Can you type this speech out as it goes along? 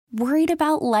Worried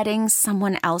about letting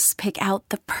someone else pick out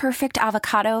the perfect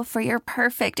avocado for your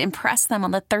perfect impress them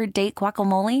on the third date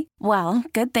guacamole? Well,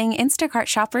 good thing Instacart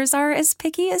shoppers are as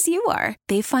picky as you are.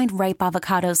 They find ripe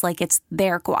avocados like it's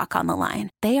their guac on the line.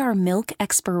 They are milk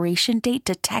expiration date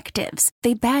detectives.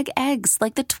 They bag eggs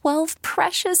like the 12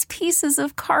 precious pieces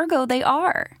of cargo they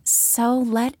are. So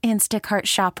let Instacart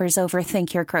shoppers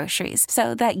overthink your groceries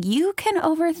so that you can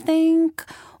overthink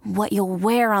what you'll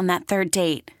wear on that third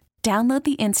date. Download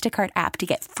the Instacart app to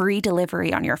get free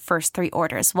delivery on your first 3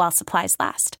 orders while supplies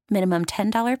last. Minimum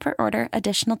 $10 per order.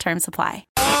 Additional terms apply.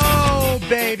 Oh,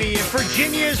 baby. If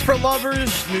Virginia's for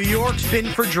lovers, New York's been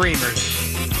for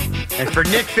dreamers. And for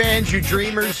Knick fans, you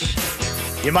dreamers,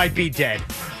 you might be dead.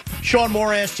 Sean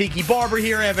Morass, Tiki Barber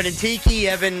here, Evan and Tiki.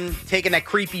 Evan taking that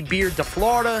creepy beard to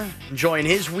Florida, enjoying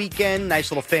his weekend.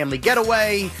 Nice little family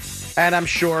getaway. And I'm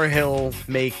sure he'll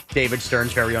make David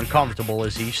Stearns very uncomfortable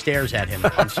as he stares at him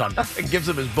on Sunday. Gives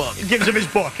him his book. Gives him his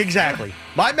book, exactly.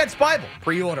 My Mets Bible,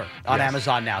 pre-order on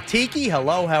Amazon now. Tiki,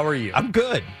 hello, how are you? I'm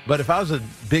good. But if I was a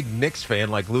big Knicks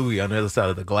fan like Louie on the other side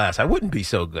of the glass, I wouldn't be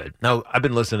so good. Now, I've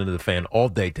been listening to the fan all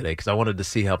day today because I wanted to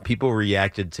see how people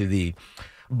reacted to the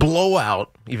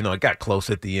blowout, even though it got close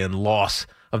at the end, loss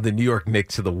of the New York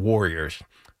Knicks to the Warriors.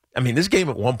 I mean, this game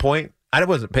at one point, I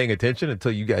wasn't paying attention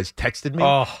until you guys texted me,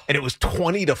 and it was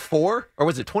 20-4, or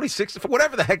was it 26-4?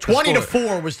 Whatever the heck.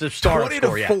 20-4 was the start.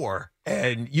 20-4,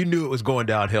 and you knew it was going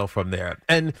downhill from there.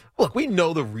 And look, we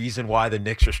know the reason why the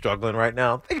Knicks are struggling right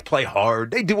now. They play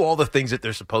hard. They do all the things that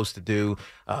they're supposed to do.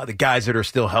 The guys that are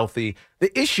still healthy.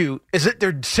 The issue is that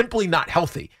they're simply not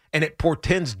healthy. And it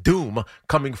portends doom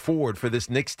coming forward for this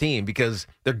Knicks team because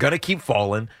they're going to keep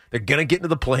falling. They're going to get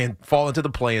into the fall into the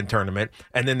play-in tournament,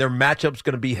 and then their matchup's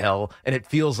going to be hell. And it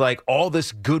feels like all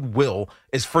this goodwill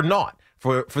is for naught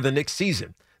for the Knicks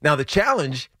season. Now the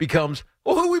challenge becomes,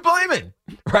 well, who are we blaming?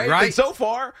 Right? And so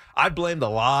far, I blamed a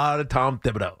lot of Tom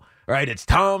Thibodeau. Right? It's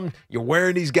Tom. You're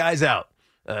wearing these guys out.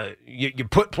 You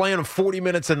playing them 40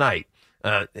 minutes a night.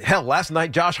 Hell, last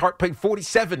night Josh Hart played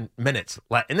 47 minutes,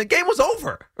 and the game was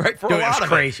over, right? For a lot of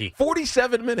crazy. It.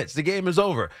 47 minutes, the game is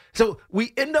over. So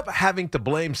we end up having to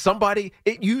blame somebody.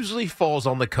 It usually falls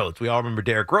on the coach. We all remember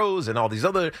Derrick Rose and all these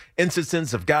other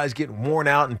instances of guys getting worn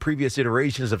out in previous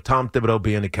iterations of Tom Thibodeau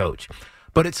being the coach.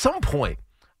 But at some point,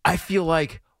 I feel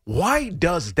like, why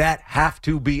does that have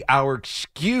to be our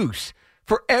excuse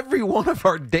for every one of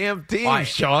our damn teams,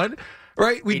 Sean?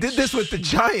 Right? We did this with the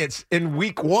Giants in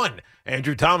week 1.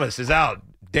 Andrew Thomas is out.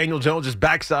 Daniel Jones'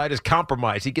 backside is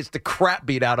compromised. He gets the crap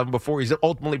beat out of him before he's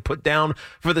ultimately put down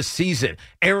for the season.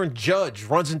 Aaron Judge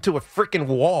runs into a freaking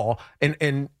wall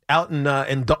out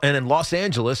in Los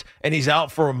Angeles, and he's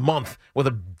out for a month with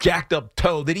a jacked up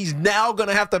toe that he's now going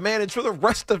to have to manage for the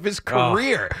rest of his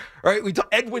career. Right? We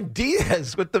talked Edwin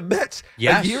Diaz with the Mets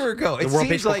a year ago. It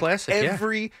seems like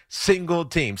every single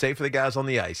team, save for the guys on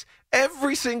the ice,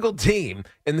 every single team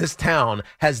in this town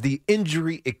has the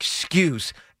injury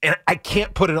excuse. And I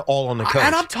can't put it all on the coach.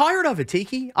 And I'm tired of it,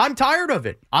 Tiki. I'm tired of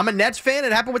it. I'm a Nets fan.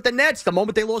 It happened with the Nets the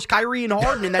moment they lost Kyrie and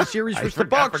Harden in that series versus the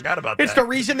Bucks. I forgot about that. It's the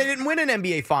reason they didn't win an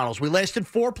NBA Finals. We lasted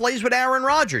 4 plays with Aaron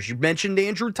Rodgers. You mentioned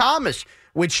Andrew Thomas,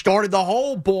 which started the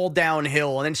whole ball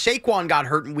downhill. And then Saquon got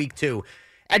hurt in week 2.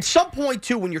 At some point,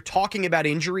 too, when you're talking about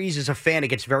injuries as a fan, it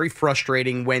gets very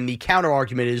frustrating when the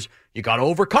counter-argument is, you got to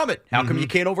overcome it. How come you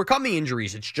can't overcome the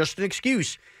injuries? It's just an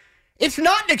excuse. It's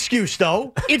not an excuse,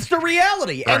 though. It's the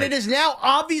reality. And it is now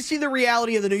obviously the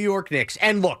reality of the New York Knicks.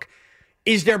 And look,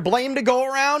 is there blame to go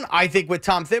around? I think with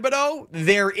Tom Thibodeau,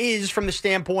 there is from the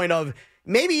standpoint of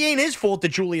maybe it ain't his fault that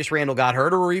Julius Randle got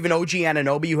hurt or even OG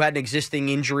Anunoby, who had an existing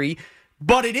injury.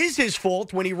 But it is his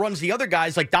fault when he runs the other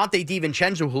guys like Dante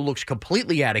DiVincenzo, who looks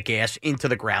completely out of gas, into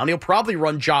the ground. He'll probably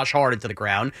run Josh Hart into the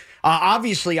ground.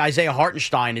 Obviously, Isaiah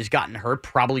Hartenstein has gotten hurt,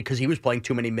 probably because he was playing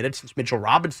too many minutes since Mitchell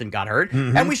Robinson got hurt.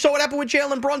 And we saw what happened with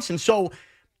Jalen Brunson. So,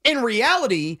 in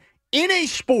reality, in a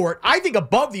sport, I think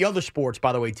above the other sports,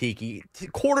 by the way, Tiki,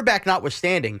 quarterback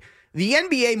notwithstanding, the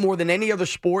NBA, more than any other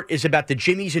sport, is about the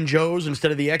Jimmies and Joes instead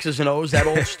of the X's and O's, that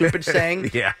old stupid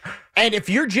saying. Yeah. And if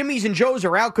your Jimmies and Joes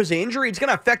are out because of injury, it's going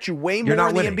to affect you way more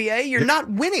in the NBA. You're not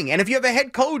winning. And if you have a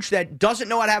head coach that doesn't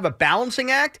know how to have a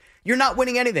balancing act, you're not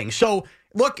winning anything. So,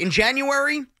 look, in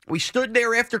January, we stood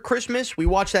there after Christmas. We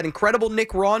watched that incredible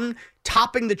Knick run.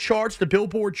 Topping the charts, the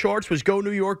Billboard charts, was Go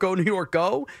New York, Go New York,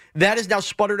 Go. That is now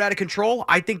sputtered out of control.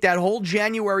 I think that whole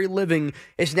January living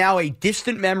is now a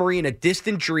distant memory and a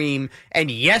distant dream.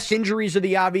 And yes, injuries are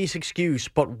the obvious excuse,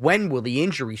 but when will the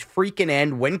injuries freaking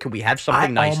end? When can we have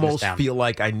something nice in this town? I almost feel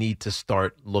like I need to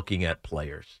start looking at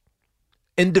players.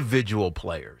 individual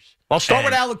players. Well, start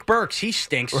with Alec Burks. He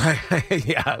stinks. Right?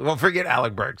 Yeah. Well, forget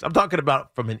Alec Burks. I'm talking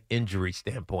about from an injury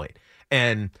standpoint.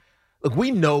 And look,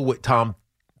 we know what Tom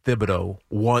Thibodeau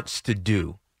wants to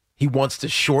do. He wants to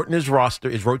shorten his roster,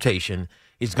 his rotation.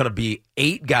 He's going to be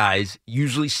 8 guys,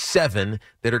 usually 7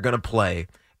 that are going to play.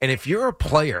 And if you're a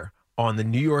player on the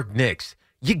New York Knicks,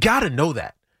 you got to know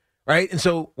that, right? And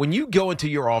so when you go into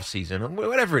your offseason,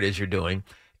 whatever it is you're doing,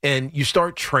 and you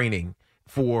start training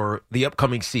for the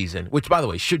upcoming season, which, by the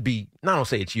way, should be, I don't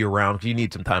say it's year-round because you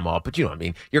need some time off, but you know what I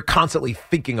mean. You're constantly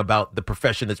thinking about the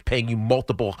profession that's paying you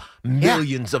multiple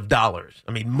millions of dollars.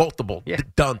 I mean, multiple,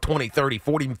 done 20, 30,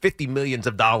 40, 50 millions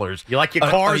of dollars. You like your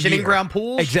cars and in-ground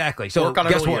pools? Exactly. So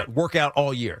guess what? Work out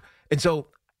all year. And so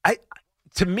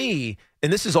to me,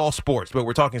 and this is all sports, but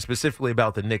we're talking specifically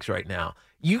about the Knicks right now,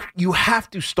 you have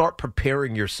to start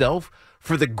preparing yourself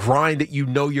for the grind that you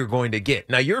know you're going to get.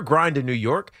 Now, your grind in New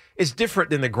York is different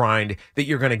than the grind that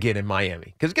you're going to get in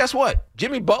Miami. Because guess what?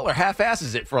 Jimmy Butler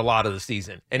half-asses it for a lot of the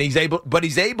season. And he's able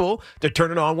to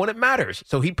turn it on when it matters.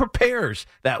 So he prepares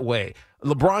that way.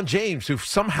 LeBron James, who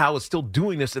somehow is still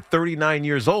doing this at 39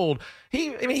 years old,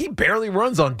 he barely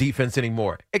runs on defense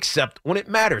anymore, except when it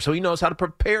matters. So he knows how to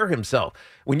prepare himself.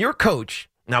 When your coach,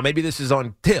 now maybe this is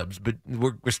on Tibbs, but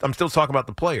I'm still talking about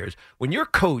the players. When your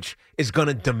coach is going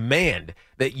to demand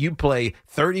that you play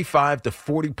 35 to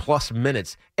 40-plus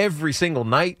minutes every single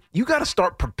night, you got to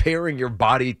start preparing your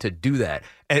body to do that.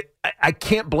 And I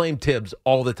can't blame Tibbs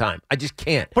all the time. I just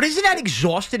can't. But isn't that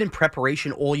exhausted in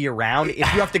preparation all year round? If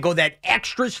you have to go that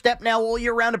extra step now all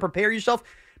year round to prepare yourself?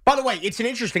 By the way, it's an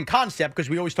interesting concept because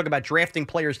we always talk about drafting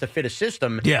players to fit a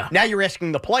system. Yeah. Now you're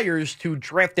asking the players to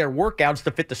draft their workouts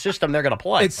to fit the system they're going to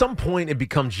play. At some point, it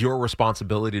becomes your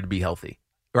responsibility to be healthy,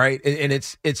 right? And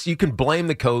it's you can blame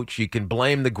the coach, you can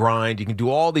blame the grind, you can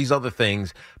do all these other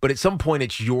things, but at some point,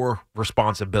 it's your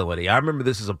responsibility. I remember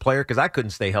this as a player because I couldn't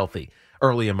stay healthy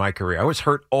early in my career. I was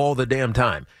hurt all the damn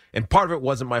time. And part of it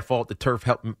wasn't my fault. The turf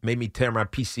made me tear my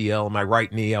PCL, my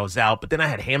right knee. I was out. But then I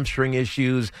had hamstring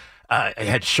issues. I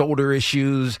had shoulder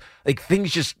issues. Like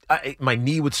things just, my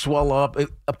knee would swell up.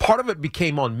 A part of it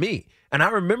became on me. And I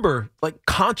remember like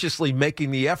consciously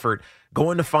making the effort,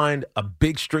 going to find a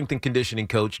big strength and conditioning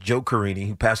coach, Joe Carini,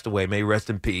 who passed away, may rest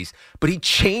in peace. But he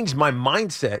changed my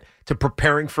mindset to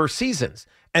preparing for seasons.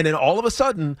 And then all of a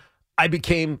sudden, I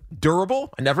became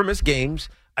durable. I never missed games.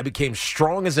 I became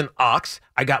strong as an ox.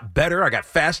 I got better. I got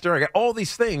faster. I got all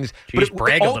these things. Jeez,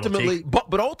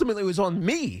 but ultimately, it was on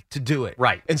me to do it.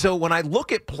 Right. And so when I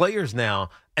look at players now,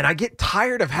 and I get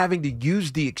tired of having to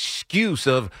use the excuse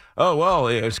of, oh, well,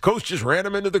 his coach just ran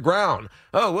him into the ground.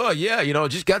 Oh, well, yeah,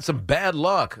 just got some bad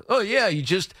luck. Oh, yeah,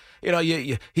 he's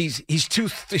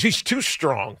too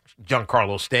strong,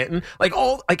 Giancarlo Stanton.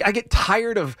 I get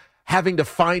tired of having to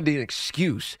find an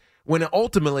excuse. When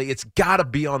ultimately it's got to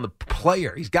be on the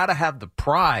player. He's got to have the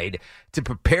pride to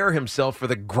prepare himself for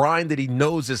the grind that he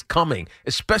knows is coming,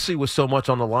 especially with so much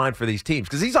on the line for these teams.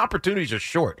 Because these opportunities are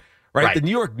short, right? The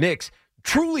New York Knicks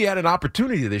truly had an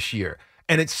opportunity this year,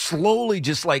 and it's slowly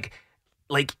just like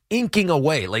inking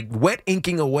away, like wet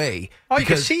inking away. Oh, you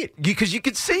can see it. Because you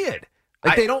can see it.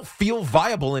 They don't feel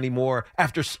viable anymore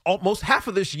after almost half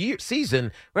of this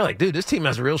season. We're like, dude, this team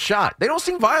has a real shot. They don't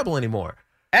seem viable anymore.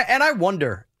 And I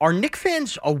wonder, are Knicks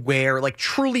fans aware, like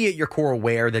truly at your core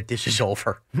aware that this is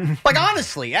over? Like,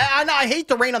 honestly, I hate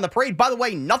to rain on the parade. By the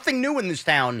way, nothing new in this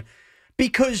town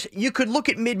because you could look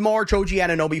at mid-March, OG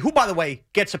Anunoby, who, by the way,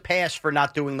 gets a pass for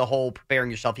not doing the whole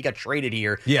preparing yourself. He got traded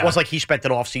here. Yeah. It was like he spent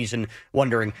an offseason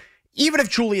wondering. Even if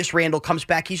Julius Randle comes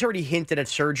back, he's already hinted at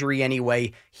surgery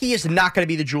anyway. He is not going to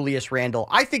be the Julius Randle.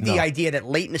 I think the idea that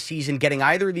late in the season, getting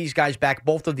either of these guys back,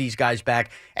 both of these guys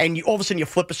back, and all of a sudden you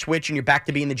flip a switch and you're back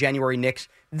to being the January Knicks,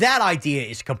 that idea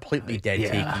is completely dead,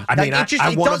 Tiki.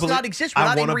 It does not exist. We're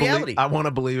not in reality. I want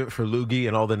to believe it for Loogie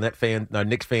and all the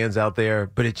Knicks fans out there,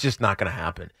 but it's just not going to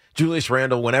happen. Julius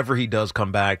Randle, whenever he does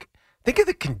come back, think of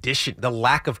the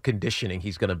lack of conditioning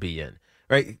he's going to be in.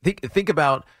 Right? Think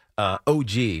about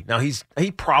OG. Now,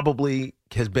 he probably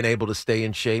has been able to stay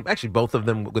in shape. Actually, both of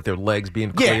them with their legs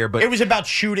being clear. Yeah, but it was about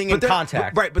shooting and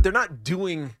contact. Right, but they're not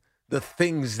doing the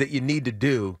things that you need to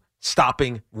do,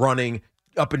 stopping, running,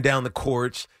 up and down the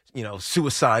courts,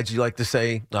 suicides, you like to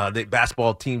say, that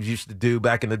basketball teams used to do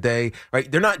back in the day,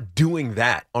 right? They're not doing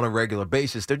that on a regular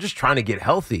basis. They're just trying to get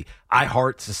healthy.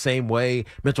 Ihart's the same way.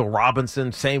 Mitchell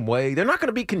Robinson, same way. They're not going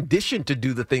to be conditioned to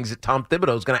do the things that Tom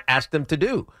Thibodeau is going to ask them to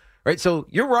do. Right, so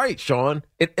you're right, Sean.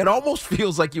 It almost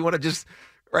feels like you want to just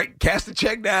cast a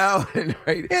check now, and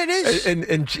it is,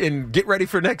 and get ready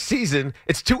for next season.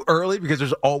 It's too early because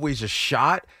there's always a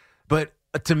shot, but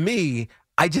to me,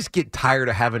 I just get tired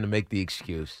of having to make the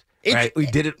excuse. Right? We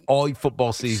did it all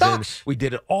football season. Sucks. We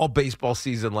did it all baseball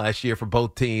season last year for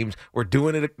both teams. We're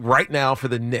doing it right now for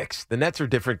the Knicks. The Nets are a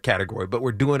different category, but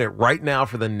we're doing it right now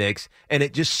for the Knicks, and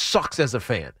it just sucks as a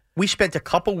fan. We spent a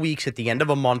couple weeks at the end of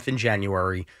a month in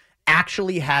January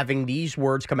actually having these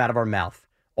words come out of our mouth.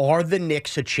 Are the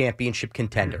Knicks a championship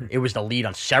contender? It was the lead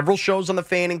on several shows on the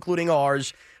Fan, including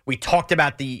ours. We talked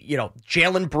about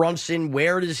Jalen Brunson.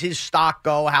 Where does his stock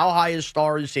go? How high a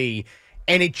star is he?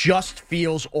 And it just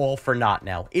feels all for naught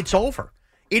now. It's over.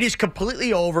 It is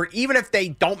completely over. Even if they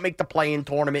don't make the play-in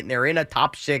tournament and they're in a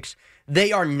top 6,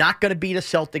 they are not going to beat a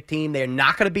Celtic team. They're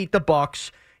not going to beat the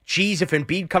Bucks. Geez, if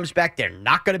Embiid comes back, they're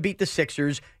not going to beat the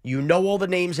Sixers. You know all the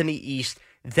names in the East.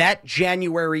 That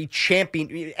January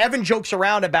champion, Evan jokes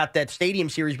around about that Stadium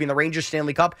Series being the Rangers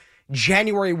Stanley Cup.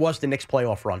 January was the Knicks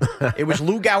playoff run. It was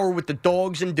Lou Gower with the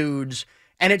dogs and dudes.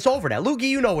 And it's over now. Loogie,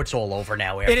 you know it's all over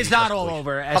now. It is not all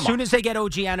over. As soon as they get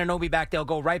OG Anunoby back, they'll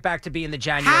go right back to being the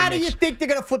January How do Knicks. you think they're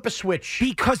going to flip a switch?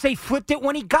 Because they flipped it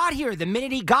when he got here. The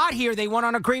minute he got here, they went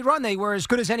on a great run. They were as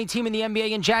good as any team in the NBA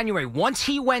in January. Once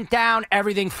he went down,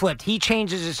 everything flipped. He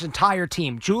changes his entire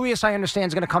team. Julius, I understand,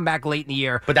 is going to come back late in the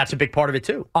year. But that's a big part of it,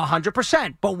 too.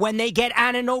 100%. But when they get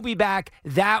Anunoby back,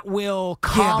 that will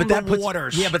calm the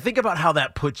waters. Yeah, but think about how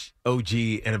that puts OG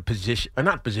in a position,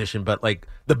 not position, but like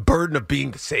the burden of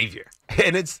being the savior.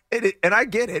 And and I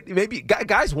get it. Maybe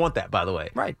guys want that, by the way.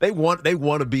 Right. They want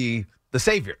to be the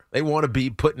savior. They want to be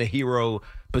put in a hero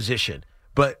position.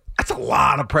 But that's a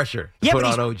lot of pressure to put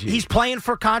on OG. He's playing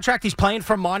for contract. He's playing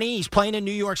for money. He's playing in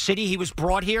New York City. He was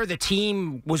brought here. The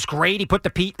team was great. He put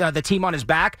the team on his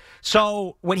back.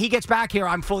 So when he gets back here,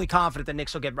 I'm fully confident the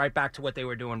Knicks will get right back to what they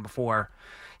were doing before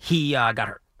he got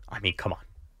hurt. I mean, come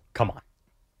on.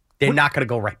 They're not going to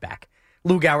go right back.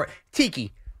 Lou Gower.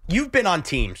 Tiki, you've been on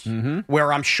teams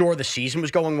where I'm sure the season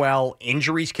was going well,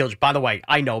 injuries killed you. By the way,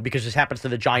 I know because this happens to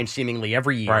the Giants seemingly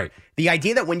every year. Right. The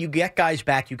idea that when you get guys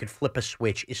back, you could flip a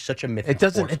switch is such a myth. It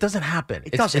doesn't happen.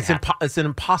 It's an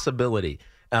impossibility,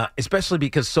 especially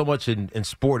because so much in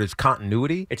sport is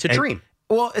continuity. It's a dream.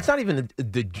 Well, it's not even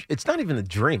the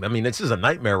dream. I mean, this is a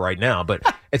nightmare right now, but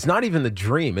it's not even the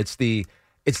dream. It's the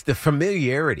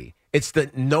familiarity. It's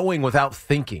the knowing without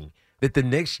thinking that the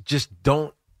Knicks just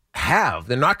don't have.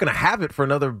 They're not going to have it for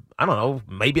another, I don't know,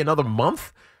 maybe another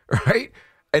month, right?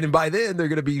 And by then, they're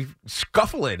going to be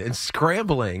scuffling and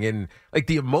scrambling and like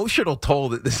the emotional toll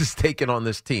that this is taking on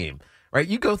this team, right?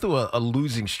 You go through a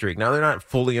losing streak. Now, they're not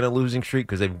fully in a losing streak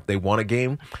because they won a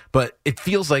game, but it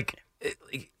feels like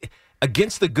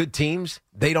against the good teams,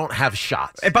 they don't have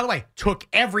shots. And by the way, took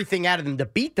everything out of them to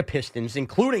beat the Pistons,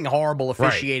 including horrible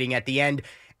officiating at the end.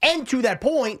 And to that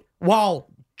point, while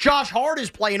Josh Hart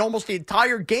is playing almost the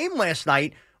entire game last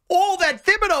night, all that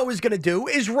Thibodeau is going to do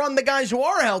is run the guys who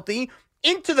are healthy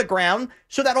into the ground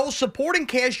so that whole supporting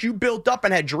cast you built up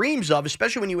and had dreams of,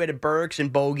 especially when you added Burks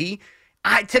and Bogey,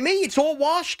 to me, it's all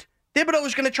washed. Thibodeau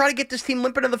is going to try to get this team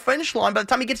limping to the finish line. By the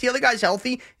time he gets the other guys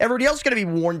healthy, everybody else is going to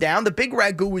be worn down. The big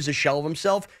Ragu is a shell of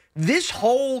himself. This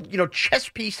whole, chess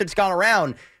piece that's gone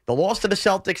around, the loss to the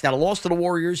Celtics, now the loss to the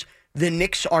Warriors, the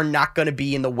Knicks are not going to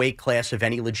be in the weight class of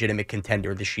any legitimate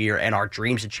contender this year, and our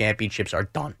dreams of championships are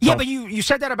done. Yeah, but you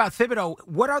said that about Thibodeau.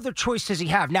 What other choice does he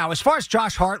have? Now, as far as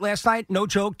Josh Hart last night, no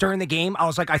joke, during the game, I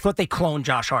was like, I thought they cloned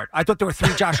Josh Hart. I thought there were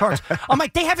 3 Josh Harts. I'm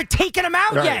like, they haven't taken him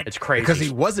out yet. It's crazy. Because he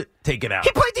wasn't taken out.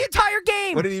 He played the entire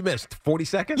game. What did he miss? 40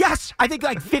 seconds? Yes. I think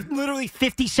literally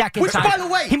 50 seconds. Which, by the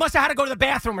way, he must have had to go to the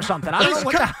bathroom or something. I don't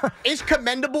know is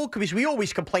commendable because we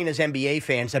always complain as NBA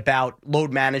fans about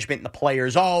load management and the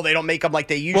players. Oh, they don't make them like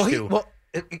they used to.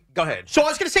 Go ahead. So I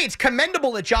was going to say it's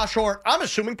commendable that Josh Hart, I'm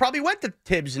assuming, probably went to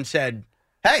Tibbs and said,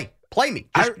 hey, play me.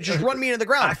 Just run me into the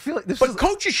ground. I feel like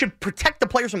coaches should protect the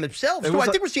players from themselves. I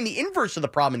think we're seeing the inverse of the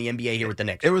problem in the NBA here with the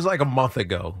Knicks. It was like a month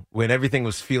ago when everything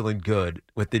was feeling good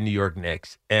with the New York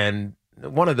Knicks. And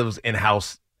one of those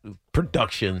in-house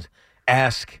productions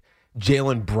asked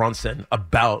Jalen Brunson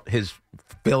about his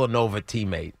Villanova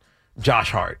teammate, Josh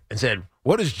Hart, and said,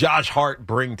 what does Josh Hart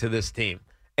bring to this team?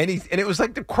 And it was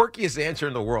like the quirkiest answer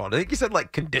in the world. I think he said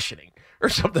like conditioning or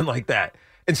something like that.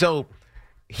 And so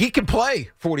he can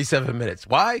play 47 minutes.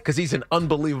 Why? Because he's in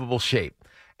unbelievable shape.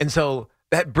 And so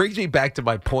that brings me back to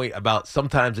my point about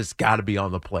sometimes it's got to be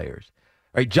on the players.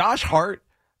 Right? Josh Hart,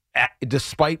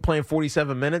 despite playing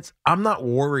 47 minutes, I'm not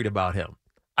worried about him.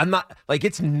 I'm not like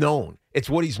it's known. It's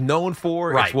what he's known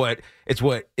for. Right. It's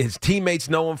what his teammates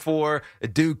know him for. A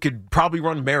dude could probably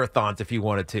run marathons if he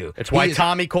wanted to. It's why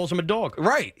Tommy calls him a dog.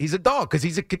 Right. He's a dog because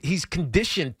he's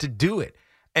conditioned to do it.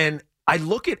 And I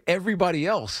look at everybody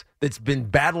else that's been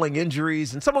battling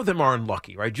injuries, and some of them are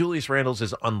unlucky, right? Julius Randles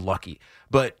is unlucky,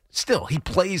 but still, he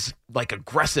plays like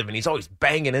aggressive, and he's always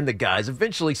banging into guys.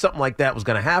 Eventually, something like that was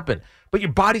going to happen, but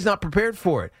your body's not prepared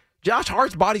for it. Josh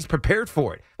Hart's body's prepared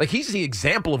for it. Like, he's the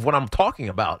example of what I'm talking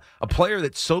about, a player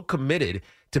that's so committed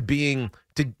to being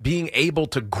able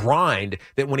to grind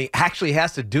that when he actually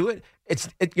has to do it,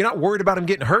 you're not worried about him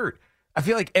getting hurt. I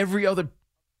feel like every other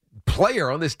player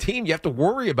on this team, you have to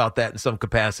worry about that in some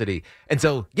capacity. And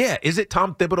so, yeah, is it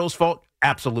Tom Thibodeau's fault?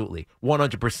 Absolutely.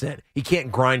 100%. He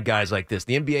can't grind guys like this.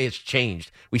 The NBA has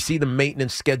changed. We see the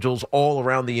maintenance schedules all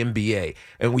around the NBA,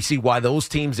 and we see why those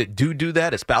teams that do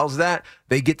that, espouse that,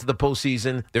 they get to the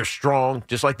postseason. They're strong,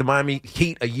 just like the Miami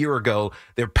Heat a year ago.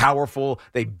 They're powerful.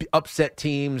 They upset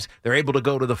teams. They're able to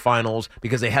go to the finals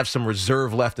because they have some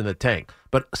reserve left in the tank.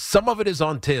 But some of it is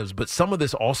on Tibbs, but some of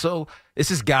this also, this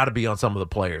has got to be on some of the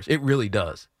players. It really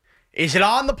does. Is it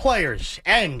on the players?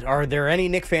 And are there any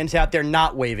Knick fans out there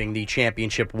not waving the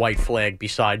championship white flag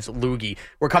besides Loogie?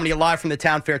 We're coming to you live from the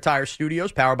Town Fair Tire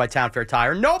Studios, powered by Town Fair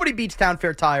Tire. Nobody beats Town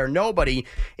Fair Tire. Nobody.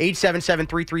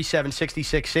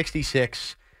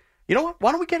 877-337-6666. You know what?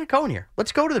 Why don't we get it going here?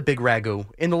 Let's go to the big ragu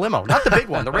in the limo. Not the big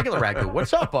one, the regular ragu.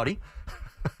 What's up, buddy?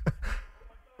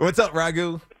 What's up,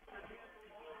 Ragu?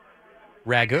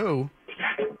 Ragu?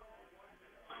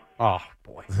 Oh,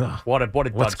 boy. What a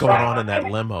What's going on in that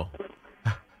limo?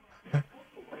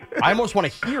 I almost want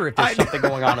to hear if there's something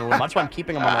going on in the limo. That's why I'm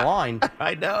keeping him on the line.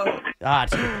 I know.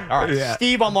 It's good. All right. Yeah.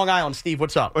 Steve on Long Island. Steve,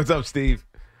 what's up? What's up, Steve?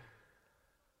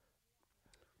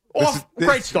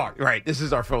 Great start. Right. This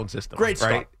is our phone system. Great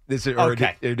start. Right? This is,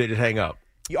 Okay. Or did it hang up?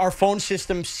 Our phone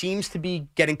system seems to be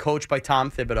getting coached by Tom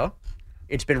Thibodeau.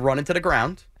 It's been run into the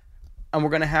ground. And we're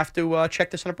going to have to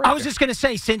check this on a break. I was just going to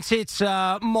say, since it's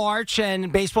March and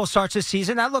baseball starts this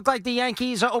season, that looked like the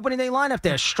Yankees opening day lineup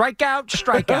there. Strikeout,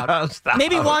 strikeout. Stop.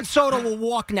 Maybe Juan Soto will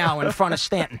walk now in front of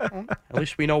Stanton. At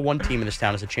least we know one team in this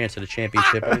town has a chance at a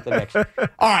championship. With the next. All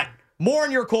right. More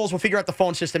on your calls. We'll figure out the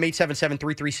phone system.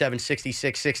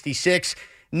 877-337-6666.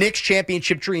 Knicks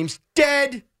championship dreams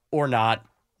dead or not?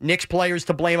 Knicks players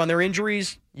to blame on their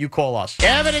injuries? You call us.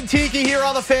 Evan and Tiki here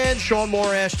on the Fan. Sean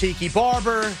Morash, Tiki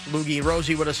Barber, Loogie and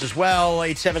Rosie with us as well.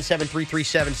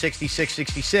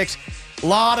 877-337-6666. A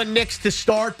lot of Knicks to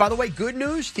start. By the way, good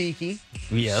news, Tiki.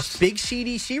 Yes. Big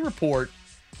CDC report.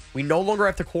 We no longer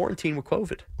have to quarantine with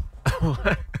COVID.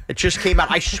 It just came out.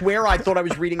 I swear I thought I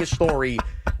was reading a story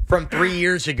from 3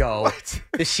 years ago. What?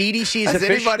 The CDC is Has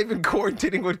anybody been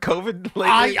quarantining with COVID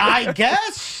lately? I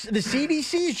guess the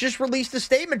CDC has just released a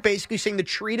statement basically saying to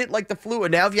treat it like the flu.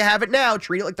 And now if you have it now,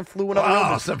 treat it like the flu and other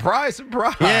illness. Surprise,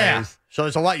 surprise. Yeah. So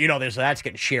there's a lot, that's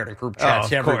getting shared in group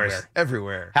chats everywhere. Course.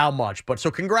 Everywhere. How much? But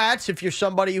so congrats if you're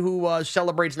somebody who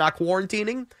celebrates not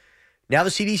quarantining. Now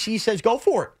the CDC says go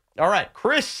for it. All right.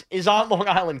 Chris is on Long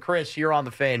Island. Chris, you're on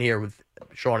the Fan here with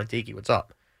Sean and Tiki. What's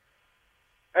up?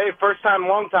 Hey, first time,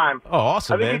 long time. Oh,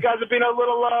 awesome, I think man. you guys have been a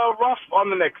little rough on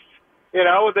the Knicks. You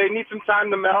know, they need some time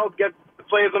to meld, get the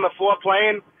players on the floor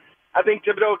playing. I think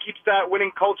Thibodeau keeps that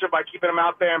winning culture by keeping them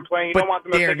out there and playing. You don't want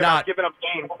them to think about giving up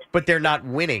games. But they're not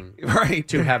winning right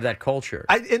to have that culture.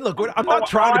 And look, I'm not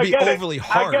trying to be overly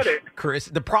harsh, I get it. Chris.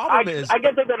 The problem is... I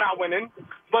get that they're not winning,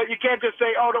 but you can't just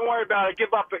say, oh, don't worry about it,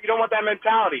 give up. You don't want that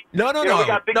mentality. No. We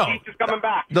got big pieces coming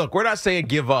back. Look, we're not saying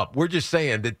give up. We're just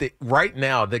saying that right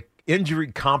now, the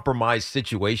injury compromised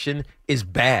situation is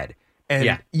bad.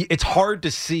 And it's hard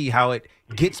to see how it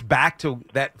gets back to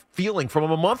that feeling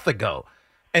from a month ago.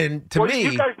 And to me...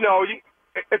 you guys know,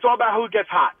 it's all about who gets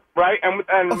hot, right?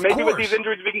 And maybe with these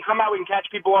injuries, we can come out, we can catch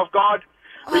people off guard.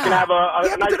 We can have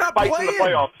a nice fight in the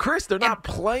playoffs. Chris, they're not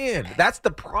playing. That's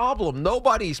the problem.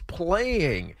 Nobody's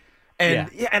playing. And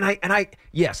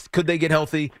yes, could they get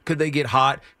healthy? Could they get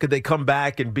hot? Could they come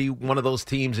back and be one of those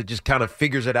teams that just kind of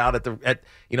figures it out at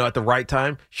the right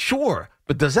time? Sure,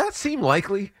 but does that seem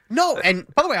likely? No.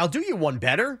 And by the way, I'll do you one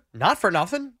better. Not for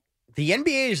nothing. The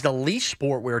NBA is the least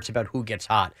sport where it's about who gets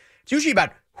hot. It's usually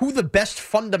about who the best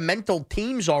fundamental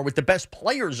teams are, with the best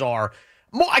players are.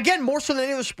 More so than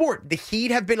any other sport. The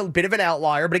Heat have been a bit of an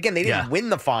outlier, but again, they didn't win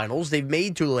the finals. They've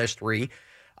made 2 of the last 3.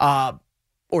 Or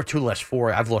 2 of the last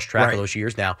 4. I've lost track of those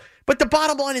years now. But the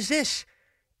bottom line is this.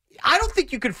 I don't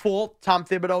think you could fault Tom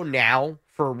Thibodeau now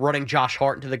for running Josh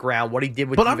Hart into the ground, what he did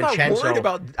with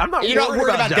DiVincenzo. I'm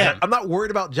not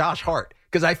worried about Josh Hart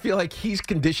because I feel like he's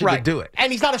conditioned to do it.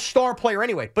 And he's not a star player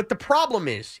anyway. But the problem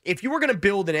is, if you were going to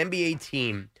build an NBA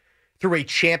team through a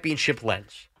championship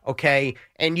lens, okay,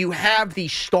 and you have the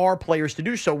star players to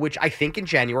do so, which I think in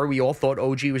January we all thought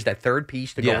OG was that third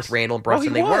piece to go with Randall and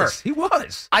Brunson. He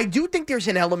was. I do think there's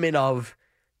an element of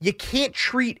you can't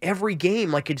treat every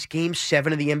game like it's Game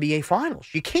 7 of the NBA Finals.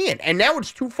 You can't. And now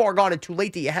it's too far gone and too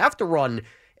late that you have to run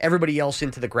everybody else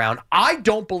into the ground. I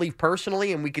don't believe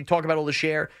personally, and we can talk about all the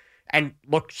share, and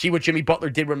look, see what Jimmy Butler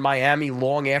did with Miami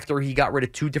long after he got rid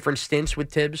of 2 different stints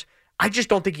with Tibbs. I just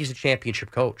don't think he's a championship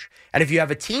coach. And if you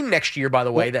have a team next year, by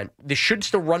the way, that they should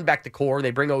still run back the core, they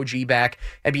bring OG back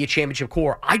and be a championship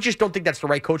core, I just don't think that's the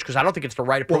right coach because I don't think it's the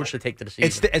right approach to take to the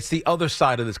season. It's the other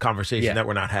side of this conversation that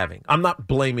we're not having. I'm not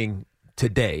blaming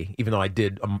today, even though I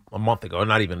did a month ago, or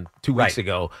not even 2 weeks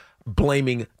ago,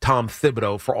 blaming Tom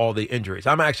Thibodeau for all the injuries.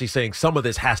 I'm actually saying some of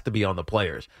this has to be on the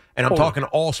players. And I'm talking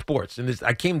all sports. And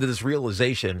I came to this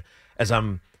realization as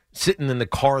I'm sitting in the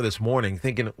car this morning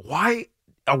thinking, why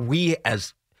are we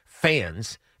as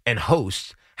fans and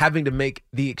hosts having to make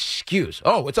the excuse,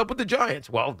 oh, what's up with the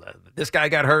Giants? Well, this guy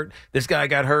got hurt, this guy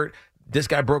got hurt, this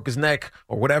guy broke his neck,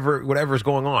 or whatever is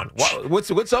going on.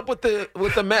 What's up with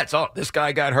the Mets? Oh, this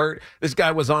guy got hurt, this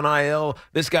guy was on IL,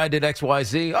 this guy did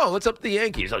XYZ. Oh, what's up with the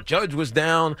Yankees? Oh, Judge was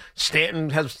down,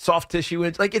 Stanton has soft tissue.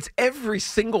 It's like it's every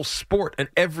single sport and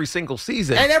every single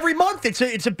season. And every month it's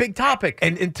a big topic.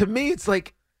 And to me, it's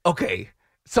like, okay,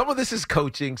 some of this is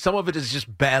coaching, some of it is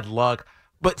just bad luck,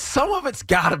 but some of it's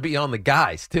got to be on the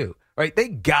guys too, right? They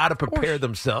got to prepare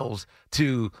themselves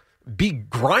to be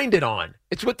grinded on.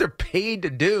 It's what they're paid to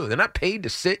do. They're not paid to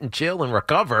sit and chill and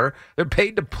recover. They're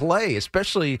paid to play,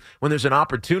 especially when there's an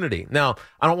opportunity. Now,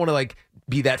 I don't want to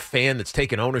be that fan that's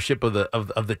taking ownership of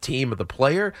the team, of the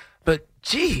player, but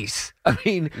geez, I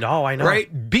mean, no, I know,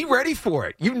 right? Be ready for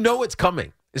it. You know it's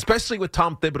coming, especially with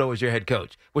Tom Thibodeau as your head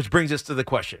coach, which brings us to the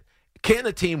question. Can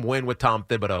a team win with Tom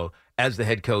Thibodeau as the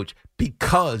head coach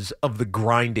because of the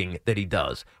grinding that he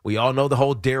does? We all know the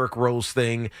whole Derrick Rose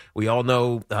thing. We all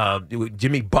know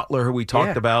Jimmy Butler, who we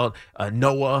talked about.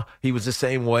 Noah, he was the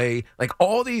same way. Like,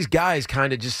 all these guys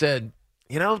kind of just said,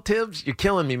 Tibbs, you're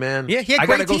killing me, man. Yeah, he had I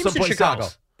great gotta go teams in someplace Chicago,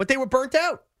 else. but they were burnt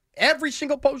out every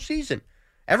single postseason.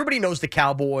 Everybody knows the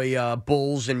Cowboy,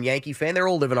 Bulls, and Yankee fan. They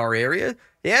all live in our area.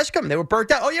 They ask them. They were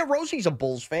burnt out. Oh, yeah, Rosie's a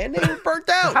Bulls fan. They were burnt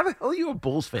out. How the hell are you a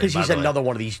Bulls fan? Because he's another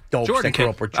one of these dopes that grew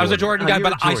up with Jordan. I was a Jordan guy,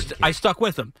 but Jordan I stuck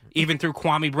with him. Even through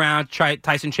Kwame Brown,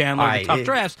 Tyson Chandler, the tough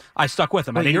drafts, I stuck with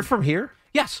him. Wait, you're from here?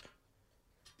 Yes.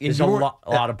 There's a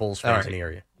lot of Bulls fans in the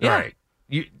area. Yeah.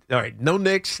 All right. No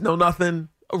Knicks, no nothing.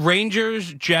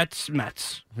 Rangers, Jets,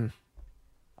 Mets.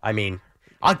 I mean,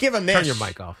 I'll give him this. Turn your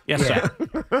mic off. Yes,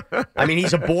 sir. I mean,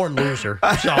 he's a born loser,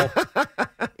 so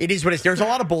it is what it is. There's a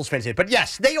lot of Bulls fans in it, but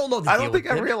yes, they all know the deal. I don't think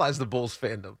I with realized the Bulls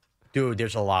fandom. Dude,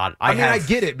 there's a lot. I mean, I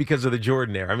get it because of the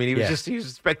Jordan era. I mean, he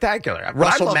was spectacular.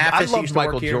 Russell Mathis I loved used to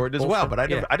Michael work here, Jordan as Bulls well, fan.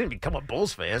 but I didn't become a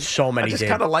Bulls fan. So many I just did.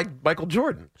 kind of liked Michael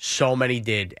Jordan. So many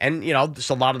did. And, just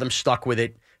a lot of them stuck with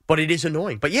it, but it is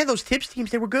annoying. But, yeah, those Tibbs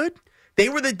teams, they were good. They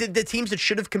were the teams that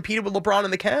should have competed with LeBron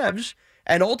and the Cavs.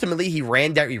 And ultimately, he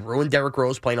ruined Derrick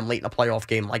Rose playing him late in a playoff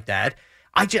game like that.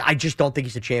 I just don't think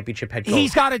he's a championship head coach.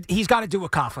 He's got to do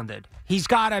what Coughlin did. He's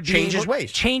got to change his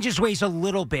ways. Change his ways a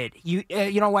little bit. You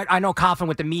know what? I know Coughlin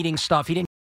with the meeting stuff. He didn't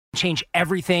change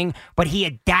everything, but he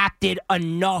adapted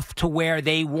enough to where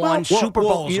they won Super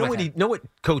Bowls. You know what,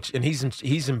 Coach, and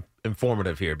he's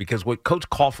informative here because what Coach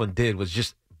Coughlin did was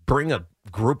just bring a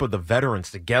group of the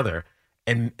veterans together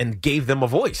and gave them a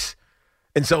voice.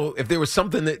 And so if there was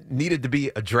something that needed to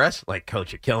be addressed, like,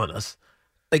 Coach, you're killing us,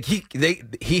 like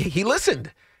he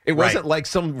listened. It wasn't like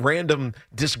some random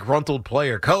disgruntled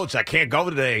player, Coach, I can't go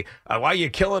today. Why are you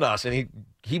killing us? And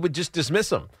he would just dismiss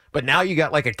them. But now you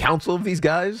got like a council of these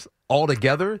guys all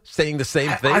together saying the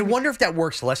same thing. I wonder if that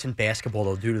works less in basketball,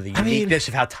 though, due to the uniqueness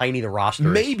of how tiny the roster is.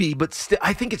 Maybe, but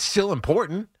I think it's still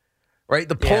important, right?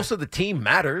 The pulse of the team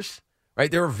matters. Right,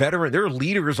 there are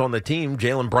leaders on the team.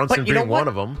 Jalen Brunson being one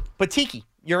of them. But Tiki,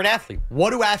 you're an athlete. What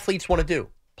do athletes want to do?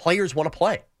 Players want to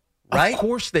play, right? Of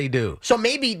course they do. So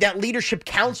maybe that leadership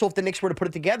council, if the Knicks were to put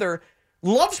it together,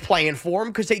 loves playing for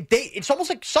them because it's almost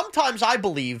like sometimes I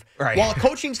believe while a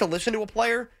coach needs to listen to a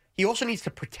player, he also needs to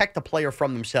protect the player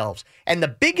from themselves. And the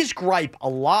biggest gripe a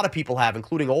lot of people have,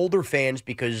 including older fans,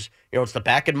 because it's the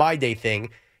back in my day thing,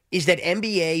 is that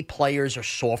NBA players are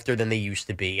softer than they used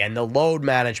to be, and the load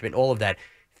management, all of that.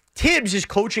 Tibbs is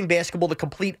coaching basketball the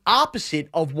complete opposite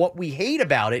of what we hate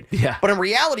about it. Yeah. But in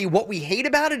reality, what we hate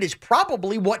about it is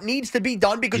probably what needs to be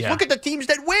done because look at the teams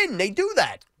that win. They do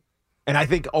that. And I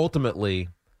think ultimately,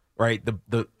 right,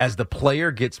 as the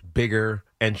player gets bigger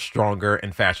and stronger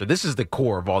and faster, this is the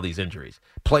core of all these injuries.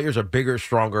 Players are bigger,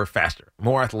 stronger, faster,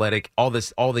 more athletic, all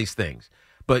these things.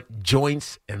 But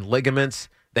joints and ligaments,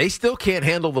 they still can't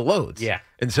handle the loads. Yeah.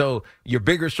 And so you're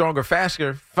bigger, stronger,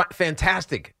 faster,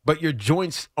 fantastic, but your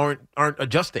joints aren't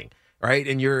adjusting. right?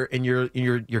 And your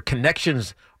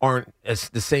connections aren't as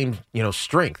the same,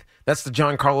 strength. That's the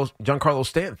Giancarlo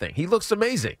Stanton thing. He looks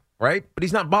amazing, right? But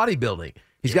he's not bodybuilding.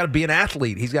 He's got to be an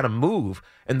athlete. He's got to move.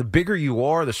 And the bigger you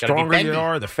are, the stronger you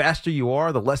are, the faster you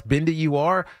are, the less bendy you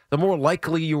are, the more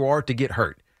likely you are to get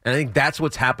hurt. And I think that's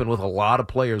what's happened with a lot of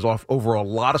players over a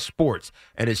lot of sports.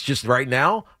 And it's just right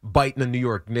now biting the New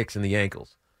York Knicks in the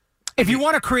ankles. If you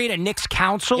want to create a Knicks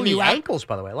council, in the ankles,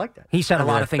 by the way, I like that. He said a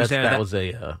lot of things there. That was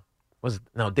a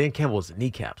Dan Campbell was the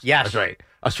kneecaps. Yes, that's right.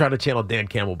 I was trying to channel Dan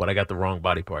Campbell, but I got the wrong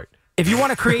body part. If you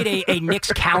want to create a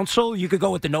Knicks council, you could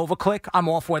go with the Nova Click. I'm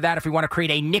all for that. If you want to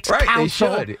create a Knicks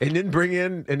council, they should, and then bring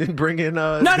in.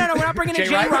 No, we're not bringing in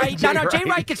Jay Wright. No, Jay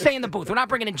Wright can stay in the booth. We're not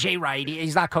bringing in Jay Wright.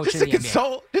 He's not coaching the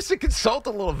NBA. Just to consult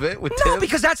a little bit with No, Tibbs.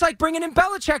 because that's like bringing in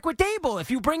Belichick with Dable.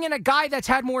 If you bring in a guy that's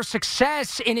had more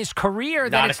success in his career,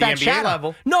 then it's that NBA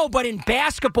level. No, but in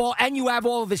basketball, and you have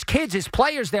all of his kids, his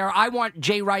players there. I want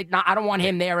Jay Wright. I don't want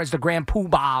him there as the grand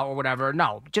poobah or whatever.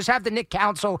 No, just have the Knick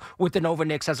council with the Nova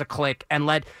Knicks as a clique and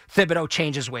let Thibodeau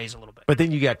change his ways a little bit. But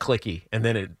then you got Clicky, and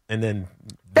then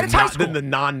it's high school. Then the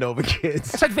non-Nova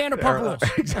kids. It's like Vanderpump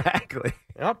Rules. Exactly.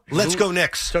 Yep. Let's go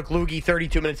Knicks. Took Loogie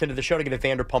 32 minutes into the show to get a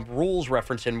Vanderpump Rules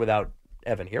reference in without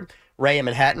Evan here. Ray in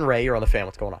Manhattan. Ray, you're on the fan.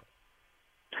 What's going on?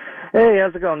 Hey,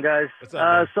 how's it going, guys? What's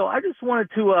up, so I just wanted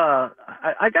to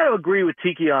I got to agree with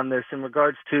Tiki on this in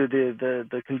regards to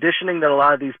the conditioning that a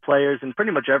lot of these players in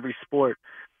pretty much every sport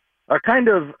are kind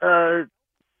of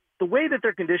the way that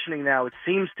they're conditioning now, it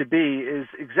seems to be, is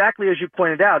exactly as you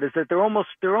pointed out, is that they're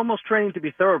almost training to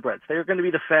be thoroughbreds. They're going to be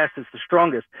the fastest, the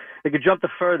strongest. They can jump the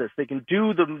furthest. They can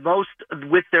do the most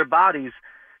with their bodies,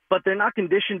 but they're not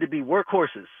conditioned to be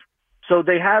workhorses. So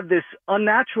they have this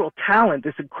unnatural talent,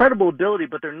 this incredible ability,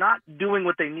 but they're not doing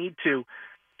what they need to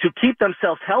keep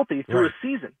themselves healthy through a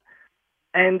season.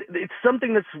 And it's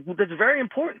something that's very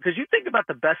important, because you think about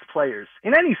the best players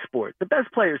in any sport, the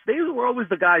best players, they were always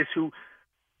the guys who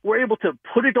were able to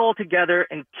put it all together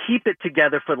and keep it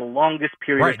together for the longest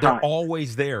period of time. They're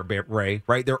always there, Ray,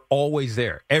 right? They're always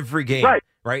there. Every game,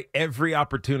 right? Every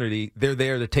opportunity, they're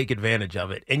there to take advantage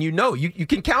of it. And you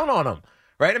can count on them,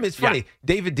 right? I mean, it's funny. Yeah.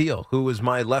 David Deal, who was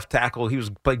my left tackle, he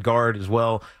played guard as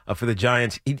well for the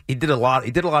Giants. He did a lot.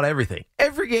 He did a lot of everything.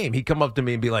 Every game, he'd come up to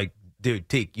me and be like, dude,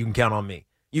 Teak, you can count on me.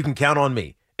 You can count on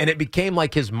me. And it became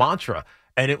like his mantra.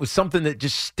 And it was something that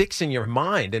just sticks in your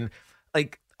mind. And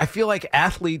I feel like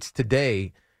athletes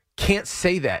today can't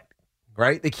say that,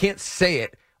 right? They can't say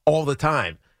it all the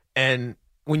time. And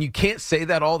when you can't say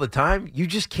that all the time, you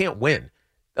just can't win.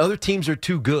 Other teams are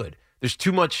too good. There's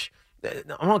too much, I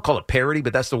don't want to call it parity,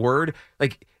 but that's the word.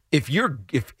 Like if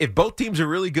both teams are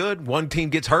really good, one team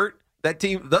gets hurt,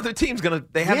 the other team's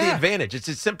they have the advantage. It's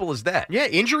as simple as that. Yeah,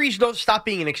 injuries don't stop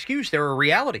being an excuse. They're a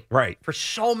reality. Right. For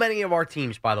so many of our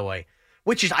teams, by the way.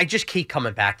 Which is, I just keep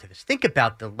coming back to this. Think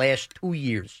about the last 2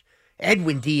 years.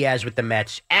 Edwin Diaz with the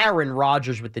Mets, Aaron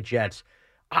Rodgers with the Jets.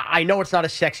 I know it's not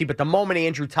as sexy, but the moment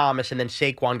Andrew Thomas and then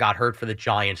Saquon got hurt for the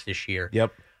Giants this year.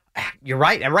 Yep. You're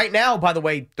right. And right now, by the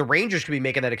way, the Rangers could be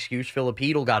making that excuse. Philip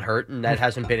Edel got hurt, and that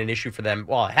hasn't been an issue for them.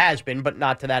 Well, it has been, but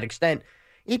not to that extent.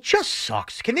 It just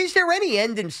sucks. Is there any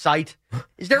end in sight?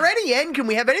 Is there any end? Can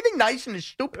we have anything nice in this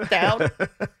stupid town?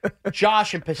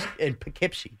 Josh in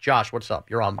Poughkeepsie. Josh, what's up?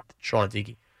 You're on Sean and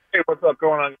Tiki. Hey, what's up?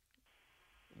 Going on?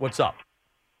 What's up?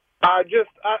 I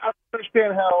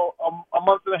understand how a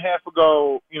month and a half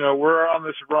ago, we're on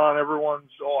this run. Everyone's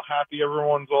all happy.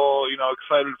 Everyone's all,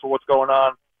 excited for what's going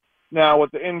on. Now with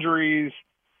the injuries,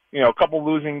 a couple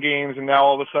losing games, and now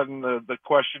all of a sudden the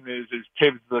question is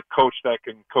Tibbs the coach that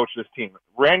can coach this team?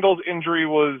 Randall's injury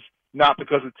was not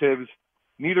because of Tibbs.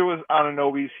 Neither was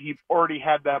Anunoby's. He already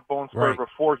had that bone spur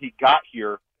before he got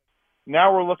here.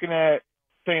 Now we're looking at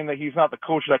saying that he's not the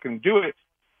coach that can do it.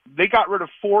 They got rid of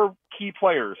 4 key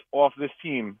players off this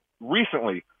team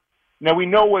recently. Now we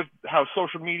know with how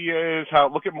social media is,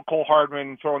 look at McCole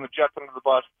Hardman throwing the Jets under the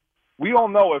bus. We all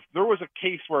know if there was a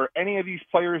case where any of these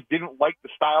players didn't like the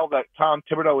style that Tom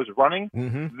Thibodeau is running,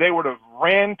 they would have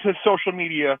ran to social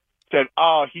media, said,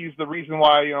 he's the reason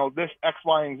why, this X,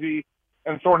 Y, and Z,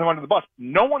 and thrown him under the bus.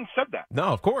 No one said that. No,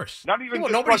 of course. Not even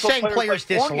nobody's saying players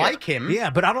dislike him.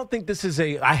 Yeah, but I don't think this is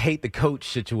I hate the coach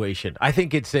situation. I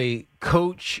think it's a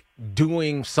coach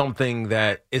doing something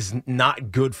that is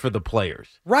not good for the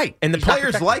players. Right. And the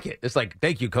players like it. It's like,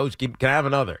 thank you, coach. Can I have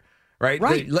another? Right?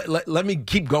 Let me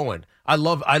keep going. I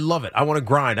love it. I want to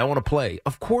grind. I want to play.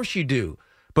 Of course you do.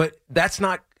 But it's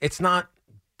not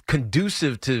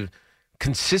conducive to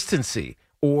consistency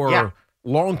or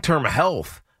long-term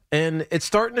health. And it's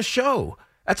starting to show.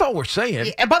 That's all we're saying.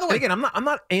 Yeah, and by the way, again, I'm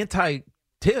not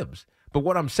anti-Tibbs, but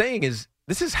what I'm saying is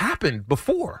This has happened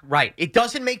before. Right. It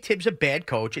doesn't make Tibbs a bad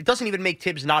coach. It doesn't even make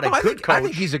Tibbs not a good coach. I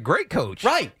think he's a great coach.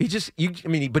 Right.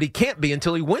 But he can't be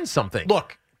until he wins something.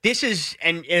 Look, this is,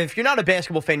 and if you're not a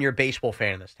basketball fan, you're a baseball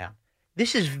fan in this town.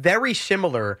 This is very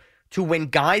similar to when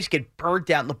guys get burnt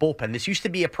out in the bullpen. This used to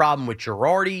be a problem with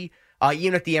Girardi,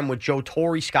 even at the end with Joe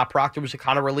Torre. Scott Proctor was a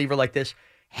kind of reliever like this.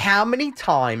 How many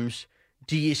times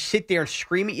do you sit there and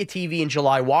scream at your TV in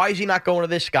July, why is he not going to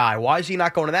this guy? Why is he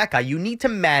not going to that guy? You need to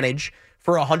manage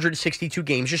for 162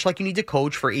 games, just like you need to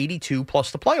coach for 82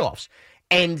 plus the playoffs.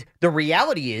 And the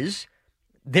reality is,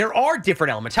 there are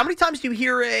different elements. How many times do you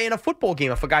hear in a football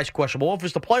game if a guy's questionable? Well, if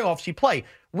it's the playoffs, you play.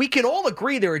 We can all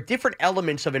agree there are different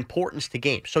elements of importance to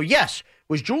games. So, yes,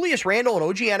 was Julius Randle and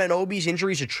OG Anunoby's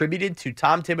injuries attributed to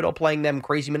Tom Thibodeau playing them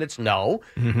crazy minutes? No.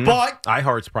 Mm-hmm. But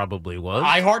Ihart's probably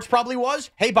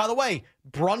was. Hey, by the way,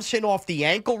 Brunson off the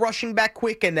ankle rushing back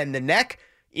quick and then the neck.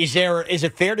 Is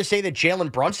it fair to say that Jalen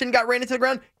Brunson got ran into the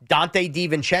ground? Dante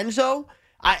DiVincenzo?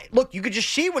 Look, you could just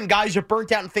see when guys are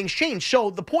burnt out and things change.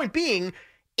 So the point being,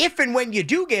 if and when you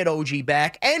do get OG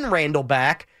back and Randall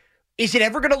back, is it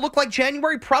ever going to look like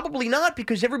January? Probably not,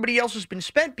 because everybody else has been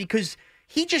spent, because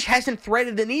he just hasn't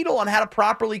threaded the needle on how to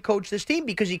properly coach this team,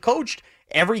 because he coached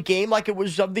every game like it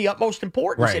was of the utmost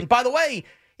importance. Right. And by the way,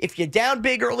 if you're down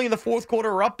big early in the fourth quarter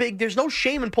or up big, there's no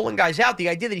shame in pulling guys out. The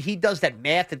idea that he does that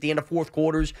math at the end of fourth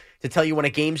quarters to tell you when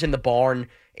a game's in the barn.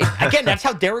 Again, that's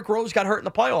how Derrick Rose got hurt in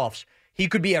the playoffs. He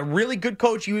could be a really good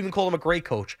coach. You even call him a great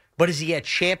coach. But is he a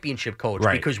championship coach?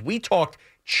 Right. Because we talked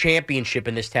championship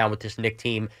in this town with this Knick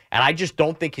team, and I just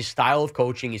don't think his style of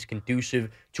coaching is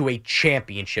conducive to a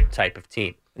championship type of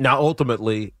team. Now,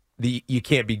 ultimately, you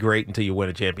can't be great until you win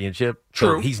a championship.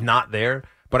 True. So he's not there.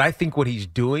 But I think what he's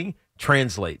doing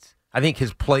translates. I think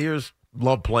his players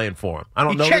love playing for him. I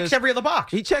don't know. He checks every other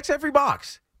box. He checks every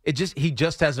box. He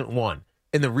just hasn't won.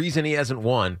 And the reason he hasn't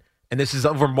won, and this is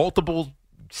over multiple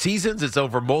seasons, it's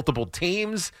over multiple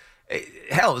teams.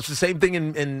 Hell, it's the same thing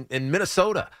in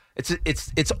Minnesota.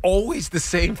 It's always the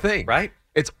same thing. Right.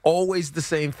 It's always the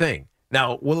same thing.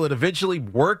 Now, will it eventually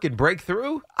work and break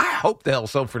through? I hope the hell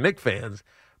so for Knick fans.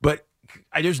 But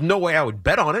there's no way I would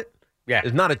bet on it. Yeah.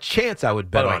 There's not a chance I would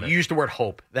bet on it. You used the word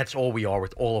hope. That's all we are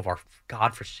with all of our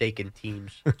godforsaken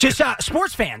teams. Just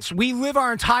sports fans. We live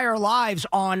our entire lives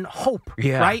on hope,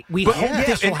 Yeah. right? We hope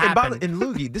this will happen. And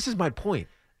Loogie, this is my point.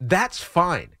 That's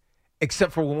fine,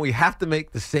 except for when we have to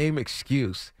make the same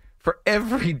excuse for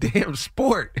every damn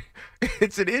sport.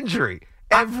 It's an injury.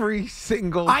 Every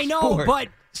single I know, sport. but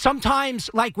sometimes,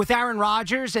 like with Aaron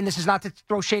Rodgers, and this is not to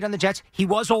throw shade on the Jets, he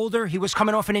was older. He was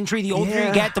coming off an injury. The older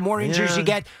you get, the more injuries you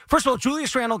get. First of all,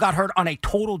 Julius Randle got hurt on a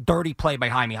total dirty play by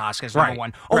Jaime Jaquez, number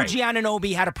one. OG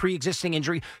Anunoby had a pre-existing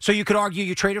injury, so you could argue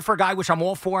you traded for a guy, which I'm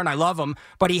all for and I love him,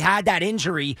 but he had that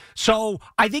injury. So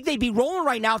I think they'd be rolling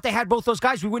right now if they had both those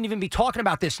guys. We wouldn't even be talking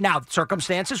about this now.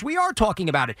 Circumstances, we are talking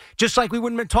about it. Just like we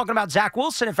wouldn't have been talking about Zach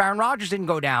Wilson if Aaron Rodgers didn't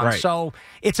go down. Right. So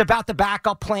it's about the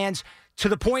backup plans. To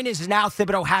the point is now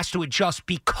Thibodeau has to adjust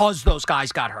because those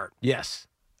guys got hurt. Yes.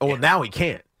 Oh, well, now he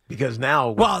can't. Because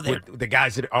now with the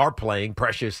guys that are playing,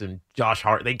 Precious and Josh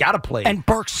Hart, they got to play. And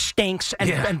Burke stinks,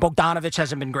 and Bogdanovich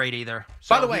hasn't been great either.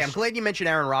 So by the way, I'm glad you mentioned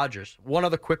Aaron Rodgers. One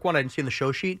other quick one I didn't see in the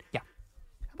show sheet. Yeah.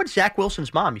 How about Zach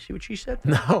Wilson's mom? You see what she said?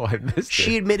 No, I missed it.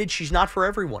 She admitted she's not for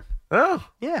everyone. Oh.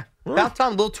 Yeah. About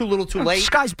time. A little too late.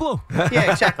 Sky's blue.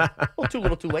 Yeah, exactly. A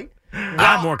little too late.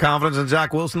 I have more confidence in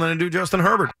Zach Wilson than I do Justin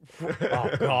Herbert. Oh,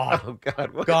 God. Oh,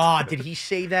 God. What? God, did he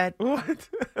say that? What?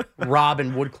 Rob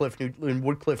in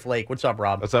Woodcliff Lake. What's up,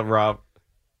 Rob? What's up, Rob?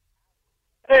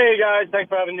 Hey, guys. Thanks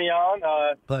for having me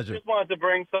on. Pleasure. Just wanted to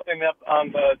bring something up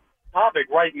on the topic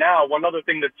right now. One other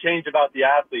thing that's changed about the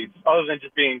athletes, other than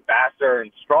just being faster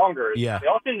and stronger, is they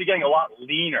all seem to be getting a lot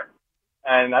leaner.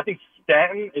 And I think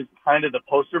Stanton is kind of the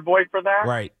poster boy for that.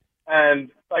 Right. And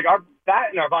like our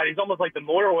fat in our body is almost like the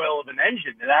motor oil of an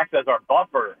engine. It acts as our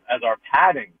buffer, as our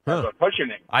padding, as our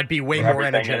cushioning. I'd be way more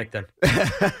energetic then.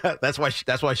 That's why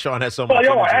Sean has so much Well, you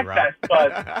don't want energy, excess,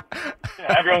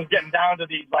 but everyone's getting down to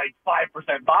these like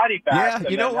 5% body fat. Yeah,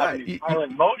 and you know then what? having these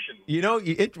silent motions. You know,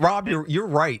 Rob, you're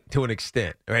right to an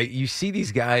extent, right? You see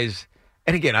these guys,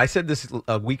 and again, I said this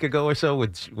a week ago or so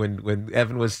when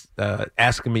Evan was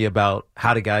asking me about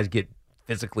how do guys get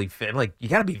physically fit. Like, you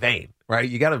got to be vain, right?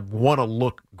 You got to want to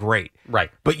look great,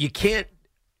 right? But you can't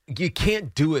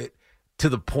do it to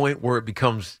the point where it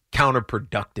becomes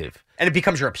counterproductive, and it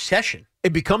becomes your obsession.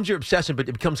 It becomes your obsession, but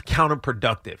it becomes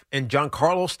counterproductive. And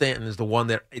Giancarlo Stanton is the one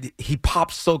that he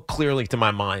pops so clearly to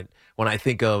my mind when I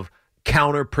think of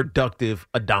counterproductive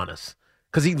Adonis,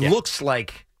 because he looks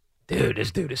like, dude,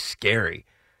 this dude is scary,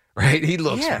 right? He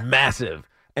looks massive,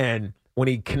 and when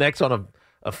he connects on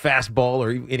a fastball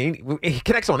or he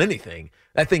connects on anything,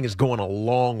 that thing is going a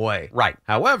long way. Right.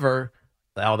 However,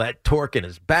 all that torque in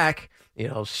his back,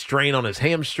 strain on his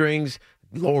hamstrings,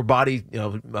 lower body,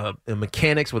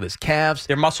 mechanics with his calves.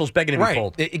 Their muscles begging to be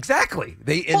pulled. Exactly.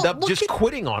 They end up just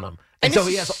quitting on him. And so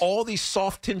he has all these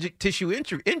soft tissue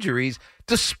injuries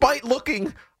despite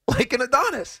looking like an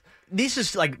Adonis. This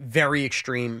is like very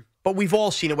extreme, but we've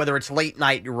all seen it, whether it's late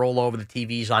night, you roll over, the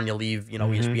TV's on, you leave,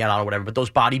 ESPN on or whatever, but those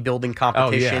bodybuilding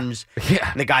competitions,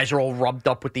 and the guys are all rubbed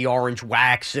up with the orange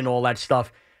wax and all that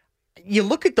stuff. You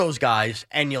look at those guys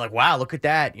and you're like, wow, look at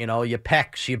that. Your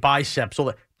pecs, your biceps, all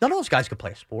that. None of those guys could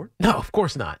play a sport. No, of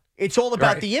course not. It's all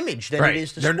about the image than it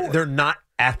is the sport. They're not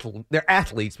they're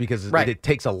athletes because it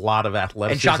takes a lot of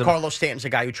athleticism. And Giancarlo Stanton's a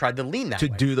guy who tried to lean that way.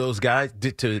 Do those guys,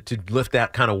 to lift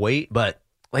that kind of weight, but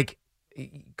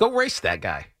go race that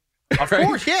guy. Of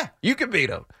course, yeah. You can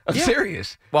beat him. I'm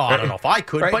serious. Well, I don't know if I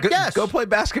could, but yes. Go play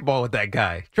basketball with that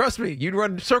guy. Trust me, you'd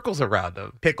run circles around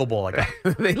him. Pickleball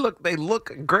again. They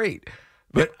look great.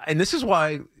 And this is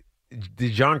why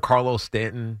the Giancarlo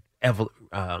Stanton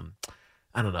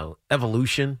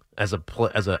evolution as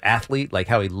an athlete, like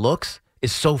how he looks,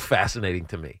 is so fascinating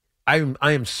to me. I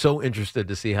am so interested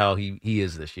to see how he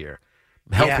is this year.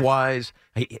 Health-wise,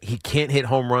 he can't hit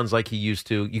home runs like he used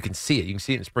to. You can see it. You can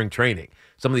see it in spring training.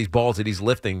 Some of these balls that he's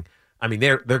lifting, I mean,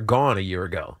 they're gone a year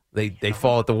ago. They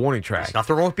fall at the warning track. There's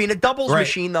nothing wrong with being a doubles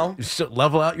machine, though. So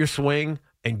level out your swing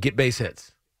and get base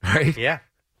hits, right? Yeah.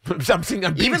 I'm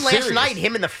even last serious. night,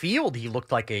 him in the field, he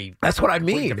looked like a That's what I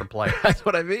mean. different player. That's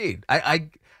what I mean.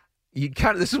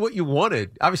 This is what you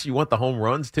wanted. Obviously, you want the home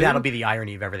runs too. That'll be the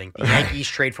irony of everything. The Yankees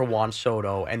trade for Juan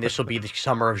Soto, and this will be the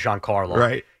summer of Giancarlo.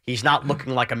 Right. He's not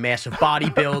looking like a massive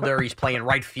bodybuilder. He's playing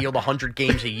right field 100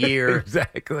 games a year.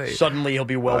 Exactly. Suddenly, he'll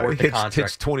be well worth the contract.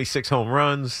 Hits 26 home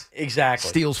runs. Exactly.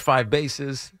 Steals 5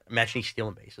 bases. Imagine he's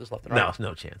stealing bases left and right.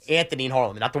 No chance. Anthony in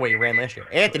Harlem, not the way you ran last year.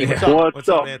 Anthony, Yeah. what's up? What's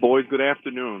up, boys? Good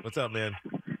afternoon. What's up, man?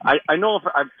 I know if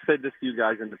I've said this to you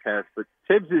guys in the past, but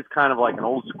Tibbs is kind of like an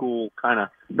old school kind of.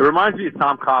 It reminds me of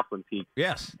Tom Coughlin, Pete.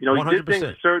 Yes, he did things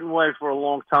a certain way for a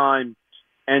long time,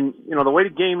 and the way the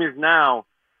game is now,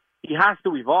 he has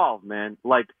to evolve, man.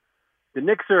 Like the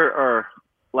Knicks are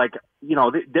like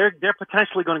they're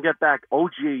potentially going to get back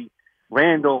OG,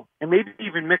 Randall, and maybe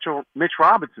even Mitch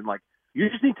Robinson. Like you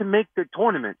just need to make the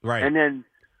tournament, right, and then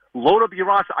load up your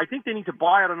roster. I think they need to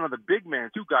buy out another big man,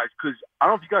 too, guys, because I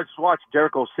don't know if you guys watched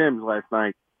Jericho Sims last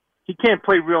night. He can't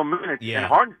play real minutes, and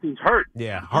Hartenstein's hurt.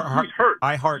 Yeah, he's hurt.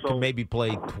 Can maybe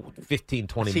play 15,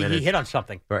 20 minutes. He hit on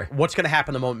something. Right. What's going to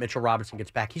happen the moment Mitchell Robinson gets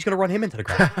back? He's going to run him into the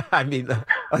ground. I mean,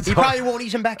 he probably won't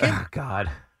ease him back in. Oh, God.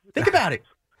 Think about it.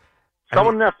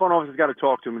 Someone in that front office has got to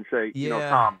talk to him and say,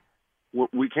 Tom,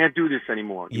 we can't do this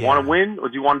anymore. You want to win, or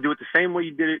do you want to do it the same way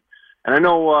you did it? And I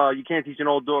know you can't teach an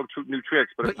old dog new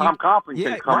tricks, but if Tom Coughlin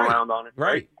can come around on it.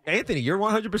 Right. Anthony, you're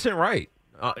 100% right.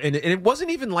 And it wasn't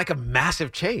even like a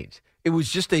massive change. It was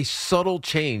just a subtle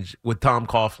change with Tom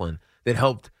Coughlin that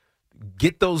helped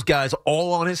get those guys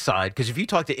all on his side. Because if you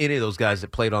talk to any of those guys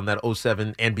that played on that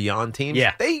 07 and beyond teams,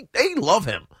 they love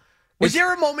him. Was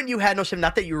there a moment you had,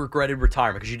 not that you regretted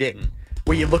retirement, because you didn't,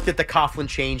 where you looked at the Coughlin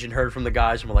change and heard from the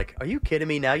guys and were like, are you kidding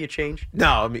me? Now you changed?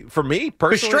 No, I mean, for me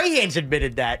personally. Because Strahan's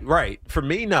admitted that. Right. For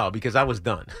me, no, because I was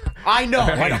done. I know.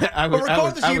 But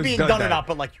regardless of you being done or not,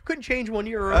 but like you couldn't change 1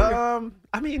 year earlier.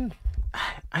 I mean,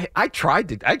 I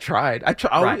tried.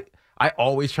 Right. I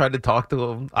always tried to talk to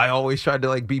him. I always tried to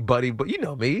like be buddy, but you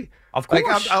know me. Of course.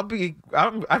 Like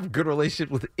I have a good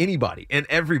relationship with anybody and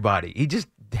everybody. He just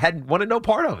hadn't wanted no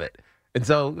part of it. And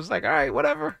so it was like, all right,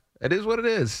 whatever. It is what it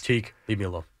is. Teak, leave me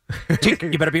alone. Teak,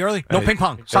 you better be early. No ping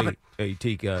pong. Stop it. Hey,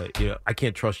 Teak, I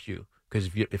can't trust you because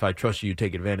if I trust you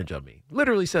take advantage of me.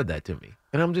 Literally said that to me.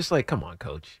 And I'm just like, come on,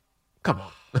 coach. Come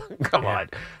on. Come on.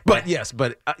 But yes,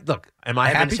 look, am I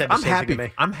happy? I'm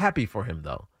happy. I'm happy for him,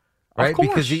 though. Right? Of course.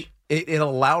 Because it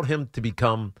allowed him to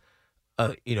become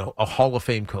a Hall of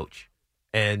Fame coach.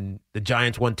 And the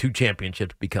Giants won 2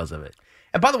 championships because of it.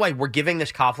 And by the way, we're giving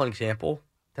this Coughlin example.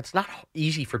 That's not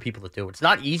easy for people to do. It's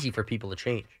not easy for people to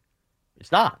change.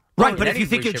 It's not. Right, but if you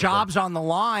think your job's on the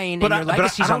line and your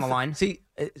legacy's on the line. See,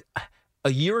 a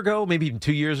year ago, maybe even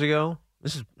 2 years ago,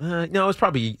 this is, it was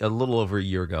probably a little over a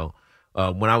year ago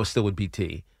when I was still with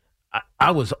BT.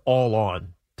 I was all on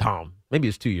Tom. Maybe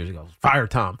it was 2 years ago. Fire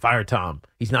Tom.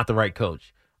 He's not the right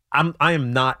coach. I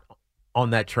am not on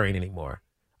that train anymore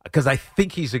because I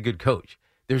think he's a good coach.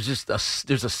 There's just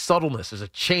there's a subtleness. There's a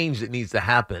change that needs to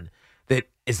happen that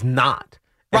is not.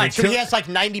 Right, so he has like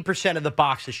 90% of the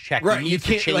boxes checked. Right, you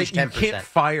can't change 10%. You can't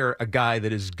fire a guy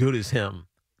that is good as him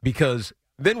because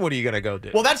Then what are you going to go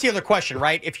do? Well, that's the other question,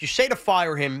 right? If you say to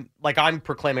fire him, like I'm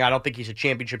proclaiming, I don't think he's a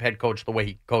championship head coach the way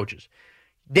he coaches.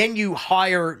 Then you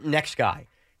hire next guy.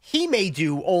 He may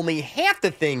do only half the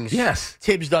things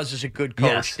Tibbs does as a good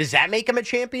coach. Yes. Does that make him a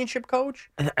championship coach?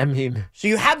 I mean, so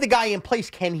you have the guy in place.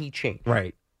 Can he change?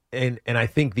 Right. And I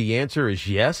think the answer is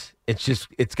yes.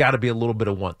 It's got to be a little bit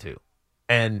of want to.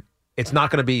 And it's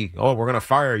not going to be, we're going to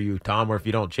fire you, Tom, or if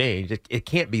you don't change. It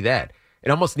can't be that.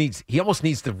 He almost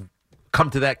needs to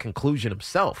come to that conclusion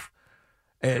himself.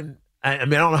 And I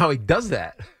mean, I don't know how he does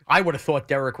that. I would have thought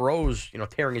Derrick Rose,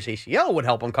 tearing his ACL would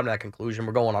help him come to that conclusion.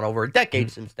 We're going on over a decade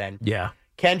since then. Yeah.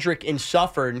 Kendrick in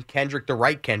Suffern. Kendrick, the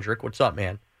right Kendrick. What's up,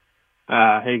 man?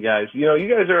 Hey, guys. You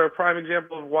guys are a prime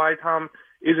example of why Tom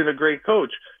isn't a great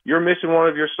coach. You're missing one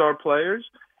of your star players,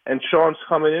 and Sean's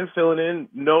coming in, filling in,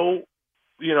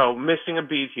 missing a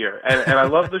beat here. And I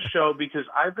love the show because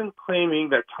I've been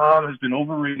claiming that Tom has been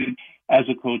overrated as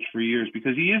a coach for years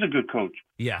because he is a good coach.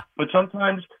 Yeah. But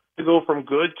sometimes to go from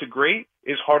good to great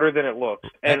is harder than it looks.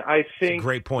 And I think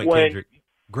great point, Kendrick.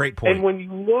 Great point. And when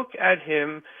you look at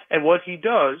him and what he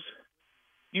does,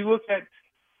 you look at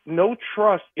no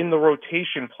trust in the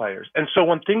rotation players. And so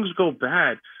when things go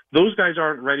bad, those guys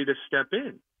aren't ready to step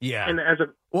in. Yeah. And as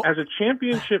a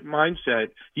championship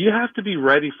mindset, you have to be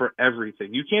ready for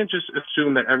everything. You can't just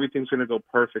assume that everything's going to go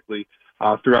perfectly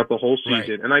throughout the whole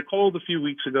season. Right. And I called a few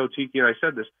weeks ago, Tiki, and I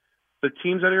said this. The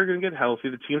teams that are going to get healthy,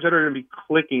 the teams that are going to be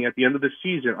clicking at the end of the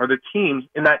season are the teams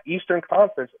in that Eastern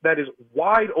Conference that is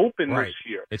wide open this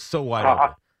year. It's so wide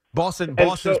open.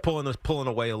 Boston's pulling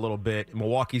away a little bit.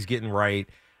 Milwaukee's getting right.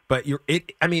 But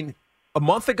a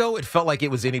month ago, it felt like it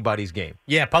was anybody's game.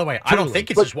 Yeah, by the way, I don't think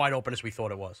it's as wide open as we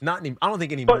thought it was. I don't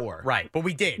think anymore. Right, but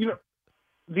we did.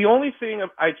 The only thing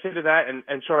I'd say to that,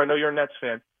 and Sean, I know you're a Nets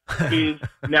fan, is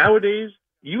nowadays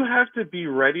you have to be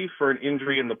ready for an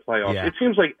injury in the playoffs. Yeah. It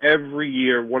seems like every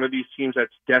year one of these teams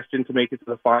that's destined to make it to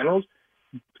the finals,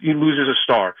 he loses a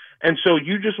star. And so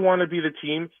you just want to be the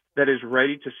team that is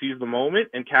ready to seize the moment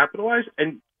and capitalize.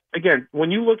 And again,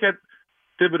 when you look at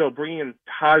Thibodeau bringing in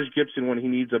Taj Gibson when he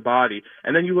needs a body,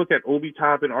 and then you look at Obi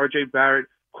Toppin, R.J. Barrett,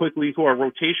 quickly, who are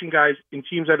rotation guys in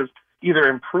teams that have either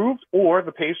improved or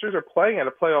the Pacers are playing at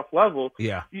a playoff level,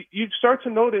 yeah, you start to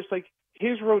notice, like,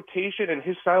 his rotation and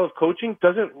his style of coaching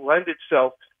doesn't lend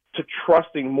itself to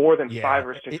trusting more than 5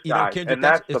 or 6 guys, Kendrick, and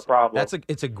that's the problem.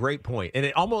 It's a great point,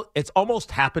 and it's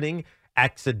almost happening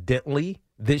accidentally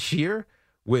this year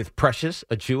with Precious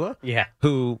Achiuwa,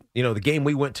 who, the game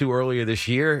we went to earlier this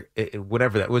year,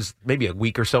 whatever that was, maybe a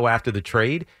week or so after the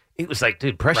trade, it was like,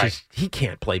 dude, Precious, he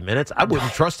can't play minutes. I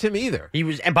wouldn't trust him either. He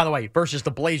was, and by the way, versus the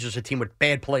Blazers, a team with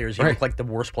bad players, he looked like the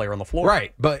worst player on the floor.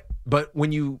 Right, but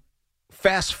when you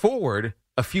fast forward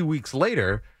a few weeks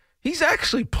later, he's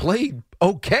actually played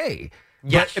okay.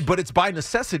 Yes. But it's by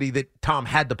necessity that Tom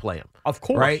had to play him. Of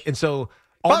course. Right? And so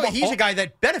he's a guy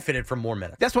that benefited from more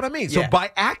minutes. That's what I mean. So by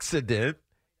accident,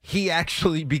 he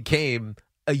actually became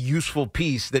a useful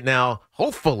piece that now,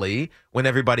 hopefully, when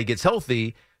everybody gets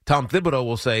healthy, Tom Thibodeau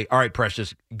will say, all right,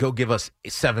 Precious, go give us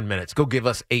 7 minutes, go give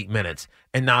us 8 minutes,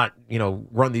 and not,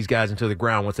 run these guys into the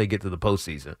ground once they get to the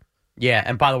postseason. Yeah,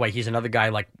 and by the way, he's another guy,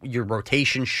 like, your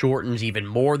rotation shortens even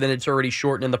more than it's already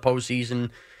shortened in the postseason.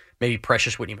 Maybe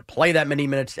Precious wouldn't even play that many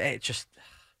minutes. I'm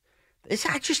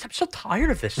so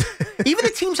tired of this. Even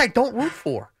the teams I don't root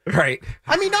for. Right.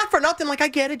 I mean, not for nothing. Like, I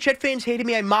get it. Jet fans hated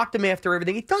me. I mocked them after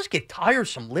everything. It does get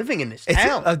tiresome living in this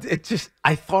town.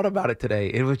 I thought about it today.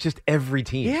 It was just every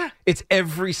team. Yeah. It's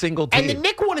every single team. And the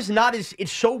Knick one is not as,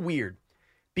 it's so weird.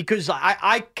 Because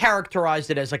I characterized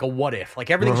it as like a what if.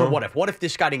 Like, everything's a what if. What if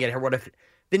this guy didn't get here? What if?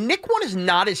 The Knick one is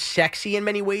not as sexy in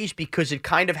many ways because it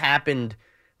kind of happened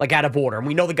like out of order. And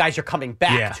we know the guys are coming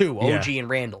back too, OG and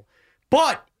Randall.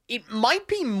 But it might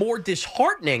be more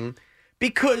disheartening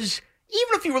because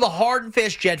even if you were the hard and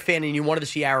fast Jet fan and you wanted to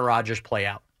see Aaron Rodgers play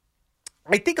out,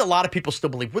 I think a lot of people still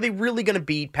believe, were they really going to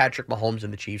beat Patrick Mahomes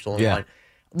and the Chiefs on the line?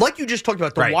 Like you just talked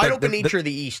about, the wide open nature of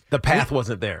the East. The path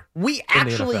wasn't there. We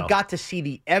actually got to see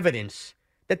the evidence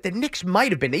that the Knicks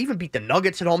might have been. They even beat the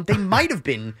Nuggets at home. They might have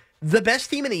been the best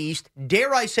team in the East.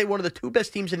 Dare I say one of the 2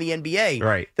 best teams in the NBA.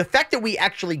 Right. The fact that we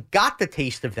actually got the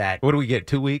taste of that. What do we get,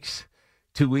 2 weeks?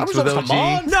 2 weeks with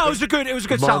OG? No, it was a good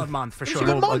solid month for sure.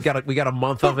 We got a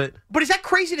month of it. But is that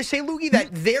crazy to say, Loogie, that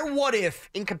their what if,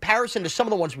 in comparison to some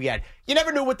of the ones we had, you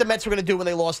never knew what the Mets were going to do when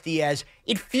they lost Diaz.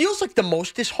 It feels like the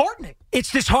most disheartening. It's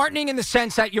disheartening in the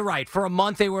sense that you're right. For a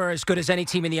month, they were as good as any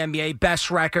team in the NBA, best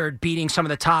record, beating some of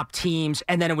the top teams,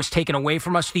 and then it was taken away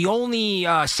from us. The only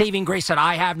saving grace that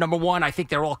I have, number one, I think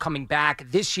they're all coming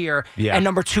back this year, and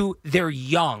number two, they're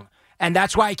young. And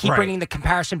that's why I keep bringing the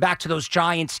comparison back to those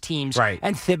Giants teams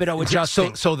and Thibodeau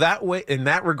adjusting. So that way, in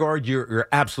that regard, you're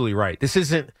absolutely right. This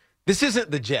isn't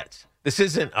the Jets. This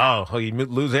isn't, you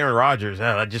lose Aaron Rodgers.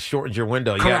 That just shortens your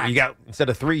window. You got instead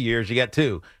of 3 years, you got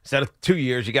 2. Instead of 2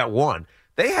 years, you got 1.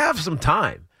 They have some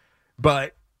time,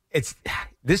 but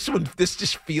this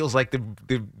just feels like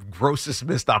the grossest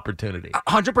missed opportunity.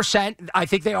 100%. I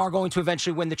think they are going to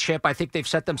eventually win the chip. I think they've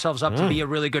set themselves up to be a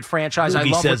really good franchise.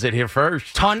 He says it here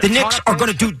first. The Knicks are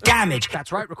going to do damage.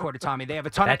 That's right, Recorded Tommy. They have a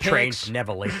ton of picks. That train's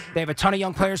never late. They have a ton of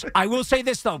young players. I will say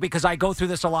this, though, because I go through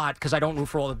this a lot because I don't root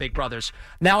for all the big brothers.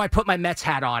 Now I put my Mets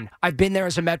hat on. I've been there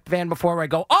as a Met fan before where I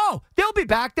go, they'll be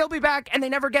back, and they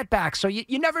never get back. So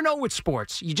you never know with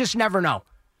sports. You just never know.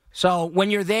 So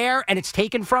when you're there and it's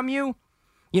taken from you,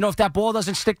 if that ball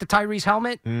doesn't stick to Tyree's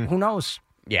helmet, who knows?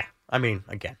 Yeah. I mean,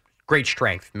 again, great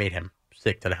strength made him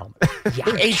stick to the helmet.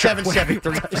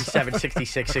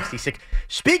 877-337-6666.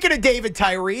 Speaking of David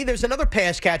Tyree, there's another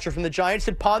pass catcher from the Giants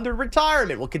that pondered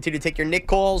retirement. We'll continue to take your Nick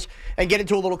calls and get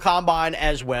into a little combine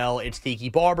as well. It's Tiki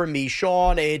Barber, me,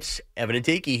 Sean. It's Evan and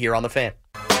Tiki here on The Fan.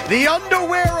 The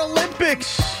Underwear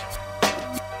Olympics.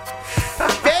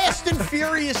 Fast and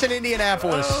Furious in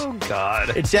Indianapolis. Oh,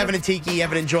 God. It's Evan and Tiki.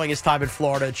 Evan enjoying his time in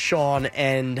Florida. It's Sean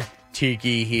and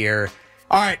Tiki here.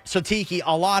 All right, so Tiki,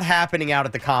 a lot happening out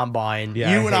at the Combine.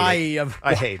 Yeah, you and I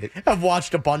have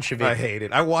watched a bunch of it. I hate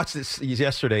it. I watched this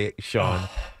yesterday, Sean,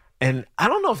 and I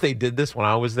don't know if they did this when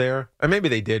I was there, or maybe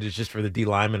they did. It's just for the D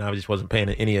lineman. I just wasn't paying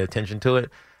any attention to it.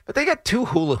 But they got 2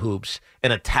 hula hoops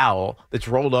and a towel that's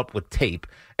rolled up with tape,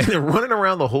 and they're running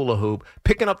around the hula hoop,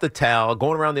 picking up the towel,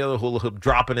 going around the other hula hoop,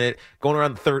 dropping it, going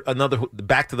around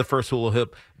back to the first hula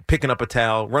hoop, picking up a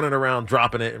towel, running around,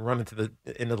 dropping it, and running to the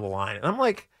end of the line. And I'm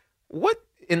like, what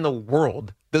in the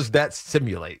world does that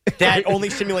simulate? That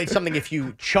only simulates something if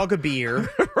you chug a beer,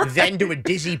 then do a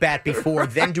dizzy bat before,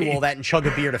 then do all that and chug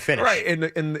a beer to finish. Right, and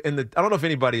I don't know if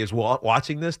anybody is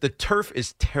watching this. The turf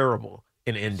is terrible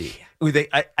in Indy.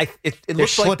 It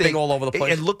looks like slipping all over the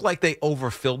place. It looked like they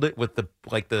overfilled it with the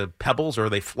pebbles, or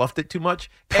they fluffed it too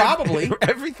much. Probably.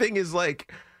 Everything is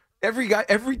like every guy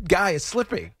is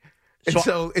slipping. And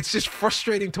so it's just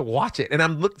frustrating to watch it. And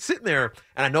I'm sitting there,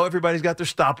 and I know everybody's got their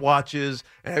stopwatches,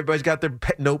 and everybody's got their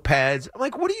notepads. I'm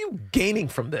like, what are you gaining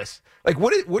from this? Like,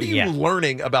 what are you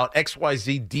learning about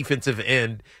XYZ defensive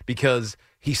end because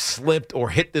he slipped or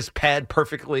hit this pad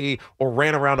perfectly or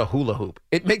ran around a hula hoop?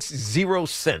 It makes 0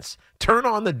 sense. Turn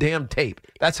on the damn tape.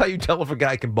 That's how you tell if a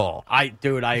guy can ball. I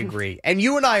agree. And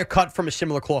you and I are cut from a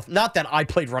similar cloth. Not that I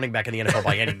played running back in the NFL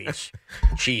by any means.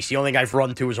 Jeez, the only thing I've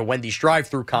run to is a Wendy's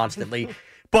drive-thru constantly.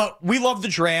 But we love the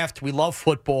draft. We love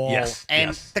football. Yes,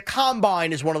 and the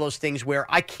Combine is one of those things where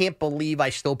I can't believe I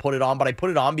still put it on, but I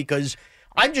put it on because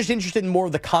I'm just interested in more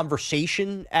of the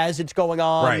conversation as it's going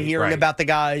on, hearing about the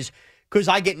guys, because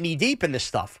I get knee-deep in this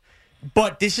stuff.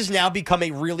 But this has now become a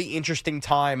really interesting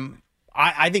time,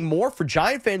 I think, more for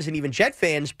Giant fans and even Jet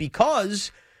fans,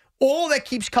 because all that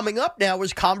keeps coming up now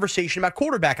is conversation about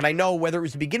quarterback. And I know whether it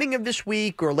was the beginning of this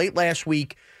week or late last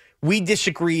week, we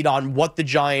disagreed on what the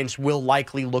Giants will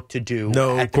likely look to do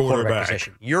at the quarterback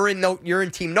position. You're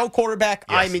in team no quarterback.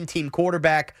 Yes. I'm in team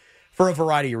quarterback for a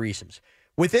variety of reasons.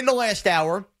 Within the last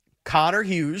hour, Connor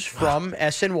Hughes from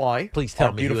SNY. Please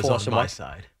tell me he was on my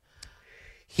side.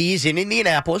 He's in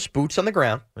Indianapolis, boots on the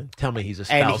ground. Tell me he's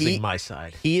espousing my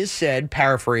side. He has said,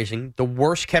 paraphrasing, the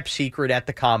worst-kept secret at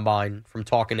the Combine from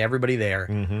talking to everybody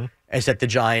there is that the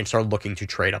Giants are looking to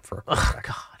trade up for a quarterback.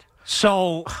 Oh, God.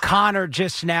 So Connor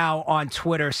just now on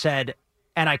Twitter said,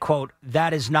 and I quote,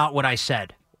 "That is not what I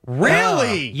said."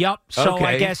 Really? Yep. So okay.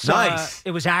 I guess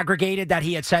it was aggregated that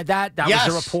he had said that. That was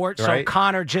the report. Right. So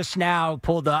Connor just now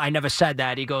pulled the "I never said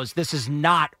that." He goes, "This is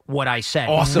not what I said."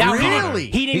 Awesome. Now,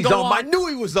 really? He didn't go on. I knew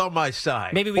he was on my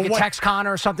side. Maybe we could text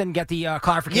Connor or something and get the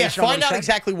clarification. Yeah, find out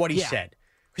exactly what he said.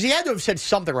 Because he had to have said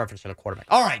something referencing a quarterback.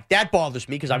 All right, that bothers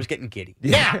me because I was getting giddy.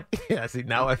 Now, see,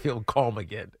 now I feel calm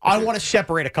again. I want to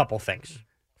separate a couple things.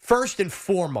 First and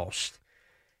foremost,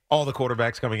 all the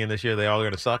quarterbacks coming in this year, they all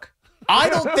going to suck? I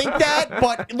don't think that,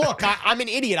 but look, I'm an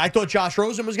idiot. I thought Josh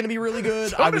Rosen was going to be really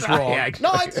good. I was wrong.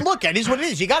 Look, it is what it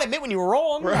is. You got to admit when you were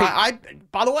wrong. Right.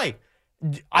 By the way,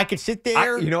 I could sit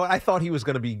there. You know what? I thought he was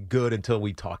going to be good until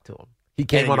we talked to him. He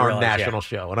came on our national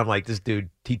show, and I'm like, this dude,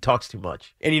 he talks too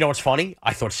much. And you know what's funny?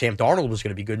 I thought Sam Darnold was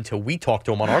going to be good until we talked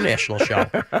to him on our national show.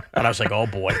 And I was like, oh,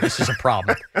 boy, this is a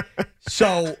problem.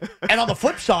 So, and on the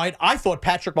flip side, I thought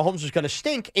Patrick Mahomes was going to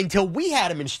stink until we had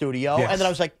him in studio. Yes. And then I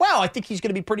was like, wow, I think he's going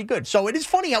to be pretty good. So it is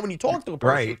funny how when you talk to a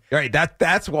person. Right.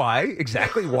 That's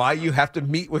exactly why you have to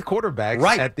meet with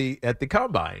quarterbacks at the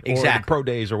Combine or the Pro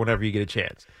Days or whenever you get a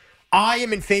chance. I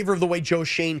am in favor of the way Joe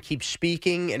Schoen keeps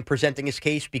speaking and presenting his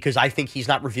case because I think he's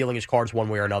not revealing his cards one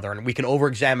way or another. And we can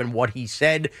over-examine what he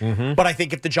said. Mm-hmm. But I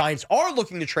think if the Giants are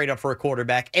looking to trade up for a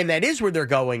quarterback, and that is where they're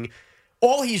going,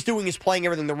 all he's doing is playing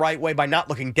everything the right way by not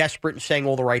looking desperate and saying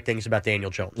all the right things about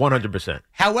Daniel Jones. 100%.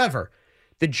 However,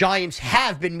 the Giants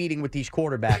have been meeting with these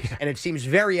quarterbacks, and it seems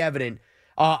very evident.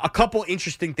 A couple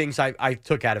interesting things I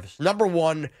took out of this. Number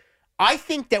one, I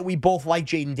think that we both like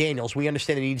Jaden Daniels. We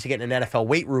understand that he needs to get in an NFL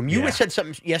weight room. You had said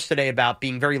something yesterday about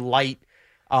being very light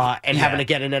and having to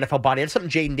get an NFL body. That's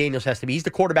something Jaden Daniels has to be. He's the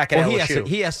quarterback at LSU.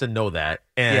 He has to know that.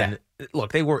 And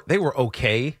look, they were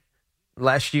okay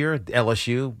last year at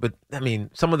LSU, but I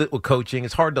mean, some of it with coaching,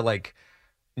 it's hard to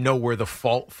know where the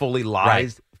fault fully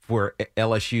lies for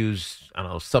LSU's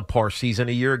subpar season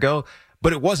a year ago.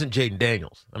 But it wasn't Jaden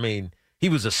Daniels. I mean, he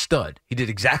was a stud. He did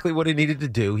exactly what he needed to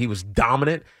do. He was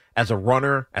dominant as a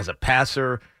runner, as a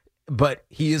passer, but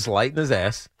he is light in his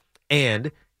ass, and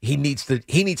he needs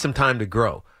some time to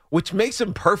grow, which makes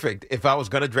him perfect if I was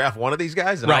going to draft one of these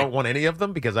guys, and I don't want any of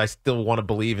them because I still want to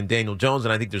believe in Daniel Jones,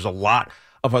 and I think there's a lot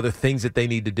of other things that they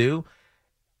need to do.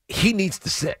 He needs to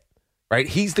sit, right?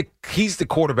 He's the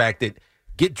quarterback that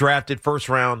get drafted first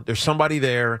round. There's somebody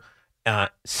there,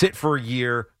 sit for a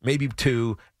year, maybe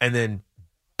two, and then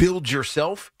build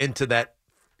yourself into that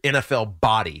NFL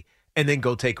body. And then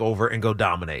go take over and go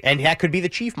dominate. And that could be the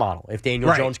chief model. If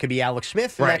Daniel Jones could be Alex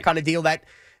Smith and that kind of deal, that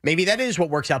maybe that is what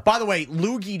works out. By the way,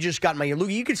 Loogie just got my ear.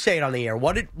 Loogie, you could say it on the air.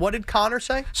 What did Connor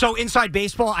say? So Inside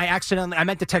Baseball, I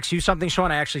meant to text you something,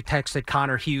 Sean. I actually texted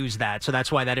Connor Hughes that, so that's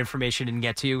why that information didn't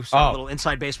get to you. So a little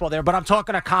Inside Baseball there. But I'm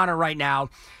talking to Connor right now.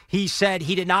 He said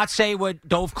he did not say what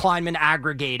Dove Kleinman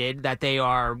aggregated, that they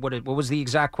are, what was the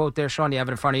exact quote there, Sean? Do you have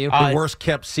it in front of you? The worst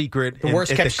kept secret. The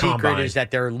worst kept secret is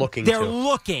that they're looking. They're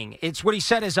looking. It's what he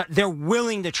said is that they're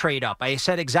willing to trade up. I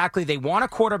said exactly they want a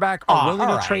quarterback, are willing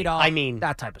to trade up. I mean,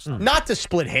 that type of stuff. Not to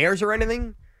split hairs or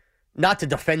anything, not to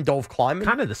defend Dove Kleinman.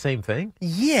 Kind of the same thing.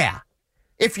 Yeah.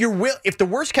 If the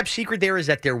worst kept secret there is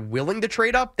that they're willing to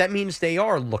trade up, that means they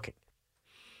are looking.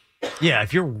 Yeah,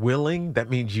 if you're willing, that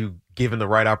means given the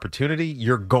right opportunity,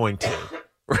 you're going to,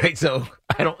 right? So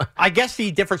I guess the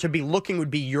difference would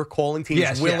be you're calling teams.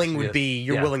 Yes, willing would be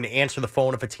you're willing to answer the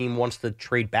phone if a team wants to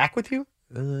trade back with you.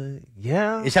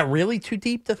 Yeah. Is that really too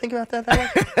deep to think about that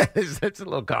way? It's a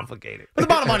little complicated. But the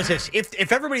bottom line is this: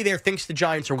 if everybody there thinks the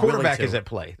Giants are willing to, quarterback is at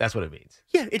play. That's what it means.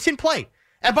 Yeah, it's in play.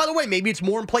 And by the way, maybe it's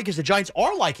more in play because the Giants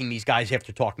are liking these guys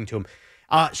after talking to him.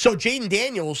 So Jaden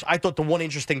Daniels, I thought the one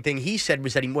interesting thing he said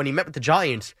was that when he met with the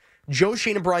Giants, Joe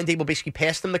Schoen and Brian Daboll basically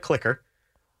passed him the clicker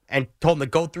and told him to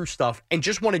go through stuff and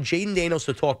just wanted Jaden Daniels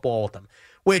to talk ball with them,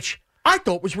 which I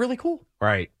thought was really cool.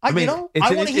 Right. I want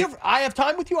to hear. I have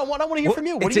time with you. I want to hear from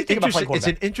you. What do you think about playing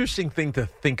quarterback? It's an interesting thing to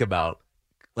think about.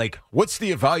 What's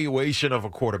the evaluation of a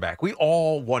quarterback? We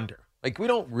all wonder. We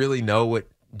don't really know what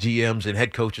GMs and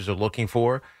head coaches are looking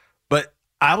for, but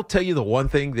I'll tell you the one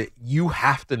thing that you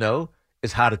have to know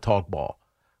is how to talk ball,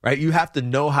 right? You have to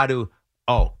know how to,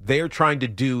 they're trying to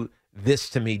do this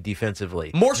to me defensively.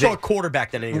 More so a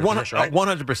quarterback than any other position, right?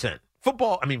 100%.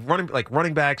 Football, I mean,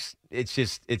 running backs,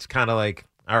 it's kind of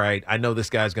all right, I know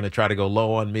this guy's going to try to go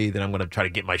low on me, then I'm going to try to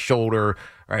get my shoulder.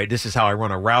 All right, this is how I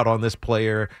run a route on this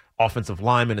player. Offensive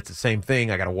lineman, it's the same thing.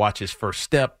 I got to watch his first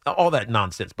step, all that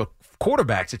nonsense. But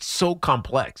quarterbacks, it's so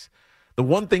complex. The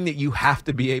one thing that you have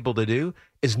to be able to do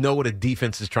is know what a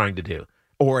defense is trying to do.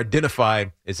 Or identify,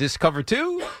 is this cover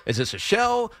 2? Is this a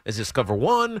shell? Is this cover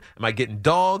 1? Am I getting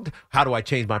dogged? How do I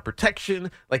change my protection?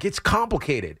 It's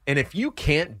complicated. And if you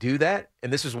can't do that,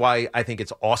 and this is why I think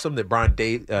it's awesome that Brian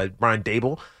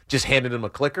Daboll just handed him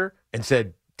a clicker and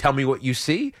said, tell me what you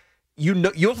see,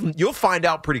 you'll find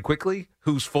out pretty quickly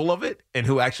who's full of it and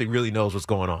who actually really knows what's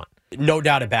going on. No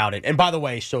doubt about it. And by the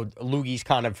way, so Loogie's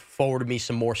kind of forwarded me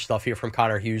some more stuff here from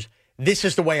Connor Hughes. This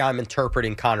is the way I'm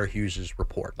interpreting Connor Hughes'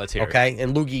 report. Let's hear it. Okay?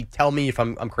 And Loogie, tell me if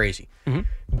I'm crazy.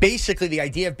 Mm-hmm. Basically, the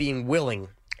idea of being willing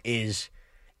is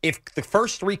if the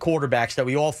first three quarterbacks that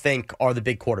we all think are the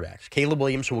big quarterbacks, Caleb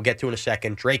Williams, who we'll get to in a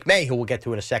second, Drake May, who we'll get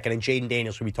to in a second, and Jaden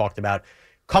Daniels, who we talked about,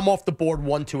 come off the board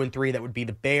 1, 2, and 3, that would be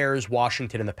the Bears,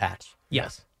 Washington, and the Pats.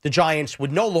 Yes. The Giants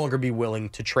would no longer be willing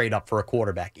to trade up for a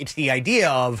quarterback. It's the idea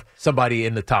of somebody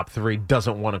in the top 3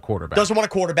 doesn't want a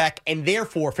quarterback. And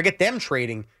therefore, forget them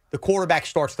trading, the quarterback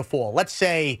starts to fall. Let's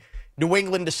say New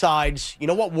England decides, you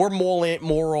know what, we're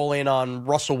more all in on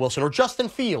Russell Wilson or Justin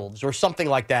Fields or something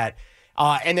like that.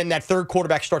 And then that third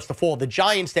quarterback starts to fall. The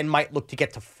Giants then might look to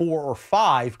get to 4 or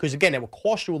 5 because, again, it will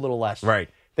cost you a little less. Right.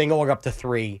 Than going up to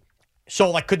 3.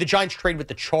 So, could the Giants trade with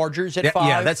the Chargers at 5?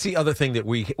 Yeah, that's the other thing that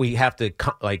we have to,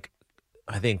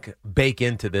 I think, bake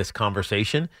into this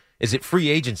conversation is that free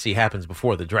agency happens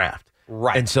before the draft.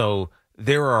 Right. And so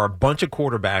there are a bunch of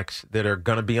quarterbacks that are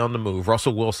going to be on the move.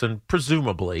 Russell Wilson,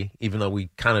 presumably, even though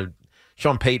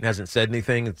Sean Payton hasn't said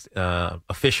anything. It's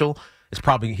official. It's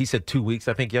probably, he said 2 weeks,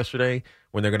 I think, yesterday,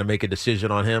 when they're going to make a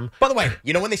decision on him. By the way,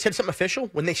 you know when they said something official?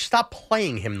 When they stopped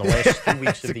playing him the last 2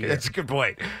 weeks of the year. That's a good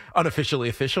point. Unofficially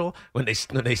official, when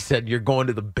they said you're going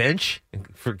to the bench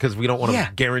because we don't want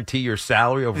to guarantee your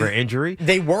salary over an injury.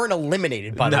 They weren't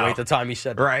eliminated, by the way, at the time he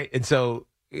said that. Right. And so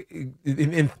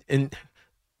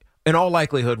in all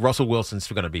likelihood, Russell Wilson's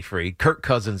going to be free. Kirk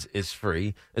Cousins is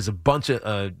free. There's a bunch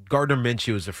of Gardner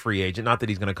Minshew is a free agent. Not that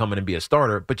he's going to come in and be a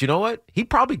starter, but you know what? He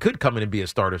probably could come in and be a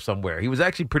starter somewhere. He was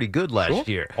actually pretty good last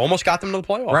year. Almost got them to the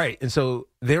playoffs. Right. And so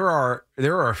there are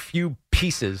a few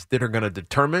pieces that are going to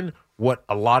determine what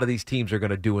a lot of these teams are going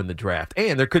to do in the draft.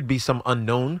 And there could be some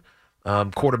unknown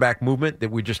quarterback movement that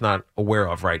we're just not aware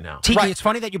of right now. Tiki, it's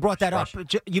funny that you brought that up.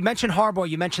 You mentioned Harbaugh,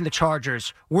 you mentioned the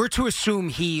Chargers. We're to assume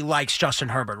he likes Justin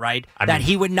Herbert, right? That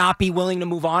he would not be willing to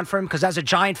move on for him? Because as a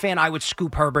Giant fan, I would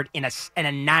scoop Herbert in a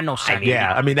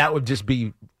nanosecond. That would just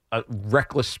be a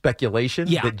reckless speculation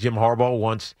that Jim Harbaugh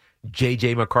wants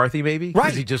J.J. McCarthy maybe,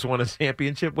 because he just won a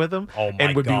championship with him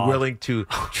and would be willing to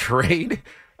trade.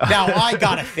 Now, I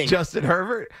got to think. Justin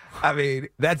Herbert, I mean,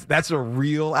 that's a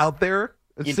real out there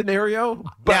scenario.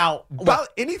 But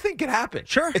anything can happen.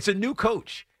 Sure. It's a new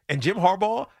coach. And Jim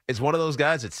Harbaugh is one of those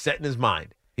guys that's set in his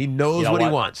mind. He knows what he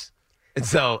wants. And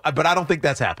so, but I don't think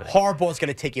that's happening. Harbaugh's going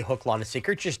to take you hook, line, and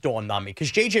sinker. It just dawned on me. Because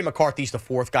J.J. McCarthy's the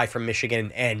fourth guy from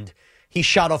Michigan, and he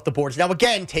shot off the boards. Now,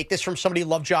 again, take this from somebody who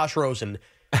loved Josh Rosen.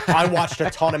 I watched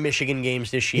a ton of Michigan games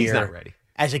this year. He's not ready.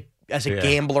 As a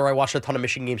gambler, I watched a ton of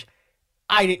Michigan games.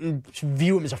 I didn't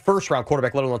view him as a first-round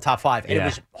quarterback, let alone top five. And it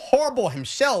was Harbaugh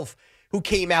himself who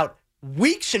came out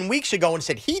weeks and weeks ago and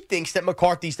said he thinks that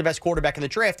McCarthy's the best quarterback in the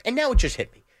draft, and now it just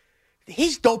hit me.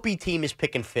 His dopey team is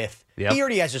picking fifth. Yep. He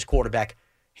already has his quarterback.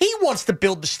 He wants to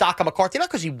build the stock of McCarthy, not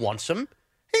because he wants him.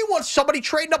 He wants somebody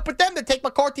trading up with them to take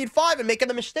McCarthy at 5 and making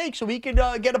the mistake so he could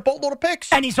get a boatload of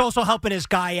picks. And he's also helping his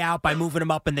guy out by moving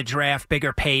him up in the draft,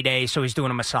 bigger payday, so he's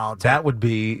doing him a solid. That would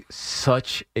be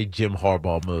such a Jim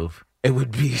Harbaugh move. It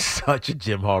would be such a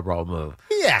Jim Harbaugh move.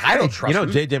 Yeah, I don't trust him.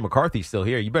 J.J. McCarthy's still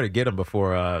here. You better get him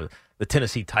before the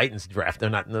Tennessee Titans draft. They're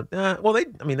not.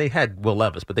 They had Will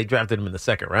Levis, but they drafted him in the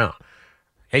second round.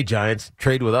 Hey, Giants,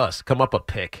 trade with us. Come up a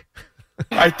pick.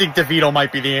 I think DeVito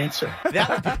might be the answer.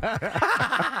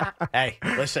 Hey,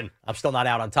 listen, I'm still not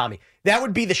out on Tommy. That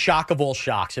would be the shock of all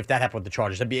shocks if that happened with the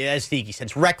Chargers. That'd be, as Tiki said,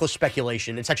 it's reckless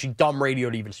speculation. It's actually dumb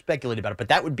radio to even speculate about it, but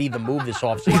that would be the move this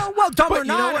offseason. Well, dumb or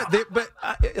not. You know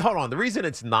what? Hold on. The reason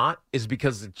it's not is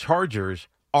because the Chargers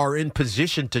are in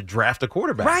position to draft a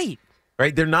quarterback.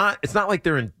 Right? They're not. It's not like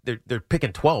they're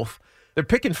picking 12th. They're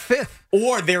picking 5th.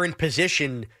 Or they're in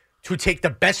position to take the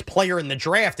best player in the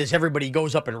draft as everybody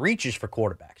goes up and reaches for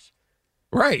quarterbacks.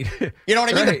 Right. You know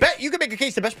what I mean? You can make a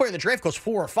case the best player in the draft goes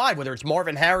 4 or 5, whether it's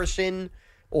Marvin Harrison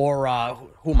or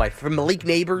who am I? From Malik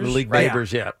Neighbors.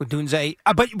 Neighbors, yeah. Dunze.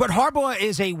 But Harbaugh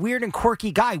is a weird and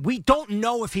quirky guy. We don't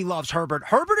know if he loves Herbert.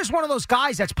 Herbert is one of those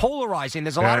guys that's polarizing.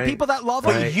 There's a lot of people that love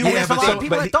him. And there's a lot of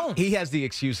people that don't. He has the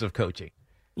excuse of coaching.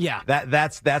 Yeah.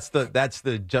 That's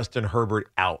the Justin Herbert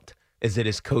out. Is that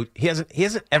his coach? He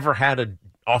hasn't ever had a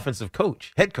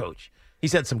head coach.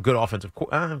 He's had some good offensive,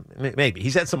 maybe.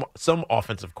 He's had some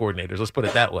offensive coordinators, let's put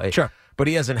it that way. Sure. But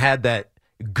he hasn't had that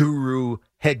guru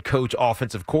head coach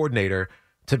offensive coordinator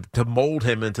to mold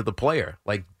him into the player,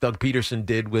 like Doug Peterson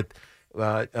did with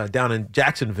down in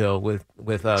Jacksonville with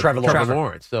Trevor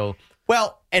Lawrence. So,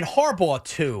 well, and Harbaugh,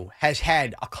 too, has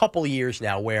had a couple of years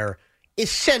now where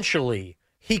essentially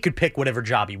he could pick whatever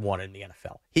job he wanted in the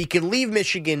NFL. He could leave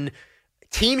Michigan.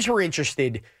 Teams were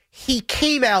interested. He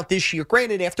came out this year,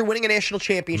 granted, after winning a national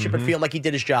championship and feeling like he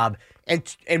did his job,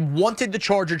 and wanted the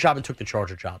Charger job and took the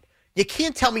Charger job. You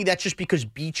can't tell me that's just because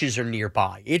beaches are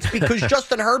nearby. It's because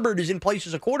Justin Herbert is in place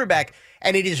as a quarterback,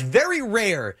 and it is very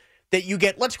rare that you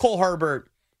get, let's call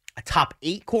Herbert a top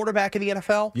 8 quarterback in the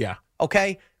NFL. Yeah.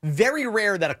 Okay? Very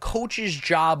rare that a coach's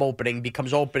job opening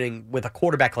becomes opening with a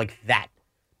quarterback like that.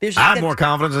 I have more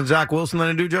confidence in Zach Wilson than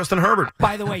I do Justin Herbert.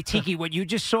 By the way, Tiki, what you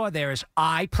just saw there is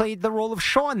I played the role of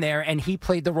Sean there, and he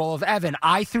played the role of Evan.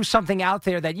 I threw something out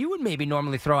there that you would maybe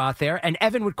normally throw out there, and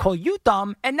Evan would call you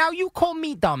dumb, and now you call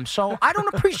me dumb. So I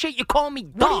don't appreciate you calling me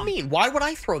dumb. What do you mean? Why would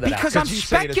I throw that because out? I'm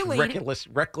speculating.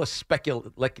 Reckless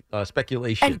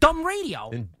speculation. And dumb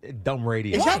radio. And dumb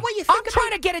radio. Is that what you think? I'm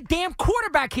trying to get a damn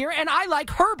quarterback here, and I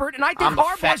like Herbert, and I think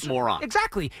Harbaugh's fat moron.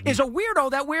 Exactly is a weirdo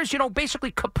that wears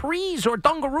basically capris or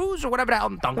dungaroos or whatever the hell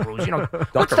dungaroos.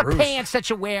 What's the pants that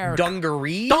you wear?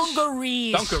 Dungarees.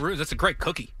 Dungarees. Dunkaroos. That's a great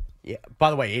cookie. Yeah. By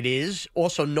the way, it is.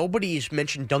 Also, nobody's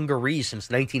mentioned dungarees since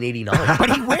 1989.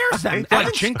 But he wears them.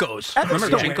 Like Jinkos. Remember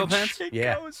the Jinko pants?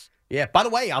 Yeah. Yeah. By the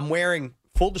way, I'm wearing,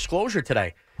 full disclosure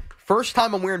today, first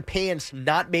time I'm wearing pants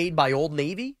not made by Old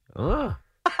Navy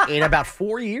in about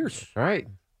 4 years. All right.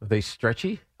 Are they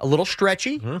stretchy? A little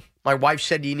stretchy. Mm-hmm. My wife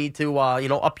said you need to,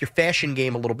 up your fashion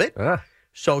game a little bit.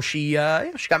 So she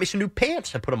got me some new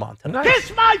pants. I put them on tonight. Nice.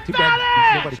 Kiss my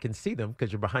belly! Nobody can see them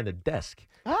because you're behind a desk.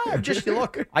 Just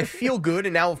look. I feel good,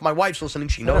 and now if my wife's listening,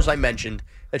 she knows I mentioned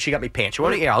that she got me pants.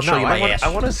 I'll show you my ass. I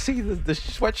want to see the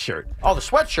sweatshirt. Oh, the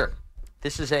sweatshirt.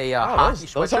 This is a hockey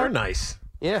sweatshirt. Those are nice.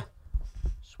 Yeah.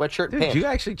 Sweatshirt and Dude, pants. You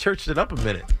actually churched it up a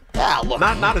minute. Look.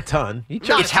 Not a ton.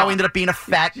 It's how he ended up being a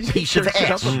fat piece of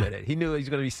ass. Up a minute. He knew he was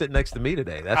going to be sitting next to me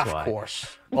today. That's why. Of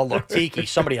course. Well, look, Tiki,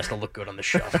 somebody has to look good on the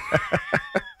show.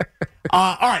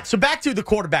 All right, so back to the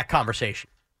quarterback conversation.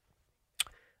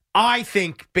 I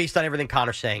think, based on everything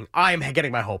Connor's saying, I am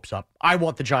getting my hopes up. I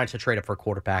want the Giants to trade up for a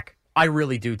quarterback. I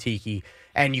really do, Tiki.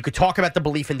 And you could talk about the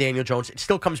belief in Daniel Jones. It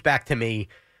still comes back to me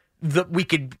that we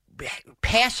could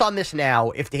pass on this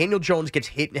now. If Daniel Jones gets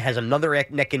hit and has another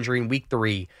neck injury in week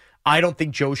 3, I don't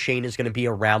think Joe Schoen is going to be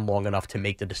around long enough to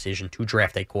make the decision to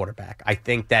draft a quarterback. I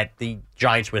think that the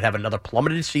Giants would have another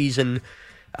plummeted season.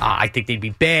 I think they'd be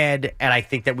bad, and I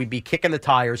think that we'd be kicking the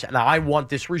tires. And I want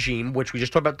this regime, which we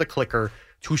just talked about the clicker,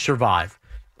 to survive.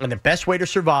 And the best way to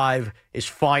survive is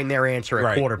find their answer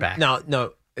at quarterback.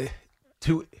 No,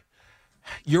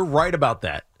 you're right about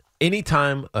that.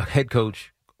 Anytime a head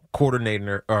coach,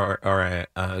 coordinator, or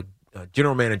a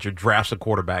general manager drafts a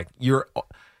quarterback, you're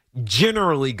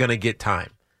generally going to get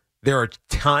time. There are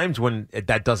times when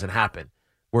that doesn't happen,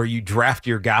 where you draft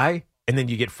your guy and then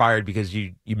you get fired because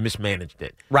you mismanaged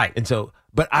it. Right. And so,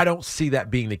 but I don't see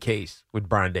that being the case with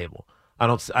Brian Daboll. I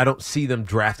don't see them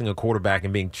drafting a quarterback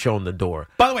and being shown the door.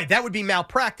 By the way, that would be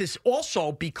malpractice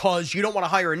also because you don't want to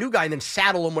hire a new guy and then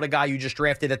saddle him with a guy you just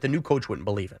drafted that the new coach wouldn't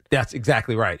believe in. That's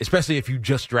exactly right, especially if you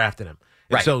just drafted him.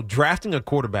 And right. So drafting a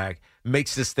quarterback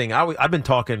makes this thing. I've been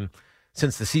talking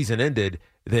since the season ended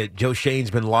that Joe Schoen's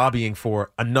been lobbying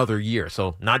for another year.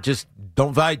 So not just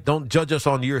don't judge us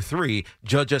on year 3,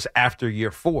 judge us after year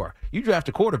 4. You draft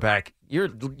a quarterback, you're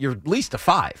at least a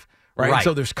 5, right?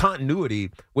 So there's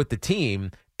continuity with the team.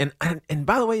 And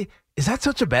by the way, is that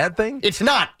such a bad thing? It's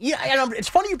not. Yeah, and it's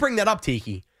funny you bring that up,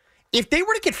 Tiki. If they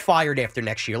were to get fired after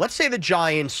next year, let's say the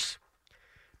Giants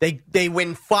they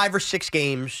win 5 or 6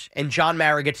 games and John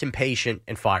Mara gets impatient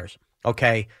and fires them.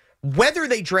 Okay, whether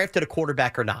they drafted a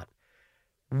quarterback or not.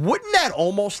 Wouldn't that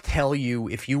almost tell you,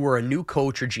 if you were a new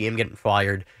coach or GM getting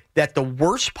fired, that the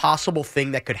worst possible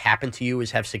thing that could happen to you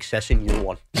is have success in year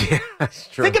 1? Yeah, that's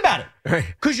true. Think about it. Right.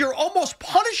 Because you're almost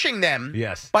punishing them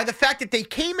by the fact that they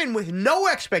came in with no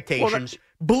expectations,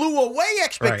 blew away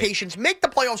expectations, make the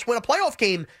playoffs, win a playoff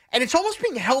game, and it's almost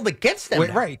being held against them.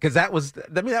 Right, because that was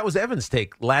Evan's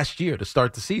take last year to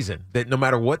start the season, that no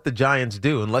matter what the Giants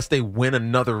do, unless they win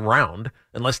another round,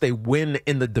 unless they win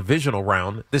in the divisional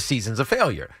round, the season's a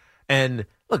failure. And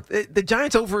look, the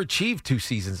Giants overachieved 2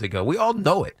 seasons ago. We all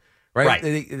know it, right?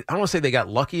 I don't want to say they got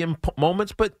lucky in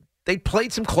moments, but they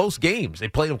played some close games. They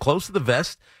played them close to the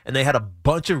vest, and they had a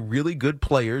bunch of really good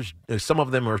players. Some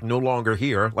of them are no longer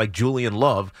here, like Julian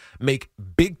Love, make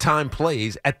big-time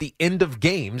plays at the end of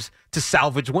games to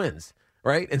salvage wins,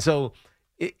 right? And so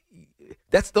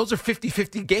those are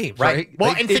 50-50 games, right?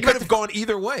 Well, they could have gone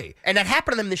either way. And that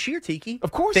happened to them this year, Tiki.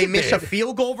 Of course they it missed did. a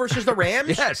field goal versus the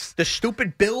Rams. Yes. The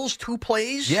stupid Bills 2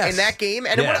 plays in that game.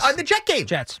 And the Jet game.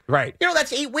 Jets. Right.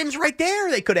 That's 8 wins right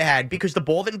there they could have had because the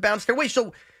ball didn't bounce their way.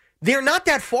 So they're not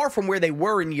that far from where they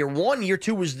were in year 1. Year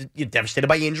 2 was devastated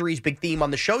by injuries, big theme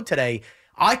on the show today.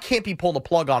 I can't be pulling the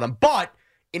plug on them. But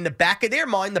in the back of their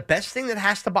mind, the best thing that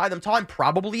has to buy them time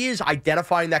probably is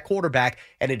identifying that quarterback.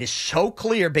 And it is so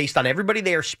clear based on everybody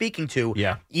they are speaking to.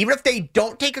 Yeah. Even if they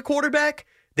don't take a quarterback,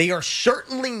 they are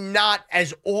certainly not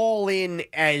as all in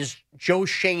as Joe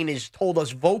Schoen has told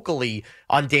us vocally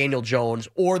on Daniel Jones,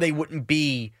 or they wouldn't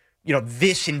be,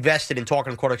 this invested in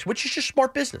talking to quarterbacks, which is just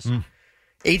smart business.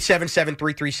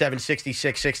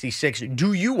 877-337-6666.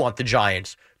 Do you want the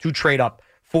Giants to trade up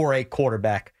for a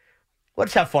quarterback?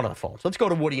 Let's have fun on the phones. Let's go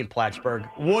to Woody in Plattsburgh.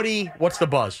 Woody, what's the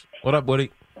buzz? What up,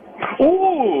 Woody?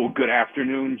 Oh, good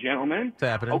afternoon, gentlemen. What's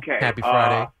happening? Okay. Happy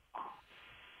Friday.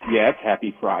 Yes,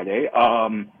 happy Friday.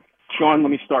 Sean, let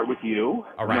me start with you.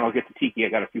 All right. And then I'll get to Tiki. I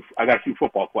got a few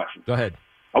football questions. Go ahead.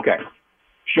 Okay.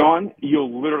 Sean,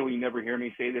 you'll literally never hear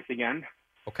me say this again.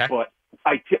 Okay. But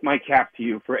I tip my cap to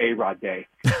you for A-Rod Day.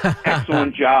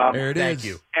 Excellent job. There it is. Thank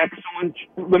you. Excellent.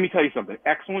 Let me tell you something.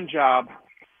 Excellent job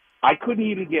I couldn't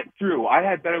even get through. I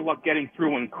had better luck getting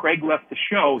through when Craig left the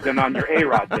show than on your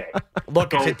A-Rod day.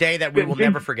 Look, it's a day that we will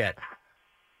never forget.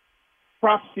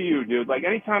 Props to you, dude. Like,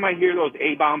 anytime I hear those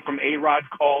A-bomb from A-Rod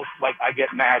calls, like, I get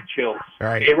mad chills.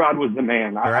 Right. A-Rod was the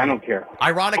man. I don't care.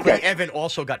 Ironically, Okay. Evan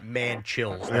also got man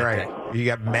chills that day. You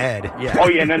got mad. Yeah. Oh,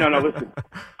 yeah, no, listen.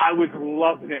 I was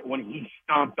loving it when he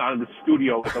stomped out of the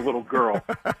studio like a little girl.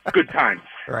 Good times.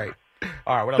 Right.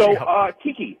 All right, what else So, you got?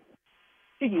 Tiki,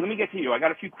 let me get to you. I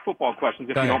got a few football questions,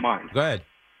 if you don't mind. Go ahead.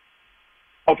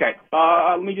 Okay,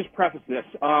 let me just preface this.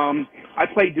 I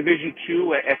played Division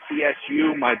II at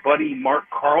SCSU. My buddy Mark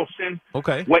Carlson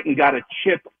went and got a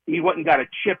chip. He went and got a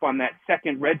chip on that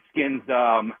second Redskins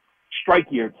strike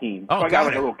year team. Oh, so I got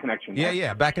like a little connection there.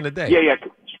 Yeah, back in the day.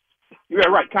 Yeah,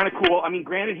 right. Kind of cool. I mean,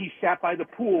 granted, he sat by the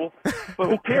pool, but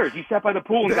who cares? He sat by the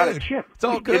pool and got a chip. It's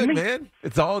all good, man.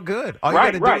 It's all good. All you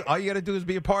got to do is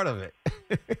be a part of it.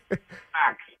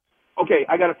 Facts. Okay,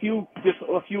 I got a few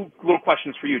little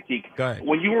questions for you, Teak. Go ahead.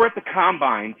 When you were at the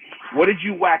Combine, what did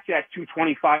you whack that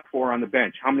 225 for on the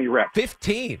bench? How many reps?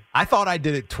 15. I thought I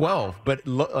did it 12, but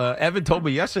Evan told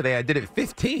me yesterday I did it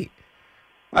 15.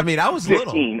 I mean, I was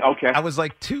 15, little. okay. I was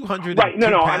like 202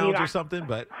 pounds or something,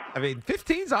 but, I mean,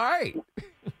 15's all right.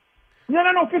 No,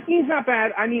 15's not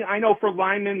bad. I mean, I know for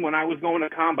linemen, when I was going to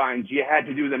Combines, you had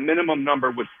to do the minimum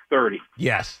number was 30.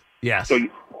 Yes. So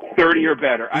 30 or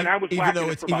better. And I was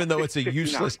even though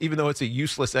it's a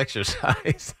useless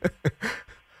exercise.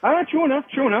 True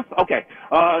enough. Okay.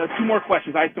 2 more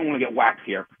questions. I just don't want to get whacked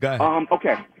here. Go ahead.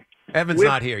 Okay. Evan's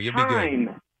not here. You'll be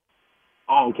good.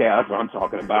 Oh, okay, that's what I'm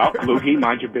talking about. Loogie,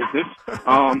 mind your business.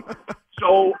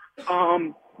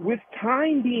 With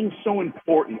time being so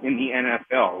important in the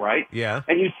NFL, right? Yeah.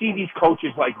 And you see these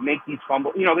coaches like make these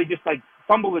fumble, they just like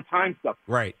fumble the time stuff.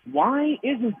 Right. Why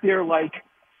isn't there like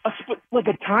a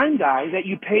time guy that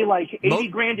you pay like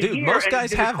 $80,000 a year? Most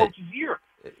guys have it.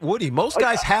 Woody, most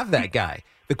guys have that guy.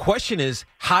 The question is,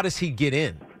 how does he get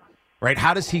in? Right?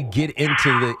 How does he get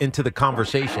into the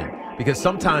conversation? Because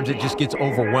sometimes it just gets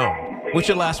overwhelmed. What's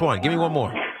your last one? Give me one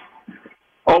more.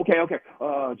 Okay.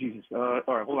 Jesus. All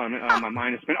right, hold on. My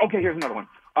mind is spinning. Okay, here's another one.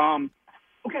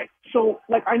 Okay, so,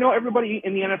 like, I know everybody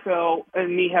in the NFL,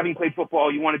 and me having played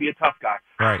football, you want to be a tough guy.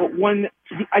 Right. But when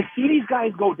I see these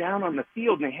guys go down on the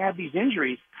field and they have these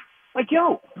injuries, like,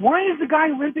 yo, why is the guy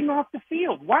limping off the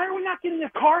field? Why are we not getting a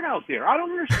cart out there? I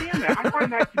don't understand that. I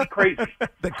find that to be crazy.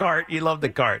 The cart. You love the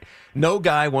cart. No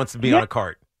guy wants to be on a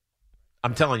cart.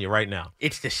 I'm telling you right now.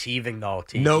 It's deceiving, though.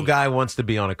 T. No guy wants to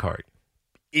be on a cart.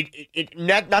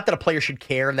 Not that a player should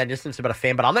care in that instance about a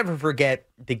fan, but I'll never forget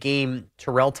the game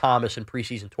Terrell Thomas in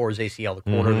preseason tore his ACL, the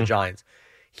corner of the Giants.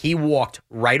 He walked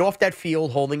right off that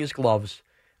field holding his gloves.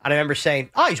 And I remember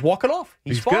saying, he's walking off.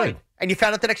 He's fine. Good. And you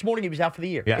found out the next morning he was out for the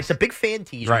year. Yes. It's a big fan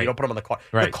tease when you don't put him on the cart.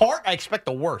 Right. The cart, I expect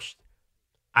the worst.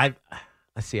 I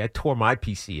tore my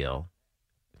PCL.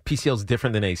 PCL is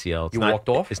different than ACL. It's walked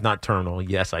off? It's not terminal.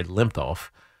 Yes, I limped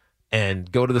off.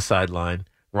 And go to the sideline.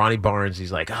 Ronnie Barnes,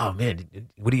 he's like, oh, man,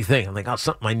 what do you think? I'm like,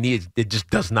 something my knee, it just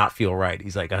does not feel right.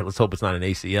 He's like, let's hope it's not an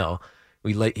ACL.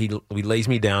 He lays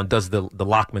me down, does the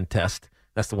Lockman test.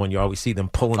 That's the one you always see them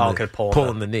pulling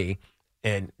the knee.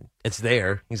 And it's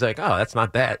there. He's like, oh, that's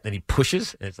not that. Then he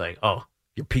pushes, and it's like, oh,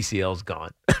 your PCL's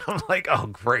gone. I'm like, oh,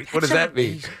 great. What does that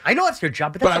mean? I know that's their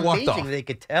job, but that's amazing they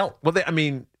could tell. Well,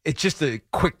 it's just a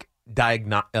quick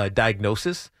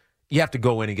diagnosis. You have to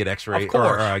go in and get X-ray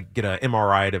or get an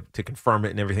MRI to confirm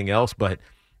it and everything else. But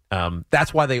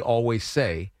that's why they always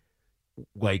say,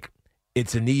 like,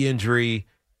 it's a knee injury.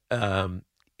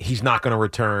 He's not going to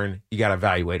return. You got to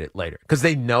evaluate it later because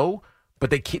they know, but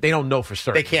they don't know for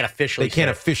certain. They can't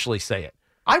officially say it.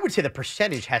 I would say the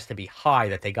percentage has to be high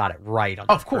that they got it right on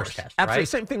the first test. Absolutely. Right?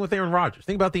 Same thing with Aaron Rodgers.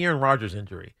 Think about the Aaron Rodgers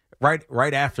injury.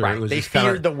 Right after it was they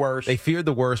feared the worst. They feared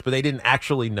the worst, but they didn't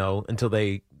actually know until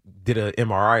they did an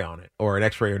MRI on it or an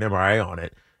X-ray or an MRI on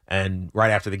it. And right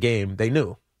after the game, they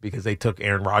knew because they took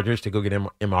Aaron Rodgers to go get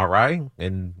MRI,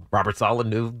 and Robert Saleh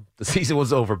knew the season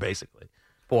was over, basically.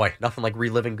 Boy, nothing like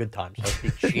reliving good times.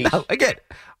 Now, again,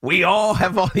 we all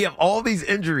have all these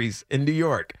injuries in New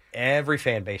York. Every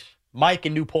fan base. Mike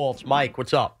in New Paltz. Mike,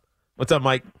 what's up? What's up,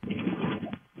 Mike?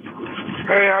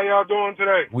 Hey, how y'all doing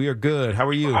today? We are good. How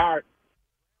are you? All right.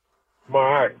 I'm all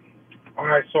right. All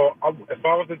right, so if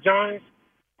I was the Giants,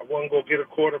 I wouldn't go get a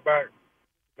quarterback,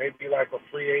 maybe like a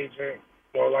free agent,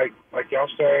 like y'all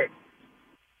said,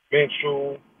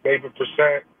 Minshew, David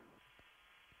Brissett.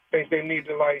 I think they need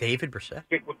to David Brissett?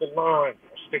 Stick with the line,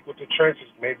 stick with the trenches,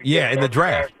 maybe. Yeah, in the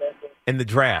draft.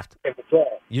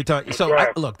 You're talking. So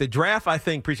look, the draft. I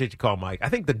think. Appreciate your call, Mike. I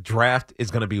think the draft is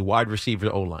going to be wide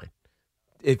receiver O line.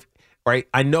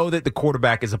 I know that the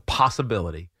quarterback is a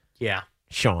possibility. Yeah.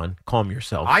 Sean, calm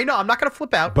yourself. I know. I'm not going to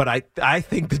flip out. But I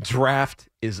think the draft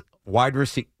is wide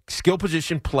receiver, skill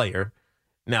position player.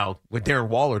 Now, with Darren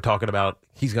Waller talking about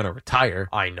he's going to retire.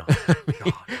 I know.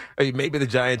 Maybe the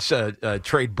Giants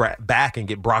trade back and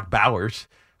get Brock Bowers,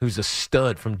 who's a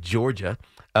stud from Georgia.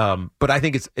 But I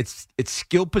think it's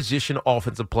skill position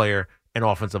offensive player and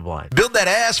offensive line. Build that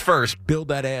ass first. Build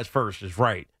that ass first is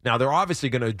right. Now, they're obviously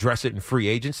going to address it in free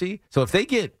agency. So if they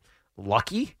get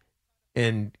lucky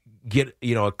and get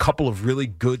a couple of really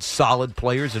good, solid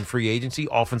players in free agency,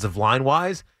 offensive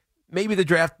line-wise, maybe the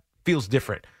draft feels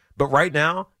different. But right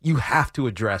now, you have to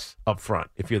address up front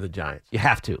if you're the Giants. You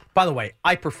have to. By the way,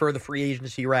 I prefer the free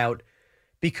agency route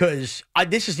because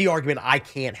this is the argument I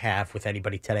can't have with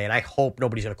anybody today, and I hope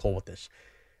nobody's going to call with this.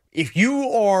 If you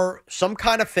are some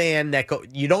kind of fan that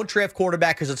you don't draft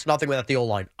quarterback because it's nothing without the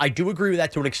O-line, I do agree with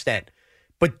that to an extent.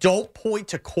 But don't point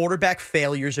to quarterback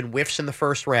failures and whiffs in the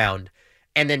first round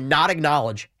and then not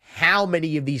acknowledge how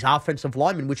many of these offensive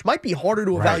linemen, which might be harder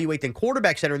to evaluate than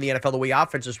quarterbacks that are in the NFL, the way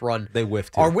offenses run, they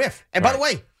whiff too. Are whiff. And by the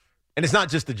way, and it's not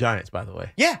just the Giants, by the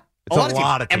way. Yeah, it's a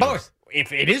lot of teams. And by the way,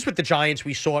 if it is with the Giants,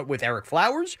 we saw it with Eric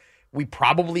Flowers. We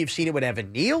probably have seen it with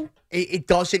Evan Neal. It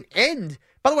doesn't end.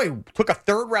 By the way, took a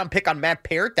third-round pick on Matt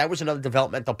Parrott. That was another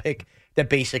developmental pick that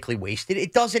basically wasted.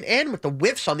 It doesn't end with the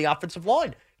whiffs on the offensive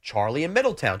line. Charlie in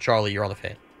Middletown. Charlie, you're on the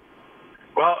fan.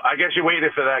 Well, I guess you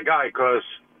waited for that guy because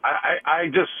I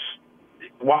just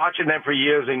watching them for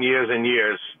years and years and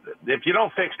years. If you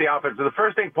don't fix the offense, the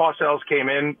first thing Parcells came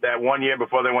in that 1 year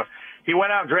before they went, he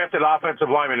went out and drafted offensive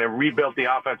linemen and rebuilt the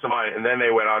offensive line, and then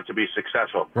they went on to be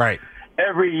successful. Right.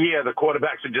 Every year, the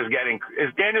quarterbacks are just getting.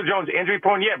 Is Daniel Jones injury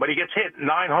prone? Yeah, but he gets hit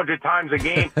 900 times a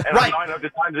game and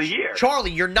 900 times a year.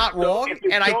 Charlie, you're not wrong,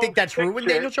 and I think that's ruined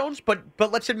Daniel Jones. But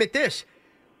let's admit this.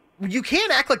 You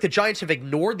can't act like the Giants have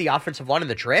ignored the offensive line in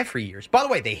the draft for years. By the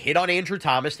way, they hit on Andrew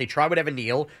Thomas. They tried with Evan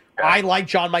Neal. I like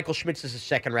John Michael Schmitz as a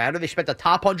second rounder. They spent the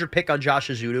top 100 pick on Josh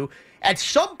Azudu. At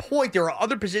some point, there are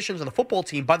other positions on the football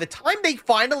team. By the time they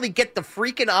finally get the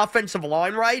freaking offensive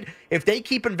line right, if they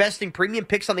keep investing premium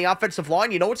picks on the offensive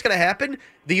line, you know what's going to happen?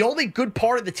 The only good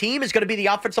part of the team is going to be the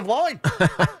offensive line.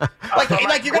 Like you're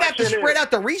going to have to spread out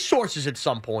the resources at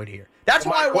some point here. That's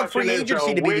why I want free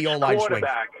agency to be the O-line swing.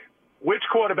 Which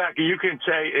quarterback you can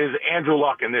say is Andrew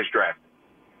Luck in this draft?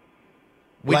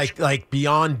 Like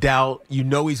beyond doubt, he's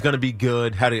going to be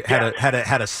good. Had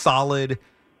a solid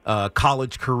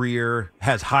college career.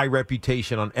 Has high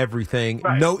reputation on everything.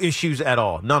 Right. No issues at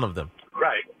all. None of them.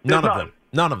 Right. None of them.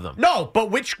 None of them. No, but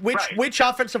which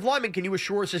offensive lineman can you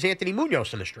assure us is Anthony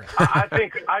Munoz in this draft? I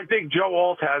think Joe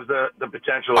Alt has the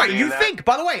potential. All right, you think?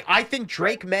 By the way, I think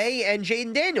Drake May and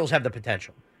Jaden Daniels have the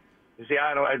potential. See,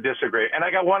 I disagree. And I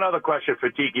got one other question for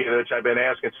Tiki, which I've been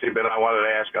asking Steve, but I wanted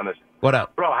to ask on this. What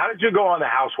up? Bro, how did you go on the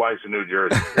Housewives of New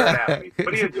Jersey? You're an athlete.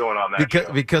 What are you doing on that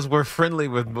show? Because we're friendly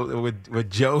with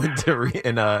Joe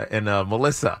and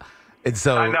Melissa. And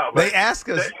so I know, they asked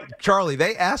us, Charlie,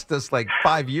 they asked us like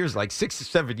 5 years, like 6 or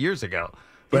 7 years ago.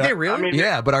 Did they really? I mean,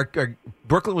 yeah, but our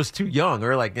Brooklyn was too young. We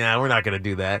were like, nah, we're not going to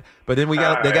do that. But then they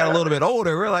got a little bit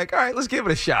older. We're like, all right, let's give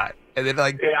it a shot. And then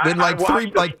 2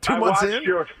 months in,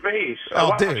 your face. Oh, I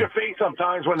watch dude. your face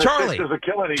sometimes when the sisters are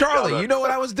killing each other. Charlie, you know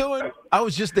what I was doing? I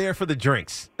was just there for the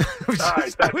drinks.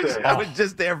 I was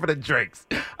just there for the drinks.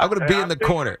 I'm going to be in the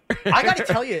corner. I got to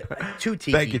tell you, too,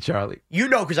 Tiki. Thank you, Charlie. You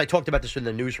know, because I talked about this in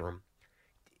the newsroom.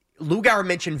 Lou Gower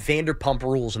mentioned Vanderpump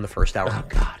Rules in the first hour. Oh,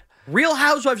 God. Real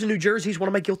Housewives of New Jersey is one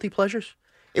of my guilty pleasures.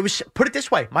 It was, put it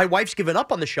this way, my wife's given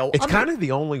up on the show. It's kind of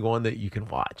the only one that you can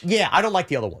watch. Yeah, I don't like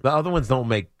the other one. The other ones don't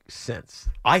make sense.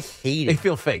 I hate it.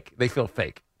 They feel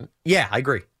fake. Yeah, I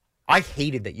agree. I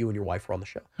hated that you and your wife were on the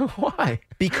show. Why?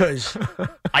 Because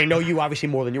I know you obviously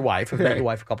more than your wife. I've met your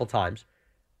wife a couple times.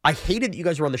 I hated that you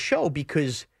guys were on the show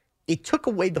because it took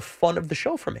away the fun of the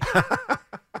show from me.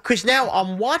 Because now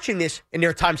I'm watching this, and there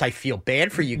are times I feel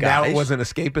bad for you guys. Now it wasn't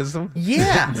escapism?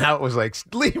 Yeah. Now it was like,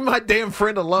 leave my damn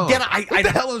friend alone. Then what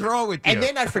the hell is wrong with you? And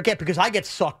then I forget because I get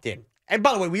sucked in. And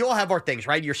by the way, we all have our things,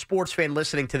 right? You're a sports fan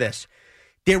listening to this.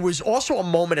 There was also a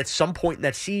moment at some point in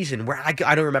that season where I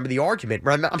don't remember the argument.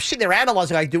 Where I'm sitting there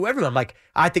analyzing. I do everyone. I'm like,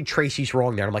 I think Tracy's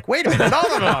wrong there. I'm like, wait a minute. No.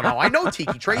 I know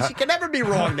Tiki. Tracy can never be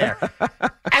wrong there.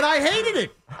 And I hated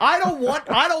it. I don't want,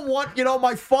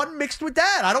 my fun mixed with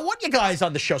that. I don't want you guys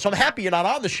on the show. So I'm happy you're not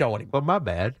on the show anymore. Well, my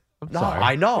bad. I'm sorry.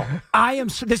 I know.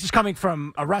 This is coming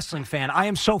from a wrestling fan. I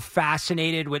am so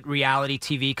fascinated with reality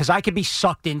TV because I could be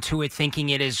sucked into it thinking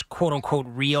it is quote unquote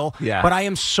real. Yeah. But I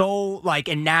am so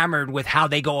enamored with how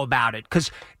they go about it because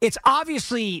it's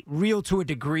obviously real to a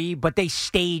degree, but they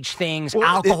stage things.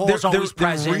 Alcohol is always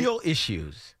present. Real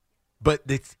issues. but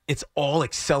it's all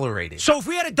accelerated. So if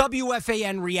we had a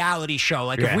WFAN reality show,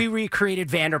 like if we recreated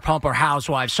Vanderpump or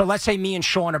Housewives, so let's say me and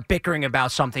Sean are bickering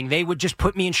about something, they would just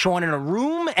put me and Sean in a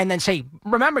room and then say,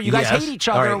 remember, you guys hate each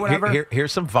other or whatever.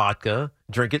 Here's some vodka,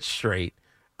 drink it straight.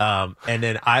 And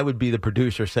then I would be the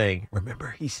producer saying,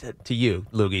 remember he said to you,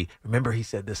 Loogie, remember he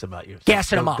said this about you. So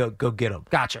gassing him up. Go get him.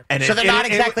 Gotcha. And so they're not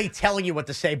exactly telling you what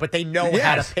to say, but they know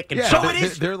how to pick and choose.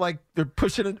 So they're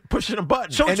pushing a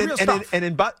button. So it's real stuff.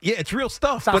 It's real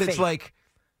stuff, but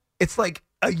it's like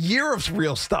a year of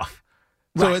real stuff.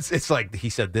 So it's like he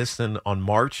said this on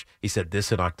March, he said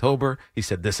this in October, he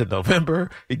said this in November,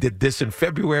 he did this in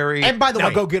February. And by the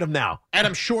way, go get him now. And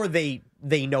I'm sure they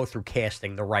know through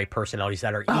casting the right personalities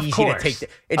that are easy to take.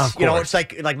 It's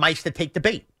like mice that take the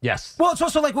bait. Yes. Well, it's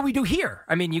also like what we do here.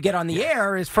 I mean, you get on the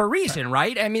air is for a reason,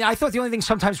 right? I mean, I thought the only thing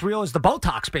sometimes real is the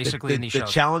Botox, basically, in these shows. The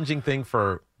challenging thing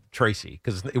for Tracy,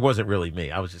 because it wasn't really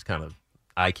me. I was just kind of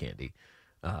eye candy.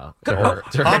 Very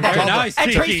nice.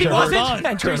 And Tracy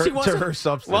wasn't. To her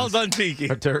substance. Well done, Tiki.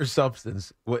 To her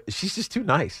substance. She's just too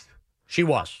nice. She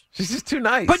was. She's just too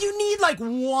nice. But you need like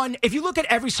one. If you look at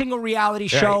every single reality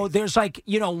show, there's like,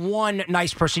 one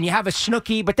nice person. You have a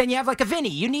Snooki, but then you have like a Vinny.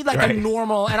 You need like a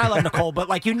normal, and I love Nicole, but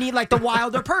like you need like the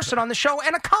wilder person on the show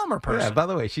and a calmer person. Yeah, by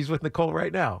the way, she's with Nicole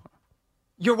right now.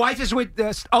 Your wife is with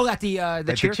at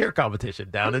the cheer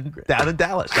competition down in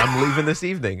Dallas. I'm leaving this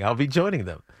evening. I'll be joining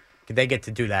them. They get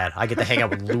to do that. I get to hang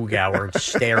out with Lou Gower and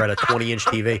stare at a 20-inch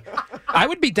TV. I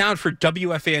would be down for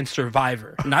WFAN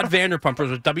Survivor. Not Vanderpumpers,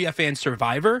 but WFAN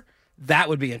Survivor. That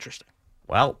would be interesting.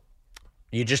 Well,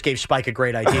 you just gave Spike a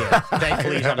great idea.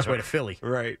 Thankfully, he's on his way to Philly.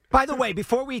 Right. By the way,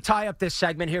 before we tie up this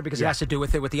segment here, because it has to do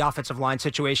with the offensive line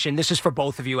situation, this is for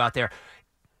both of you out there.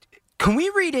 Can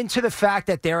we read into the fact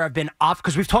that there have been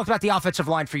because we've talked about the offensive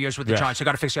line for years with the Giants, so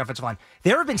got to fix the offensive line.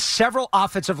 There have been several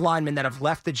offensive linemen that have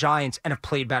left the Giants and have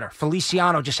played better.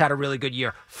 Feliciano just had a really good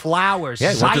year. Flowers,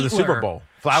 went to the Super Bowl.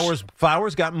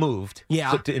 Flowers got moved.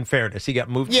 Yeah. So in fairness, he got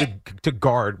moved to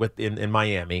guard in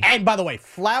Miami. And by the way,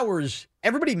 Flowers,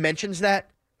 everybody mentions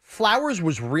that. Flowers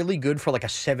was really good for like a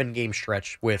 7-game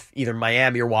stretch with either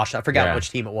Miami or Washington. I forgot which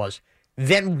team it was.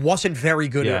 Then wasn't very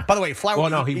good. Yeah. By the way, Flowers. Well,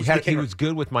 no, he was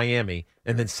good with Miami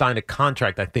and then signed a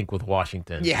contract, I think, with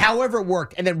Washington. Yeah, however it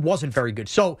worked, and then wasn't very good.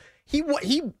 So he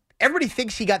everybody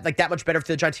thinks he got like that much better for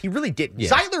the Giants. He really didn't. Yeah.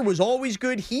 Zeitler was always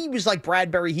good. He was like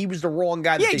Bradbury. He was the wrong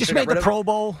guy. Yeah, he just made the Pro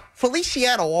Bowl.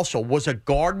 Feliciano also was a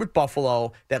guard with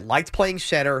Buffalo that liked playing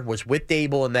center. Was with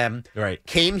Dable and them. Right.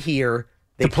 Came here.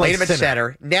 They played him at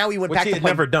center. Now he went back to play.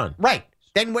 Never done. Right.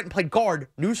 Then went and played guard.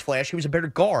 Newsflash, he was a better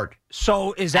guard.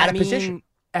 So is that mean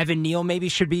Evan Neal maybe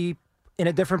should be in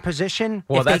a different position?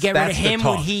 Well, if they get rid of him,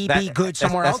 would he be good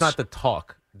somewhere else? That's not the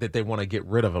talk that they want to get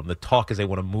rid of him. The talk is they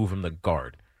want to move him to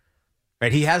guard.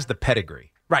 Right? He has the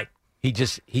pedigree. Right. He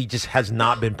just has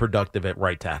not been productive at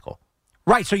right tackle.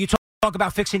 Right. So you talk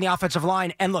about fixing the offensive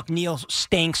line, and look, Neal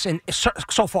stinks and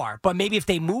so far. But maybe if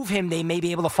they move him, they may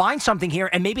be able to find something here,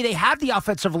 and maybe they have the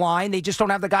offensive line. They just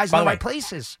don't have the guys in the right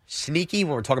places. Sneaky,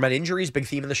 when we're talking about injuries, big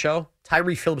theme in the show,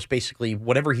 Tyree Phillips basically,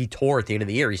 whatever he tore at the end of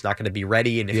the year, he's not going to be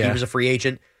ready. And if he was a free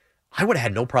agent, I would have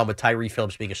had no problem with Tyree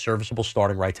Phillips being a serviceable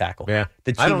starting right tackle. Yeah.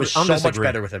 The team was so much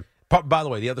better with him. By the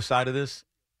way, the other side of this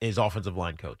is offensive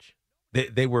line coach.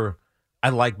 I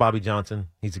like Bobby Johnson.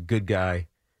 He's a good guy.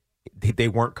 They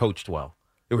weren't coached well.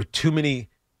 There were too many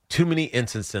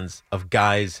instances of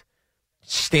guys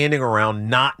standing around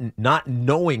not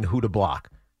knowing who to block.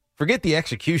 Forget the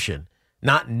execution,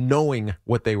 not knowing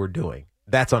what they were doing.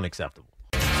 That's unacceptable.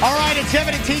 All right, it's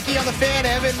Evan and Tiki on the Fan.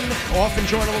 Evan off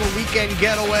enjoying a little weekend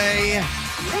getaway.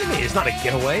 What do you mean? It's not a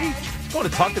getaway. Going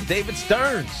to talk to David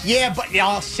Stearns. Yeah, but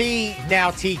I'll see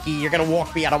now, Tiki. You're going to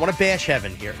walk me out. I want to bash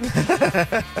Evan here.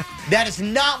 That is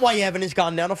not why Evan has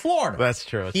gone down to Florida. That's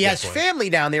true. He has family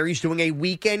down there. He's doing a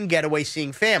weekend getaway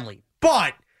seeing family.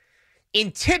 But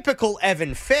in typical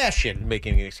Evan fashion,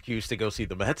 making an excuse to go see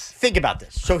the Mets. Think about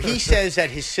this. So he says that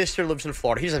his sister lives in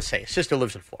Florida. He doesn't say his sister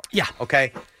lives in Florida. Yeah.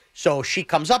 Okay. So she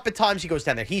comes up at times. He goes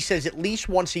down there. He says at least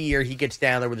once a year he gets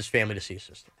down there with his family to see his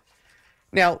sister.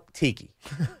 Now, Tiki,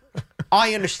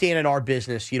 I understand in our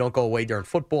business you don't go away during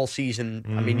football season.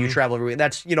 Mm-hmm. I mean, you travel every week.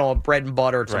 That's, bread and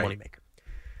butter. It's a moneymaker.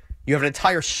 You have an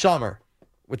entire summer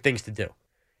with things to do.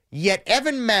 Yet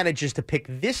Evan manages to pick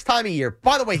this time of year.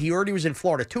 By the way, he already was in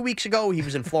Florida 2 weeks ago. He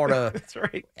was in Florida That's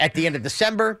right. at the end of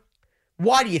December.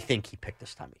 Why do you think he picked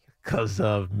this time of year? Because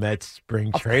of Mets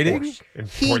spring trading in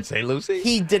Port St. Lucie?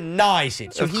 He denies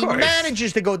it. So he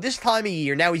manages to go this time of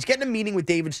year. Now he's getting a meeting with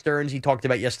David Stearns he talked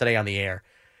about yesterday on the air.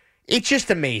 It's just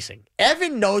amazing.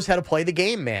 Evan knows how to play the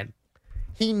game, man.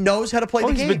 He knows how to play the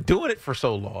game. He's been doing it for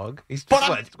so long.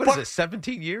 What is it,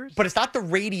 17 years? But it's not the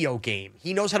radio game.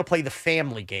 He knows how to play the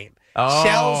family game.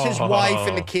 Sells his wife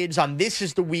and the kids on this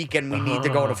is the weekend we need to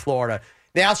go to Florida.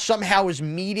 Now somehow is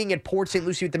meeting at Port St.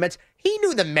 Lucie with the Mets. He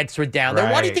knew the Mets were down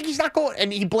there. Why do you think he's not going?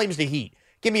 And he blames the heat.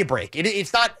 Give me a break.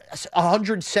 It's not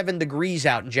 107 degrees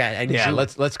out in June.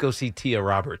 Let's go see Tia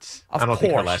Roberts. I don't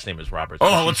think her last name is Roberts.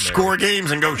 Oh, let's score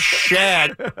games and go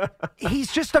shad.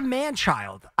 He's just a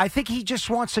man-child. I think he just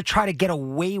wants to try to get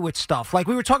away with stuff. Like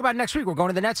we were talking about next week. We're going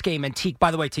to the Nets game. And Teak,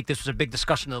 by the way, Teak, this was a big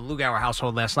discussion in the Lugauer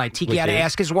household last night. Tiki had to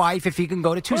ask his wife if he can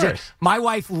go to Tuesday. My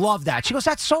wife loved that. She goes,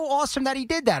 that's so awesome that he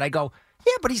did that. I go,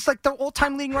 yeah, but he's like the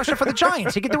all-time leading rusher for the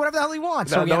Giants. He can do whatever the hell he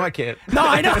wants. I can't. No,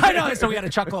 I know. So we had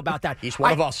to chuckle about that. He's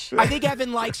one of us. I think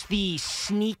Evan likes the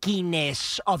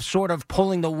sneakiness of sort of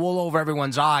pulling the wool over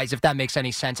everyone's eyes, if that makes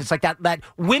any sense. It's like that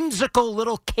whimsical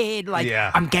little kid,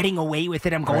 I'm getting away with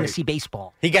it. I'm going to see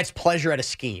baseball. He gets pleasure at a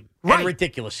scheme. And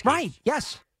ridiculous schemes. Right,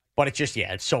 yes. But it's just,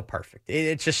 it's so perfect.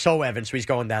 It's just so Evan, so he's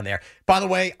going down there. By the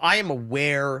way, I am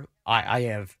aware, I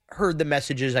have heard the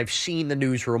messages, I've seen the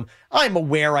newsroom. I'm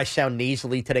aware I sound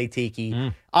nasally today,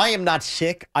 Tiki. I am not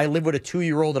sick. I live with a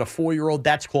 2-year-old and a 4-year-old.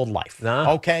 That's called life.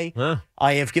 Okay?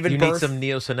 I have given birth. You need some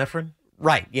neosynephrine?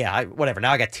 Right, yeah, whatever.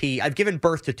 Now I got tea. I've given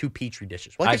birth to 2 Petri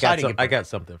dishes. I got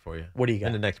something for you. What do you got?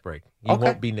 In the next break. You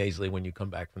won't be nasally when you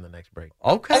come back from the next break.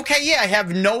 Okay, I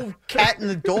have no cat in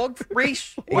the dog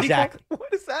race. Exactly.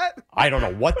 What is that? I don't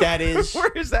know what that is.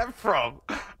 Where is that from?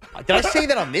 Did I say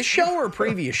that on this show or a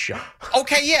previous show?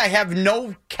 Okay, I have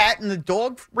no cat in the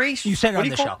dog race. You said it on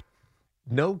the show.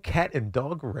 No cat and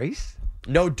dog race?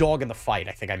 No dog in the fight,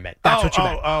 I think I meant. That's what you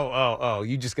meant. Oh.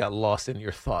 You just got lost in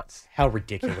your thoughts. How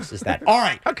ridiculous is that? All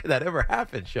right. How could that ever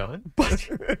happen, Sean?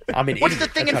 I mean, what's the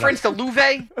thing in France, the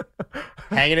Louvre?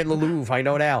 Hanging in the Louvre, I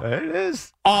know now. There it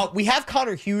is. We have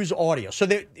Connor Hughes audio. So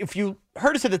if you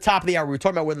heard us at the top of the hour, we were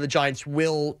talking about whether the Giants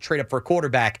will trade up for a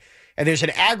quarterback. And there's an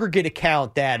aggregate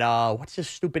account that, what's his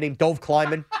stupid name? Dove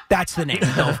Kleiman? That's the name,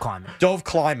 Dove Kleiman. Dove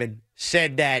Kleiman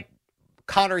said that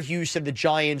Connor Hughes said the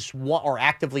Giants are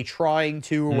actively trying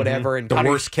to or whatever. And the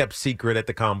worst kept secret at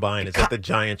the Combine is that the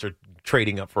Giants are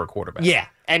trading up for a quarterback. Yeah,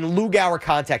 and Lugauer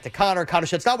contacted Connor. Connor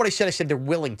said, it's not what I said. I said they're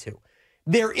willing to.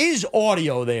 There is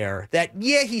audio there that,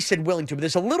 he said willing to, but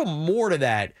there's a little more to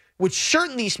that, which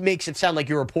certainly makes it sound like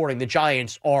you're reporting the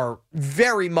Giants are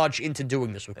very much into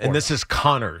doing this with quarterbacks. And this is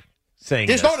Connor saying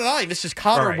There's no denying. This is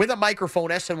Connor with a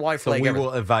microphone, SNY flag. So we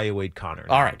will evaluate Connor.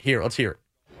 All right, let's hear it.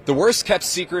 The worst-kept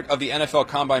secret of the NFL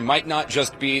Combine might not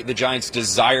just be the Giants'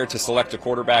 desire to select a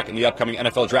quarterback in the upcoming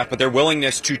NFL draft, but their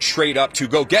willingness to trade up to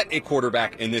go get a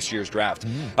quarterback in this year's draft.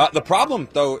 The problem,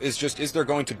 though, is there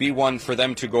going to be one for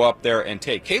them to go up there and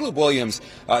take? Caleb Williams,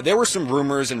 there were some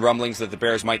rumors and rumblings that the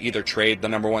Bears might either trade the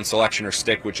number 1 selection or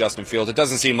stick with Justin Fields. It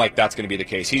doesn't seem like that's going to be the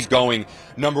case. He's going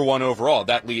number 1 overall.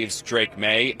 That leaves Drake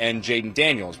May and Jaden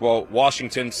Daniels. Well,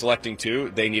 Washington selecting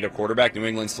 2, they need a quarterback. New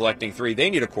England selecting 3,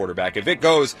 they need a quarterback. If it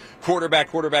goes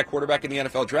quarterback in the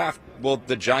NFL draft, will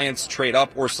the Giants trade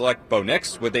up or select Bo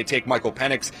Nix? Would they take Michael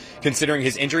Penix considering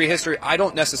his injury history? I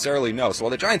don't necessarily know. So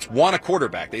while the Giants want a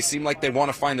quarterback, they seem like they want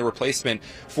to find the replacement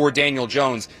for Daniel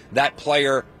Jones. That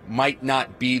player might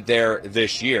not be there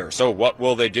this year. So what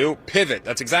will they do? Pivot.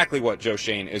 That's exactly what Joe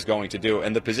Schoen is going to do.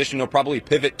 And the position he'll probably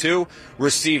pivot to,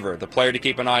 receiver. The player to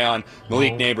keep an eye on,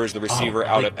 Malik Neighbors, the receiver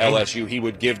out of LSU. He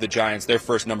would give the Giants their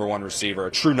first number 1 receiver,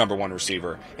 a true number 1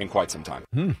 receiver in quite some time.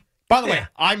 By the way,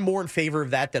 I'm more in favor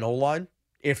of that than O-line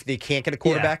if they can't get a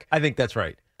quarterback. Yeah, I think that's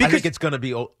right. I think it's going to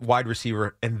be wide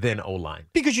receiver and then O-line.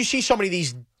 Because you see so many of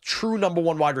these true number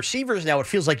 1 wide receivers now, it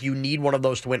feels like you need one of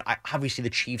those to win. Obviously, the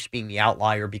Chiefs being the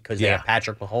outlier because they have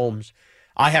Patrick Mahomes.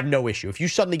 I have no issue. If you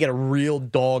suddenly get a real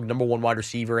dog number 1 wide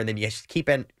receiver and then you keep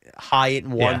Hyatt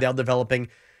and Wandale developing,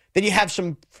 then you have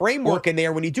some framework in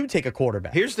there when you do take a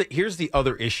quarterback. Here's the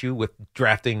other issue with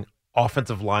drafting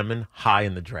offensive linemen high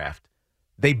in the draft.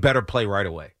 They better play right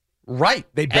away. Right.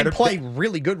 They better play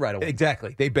really good right away.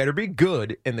 Exactly. They better be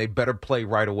good, and they better play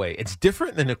right away. It's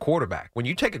different than a quarterback. When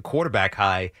you take a quarterback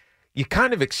high, you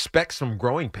kind of expect some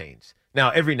growing pains.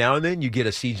 Now, every now and then you get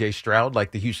a C.J. Stroud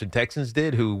like the Houston Texans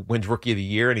did, who wins Rookie of the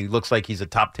Year, and he looks like he's a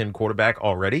top 10 quarterback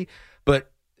already.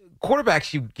 But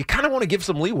quarterbacks, you kind of want to give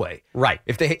some leeway. Right.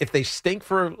 If they stink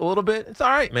for a little bit, it's all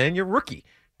right, man. You're a rookie.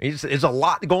 There's a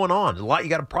lot going on. There's a lot you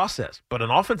got to process. But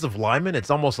an offensive lineman, it's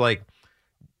almost like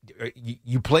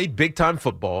you played big-time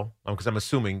football, because I'm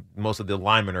assuming most of the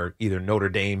linemen are either Notre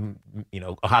Dame,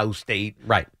 Ohio State,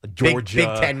 right, Georgia, Big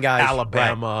Ten guys,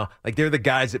 Alabama. Right. Like, they're the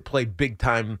guys that played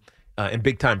big-time in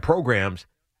big-time programs.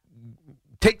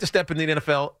 Take the step in the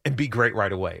NFL and be great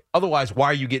right away. Otherwise, why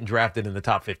are you getting drafted in the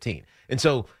top 15? And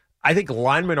so I think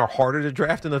linemen are harder to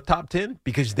draft in the top 10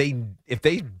 because if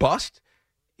they bust,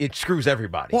 it screws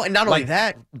everybody. Well, and not only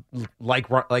that,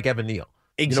 like Evan Neal.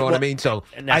 You know what I mean? So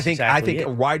I think a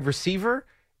wide receiver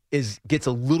gets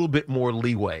a little bit more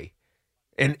leeway,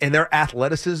 and their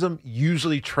athleticism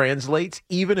usually translates,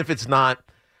 even if it's not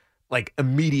like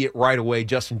immediate right away.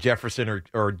 Justin Jefferson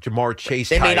or Jamar Chase.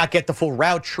 They may not get the full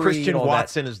route tree. Christian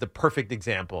Watson is the perfect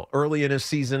example. Early in his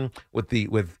season with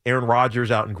Aaron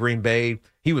Rodgers out in Green Bay,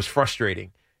 he was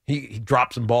frustrating. He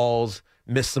dropped some balls,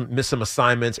 missed some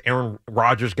assignments. Aaron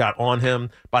Rodgers got on him.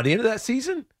 By the end of that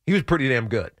season, he was pretty damn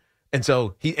good. And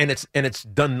so it's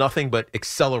done nothing but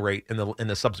accelerate in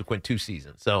the subsequent 2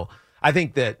 seasons. So I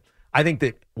think that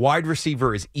wide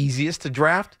receiver is easiest to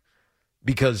draft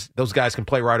because those guys can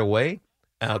play right away.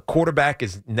 Quarterback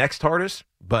is next hardest,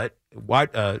 but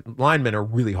linemen are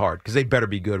really hard because they better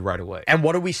be good right away. And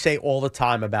what do we say all the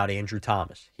time about Andrew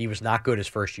Thomas? He was not good his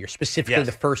first year, specifically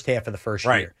the first half of the first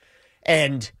year.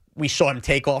 And we saw him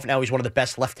take off. Now he's one of the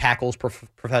best left tackles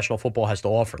professional football has to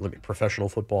offer. Professional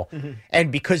football. Mm-hmm.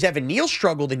 And because Evan Neal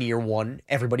struggled in year 1,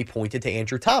 everybody pointed to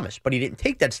Andrew Thomas, but he didn't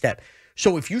take that step.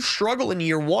 So if you struggle in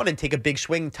year 1 and take a big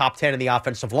swing, top 10 in the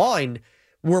offensive line,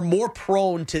 we're more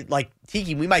prone to, like,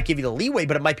 Tiki, we might give you the leeway,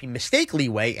 but it might be mistake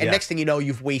leeway. And next thing you know,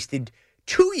 you've wasted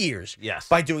 2 years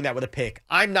by doing that with a pick.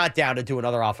 I'm not down to do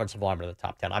another offensive lineman in the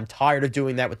top 10. I'm tired of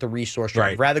doing that with the resource.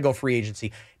 I'd rather go free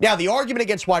agency. Now, the argument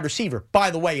against wide receiver, by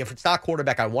the way, if it's not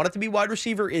quarterback, I want it to be wide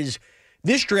receiver, is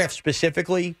this draft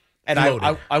specifically, and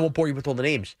I won't bore you with all the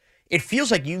names, it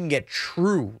feels like you can get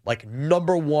true, like,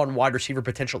 number 1 wide receiver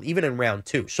potential even in round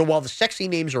 2. So while the sexy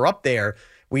names are up there,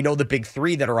 we know the big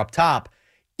 3 that are up top.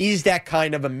 Is that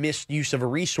kind of a misuse of a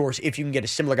resource if you can get a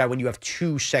similar guy when you have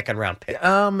 2 second-round picks?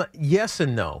 Yes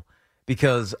and no,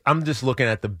 because I'm just looking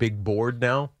at the big board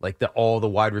now, like all the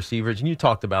wide receivers. And you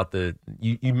talked about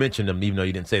you mentioned them, even though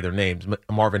you didn't say their names,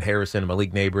 Marvin Harrison,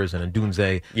 Malik Neighbors, and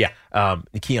Ndunze.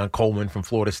 Keon Coleman from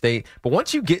Florida State. But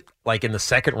once you get like in the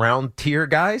second-round tier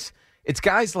guys, it's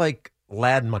guys like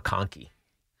Ladd McConkey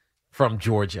from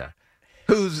Georgia,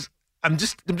 who's I'm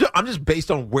just based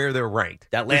on where they're ranked.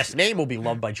 That last name will be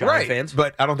loved by Giant fans,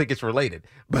 but I don't think it's related.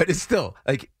 But it's still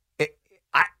like,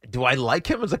 do I like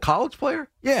him as a college player?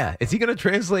 Yeah. Is he going to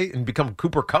translate and become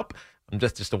Cooper Kupp? I'm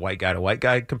just a white guy to white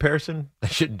guy comparison. I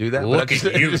shouldn't do that. Look at you,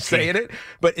 I'm just saying it.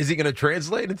 But is he going to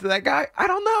translate into that guy? I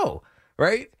don't know.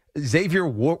 Right? Xavier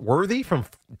Worthy from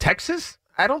Texas?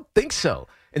 I don't think so.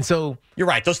 And so you're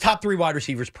right. Those top 3 wide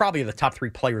receivers probably are the top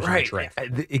 3 players in the draft.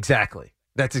 Exactly.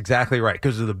 That's exactly right.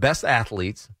 Because of the best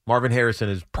athletes, Marvin Harrison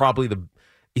is probably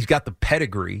he's got the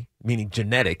pedigree, meaning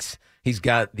genetics. He's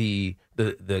got the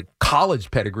college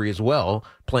pedigree as well,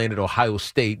 playing at Ohio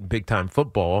State, big-time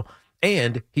football.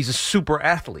 And he's a super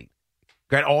athlete.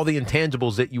 Got all the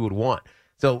intangibles that you would want.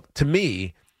 So to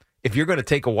me, if you're going to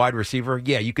take a wide receiver,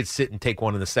 yeah, you could sit and take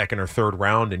one in the second or third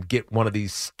round and get one of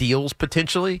these steals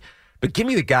potentially. But give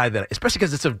me the guy that, especially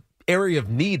because it's an area of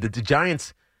need that the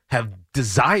Giants have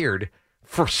desired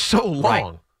for so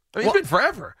long. I mean, it's been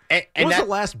forever. And when was the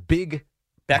last big,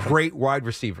 great wide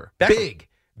receiver? Beckham.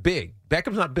 Big.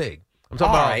 Beckham's not big. I'm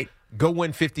talking about go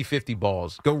win 50-50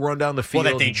 balls. Go run down the field.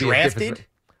 Well, that they drafted?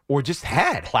 Or just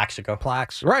had. Plaxico.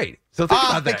 Right. So think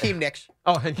about that. Hakeem Nicks.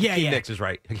 Oh, Hakeem Nicks is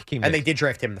right. Hakeem Nicks. And they did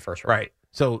draft him in the first round. Right.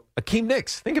 So Hakeem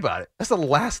Nicks, think about it. That's the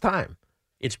last time.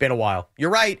 It's been a while.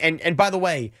 You're right. And by the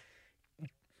way,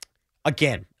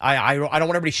 again, I don't want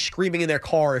everybody screaming in their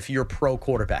car if you're pro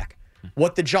quarterback.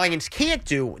 What the Giants can't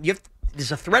do,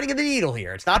 there's a threading of the needle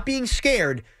here. It's not being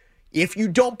scared. If you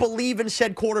don't believe in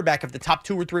said quarterback, if the top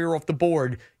 2 or 3 are off the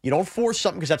board, you don't force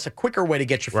something because that's a quicker way to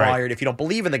get you fired if you don't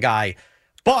believe in the guy.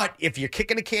 But if you're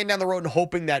kicking a can down the road and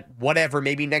hoping that whatever,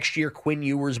 maybe next year Quinn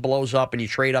Ewers blows up and you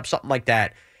trade up, something like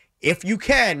that, if you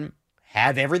can,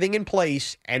 have everything in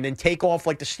place and then take off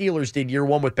like the Steelers did year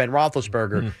 1 with Ben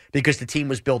Roethlisberger because the team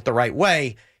was built the right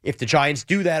way. If the Giants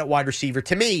do that at wide receiver,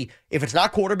 to me, if it's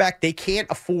not quarterback, they can't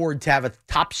afford to have a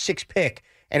top 6 pick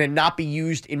and it not be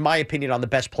used, in my opinion, on the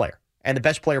best player. And the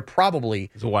best player probably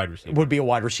is a wide receiver. Would be a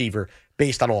wide receiver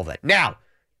based on all of that. Now,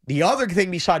 the other thing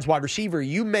besides wide receiver,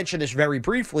 you mentioned this very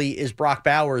briefly, is Brock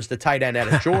Bowers, the tight end out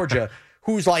of Georgia,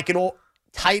 who's like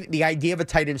the idea of a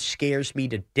tight end scares me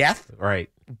to death. Right.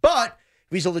 But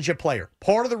he's a legit player.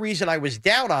 Part of the reason I was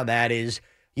down on that is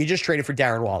you just traded for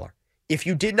Darren Waller. If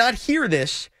you did not hear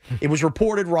this, it was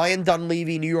reported, Ryan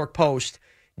Dunleavy, New York Post,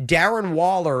 Darren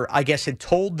Waller, I guess, had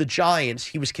told the Giants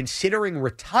he was considering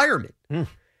retirement.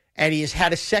 And he has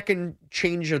had a second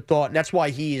change of thought, and that's why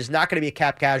he is not going to be a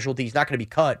cap casualty. He's not going to be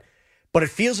cut. But it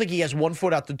feels like he has one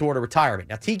foot out the door to retirement.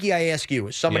 Now, Tiki, I ask you,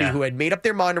 as somebody who had made up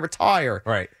their mind to retire,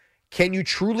 can you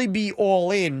truly be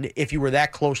all in if you were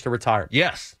that close to retirement?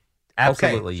 Yes,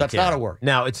 absolutely. Okay, so that's not a word.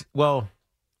 Now, it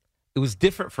was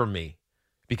different for me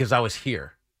because I was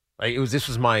here. Right? This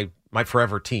was my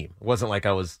forever team. It wasn't like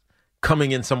I was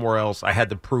coming in somewhere else. I had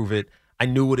to prove it. I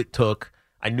knew what it took.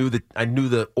 I knew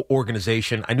the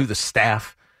organization. I knew the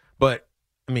staff. But,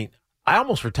 I mean, I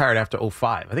almost retired after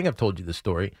 2005. I think I've told you this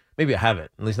story. Maybe I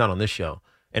haven't, at least not on this show.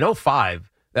 In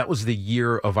 2005, that was the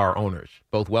year of our owners,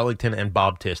 both Wellington and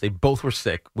Bob Tisch. They both were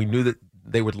sick. We knew that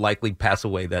they would likely pass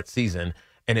away that season.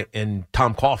 And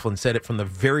Tom Coughlin said it from the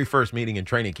very first meeting in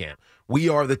training camp. We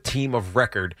are the team of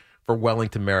record for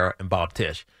Wellington Mara and Bob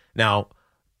Tisch. Now,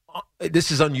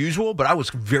 this is unusual, but I was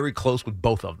very close with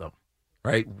both of them.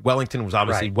 Right, Wellington was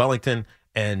obviously Wellington,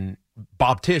 and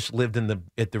Bob Tisch lived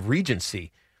at the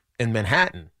Regency in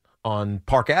Manhattan on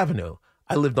Park Avenue.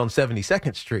 I lived on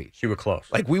 72nd Street. You were close.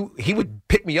 Like he would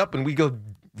pick me up and we go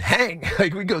hang,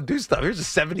 like we go do stuff. Here's a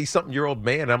 70-something-year-old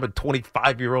man. I'm a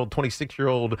 25-year-old,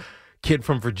 26-year-old kid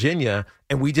from Virginia,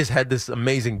 and we just had this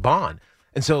amazing bond.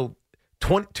 And so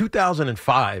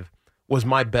 2005 was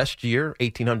my best year,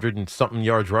 1,800 and something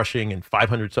yards rushing and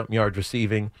 500 something yards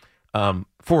receiving.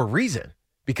 For a reason,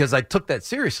 because I took that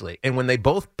seriously. And when they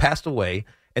both passed away,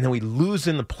 and then we lose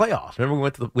in the playoffs.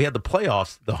 Remember, we had the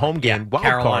playoffs, the home game,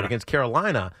 wild card against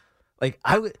Carolina. Like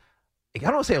I don't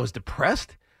want to say I was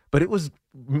depressed, but it was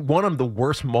one of the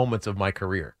worst moments of my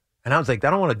career. And I was like,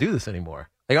 I don't want to do this anymore.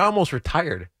 Like I almost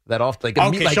retired that off. Like,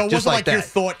 okay, like, so it wasn't like that. your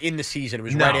thought in the season. It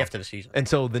was right after the season. And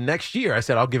so the next year, I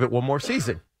said, I'll give it one more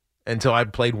season. And so I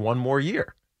played one more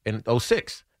year in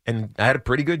 2006. And I had a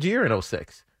pretty good year in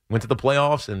 2006. Went to the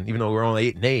playoffs, and even though we were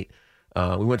only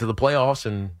 8-8, we went to the playoffs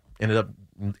and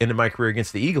ended my career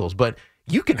against the Eagles. But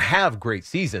you can have great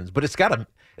seasons, but it's gotta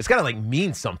like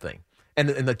mean something. And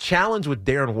the challenge with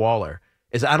Darren Waller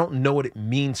is I don't know what it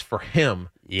means for him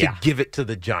to give it to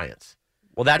the Giants.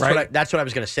 Well, that's what I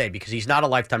was going to say, because he's not a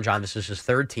lifetime Giant. This is his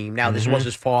third team. Now, this was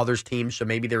his father's team, so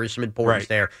maybe there is some importance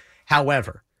there.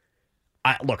 However,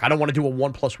 I don't want to do a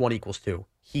 1 + 1 = 2.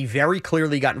 He very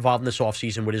clearly got involved in this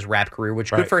offseason with his rap career,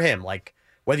 which good for him. Like,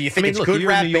 whether you think it's good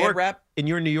rap, bad rap. And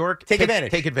you're in New York, take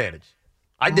advantage. Take advantage.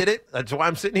 I did it. That's why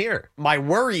I'm sitting here. My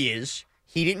worry is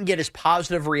he didn't get his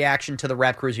positive reaction to the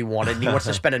rap career as he wanted, and he wants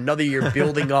to spend another year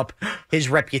building up his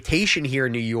reputation here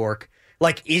in New York.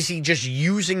 Like, is he just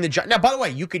using the Giants? Now, by the way,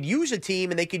 you could use a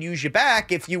team and they could use you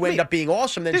back if you end up being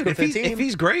awesome. Then it's good for the team. If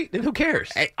he's great, then who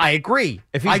cares? I agree.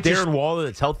 If he's Darren Waller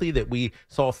that's healthy, that we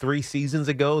saw 3 seasons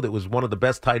ago, that was one of the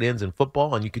best tight ends in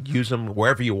football, and you could use him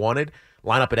wherever you wanted,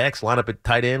 line up at X, line up at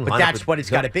tight end. But that's what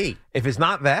it's got to be. If it's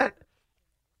not that.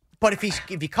 But if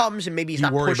he comes and maybe he's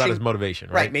not worry pushing, about his motivation,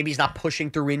 right? Maybe he's not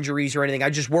pushing through injuries or anything. I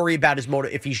just worry about his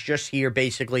motive. If he's just here,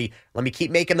 basically, let me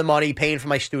keep making the money, paying for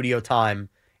my studio time.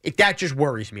 That just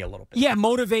worries me a little bit. Yeah,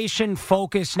 motivation,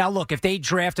 focus. Now, look, if they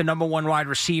draft a number 1 wide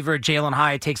receiver, Jalen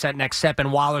Hyatt takes that next step,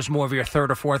 and Waller's more of your 3rd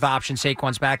or 4th option,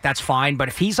 Saquon's back, that's fine. But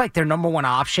if he's like their number 1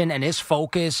 option and his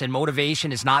focus and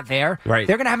motivation is not there, they're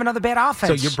going to have another bad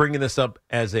offense. So you're bringing this up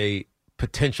as a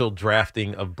potential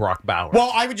drafting of Brock Bowers.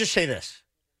 Well, I would just say this.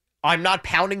 I'm not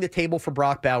pounding the table for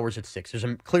Brock Bowers at 6. There's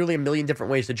clearly a million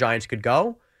different ways the Giants could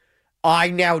go. I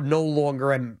now no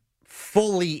longer am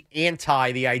fully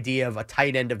anti the idea of a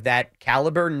tight end of that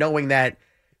caliber, knowing that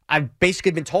I've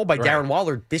basically been told by Darren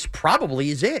Waller this probably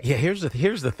is it. Yeah, here's the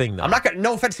thing, though. I'm not going.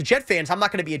 No offense to Jet fans, I'm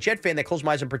not going to be a Jet fan that closes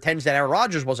my eyes and pretends that Aaron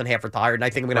Rodgers wasn't half retired, and I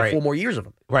think I'm going to have 4 more years of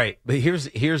him. Right, but here's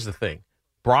the thing: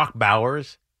 Brock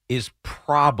Bowers is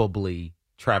probably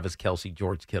Travis Kelce,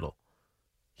 George Kittle.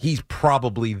 He's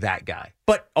probably that guy.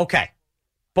 But okay.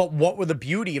 But what were the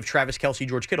beauty of Travis Kelce,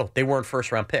 George Kittle? They weren't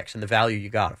first-round picks, and the value you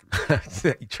got of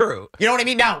them. True. You know what I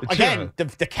mean? Now, again,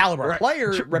 the caliber of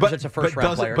player represents a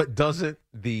first-round player. But doesn't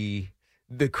the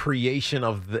creation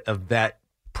of that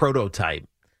prototype,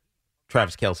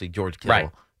 Travis Kelce, George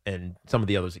Kittle, and some of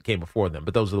the others that came before them,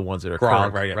 but those are the ones that are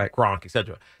Gronk, current, Gronk,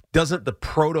 etc. Doesn't the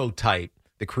prototype,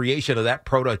 the creation of that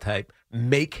prototype,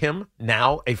 make him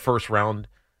now a first-round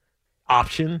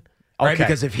option? Right? Okay.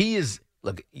 Because if he is...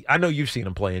 Look, I know you've seen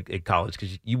him play in college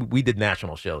because we did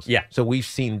national shows. Yeah. So we've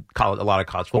seen a lot of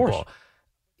college football.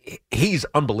 He's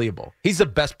unbelievable. He's the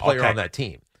best player on that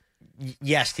team.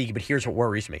 Yes, Tiki, but here's what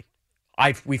worries me.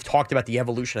 We've talked about the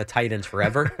evolution of tight ends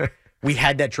forever. We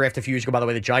had that draft a few years ago. By the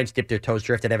way, the Giants dipped their toes,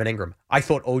 drafted Evan Ingram. I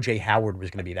thought O.J. Howard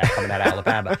was going to be that coming out of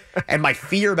Alabama. And my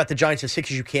fear about the Giants at 6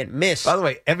 is you can't miss. By the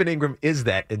way, Evan Ingram is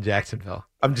that in Jacksonville.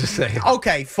 I'm just saying.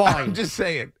 Okay, fine. I'm just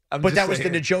saying. But that was the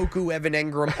Njoku, Evan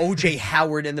Ingram, O.J.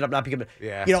 Howard ended up not becoming.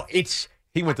 Yeah. You know, it's.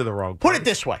 He went to the wrong place. Put it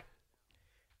this way.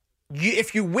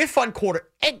 If you whiff on quarter,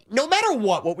 and no matter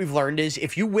what we've learned is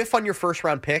if you whiff on your first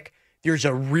round pick, there's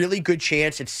a really good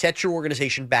chance it sets your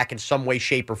organization back in some way,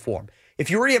 shape, or form. If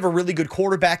you already have a really good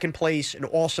quarterback in place, an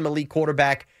awesome elite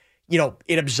quarterback,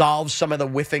 it absolves some of the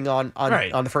whiffing on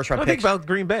the first round picks. Think about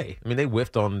Green Bay. I mean, they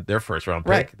whiffed on their first round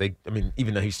pick. Right.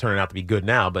 Even though he's turning out to be good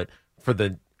now, but for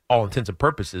the all intents and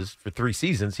purposes, for 3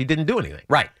 seasons, he didn't do anything.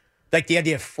 Right. Like the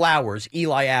idea of Flowers,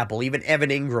 Eli Apple, even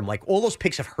Evan Ingram, like all those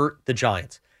picks have hurt the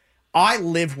Giants. I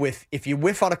live with, if you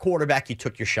whiff on a quarterback, you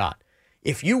took your shot.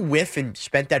 If you whiff and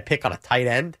spent that pick on a tight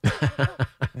end,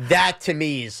 that to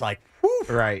me is like, whew.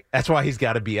 Right. That's why he's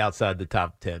got to be outside the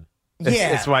top 10.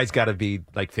 Yeah. That's why he's got to be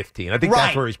like 15. I think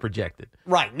that's where he's projected.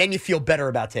 Right. And then you feel better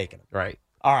about taking him. Right.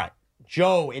 All right.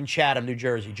 Joe in Chatham, New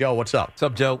Jersey. Joe, what's up? What's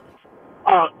up, Joe?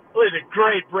 Listen,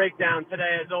 great breakdown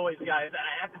today, as always, guys.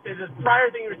 I have to say this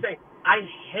prior thing you were saying, I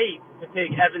hate to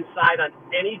take Evan's side on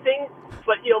anything,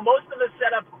 but, most of us set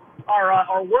up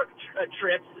our work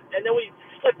trips, and then we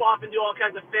slip off and do all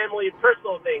kinds of family and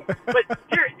personal things. But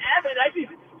here, Evan,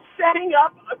 actually setting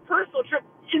up a personal trip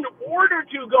in order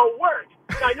to go work.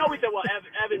 Now, I know we said, well,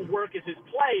 Evan's work is his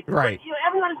play. Right. But,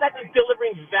 everyone is actually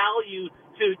delivering value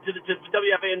to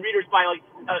WFAN readers by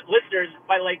listeners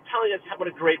by telling us what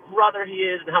a great brother he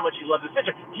is and how much he loves his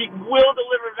sister. He will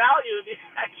deliver value if he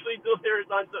actually delivers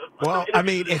on the. Well, I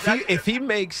mean, if he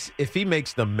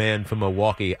makes the man from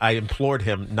Milwaukee, I implored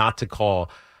him not to call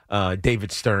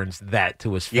David Stearns that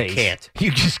to his face. You can't.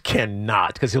 You just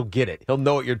cannot, because he'll get it. He'll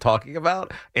know what you're talking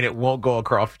about, and it won't go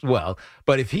across well.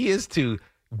 But if he is to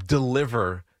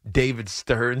deliver David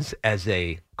Stearns as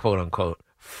a quote unquote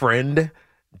friend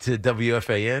to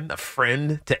WFAN, a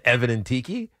friend to Evan and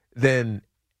Tiki, then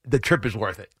the trip is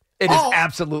worth it. It is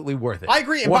absolutely worth it. I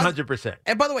agree. 100%.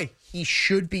 And by the way, he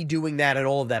should be doing that and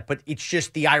all of that, but it's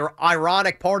just the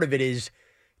ironic part of it is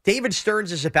David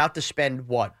Stearns is about to spend,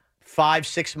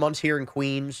 5-6 months here in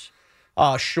Queens,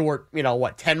 short,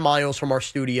 10 miles from our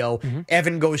studio. Mm-hmm.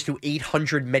 Evan goes to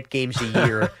 800 Met games a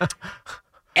year.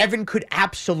 Evan could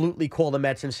absolutely call the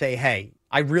Mets and say, hey,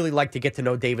 I really like to get to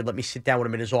know David. Let me sit down with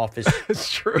him in his office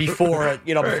before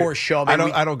a show.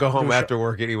 Maybe I don't go home after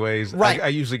work anyways. Right. I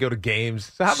usually go to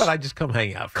games. So how about I just come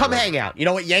hang out? Hang out. You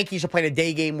know what? Yankees are playing a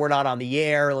day game. We're not on the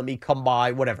air. Let me come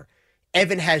by, whatever.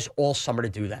 Evan has all summer to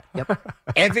do that. Yep.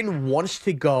 Evan wants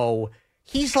to go.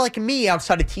 He's like me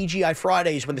outside of TGI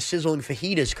Fridays when the sizzling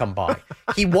fajitas come by.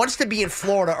 He wants to be in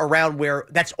Florida around where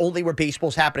that's only where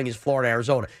baseball's happening is Florida,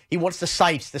 Arizona. He wants the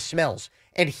sights, the smells.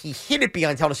 And he hid it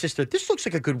behind telling his sister, this looks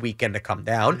like a good weekend to come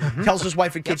down. Mm-hmm. Tells his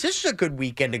wife and kids, this is a good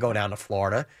weekend to go down to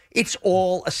Florida. It's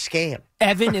all a scam.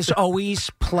 Evan is always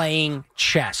playing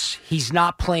chess. He's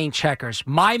not playing checkers.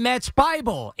 My Mets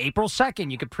Bible, April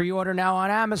 2nd. You can pre-order now on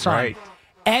Amazon. Right.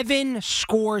 Evan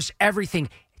scores everything.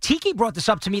 Tiki brought this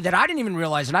up to me that I didn't even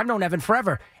realize, and I've known Evan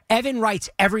forever. Evan writes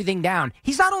everything down.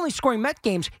 He's not only scoring Met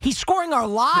games, he's scoring our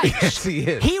lives. Yes, he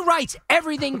is. He writes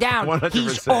everything down. 100%.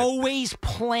 He's always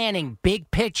planning, big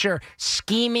picture,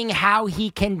 scheming how he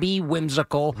can be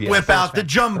whimsical. Yes. Whip out the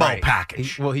jumbo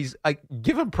package. He's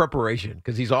give him preparation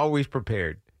because he's always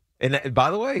prepared. And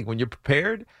by the way, when you're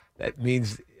prepared, that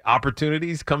means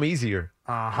opportunities come easier.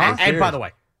 Uh-huh. And by the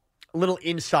way, a little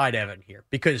inside Evan here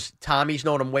because Tommy's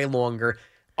known him way longer.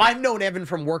 I've known Evan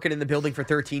from working in the building for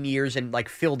 13 years and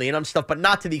filled in on stuff, but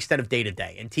not to the extent of day to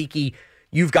day. And Tiki,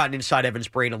 you've gotten inside Evan's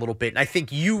brain a little bit, and I think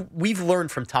we've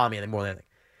learned from Tommy I think more than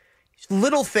anything.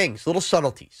 Little things, little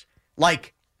subtleties,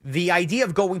 like the idea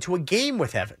of going to a game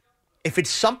with Evan. If it's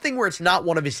something where it's not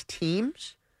one of his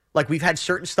teams, like we've had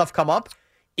certain stuff come up,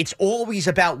 it's always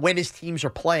about when his teams are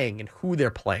playing and who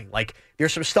they're playing. Like,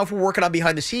 there's some stuff we're working on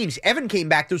behind the scenes. Evan came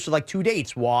back to us with 2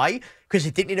 dates. Why? Because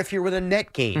it didn't interfere with a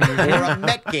Net game or a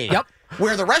Met game. Yep.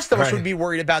 Where the rest of us would be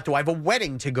worried about, do I have a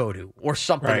wedding to go to or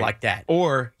something like that?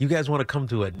 Or you guys want to come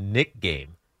to a Knick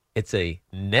game. It's a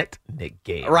Nick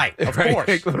game. Right, of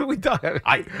course. What are we talking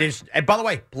about? And by the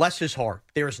way, bless his heart,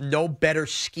 there is no better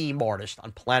scheme artist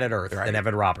on planet Earth than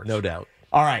Evan Roberts. No doubt.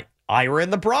 All right. Ira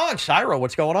in the Bronx. Ira,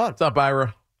 what's going on? What's up,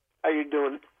 Ira? How you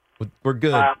doing? We're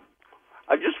good.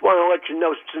 I just want to let you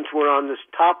know, since we're on this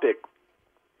topic,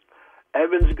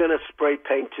 Evan's going to spray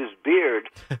paint his beard,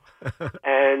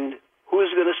 and who's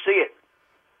going to see it?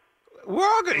 We're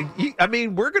all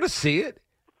going. We're going to see it.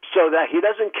 So that he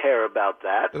doesn't care about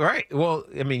that, right? Well,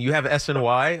 you have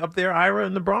SNY up there, Ira,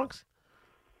 in the Bronx.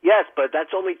 Yes, but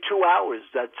that's only 2 hours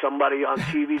that somebody on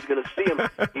TV is going to see him.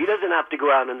 He doesn't have to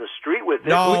go out in the street with it.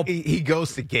 No, he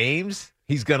goes to games.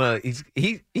 He's not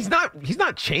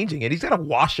changing it. He's got to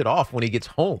wash it off when he gets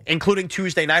home. Including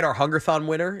Tuesday night, our Hungerthon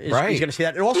winner is he's going to see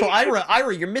that. And also,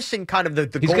 Ira, you're missing kind of the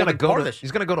golden part of this.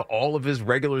 He's going to go to all of his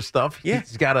regular stuff. Yeah.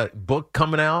 He's got a book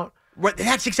coming out. Right,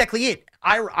 that's exactly it.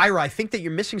 Ira, I think that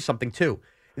you're missing something too.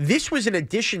 This was in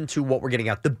addition to what we're getting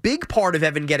out. The big part of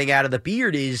Evan getting out of the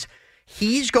beard is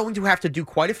he's going to have to do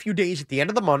quite a few days at the end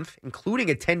of the month, including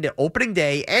attend to opening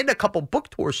day and a couple book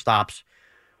tour stops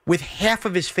with half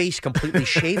of his face completely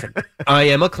shaven. I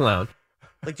am a clown.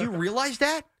 Like, do you realize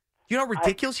that? Do you know how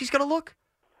ridiculous he's going to look?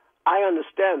 I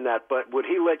understand that, but would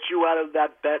he let you out of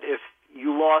that bet if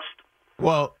you lost?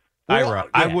 Well, Ira,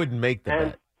 I wouldn't make the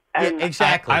bet. And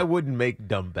exactly. I wouldn't make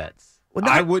dumb bets. Well,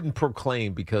 I wouldn't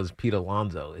proclaim because Pete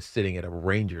Alonso is sitting at a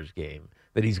Rangers game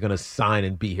that he's going to sign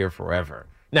and be here forever.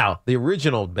 Now, the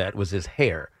original bet was his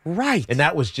hair. Right. And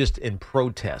that was just in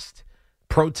protest.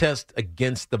 Protest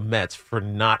against the Mets for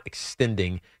not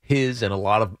extending his and a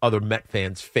lot of other Met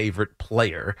fans' favorite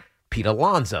player, Pete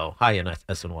Alonso. Hi,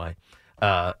 SNY.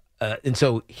 And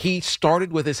so he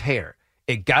started with his hair.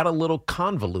 It got a little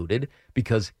convoluted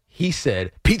because he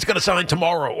said, Pete's going to sign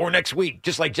tomorrow or next week,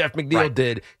 just like Jeff McNeil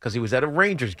did because he was at a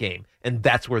Rangers game. And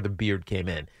that's where the beard came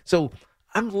in. So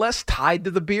I'm less tied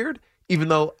to the beard, even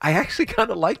though I actually kind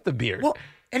of like the beard. Well,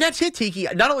 and that's it, Tiki.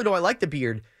 Not only do I like the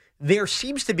beard, there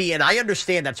seems to be, and I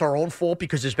understand that's our own fault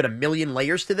because there's been a million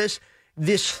layers to this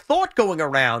thought going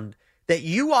around that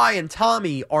you, I, and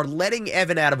Tommy are letting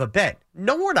Evan out of a bet.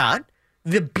 No, we're not.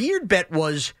 The beard bet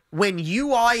was when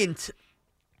you, I, and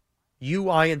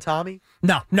Tommy?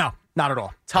 No, not at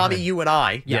all. Tommy, you, and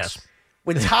I. Yes.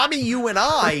 When Tommy, you, and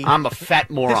I I'm a fat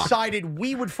moron. decided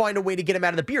we would find a way to get him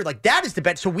out of the beard. Like, that is the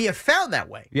bet. So we have found that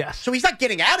way. Yes. So he's not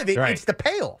getting out of it. Right. It's the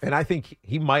payoff. And I think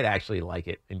he might actually like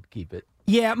it and keep it.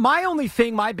 Yeah,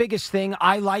 my biggest thing,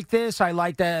 I like this. I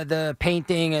like the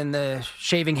painting and the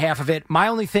shaving half of it. My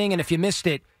only thing, and if you missed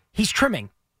it, he's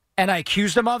trimming. And I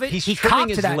accused him of it. He's he trimming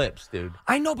his that. lips, dude.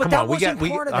 I know, but come that on, wasn't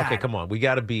part of that. Okay, come on. We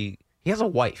got to be. He has a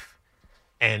wife,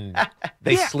 and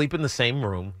they sleep in the same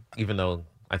room, even though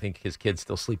I think his kids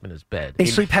still sleep in his bed. They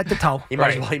sleep head to toe. He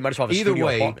might as well have a Either studio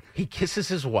way, apartment. he kisses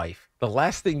his wife. The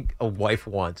last thing a wife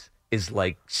wants is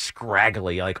like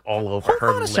scraggly, like all over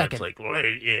her lips, second. like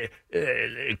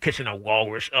kissing a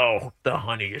walrus. Oh, the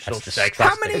honey, you're so sexy.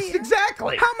 How many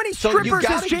strippers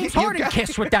has James Harden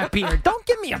kissed with that beard? Don't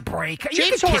give me a break.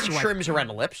 James Harden trims around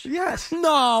the lips. Yes.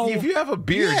 No. If you have a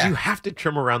beard, you have to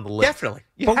trim around the lips. Definitely.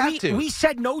 You have to. We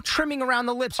said no trimming around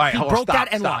the lips. All right, he hold on, broke stop,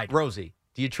 that and stop. lied. Rosie,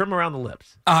 do you trim around the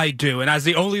lips? I do, and as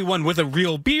the only one with a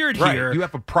real beard here, You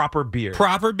have a proper beard.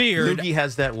 Loogie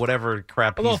has that whatever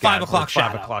crap. A little he's got, 5 o'clock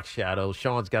shadow. 5 o'clock shadow.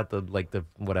 Sean's got the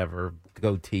whatever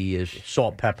goatee-ish.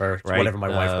 Salt, pepper, right? whatever my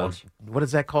wife wants. What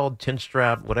is that called? Chin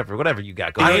strap, whatever you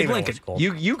got. I don't even know what it's called.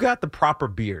 You got the proper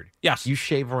beard. Yes. You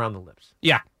shave around the lips.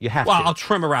 Yeah. You have well, to. I'll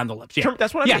trim around the lips. Yeah.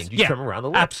 That's what I mean. You trim around the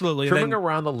lips. Absolutely. Trimming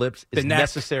around the lips is the neck.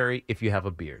 necessary if you have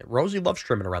a beard. Rosie loves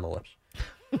trimming around the lips.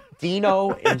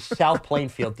 Dino in South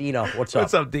Plainfield. Dino, what's up?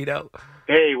 What's up, Dino?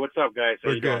 Hey, what's up, guys? How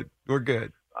We're you good. doing? We're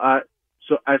good.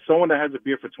 So as someone that has a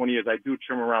beard for 20 years, I do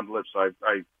trim around the lips. So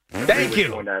I Thank you.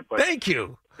 doing that, but Thank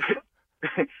you.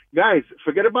 guys,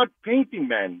 forget about painting,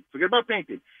 man. Forget about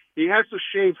painting. He has to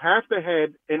shave half the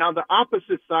head and on the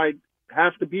opposite side,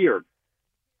 half the beard.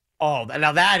 Oh,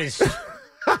 now that is...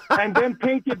 and then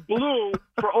paint it blue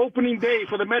for opening day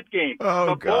for the Met game. Oh,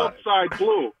 the God. bald side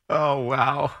blue. Oh,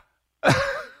 wow.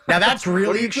 Now that's What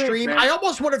really do you think, extreme. man? I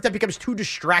almost wonder if that becomes too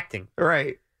distracting.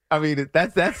 Right. I mean,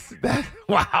 that's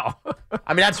wow.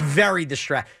 I mean, that's very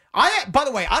distracting. By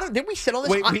the way, did we sit on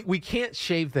this? Wait, we can't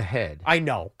shave the head. I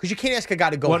know, because you can't ask a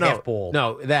guy to go half bald.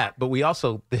 No, but we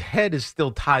also, the head is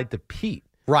still tied to Pete.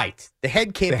 Right. The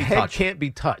head can't be touched. The head can't be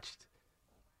touched.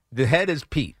 The head is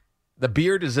Pete. The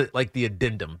beard is like the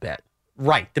addendum bet.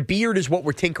 Right. The beard is what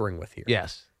we're tinkering with here.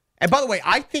 Yes. And by the way,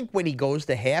 I think when he goes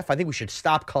to half, I think we should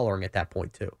stop coloring at that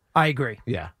point, too. I agree.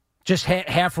 Yeah. Just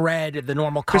half red, the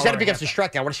normal color. Because then it becomes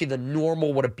distracting. I want to see the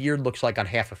normal, what a beard looks like on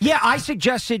half a face. Yeah, I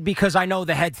suggested, because I know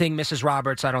the head thing, Mrs.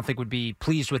 Roberts, I don't think would be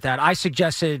pleased with that. I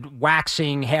suggested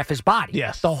waxing half his body.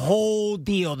 Yes. The whole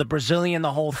deal, the Brazilian,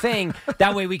 the whole thing.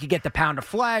 That way we could get the pound of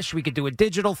flesh. We could do a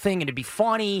digital thing and it'd be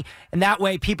funny. And that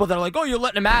way people that are like, oh, you're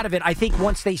letting him out of it. I think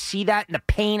once they see that and the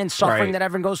pain and suffering that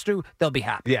everyone goes through, they'll be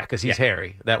happy. Yeah, because he's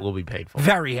hairy. That will be painful.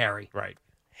 Very hairy. Right.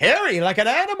 Hairy like an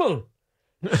animal.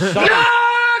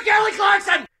 Kelly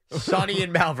Clarkson! Sonny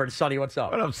in Malvern. Sonny, what's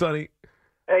up? What up, Sonny?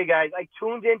 Hey, guys, I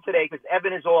tuned in today because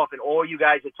Evan is off, and all you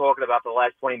guys are talking about for the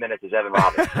last 20 minutes is Evan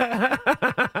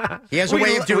Roberts. He has a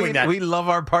way of doing that. We love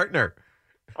our partner.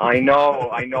 I know,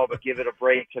 but give it a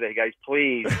break today, guys.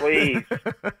 Please.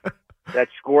 That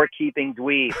scorekeeping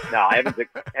dweeb. No,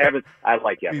 Evan, I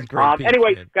like Evan. He's great.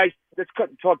 Anyway, Man. guys, let's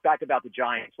talk back about the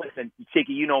Giants. Listen,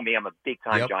 Tiki, you know me. I'm a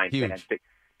big-time Giants fan.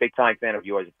 big time fan of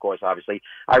yours, of course, obviously.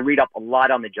 I read up a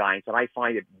lot on the Giants, and I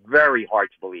find it very hard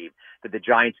to believe that the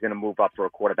Giants are going to move up for a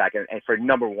quarterback. And for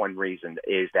number one reason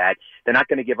is that they're not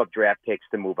going to give up draft picks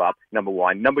to move up, number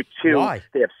one. Number two, Why?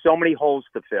 they have so many holes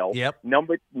to fill. Yep.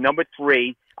 Number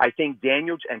three, I think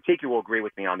Daniel, and Tiki will agree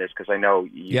with me on this because I know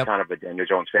you're kind of a Daniel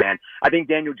Jones fan. I think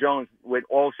Daniel Jones, with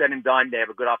all said and done, they have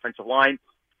a good offensive line.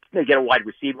 They get a wide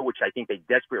receiver, which I think they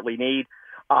desperately need.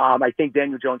 I think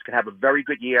Daniel Jones could have a very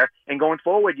good year. And going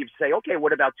forward, you say, okay,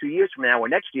 what about 2 years from now or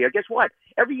next year? Guess what?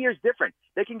 Every year is different.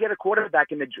 They can get a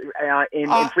quarterback in free agency.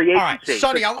 All right,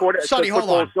 Sonny, Sonny, hold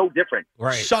on. Is so different.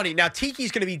 Right. Sonny, now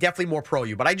Tiki's going to be definitely more pro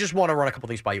you, but I just want to run a couple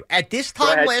things by you. At this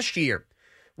time last year,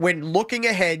 when looking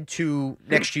ahead to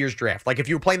next year's draft, like if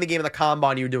you were playing the game of the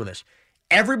combine, you were doing this,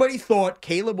 everybody thought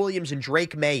Caleb Williams and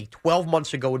Drake May 12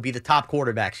 months ago would be the top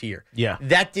quarterbacks here. Yeah.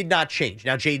 That did not change.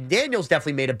 Now, Jaden Daniels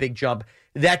definitely made a big jump.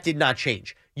 That did not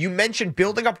change. You mentioned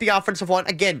building up the offensive line.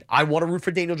 Again, I want to root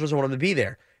for Daniel Jones. I want him to be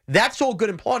there. That's all good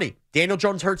and plenty. Daniel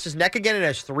Jones hurts his neck again and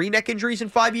has 3 neck injuries in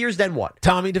 5 years. Then what?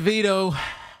 Tommy DeVito.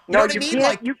 You know what I mean? Can't,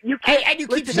 like you can't. And you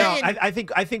keep saying. No,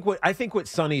 I think what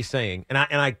Sonny's saying, and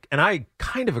I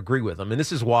kind of agree with him, and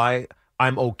this is why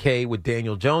I'm okay with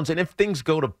Daniel Jones. And if things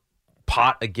go to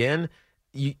pot again,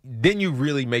 then you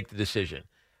really make the decision.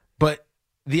 But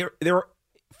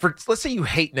let's say you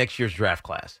hate next year's draft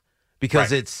class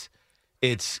because it's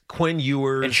Quinn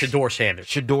Ewers and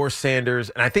Shedeur Sanders.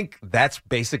 And I think that's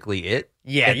basically it.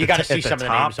 Yeah, you got to see some of the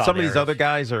names on some of these other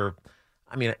guys are.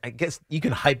 I mean, I guess you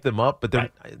can hype them up, but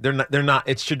they're not.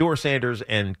 It's Shedeur Sanders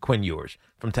and Quinn Ewers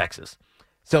from Texas.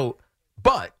 So,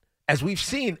 but as we've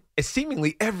seen,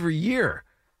 seemingly every year,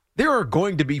 there are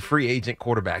going to be free agent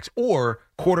quarterbacks or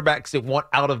quarterbacks that want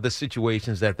out of the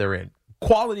situations that they're in.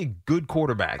 Quality, good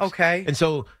quarterbacks. Okay. And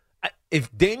so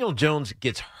if Daniel Jones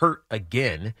gets hurt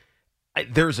again,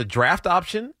 there's a draft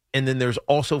option, and then there's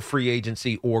also free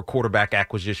agency or quarterback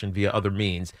acquisition via other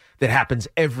means that happens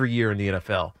every year in the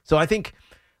NFL. So I think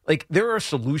there are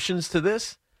solutions to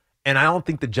this, and I don't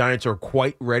think the Giants are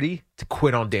quite ready to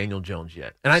quit on Daniel Jones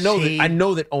yet. And I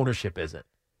know that ownership isn't.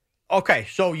 Okay,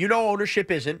 so you know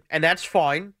ownership isn't, and that's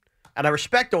fine, and I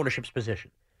respect ownership's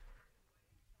position.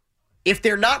 If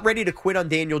they're not ready to quit on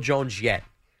Daniel Jones yet,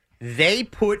 they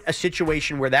put a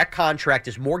situation where that contract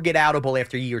is more get-outable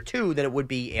after year 2 than it would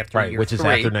be after year 3. Which is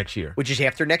after next year. Which is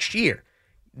after next year.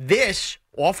 This,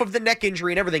 off of the neck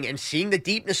injury and everything, and seeing the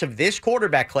deepness of this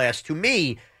quarterback class, to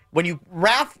me, when you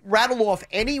rattle off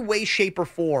any way, shape, or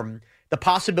form the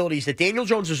possibilities that Daniel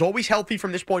Jones is always healthy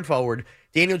from this point forward,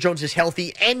 Daniel Jones is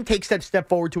healthy and takes that step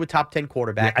forward to a top 10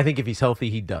 quarterback. Yeah, I think if he's healthy,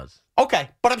 he does. Okay,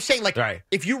 but I'm saying,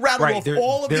 if you rattle off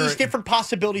all of these different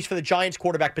possibilities for the Giants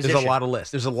quarterback position. There's a lot of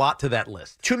lists. There's a lot to that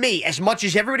list. To me, as much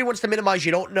as everybody wants to minimize,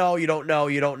 you don't know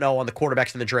on the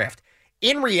quarterbacks in the draft.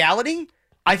 In reality,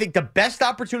 I think the best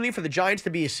opportunity for the Giants to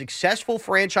be a successful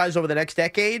franchise over the next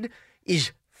decade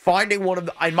is finding one of,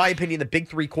 in my opinion, the big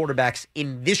 3 quarterbacks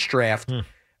in this draft.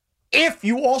 If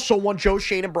you also want Joe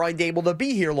Schoen and Brian Dable to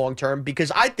be here long term, because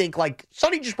I think, like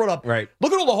Sonny just brought up,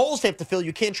 look at all the holes they have to fill.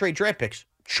 You can't trade draft picks.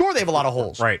 Sure, they have a lot of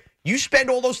holes. Right. You spend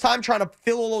all those time trying to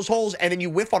fill all those holes, and then you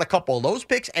whiff on a couple of those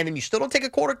picks, and then you still don't take a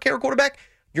quarterback.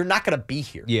 You're not going to be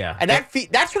here. Yeah, and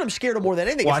that's what I'm scared of more than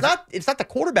anything. Well, it's not the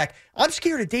quarterback. I'm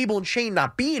scared of Dable and Schoen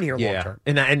not being here long term.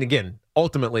 And again,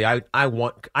 ultimately,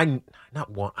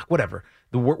 whatever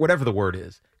the word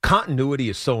is. Continuity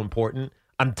is so important.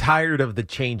 I'm tired of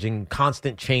the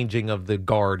constant changing of the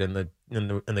guard and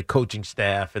the coaching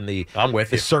staff and the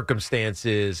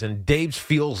circumstances. And Dave's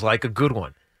feels like a good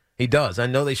one. He does. I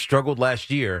know they struggled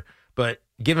last year, but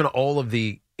given all of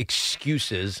the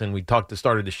excuses, and we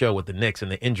started the show with the Knicks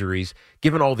and the injuries,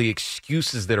 given all the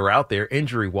excuses that are out there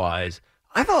injury-wise,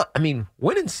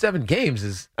 winning 6 games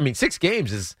is,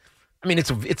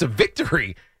 it's a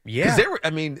victory. Yeah.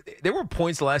 Because there were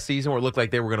points last season where it looked like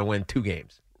they were going to win 2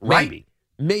 games. Maybe.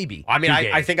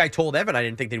 I think I told Evan I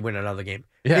didn't think they'd win another game.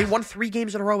 Yeah. They won 3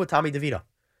 games in a row with Tommy DeVito.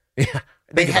 Yeah.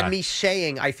 They had me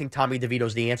saying, I think Tommy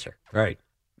DeVito's the answer. Right.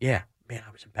 Yeah. Man,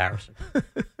 I was embarrassing.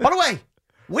 By the way,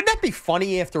 wouldn't that be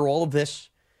funny after all of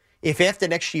this? If after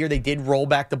next year they did roll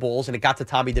back the Bulls and it got to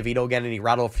Tommy DeVito again and he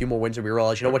rattled a few more wins and we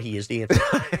realized, you know what, he is the answer.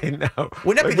 I know.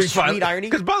 Wouldn't that be the sweet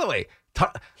irony? Because, by the way,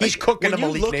 he's cooking the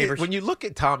Malik Neighbors. When you look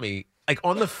at Tommy,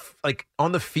 on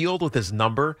the field with his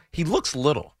number, he looks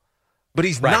little. But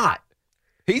he's not.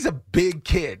 He's a big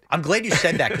kid. I'm glad you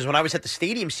said that because when I was at the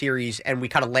Stadium Series and we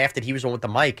kind of laughed that he was the one with the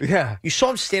mic, you saw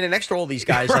him standing next to all these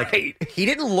guys. Right. Like he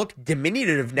didn't look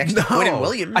diminutive next to Quinn and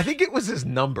Williams. I think it was his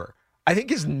number.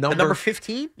 The number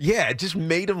 15? Yeah, it just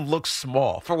made him look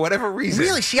small for whatever reason.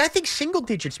 Really? See, I think single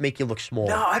digits make you look small.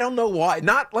 No, I don't know why.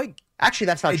 Not like Actually,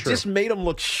 that's not It true. just made him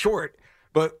look short.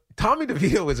 But Tommy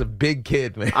DeVito is a big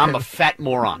kid, man. I'm a fat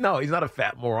moron. No, he's not a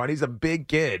fat moron. He's a big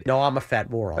kid. No, I'm a fat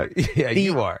moron.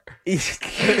 You are.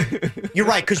 You're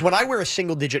right, because when I wear a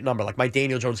single-digit number, like my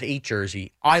Daniel Jones 8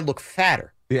 jersey, I look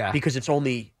fatter. Yeah. Because it's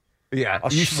only Yeah,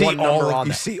 a you see one number on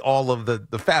you that. see all of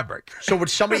the fabric. So would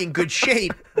somebody in good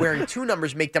shape wearing 2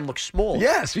 numbers make them look small?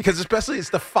 Yes, because especially it's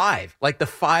the 5. Like the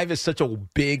 5 is such a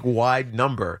big, wide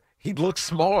number. He looks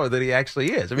smaller than he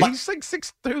actually is. I mean, he's like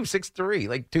 6'2", 6'3",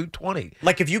 like 220.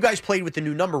 Like if you guys played with the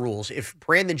new number rules, if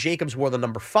Brandon Jacobs wore the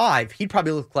number 5, he'd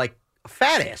probably look like a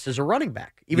fat ass as a running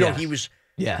back, even though he was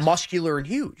muscular and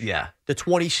huge. Yeah. The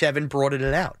 27 broadened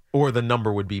it out. Or the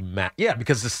number would be Yeah,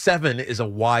 because the 7 is a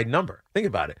wide number. Think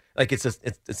about it. Like it's a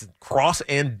cross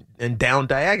and down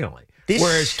diagonally.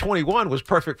 Whereas 21 was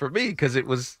perfect for me because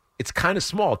it's kind of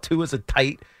small. 2 is a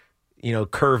tight,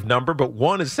 curved number, but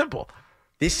 1 is simple.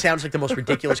 This sounds like the most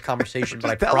ridiculous conversation,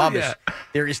 but I promise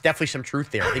there is definitely some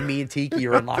truth there. I think me and Tiki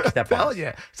are in lockstep on this.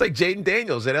 Yeah. It's like Jaden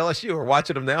Daniels at LSU. We're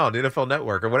watching him now on the NFL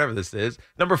Network or whatever this is.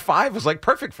 Number 5 was like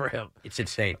perfect for him. It's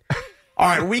insane. All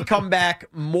right, we come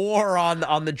back more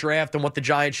on the draft and what the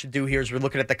Giants should do here as we're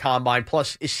looking at the combine.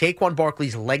 Plus, is Saquon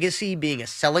Barkley's legacy being a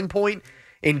selling point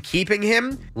in keeping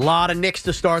him? A lot of Knicks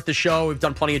to start the show. We've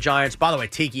done plenty of Giants. By the way,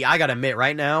 Tiki, I got to admit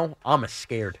right now, I'm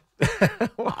scared.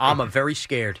 I'm very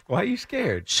scared. Why are you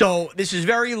scared? So this is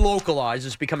very localized.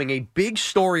 It's becoming a big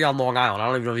story on Long Island. I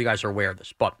don't even know if you guys are aware of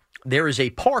this, but there is a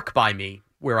park by me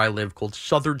where I live called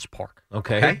Southard's Park.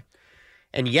 Okay.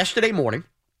 And yesterday morning,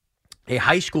 a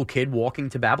high school kid walking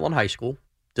to Babylon High School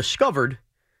discovered,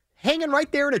 hanging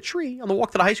right there in a tree on the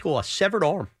walk to the high school, a severed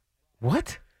arm.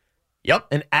 What? Yep.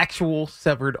 An actual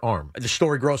severed arm. The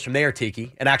story grows from there,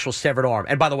 Tiki. An actual severed arm.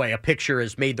 And by the way, a picture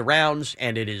has made the rounds,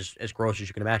 and it is as gross as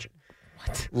you can imagine.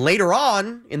 What? Later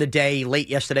on in the day, late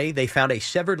yesterday, they found a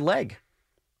severed leg.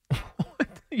 What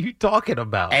are you talking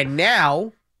about? And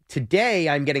now, today,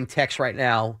 I'm getting texts right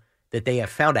now that they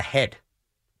have found a head.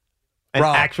 An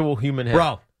actual human head.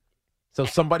 Bro. So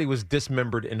somebody was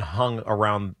dismembered and hung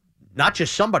around. Not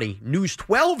just somebody. News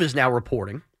 12 is now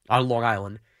reporting on Long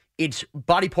Island. It's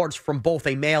body parts from both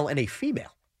a male and a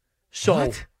female.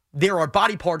 So there are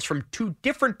body parts from 2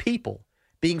 different people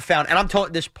being found. And I'm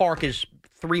telling this park is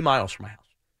 3 miles from my house.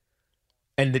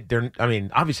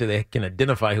 And obviously they can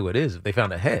identify who it is if they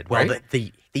found a head, well, right?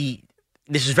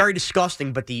 This is very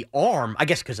disgusting, but the arm, I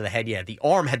guess because of the head, the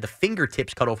arm had the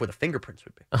fingertips cut off where the fingerprints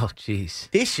would be. Oh,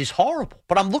 jeez. This is horrible.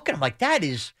 But I'm like,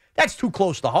 that's too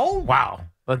close to home. Wow.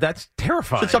 Well, that's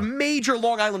terrifying. So it's a major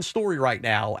Long Island story right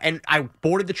now. And I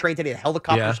boarded the train today. The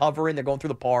helicopters hovering. They're going through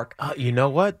the park. You know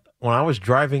what? When I was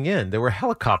driving in, there were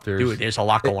helicopters. Dude, there's a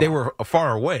lot going on. They were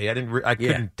far away. I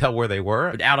couldn't tell where they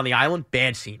were. But out on the island,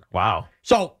 bad scene. Wow.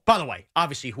 So, by the way,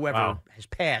 obviously, whoever has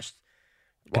passed,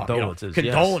 condolences.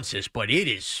 Condolences, but it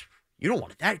is. You don't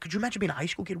want that. Could you imagine being a high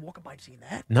school kid walking by and seeing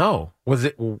that? No.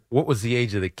 What was the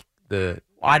age of the?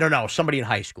 I don't know. Somebody in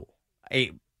high school.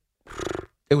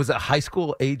 It was a high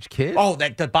school age kid? Oh,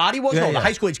 that the body was? The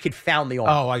high school age kid found the arm.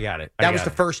 Oh, I got it. That was the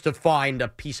first to find a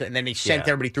piece of, and then they sent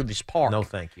everybody through this park. No,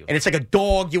 thank you. And it's like a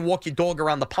dog. You walk your dog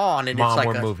around the pond, and Mom, it's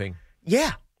like we're moving.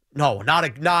 Yeah. No, not a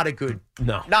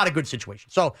good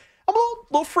situation. So I'm a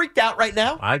little freaked out right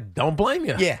now. I don't blame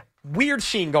you. Yeah. Weird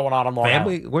scene going on Long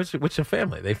Island. What's your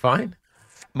family? They fine?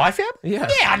 My family? Yeah.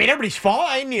 Yeah, I mean, everybody's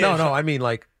fine. No, I mean,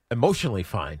 like, emotionally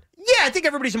fine. Yeah, I think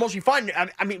everybody's emotionally fine.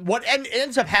 I mean, what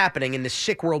ends up happening in this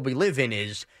sick world we live in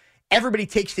is everybody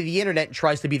takes to the internet and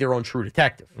tries to be their own true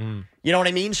detective. You know what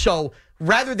I mean? So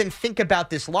rather than think about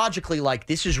this logically, like,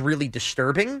 this is really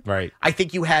disturbing, right? I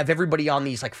think you have everybody on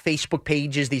these, like, Facebook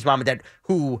pages, these mom and dad,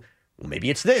 who, well,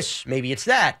 maybe it's this, maybe it's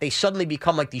that. They suddenly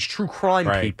become like these true crime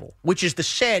people, which is the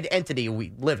sad entity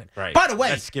we live in. Right. By the way.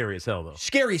 That's scary as hell, though.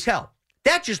 Scary as hell.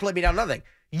 That just led me down another thing.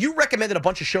 You recommended a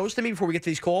bunch of shows to me before we get to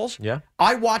these calls. Yeah.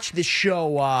 I watched this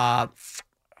show.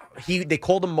 They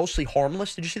called him Mostly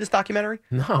Harmless. Did you see this documentary?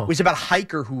 No. It was about a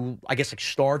hiker who, I guess, like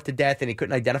starved to death and they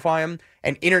couldn't identify him.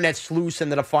 And internet sleuths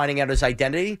ended up finding out his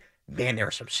identity. Man, there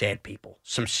are some sad people.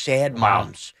 Some sad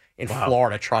moms in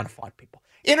Florida trying to find people.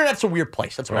 Internet's a weird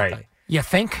place. That's what I'll tell you. You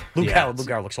think? Luke Howard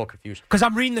looks all confused. Because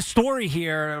I'm reading the story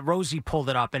here. Rosie pulled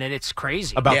it up, and it's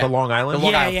crazy. About the Long Island?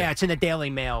 Yeah, it's in the Daily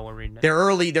Mail. We're reading it.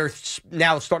 They're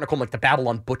now starting to call him like the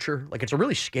Babylon Butcher. Like, it's a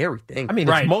really scary thing. I mean,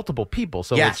 it's multiple people.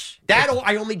 So yes.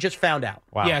 I only just found out.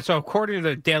 Wow. Yeah, so according to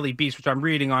the Daily Beast, which I'm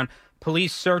reading on,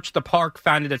 police searched the park,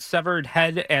 found a severed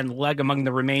head and leg among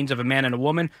the remains of a man and a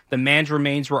woman. The man's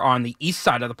remains were on the east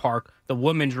side of the park. The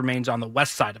woman's remains on the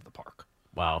west side of the park.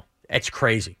 Wow. It's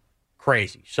crazy.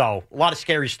 Crazy. So a lot of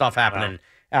scary stuff happening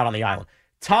out on the island.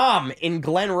 Tom in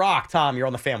Glen Rock. Tom, you're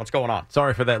on the fan. What's going on?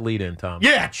 Sorry for that lead in, Tom.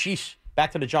 Yeah, jeez.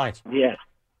 Back to the Giants. Yeah.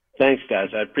 Thanks, guys.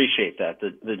 I appreciate that.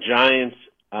 The Giants,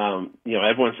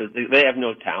 everyone says they have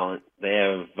no talent. They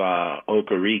have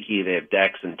Okereke, they have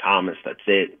Dex and Thomas. That's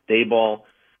it. Dayball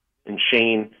and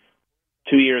Shane,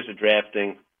 2 years of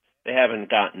drafting. They haven't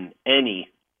gotten any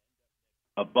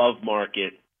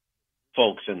above-market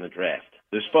folks in the draft.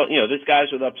 There's guys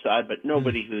with upside, but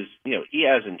nobody who's, he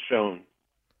hasn't shown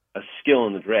a skill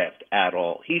in the draft at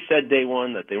all. He said day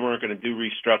one that they weren't going to do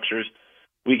restructures.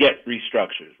 We get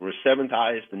restructures. We're seventh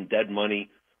highest in dead money,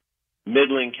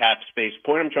 middling cap space.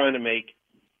 Point I'm trying to make,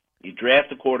 you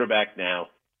draft a quarterback now,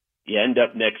 you end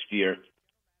up next year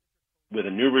with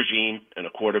a new regime and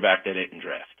a quarterback that didn't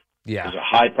draft. Yeah. There's a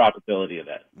high probability of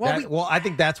that. Well, I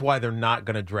think that's why they're not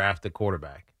going to draft a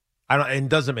quarterback. It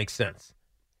doesn't make sense.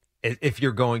 If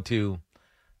you're going to,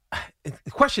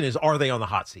 the question is, are they on the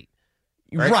hot seat?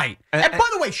 Right. And by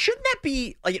the way, shouldn't that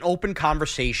be like an open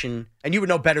conversation? And you would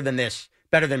know better than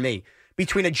me,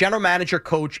 between a general manager,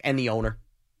 coach, and the owner,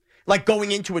 like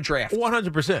going into a draft.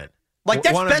 100%. Like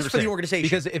that's 100%. best for the organization.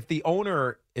 Because if the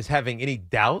owner is having any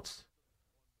doubts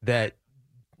that,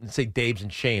 let's say, Daves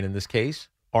and Shane in this case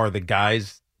are the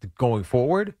guys going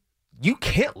forward, you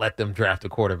can't let them draft a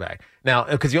quarterback now,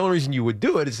 because the only reason you would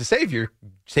do it is to save your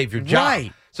job.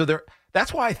 Right. So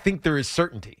that's why I think there is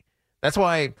certainty. That's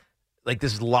why, like,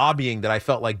 this lobbying that I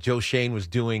felt like Joe Shane was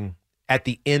doing at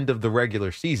the end of the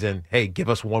regular season. Hey, give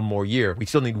us one more year. We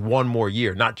still need one more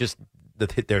year, not just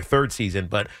their third season,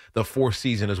 but the fourth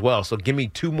season as well. So give me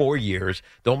 2 more years.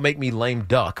 Don't make me lame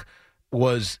duck.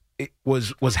 Was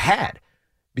had.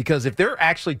 Because if they're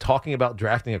actually talking about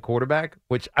drafting a quarterback,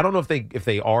 which I don't know if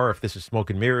this is smoke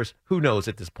and mirrors, who knows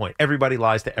at this point? Everybody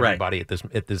lies to everybody at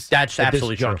this That's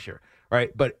absolutely juncture, right?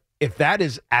 But if that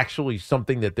is actually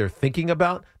something that they're thinking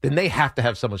about, then they have to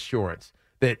have some assurance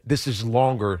that this is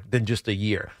longer than just a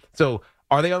year. So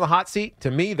are they on the hot seat?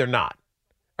 To me, they're not.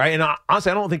 Right? And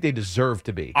honestly, I don't think they deserve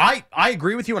to be. I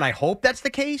agree with you, and I hope that's the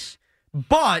case.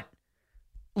 But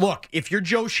look, if you're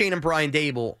Joe Shane and Brian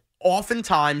Daboll,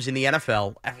 oftentimes in the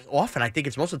NFL, I think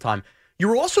it's most of the time,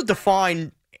 you're also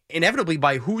defined inevitably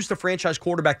by who's the franchise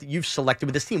quarterback that you've selected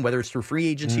with this team, whether it's through free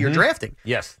agency or drafting.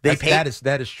 Yes,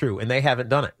 that is true, and they haven't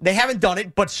done it. They haven't done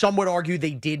it, but some would argue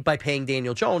they did by paying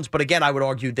Daniel Jones. But again, I would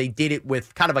argue they did it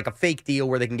with kind of like a fake deal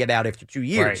where they can get out after 2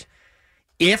 years. Right.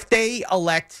 If they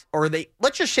elect,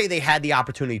 let's just say they had the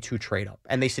opportunity to trade up,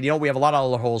 and they said, we have a lot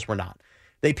of other holes, we're not.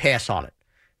 They pass on it.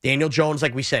 Daniel Jones,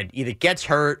 like we said, either gets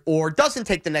hurt or doesn't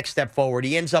take the next step forward.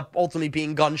 He ends up ultimately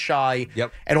being gun shy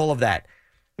and all of that.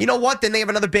 You know what? Then they have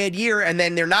another bad year, and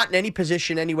then they're not in any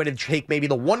position anyway to take maybe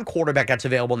the one quarterback that's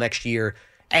available next year,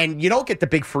 and you don't get the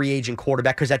big free agent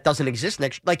quarterback because that doesn't exist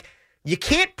next. Like, you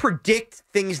can't predict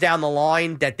things down the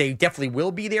line that they definitely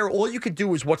will be there. All you could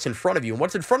do is what's in front of you, and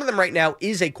what's in front of them right now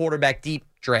is a quarterback deep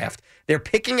draft. They're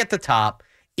picking at the top.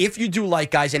 If you do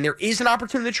like guys, and there is an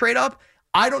opportunity to trade up,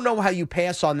 I don't know how you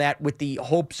pass on that with the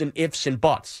hopes and ifs and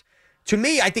buts. To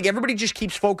me, I think everybody just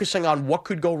keeps focusing on what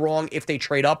could go wrong if they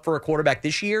trade up for a quarterback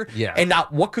this year, and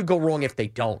not what could go wrong if they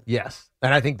don't. Yes,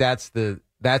 and I think that's the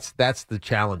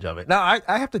challenge of it. Now,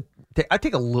 I have to I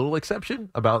take a little exception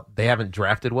about they haven't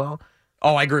drafted well.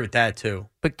 Oh, I agree with that too.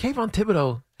 But Kayvon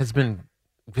Thibodeau has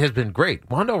been great.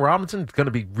 Wan'Dale Robinson's going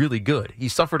to be really good. He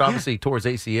suffered obviously towards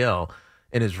ACL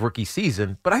in his rookie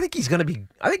season, but I think he's going to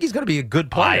be a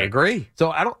good player. I agree.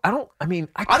 So I don't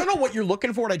know what you're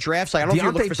looking for in a draft. I don't know if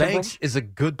you're looking for Banks is a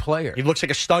good player. He looks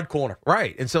like a stud corner.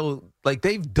 Right. And so like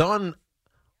they've done,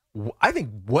 I think,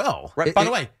 well. Right. By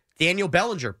the way, Daniel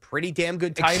Bellinger, pretty damn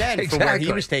good tight end for where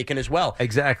he was taken as well.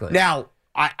 Exactly. Now,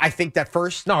 I think that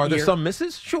first are there some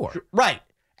misses? Sure. Right.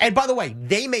 And by the way,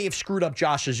 they may have screwed up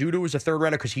Josh Azudu as a third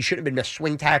rounder because he shouldn't have been a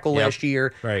swing tackle last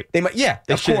year. Right. They might,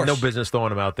 they should have no business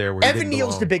throwing him out there. Where Evan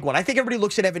Neal's the big one. I think everybody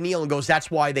looks at Evan Neal and goes, that's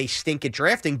why they stink at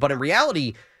drafting. But in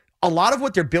reality, a lot of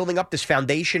what they're building up, this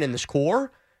foundation and this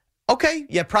core, probably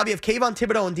have Kayvon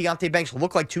Thibodeau and Deonte Banks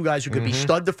look like two guys who could be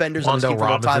stud defenders on this team for a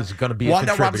long time. Robinson's going to be a Wan'Dale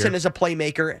contributor. Robinson is a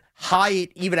playmaker.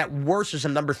 Hyatt, even at worst, is a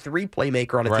number 3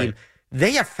 playmaker on a team.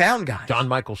 They have found guys. John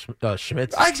Michael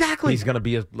Schmitz. Exactly. He's going to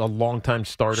be a long-time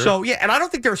starter. So, and I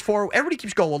don't think there's 4. Everybody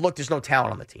keeps going, well, look, there's no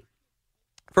talent on the team.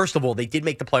 First of all, they did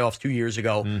make the playoffs 2 years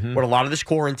ago with a lot of this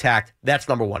core intact. That's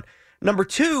number 1. Number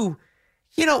 2,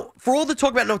 for all the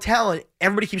talk about no talent,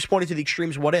 everybody keeps pointing to the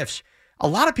extremes, what ifs. A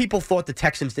lot of people thought the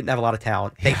Texans didn't have a lot of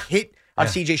talent. They hit on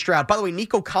C.J. Stroud. By the way,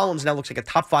 Nico Collins now looks like a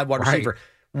top 5 wide receiver.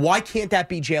 Why can't that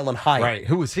be Jalen Hyatt? Right.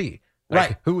 Who is he?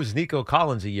 Right. Who was Nico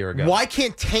Collins a year ago? Why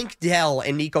can't Tank Dell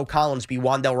and Nico Collins be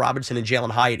Wan'Dale Robinson and Jalen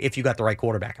Hyatt if you got the right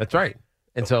quarterback? That's right.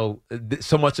 And so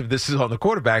so much of this is on the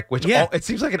quarterback, which it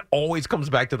seems like it always comes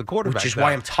back to the quarterback. Which is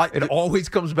why I'm It always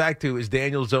comes back to, is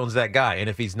Daniel Jones that guy? And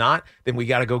if he's not, then we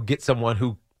got to go get someone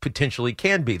who potentially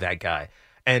can be that guy.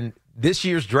 And this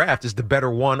year's draft is the better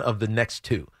one of the next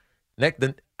two. I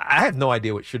have no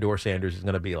idea what Shedeur Sanders is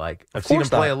going to be like. I've seen him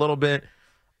play a little bit.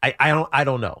 I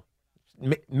don't know.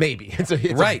 Maybe. It's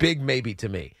a big maybe to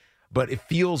me. But it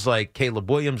feels like Caleb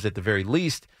Williams at the very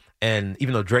least. And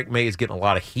even though Drake May is getting a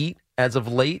lot of heat as of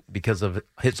late because of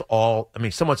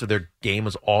so much of their game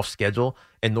is off schedule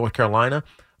in North Carolina.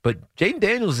 But Jaden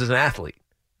Daniels is an athlete,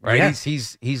 right? Yeah.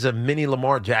 He's a mini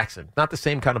Lamar Jackson. Not the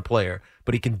same kind of player,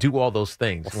 but he can do all those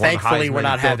things. Well, thankfully, we're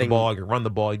not having the ball, run the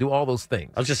ball, do all those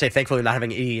things. I was just say, thankfully, we're not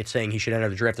having idiots saying he should enter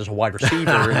the draft as a wide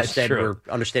receiver. Instead, we're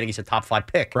understanding he's a top 5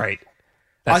 pick. Right.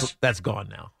 That's gone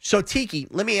now. So, Tiki,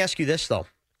 let me ask you this though.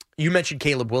 You mentioned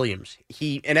Caleb Williams.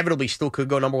 He inevitably still could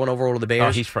go number 1 overall to the Bears.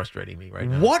 Oh, he's frustrating me right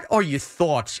now. What are your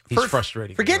thoughts? He's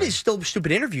frustrating. Forget his still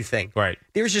stupid interview thing. Right.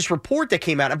 There's this report that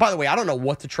came out. And by the way, I don't know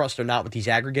what to trust or not with these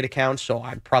aggregate accounts, so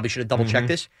I probably should have double-checked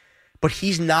this. But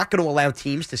he's not going to allow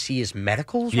teams to see his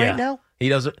medicals right now? He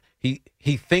doesn't. He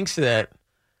thinks that,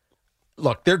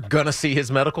 look, they're going to see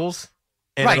his medicals.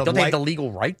 And right. Don't they have the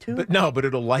legal right to? But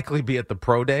it'll likely be at the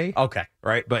pro day. Okay.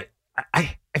 Right. But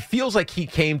it feels like he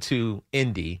came to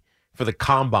Indy for the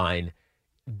combine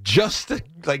just to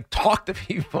talk to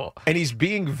people, and he's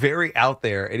being very out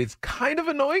there, and it's kind of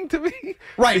annoying to me,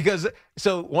 right? Because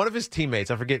one of his teammates,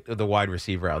 I forget the wide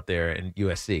receiver out there in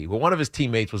USC, but one of his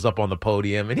teammates was up on the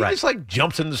podium, and he just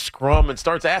jumps in the scrum and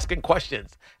starts asking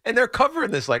questions, and they're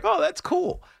covering this oh, that's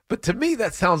cool. But to me,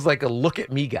 that sounds like a look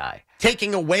at me guy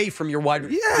taking away from your your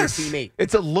teammate.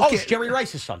 It's a look. It's Jerry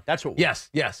Rice's son. That's what. Yes.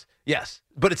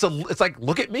 But it's like,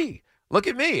 look at me. Look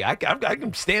at me. I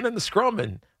can stand in the scrum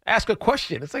and ask a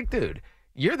question. It's like, dude,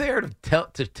 you're there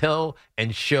to tell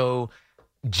and show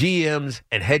GMs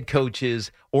and head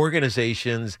coaches,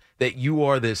 organizations, that you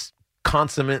are this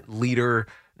consummate leader,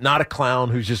 not a clown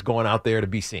who's just going out there to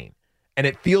be seen. And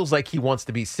it feels like he wants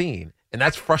to be seen, and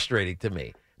that's frustrating to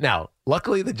me. Now,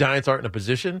 luckily, the Giants aren't in a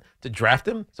position to draft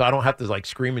him, so I don't have to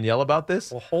scream and yell about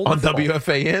this on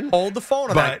WFAN. Hold the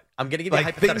phone. But I'm going to give you a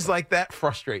hypothetical. Things like that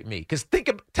frustrate me. Because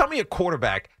tell me a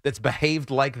quarterback that's behaved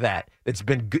like that's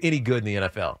been any good in the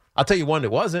NFL. I'll tell you one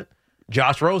that wasn't.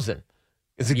 Josh Rosen.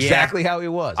 It's exactly how he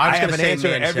was. I have an answer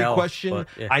to every question.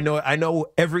 I know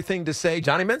everything to say.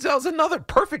 Johnny Manziel is another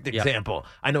perfect example.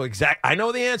 I know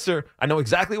the answer. I know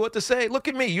exactly what to say. Look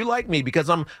at me. You like me because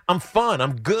I'm fun.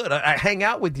 I'm good. I hang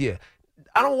out with you.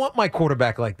 I don't want my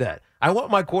quarterback like that. I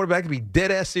want my quarterback to be dead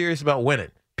ass serious about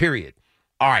winning. Period.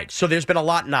 All right. So there's been a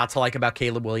lot not to like about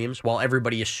Caleb Williams, while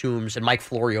everybody assumes, and Mike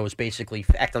Florio is basically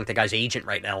acting like the guy's agent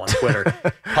right now on Twitter,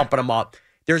 pumping him up.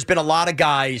 There's been a lot of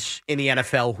guys in the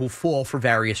NFL who fall for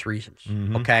various reasons,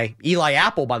 okay? Eli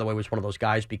Apple, by the way, was one of those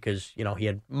guys because, he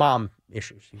had mom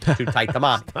issues. He was too tight to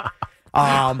mom.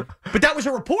 But that was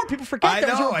a report. People forget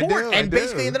that was a report. And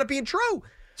basically ended up being true.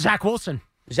 Zach Wilson.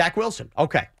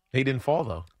 Okay. He didn't fall,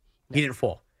 though. He didn't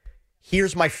fall.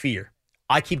 Here's my fear.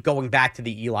 I keep going back to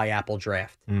the Eli Apple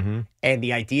draft. And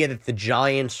the idea that the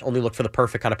Giants only look for the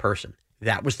perfect kind of person.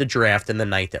 That was the draft in the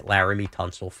night that Laramie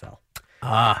Tunsil fell.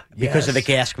 Because of the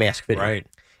gas mask video. Right.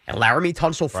 And Laramie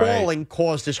Tunsil falling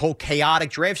caused this whole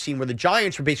chaotic draft scene where the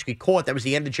Giants were basically caught. That was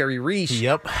the end of Jerry Reese.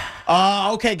 Yep.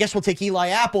 Okay, I guess we'll take Eli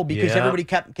Apple because everybody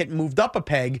kept getting moved up a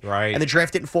peg. Right. And the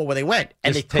draft didn't fall where they went.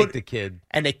 And Just take the kid.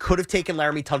 And they could have taken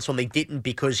Laramie Tunsil, and they didn't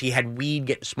because he had weed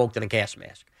getting smoked in a gas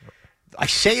mask. I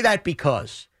say that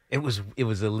because it was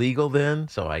illegal then,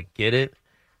 so I get it.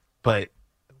 But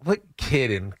what kid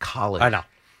in college? I know.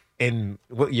 And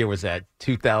what year was that?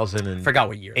 2000 and forgot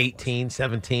what year. 18,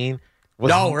 17?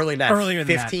 Earlier than that. Earlier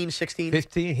than 15, 16.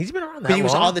 15? He's been around that But he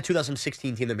was long. on the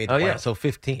 2016 team that made the playoffs. Yeah, so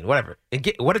 15, whatever.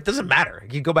 It doesn't matter.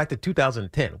 You go back to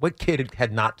 2010. What kid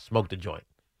had not smoked a joint?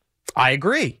 I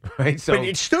agree. Right? So but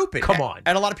it's stupid. Come on.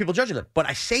 And a lot of people judging them. But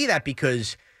I say that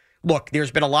because, look, there's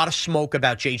been a lot of smoke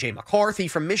about J.J. McCarthy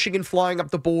from Michigan flying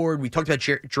up the board. We talked about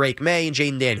Drake May and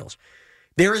Jaden Daniels.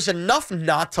 There is enough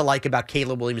not to like about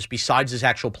Caleb Williams besides his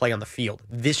actual play on the field.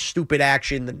 This stupid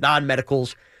action, the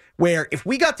non-medicals, where if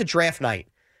we got to draft night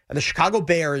and the Chicago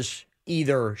Bears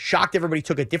either shocked everybody,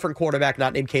 took a different quarterback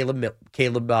not named Caleb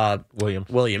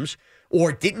Williams,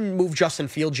 or didn't move Justin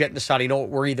Fields yet and decided,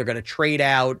 we're either going to trade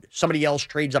out, somebody else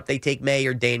trades up, they take May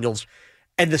or Daniels,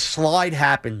 and the slide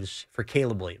happens for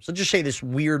Caleb Williams. Let's just say this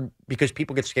weird, because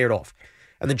people get scared off.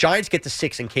 And the Giants get to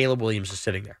 6 and Caleb Williams is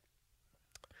sitting there.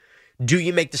 Do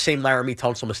you make the same Laramie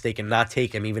Tunsil mistake and not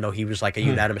take him, even though he was like a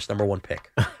unanimous number 1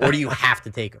 pick? Or do you have to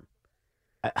take him?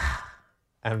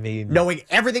 I mean, knowing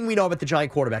everything we know about the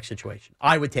Giant quarterback situation,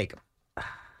 I would take him.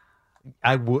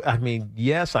 I mean,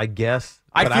 yes, I guess.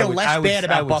 I but feel would- less would- bad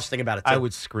about would- busting about it, too. I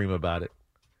would scream about it.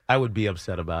 I would be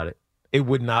upset about it. It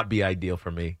would not be ideal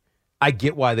for me. I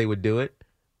get why they would do it,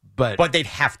 but they'd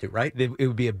have to, right? It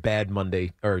would be a bad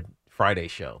Monday or Friday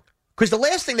show. Because the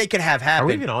last thing they could have happen. Are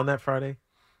we even on that Friday?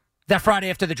 That Friday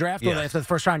after the draft or Yes. after the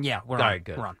first round? Yeah, we're on. All right,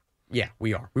 good. We're on. Yeah,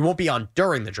 we are. We won't be on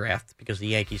during the draft because the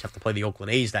Yankees have to play the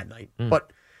Oakland A's that night.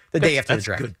 But the day after the That's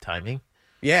draft. good timing.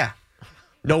 Yeah.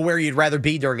 Know where you'd rather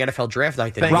be during NFL draft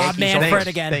night than Thanks. the Rob Yankees. Manfred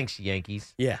again. Thanks,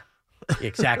 Yankees. Yeah,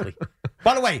 exactly.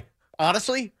 By the way,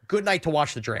 honestly, good night to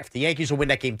watch the draft. The Yankees will win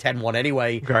that game 10-1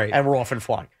 anyway, Great. and we're off and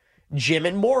flying. Jim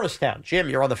in Morristown. Jim,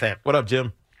 you're on the fan. What up,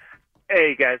 Jim?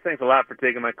 Hey guys, thanks a lot for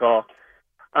taking my call.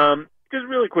 Just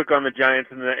really quick on the Giants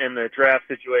and the draft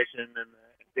situation and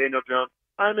Daniel Jones.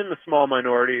 I'm in the small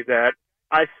minority that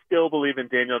I still believe in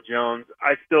Daniel Jones.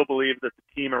 I still believe that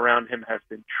the team around him has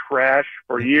been trash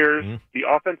for years. Mm-hmm. The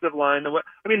offensive line.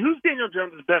 I mean, who's Daniel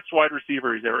Jones' best wide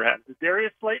receiver he's ever had? Is it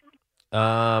Darius Slayton? Who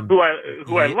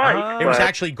I like. It was but-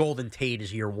 actually Golden Tate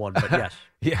is year one, but yes.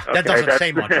 Yeah, That doesn't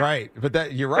say much. Right,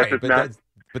 but you're right. That's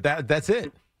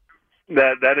it.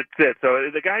 That is it. So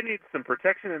the guy needs some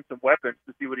protection and some weapons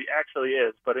to see what he actually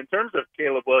is. But in terms of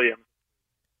Caleb Williams,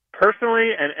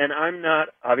 personally, and I'm not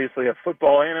obviously a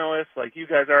football analyst like you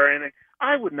guys are or anything,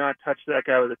 I would not touch that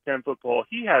guy with a 10-foot pole.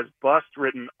 He has bust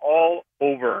written all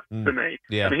over to me.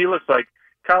 Yeah. I mean, he looks like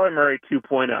Kyler Murray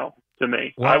 2.0 to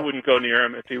me. Well- I wouldn't go near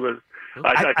him if he was.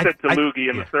 I said to Loogie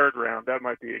in the third round. That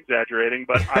might be exaggerating,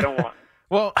 but I don't want him.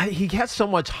 Well, he has so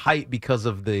much hype because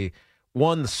of the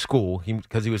school,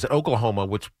 because he was at Oklahoma,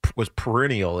 which was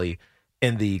perennially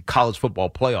in the college football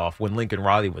playoff when Lincoln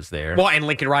Riley was there. Well, and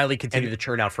Lincoln Riley continued to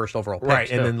churn out first overall picks.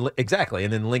 Right, and too. then exactly,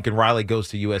 and then Lincoln Riley goes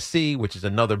to USC, which is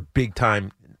another big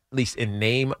time, at least in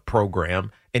name,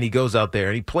 program, and he goes out there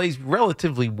and he plays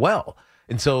relatively well,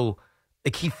 and so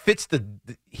like he fits the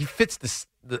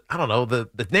I don't know the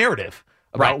narrative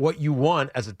about Right. what you want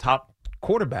as a top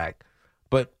quarterback.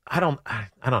 But I don't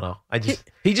know.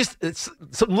 It's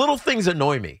some little things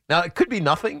annoy me. Now it could be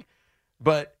nothing,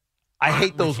 but I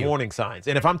hate those warning signs.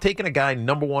 And if I'm taking a guy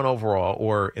number 1 overall,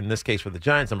 or in this case for the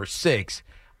Giants, number 6,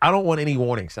 I don't want any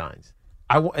warning signs.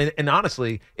 And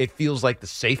honestly, it feels like the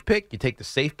safe pick. You take the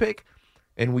safe pick,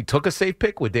 and we took a safe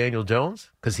pick with Daniel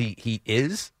Jones because he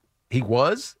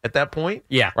was at that point.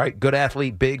 Yeah. Right. Good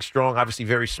athlete, big, strong, obviously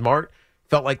very smart.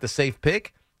 Felt like the safe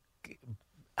pick.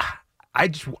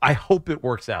 I hope it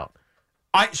works out.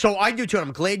 So I do too, and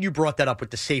I'm glad you brought that up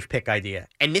with the safe pick idea.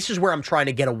 And this is where I'm trying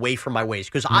to get away from my ways,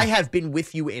 because I have been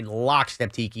with you in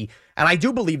lockstep, Tiki, and I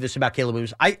do believe this about Caleb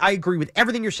Williams. I agree with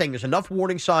everything you're saying. There's enough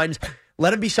warning signs.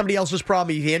 Let him be somebody else's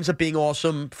problem. If he ends up being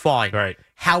awesome, fine. Right.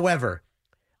 However,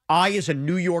 I, as a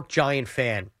New York Giant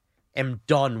fan, am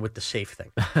done with the safe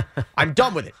thing. I'm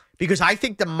done with it, because I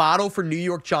think the motto for New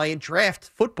York Giant draft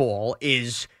football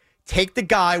is take the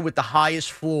guy with the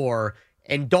highest floor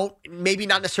and don't, maybe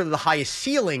not necessarily the highest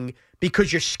ceiling,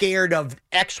 because you're scared of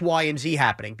X, Y, and Z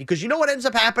happening. Because you know what ends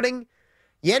up happening?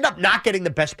 You end up not getting the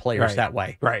best players that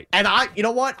way. Right. And you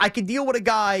know what? I could deal with a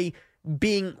guy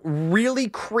being really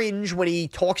cringe when he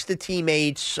talks to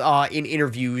teammates in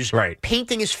interviews, right,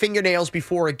 painting his fingernails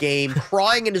before a game,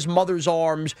 crying in his mother's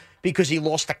arms because he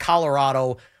lost to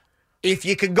Colorado. If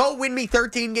you can go win me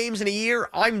 13 games in a year,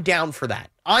 I'm down for that.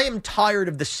 I am tired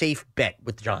of the safe bet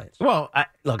with the Giants. Well,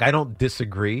 look, I don't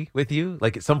disagree with you.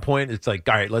 Like, at some point, it's like,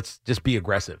 all right, let's just be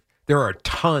aggressive. There are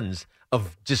tons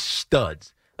of just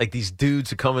studs, like these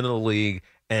dudes who come into the league,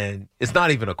 and it's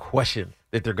not even a question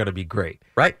that they're going to be great.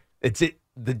 Right. I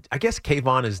guess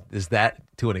Kayvon is that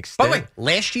to an By extent. the way,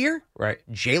 last year, right,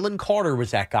 Jalen Carter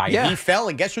was that guy. Yeah. He fell,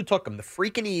 and guess who took him? The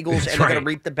freaking Eagles, That's and they're going right. to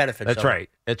reap the benefits That's of it. right.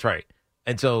 That's right.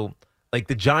 And so, like,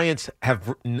 the Giants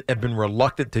have been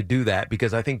reluctant to do that,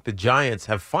 because I think the Giants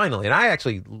have finally, and I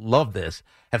actually love this,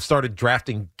 have started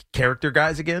drafting character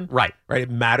guys again. Right. Right. It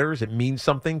matters. It means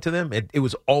something to them. It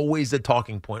was always the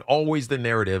talking point, always the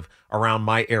narrative around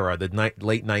my era, the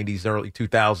late 90s, early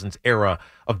 2000s era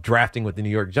of drafting with the New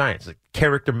York Giants. Like,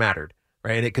 character mattered,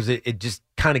 right? Because it just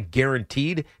kind of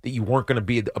guaranteed that you weren't going to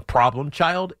be a problem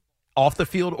child off the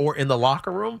field or in the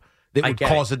locker room that would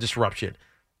cause a disruption.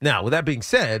 Now, with that being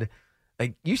said,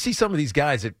 like, you see some of these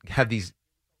guys that have these,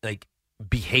 like,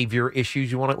 behavior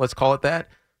issues, let's call it that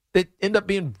end up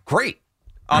being great.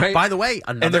 Right? By the way,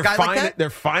 another guy fine, like that? They're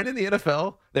fine in the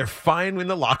NFL. They're fine in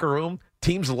the locker room.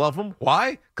 Teams love them.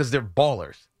 Why? Because they're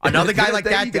ballers. Another guy like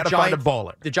that, you got to find a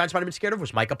baller. The Giants might have been scared of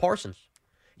was Micah Parsons.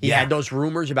 He Yeah. had those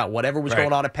rumors about whatever was Right.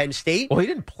 going on at Penn State. Well, he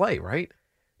didn't play, right?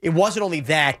 It wasn't only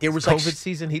that. There was COVID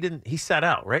season. He sat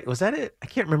out, right? Was that it? I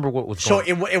can't remember what was going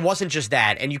on. So it wasn't just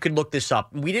that, and you could look this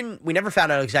up. We never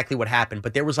found out exactly what happened,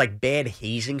 but there was like bad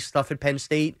hazing stuff at Penn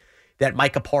State that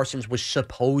Micah Parsons was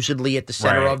supposedly at the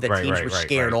center of, that teams were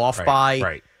scared off by.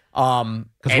 Right.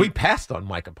 Because we passed on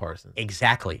Micah Parsons.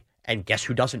 Exactly. And guess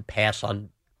who doesn't pass on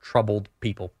troubled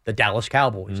people? The Dallas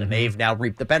Cowboys. And they've now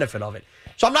reaped the benefit of it.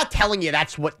 So I'm not telling you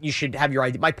that's what you should have your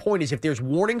idea. My point is, if there's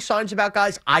warning signs about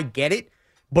guys, I get it.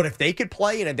 But if they could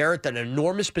play and they're at an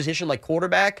enormous position like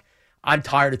quarterback, I'm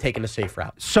tired of taking the safe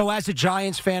route. So as a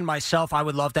Giants fan myself, I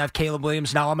would love to have Caleb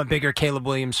Williams. Now, I'm a bigger Caleb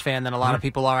Williams fan than a lot of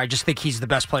people are. I just think he's the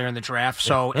best player in the draft.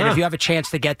 So, and if you have a chance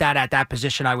to get that at that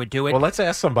position, I would do it. Well, let's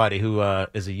ask somebody who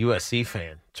is a USC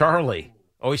fan. Charlie,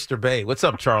 Oyster Bay. What's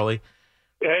up, Charlie?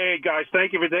 Hey, guys.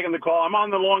 Thank you for taking the call. I'm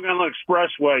on the Long Island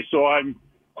Expressway, so I'm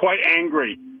quite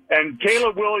angry. And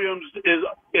Caleb Williams is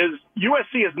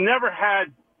USC has never had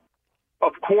a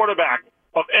quarterback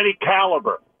of any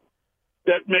caliber.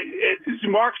 That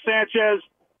Mark Sanchez,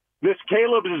 this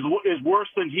Caleb is worse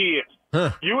than he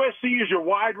is. USC is your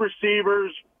wide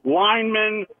receivers,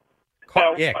 linemen.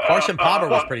 Carson Palmer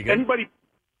was pretty good. Anybody,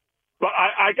 but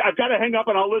I've got to hang up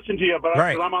and I'll listen to you. But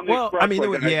I'm on the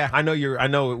expressway. I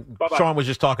know. Bye-bye. Sean was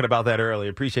just talking about that earlier.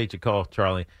 Appreciate your call,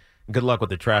 Charlie. Good luck with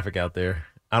the traffic out there.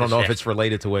 I don't know if it's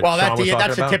related to what. Sean was talking about.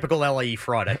 That's a typical LIE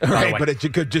Friday, right? But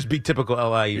it could just be typical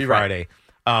LIE Friday.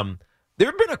 Right. There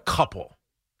have been a couple.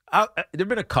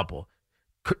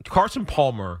 Carson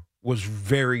Palmer was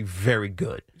very, very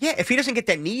good. Yeah, if he doesn't get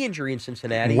that knee injury in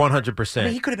Cincinnati, 100%.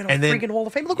 He could have been a freaking Hall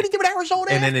of Fame. Look what he did with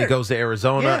Arizona. And then he goes to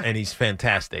Arizona, and he's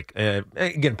fantastic.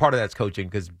 Again, part of that's coaching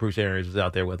because Bruce Arians was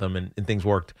out there with him, and things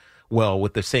worked well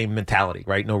with the same mentality,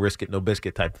 right? No risk it, no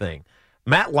biscuit type thing.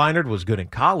 Matt Leinart was good in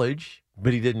college,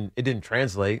 but it didn't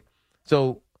translate.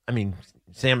 So, I mean,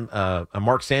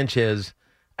 Mark Sanchez,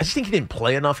 I just think he didn't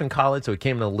play enough in college, so he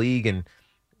came in the league, and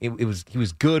he was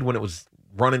good when it was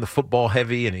running the football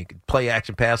heavy, and he could play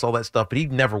action pass, all that stuff, but he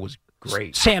never was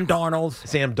great. Sam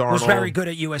Darnold was very good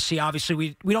at USC. Obviously,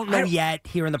 we don't know yet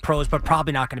here in the pros, but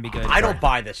probably not going to be good. I don't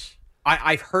buy this.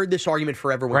 I've heard this argument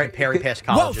forever when comparing past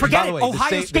colleges. Whoa, forget it.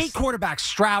 Ohio State quarterback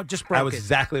Stroud just broke it. That was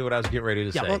exactly what I was getting ready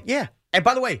to say. Well, yeah. And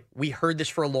by the way, we heard this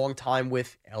for a long time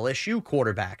with LSU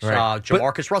quarterbacks,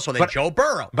 Jamarcus Russell, then Joe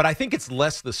Burrow. But I think it's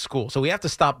less the school. So we have to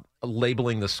stop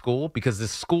labeling the school because the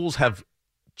schools have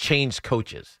changed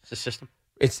coaches. It's the system.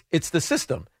 It's the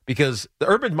system because the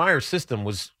Urban Meyer system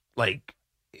was like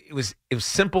it was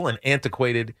simple and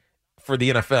antiquated for the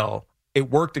NFL. It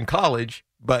worked in college,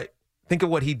 but think of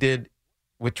what he did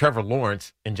with Trevor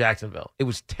Lawrence in Jacksonville. It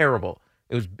was terrible.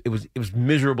 It was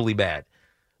miserably bad.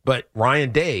 But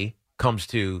Ryan Day comes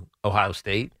to Ohio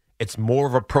State. It's more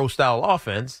of a pro-style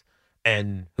offense.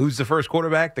 And who's the first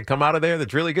quarterback to come out of there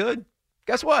that's really good?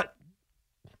 Guess what?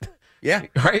 Yeah.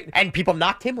 Right? And people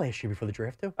knocked him last year before the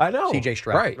draft, too. I know. C.J.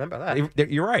 Stroud. Right. Remember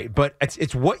that. You're right. But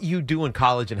it's what you do in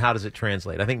college and how does it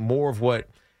translate. I think more of what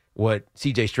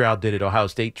C.J. Stroud did at Ohio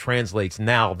State translates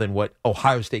now than what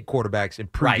Ohio State quarterbacks in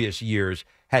previous years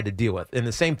had to deal with. And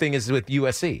the same thing is with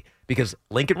USC because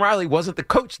Lincoln Riley wasn't the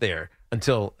coach there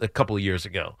until a couple of years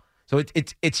ago. So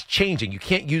it's changing. You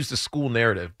can't use the school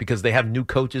narrative because they have new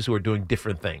coaches who are doing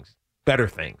different things, better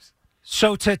things.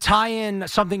 So to tie in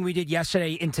something we did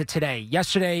yesterday into today.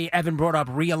 Yesterday, Evan brought up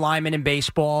realignment in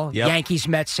baseball, Yankees,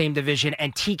 Mets, same division,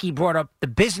 and Tiki brought up the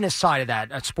business side of that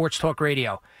at Sports Talk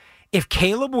Radio. If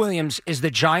Caleb Williams is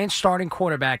the Giants starting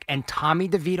quarterback and Tommy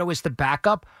DeVito is the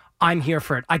backup, I'm here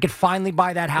for it. I could finally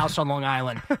buy that house on Long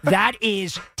Island. That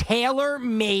is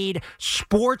tailor-made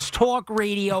sports talk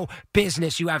radio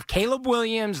business. You have Caleb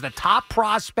Williams, the top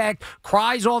prospect,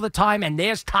 cries all the time, and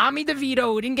there's Tommy DeVito,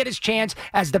 who didn't get his chance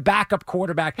as the backup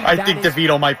quarterback. I think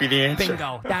DeVito might be the answer.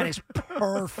 Bingo. That is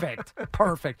perfect.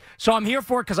 Perfect. So I'm here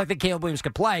for it because I think Caleb Williams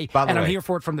could play, and I'm here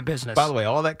for it from the business. By the way,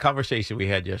 all that conversation we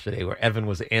had yesterday where Evan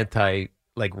was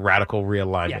radical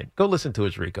realignment. Go listen to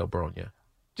his Rico Bronya.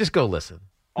 Just go listen.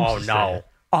 Oh, no.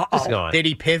 Just go on. Did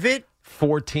he pivot?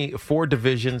 4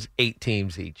 divisions, 8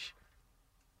 teams each.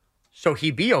 So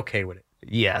he'd be okay with it?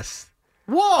 Yes.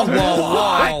 Whoa.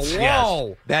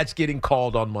 Yes. That's getting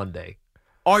called on Monday.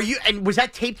 Are you? And was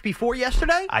that taped before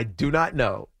yesterday? I do not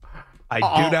know. I do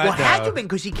not know. Well, it had to have been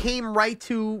because we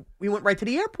went right to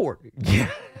the airport. Yeah.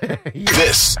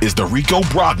 This is the Rico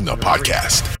Brogna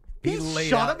podcast. He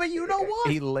laid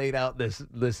out this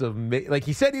like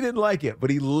he said he didn't like it, but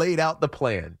he laid out the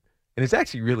plan, and it's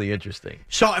actually really interesting.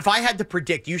 So if I had to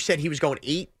predict, you said he was going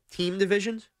 8 team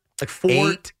divisions, like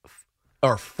 4.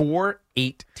 or 4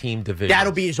 8-team divisions.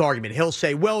 That'll be his argument. He'll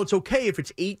say, well, it's okay if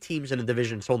it's 8 teams in a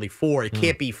division. It's only 4. It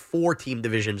can't be 4-team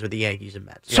divisions with the Yankees and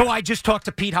Mets. So I just talked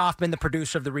to Pete Hoffman, the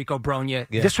producer of the Rico Bronya.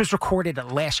 Yeah. This was recorded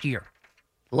last year.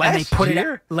 Last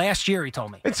year? Last year, he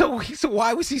told me. And so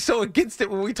why was he so against it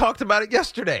when we talked about it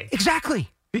yesterday? Exactly.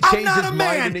 He changed his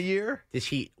mind in a year?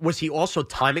 Was he also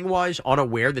timing-wise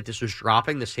unaware that this was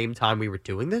dropping the same time we were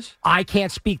doing this? I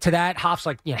can't speak to that. Hoff's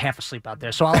like half asleep out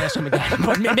there, so I'll ask him again.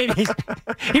 But maybe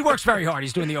he works very hard.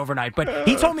 He's doing the overnight. But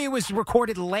he told me it was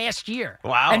recorded last year.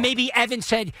 Wow. And maybe Evan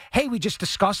said, hey, we just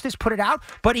discussed this, put it out.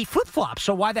 But he flip-flops,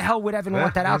 so why the hell would Evan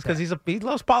want that out there? Because he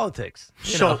loves politics.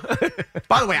 So,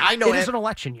 by the way, I know it is an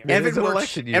election year.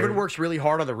 Evan works really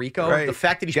hard on the Rico. Right. The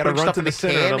fact that he's got to putting run stuff to in the the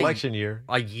center can on election year.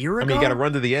 A year ago? I mean, you got to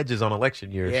run to the edges on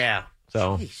election years. Yeah.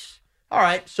 So. Jeez. All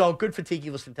right. So good for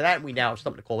Tiki listening to that. And we now have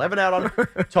something to call Evan out on.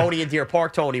 Tony in Deer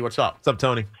Park. Tony, what's up? What's up,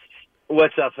 Tony?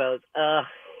 What's up, fellas? All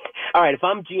right. If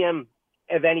I'm GM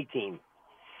of any team,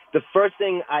 the first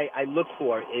thing I look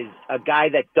for is a guy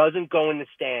that doesn't go in the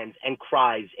stands and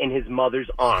cries in his mother's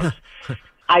arms.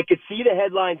 I could see the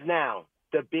headlines now.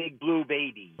 The big blue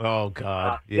baby. Oh,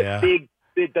 God. Yeah.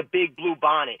 The big blue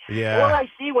bonnet. Yeah. What I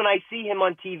see when I see him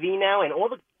on TV now, and all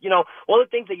the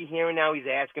things that you're hearing now, he's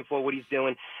asking for, what he's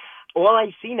doing. All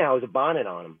I see now is a bonnet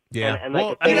on him. Yeah. And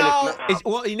well,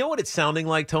 you know what it's sounding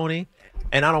like, Tony?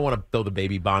 And I don't want to throw the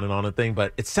baby bonnet on a thing,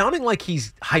 but it's sounding like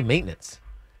he's high maintenance.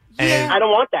 Yeah. I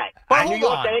don't want that. But New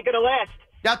York, that ain't gonna last.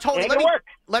 Now, Tony, Ain't gonna work.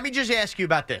 let me just ask you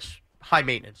about this. High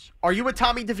maintenance. Are you a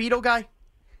Tommy DeVito guy?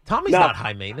 Tommy's not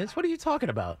high maintenance. What are you talking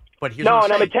about? But here's No, what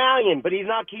and I'm saying. Italian, but he's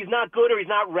not good or he's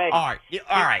not ready. All right.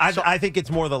 All right. I think it's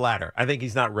more the latter. I think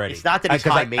he's not ready. It's not that he's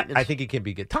high maintenance. I think he can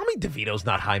be good. Tommy DeVito's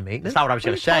not high maintenance. That's not what I was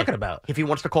going to say. Talking about? If he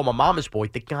wants to call my mama's boy,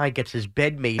 the guy gets his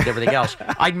bed made and everything else.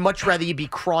 I'd much rather you be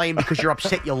crying because you're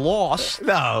upset you lost.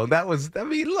 No,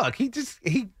 look,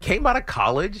 he came out of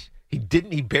college. He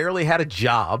barely had a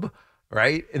job,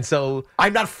 right? And so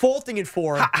I'm not faulting it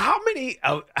for him. How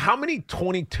many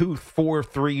 22,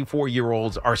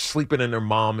 4-year-olds are sleeping in their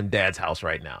mom and dad's house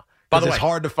right now? By the Because way, it's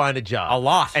hard to find a job. A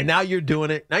lot. And now you're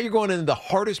doing it. Now you're going into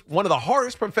one of the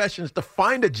hardest professions to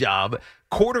find a job,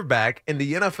 quarterback in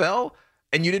the NFL,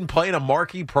 and you didn't play in a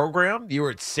marquee program. You were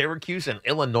at Syracuse in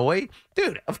Illinois.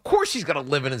 Dude, of course he's going to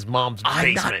live in his mom's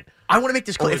basement. I want to make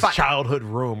this clear. Or his childhood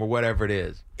room or whatever it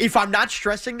is. If I'm not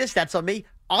stressing this, that's on me.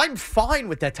 I'm fine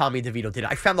with that Tommy DeVito did.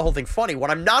 I found the whole thing funny.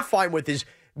 What I'm not fine with is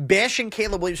bashing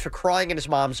Caleb Williams for crying in his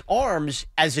mom's arms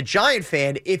as a Giant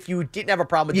fan if you didn't have a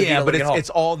problem with DeVito. Yeah, but it's it's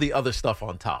all the other stuff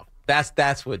on top.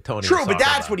 That's what Tony True, was but talking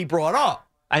that's about. what he brought up.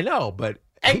 I know, but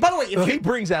And by the way, if he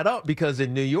brings that up because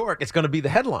in New York, it's going to be the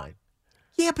headline.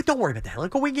 Yeah, but don't worry about that.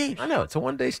 Like, go win games. I know. It's a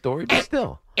one-day story, but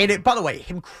still. And by the way,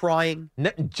 him crying.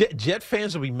 Jet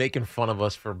fans will be making fun of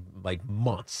us for, like,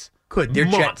 months. Good. They're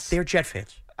Jet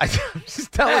fans. I'm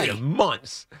just telling you,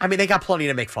 months. I mean, they got plenty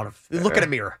to make fun of. Look in a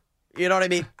mirror. You know what I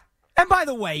mean? And by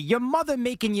the way, your mother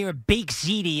making you a baked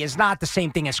ziti is not the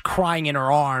same thing as crying in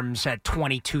her arms at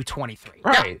 22, 23.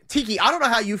 Right. Now, Tiki, I don't know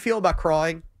how you feel about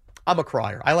crying. I'm a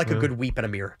crier. I like a good weep in a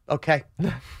mirror. Okay?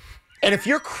 And if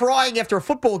you're crying after a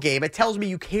football game, it tells me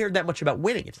you cared that much about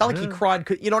winning. It's not like he cried,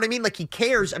 you know what I mean? Like he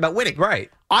cares about winning.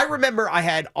 Right. I remember I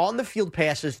had on-the-field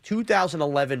passes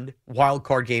 2011 wild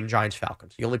card game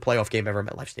Giants-Falcons, the only playoff game ever at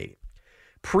MetLife Stadium.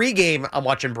 Pre-game, I'm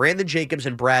watching Brandon Jacobs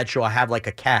and Bradshaw have like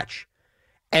a catch.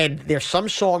 And there's some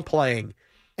song playing,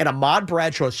 and Ahmad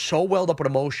Bradshaw is so welled up with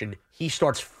emotion, he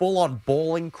starts full-on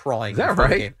bawling, crying. Is that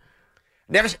right?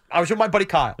 I was with my buddy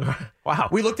Kyle. Wow.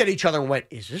 We looked at each other and went,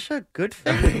 is this a good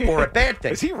thing or a bad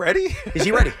thing? Is he ready? Is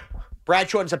he ready?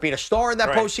 Bradshaw ends up being a star in that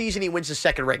postseason. He wins the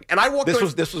second ring. And I walked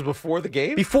This was before the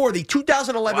game? Before the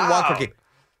 2011 wild card game.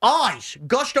 Eyes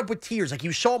gushed up with tears. Like he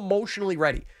was so emotionally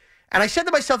ready. And I said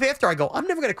to myself after, I go, I'm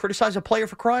never going to criticize a player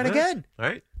for crying again.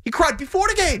 Right. He cried before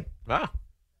the game. Wow.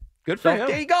 Good for him.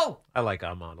 There you go. I like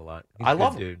Ahmad a lot. He's I a good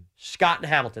love him. dude. Scott and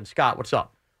Hamilton. Scott, what's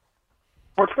up?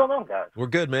 What's going on, guys? We're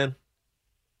good, man.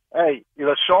 Hey,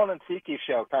 Sean and Tiki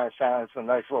show kind of sounds a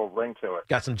nice little ring to it.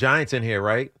 Got some Giants in here,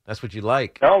 right? That's what you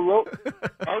like. Oh,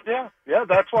 yeah,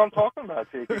 that's what I'm talking about,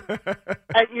 Tiki.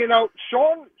 And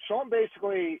Sean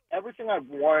basically everything I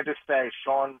wanted to say.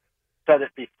 Sean said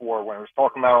it before when he was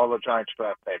talking about all the Giants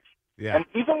draft picks. Yeah. And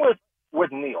even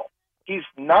with Neil, he's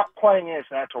not playing in his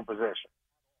natural position.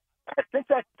 I think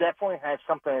that definitely has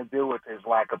something to do with his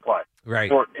lack of play.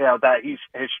 Right. Or that his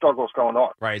struggles going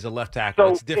on. Right. He's a left tackle.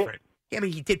 So it's different. Yeah, I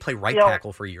mean, he did play right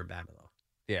tackle for a year in Bama, though.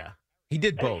 Yeah. He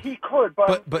did both. He could,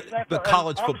 but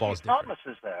college football is different. Thomas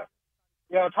is there.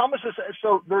 Thomas is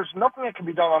so there's nothing that can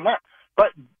be done on that.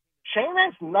 But Shane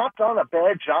has not done a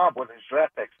bad job with his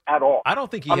draft picks at all. I don't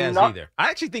think he has either. I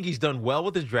actually think he's done well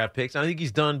with his draft picks. I think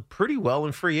he's done pretty well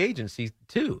in free agency,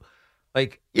 too.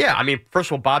 Yeah, I mean, first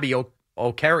of all, Bobby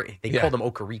Okereke. They called him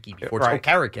Okereke before. It's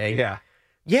Okereke. Yeah.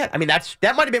 Yeah, I mean, that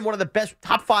might have been one of the best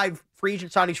top 5 free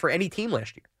agent signings for any team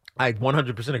last year. I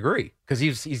 100% agree because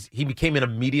he became an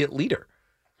immediate leader.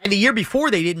 And the year before,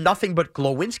 they did nothing but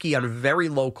Glowinski on a very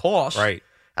low cost. Right.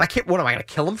 And what am I going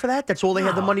to kill him for that? That's all they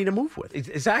had the money to move with.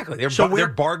 Exactly. They're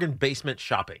bargain basement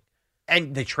shopping.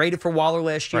 And they traded for Waller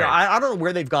last year. Right. I don't know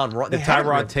where they've gone wrong. The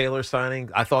Tyrod Taylor signing,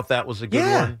 I thought that was a good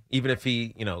one. Even if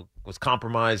he, was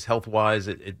compromised health-wise,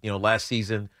 last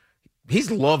season.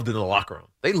 He's loved in the locker room.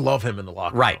 They love him in the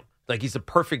locker room. Right. Like, he's the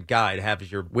perfect guy to have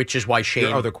as your Which is why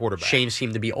your other quarterback. Shane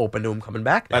seemed to be open to him coming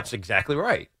back now. That's exactly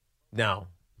right. Now,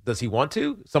 does he want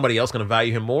to? Somebody else going to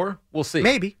value him more? We'll see.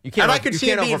 Maybe. You can't. And I could see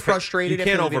him being frustrated. You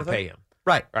can't overpay him.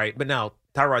 Right. Right. But now,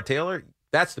 Tyrod Taylor,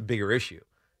 that's the bigger issue.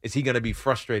 Is he going to be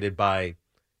frustrated by,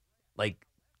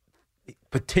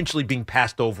 potentially being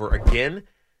passed over again?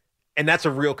 And that's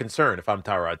a real concern if I'm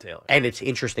Tyrod Taylor. And it's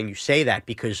interesting you say that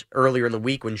because earlier in the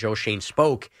week when Joe Shane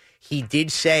spoke, he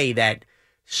did say that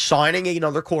signing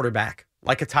another quarterback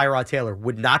like a Tyrod Taylor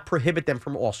would not prohibit them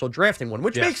from also drafting one,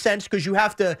 which makes sense because you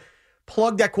have to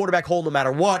plug that quarterback hole no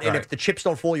matter what, and if the chips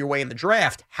don't fall your way in the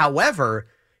draft. However,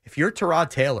 if you're Tyrod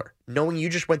Taylor, knowing you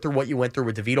just went through what you went through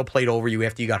with DeVito played over you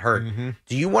after you got hurt,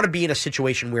 do you want to be in a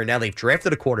situation where now they've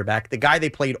drafted a quarterback, the guy they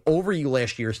played over you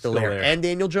last year is still there, and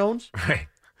Daniel Jones? Right.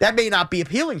 That may not be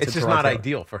appealing to It's just Tyrod not Taylor.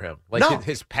 ideal for him.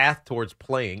 His path towards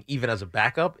playing, even as a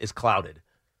backup, is clouded.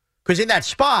 Because in that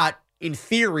spot, in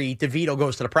theory, DeVito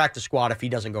goes to the practice squad if he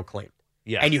doesn't go clean.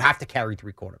 Yes. And you have to carry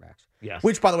 3 quarterbacks. Yes.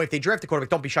 Which, by the way, if they draft a quarterback,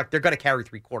 don't be shocked. They're going to carry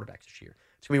 3 quarterbacks this year.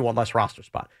 It's going to be one less roster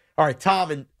spot. All right, Tom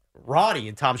and Ronnie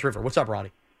in Tom's River. What's up,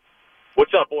 Ronnie?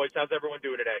 What's up, boys? How's everyone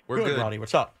doing today? We're good, Ronnie.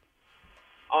 What's up?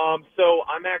 So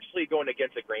I'm actually going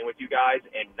against the grain with you guys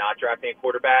and not drafting a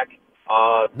quarterback.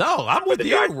 No, I'm with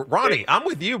you, Ronnie. I'm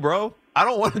with you, bro. I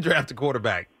don't want to draft a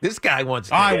quarterback. This guy wants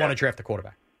to. I want to draft a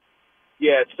quarterback.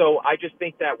 Yeah, so I just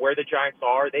think that where the Giants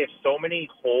are, they have so many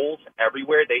holes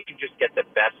everywhere. They can just get the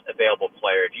best available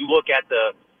player. If you look at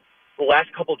the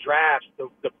last couple drafts,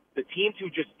 the teams who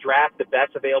just draft the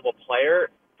best available player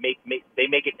make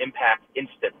an impact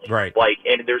instantly. Right.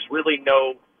 And there's really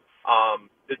no,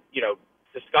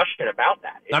 discussion about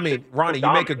that. I mean, Ronnie,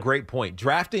 you make a great point.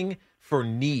 Drafting for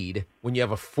need when you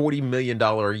have a $40 million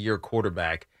a year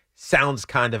quarterback sounds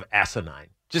kind of asinine.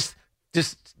 Just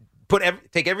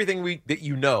take everything that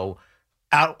you know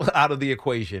out of the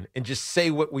equation and just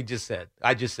say what we just said.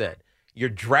 I just said you're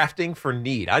drafting for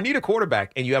need. I need a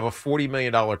quarterback, and you have a $40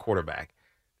 million quarterback.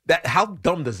 How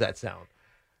dumb does that sound?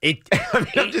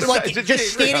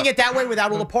 Just stating it that way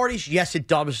without all the parties. Yes, it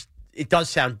does. It does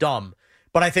sound dumb.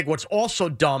 But I think what's also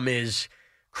dumb is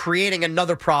creating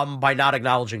another problem by not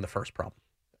acknowledging the first problem.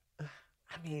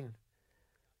 I mean,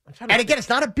 and again, it's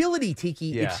not ability, Tiki.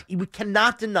 Yeah. We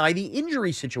cannot deny the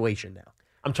injury situation now.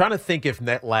 I'm trying to think if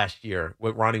that last year,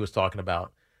 what Ronnie was talking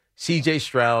about, C.J.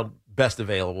 Stroud, best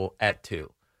available at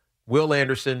 2. Will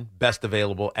Anderson, best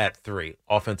available at 3.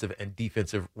 Offensive and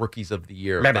defensive rookies of the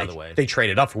year, Remember, by the way. They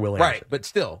traded up for Will Anderson. Right, but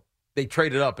still, they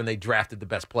traded up and they drafted the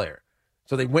best player.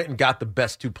 So they went and got the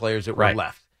best 2 players that were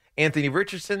left. Anthony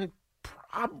Richardson,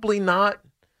 probably not.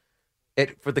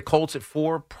 For the Colts at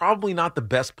 4, probably not the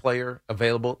best player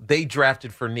available. They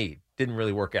drafted for need. Didn't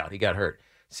really work out. He got hurt.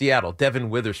 Seattle, Devin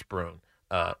Witherspoon,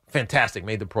 fantastic,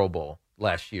 made the Pro Bowl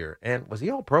last year. And was he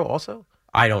All-Pro also?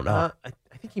 I don't know.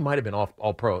 I think he might have been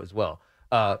All-Pro as well.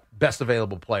 Best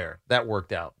available player. That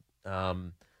worked out.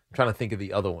 I'm trying to think of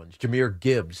the other ones. Jahmyr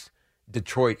Gibbs,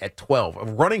 Detroit at 12. A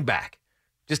running back,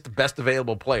 just the best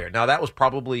available player. Now, that was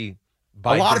probably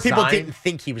by a lot design. of people didn't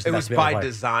think he was the best available player. It was by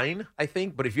design, I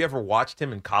think. But if you ever watched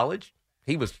him in college,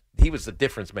 he was the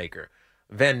difference maker.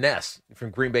 Van Ness from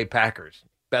Green Bay Packers,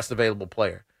 best available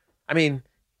player. I mean,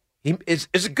 it's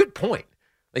a good point.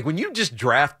 Like, when you just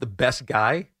draft the best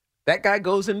guy, that guy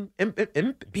goes in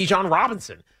Bijan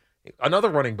Robinson, another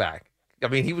running back. I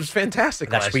mean, he was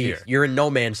fantastic last year. You're in no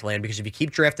man's land because if you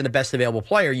keep drafting the best available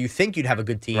player, you think you'd have a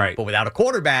good team, but without a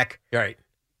quarterback, right?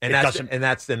 And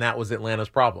that was Atlanta's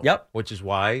problem. Yep. Which is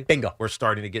why we're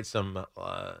starting to get some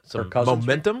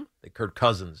momentum. That Kirk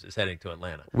Cousins is heading to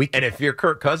Atlanta. And if you're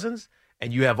Kirk Cousins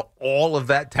and you have all of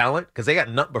that talent, because they got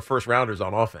nothing but first rounders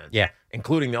on offense,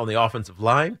 including on the offensive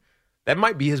line. That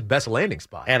might be his best landing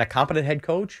spot. And a competent head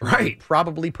coach who would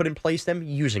probably put in place them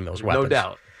using those weapons. No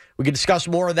doubt. We can discuss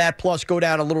more of that, plus go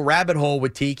down a little rabbit hole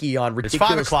with Tiki on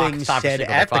ridiculous things said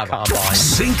at the Combine.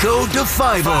 Cinco de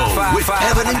Five-O with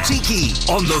Evan and Tiki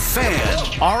on The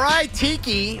Fan. All right,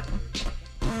 Tiki.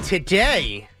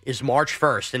 today is March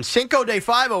 1st, and Cinco de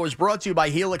Five-O is brought to you by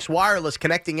Helix Wireless,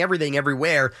 connecting everything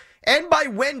everywhere, and by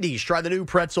Wendy's. Try the new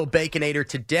Pretzel Baconator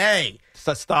today.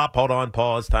 Stop, hold on,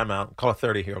 pause, time out. Call a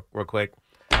 30 here real quick.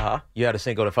 You had a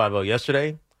Cinco de Five-O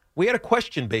yesterday. We had a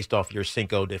question based off your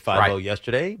Cinco de Five-O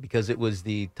yesterday because it was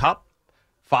the top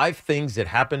 5 things that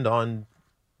happened on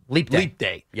Leap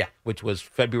Day, which was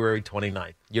February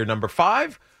 29th. Your number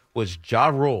 5 was Ja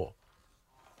Rule.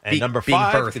 And number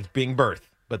 5 is being birthed.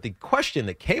 But the question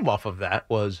that came off of that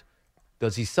was,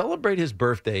 does he celebrate his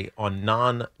birthday on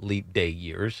non-Leap Day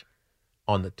years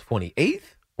on the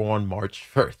 28th or on March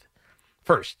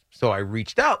 1st? So I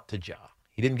reached out to Ja.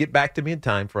 He didn't get back to me in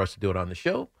time for us to do it on the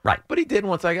show. Right. But he did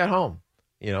once I got home.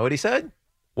 You know what he said?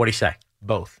 What'd he say?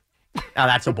 Both. Now,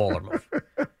 that's a baller move.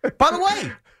 By the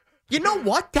way, you know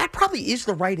what? That probably is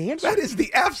the right answer. That is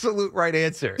the absolute right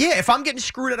answer. Yeah, if I'm getting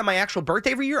screwed out of my actual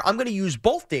birthday every year, I'm going to use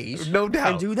both days. No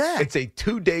doubt. And do that. It's a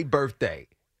 2-day birthday.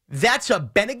 That's a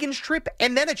Bennigan's trip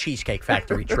and then a Cheesecake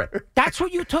Factory trip. That's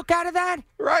what you took out of that?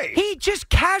 Right. He just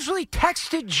casually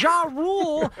texted Ja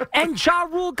Rule, and Ja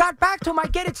Rule got back to him. I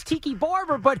get it's Tiki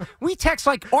Barber, but we text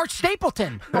like Art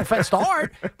Stapleton. No offense to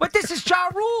Art, but this is Ja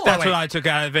Rule. That's what I took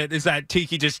out of it, is that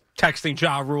Tiki just texting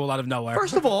Ja Rule out of nowhere.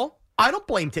 First of all, I don't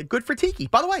blame Tiki. Good for Tiki.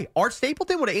 By the way, Art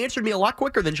Stapleton would have answered me a lot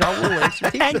quicker than Ja Rule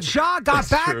answered Tiki. And Ja got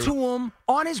back to him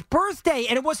on his birthday,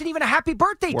 and it wasn't even a happy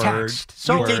birthday text.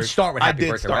 So you did start with happy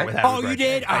birthday, right? Oh, you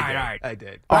did? All right. I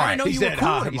did. All right. He said,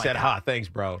 thanks,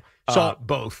 bro. So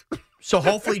both. So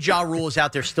hopefully Ja Rule is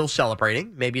out there still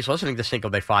celebrating. Maybe he's listening to Cinco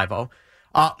de Five-O.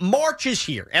 March is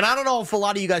here, and I don't know if a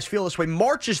lot of you guys feel this way.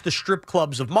 March is the strip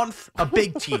clubs of month, a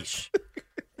big tease.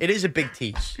 It is a big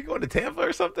tease. You going to Tampa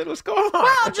or something? What's going on?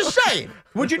 Well, I'm just saying.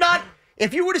 Would you not?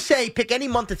 If you were to say pick any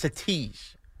month, it's a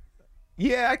tease.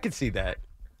 Yeah, I could see that.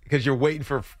 Because you're waiting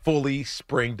for fully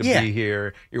spring to be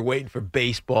here. You're waiting for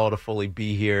baseball to fully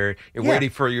be here. You're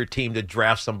waiting for your team to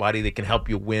draft somebody that can help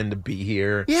you win to be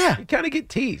here. Yeah. You kind of get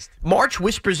teased. March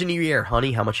whispers in your ear,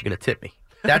 honey, how much are you going to tip me?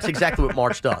 That's exactly what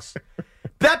March does.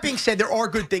 That being said, there are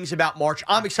good things about March.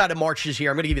 I'm excited March is here.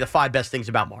 I'm going to give you the 5 best things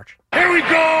about March. Here we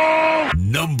go!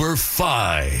 Number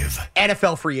 5.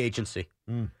 NFL free agency.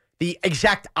 The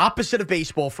exact opposite of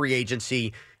baseball free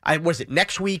agency. Was it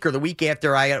next week or the week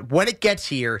after? When it gets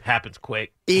here. Happens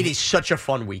quick. It is such a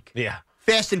fun week. Yeah.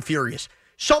 Fast and furious.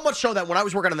 So much so that when I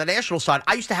was working on the national side,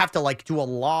 I used to have to do a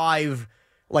live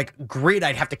grid.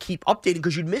 I'd have to keep updating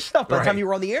because you'd miss stuff by the time you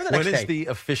were on the air the next day. When is the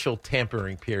official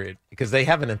tampering period? Because they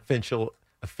have an official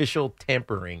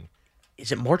tampering.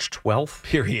 Is it March 12th?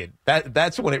 Period.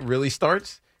 That's when it really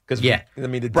starts. Because the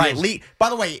deals... right. By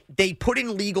the way, they put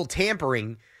in legal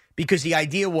tampering because the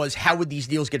idea was how would these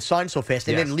deals get signed so fast,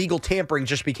 and then legal tampering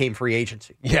just became free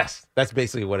agency. Yes, that's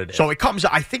basically what it is. So it comes,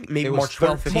 I think maybe March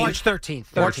 12th. March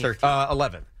 13th. March 13th.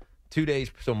 11th. 2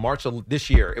 days. So March this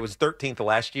year. It was 13th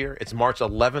last year. It's March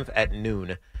 11th at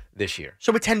noon this year.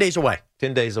 So we're 10 days away.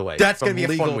 10 days away. That's going to be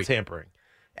a fun legal week. Tampering.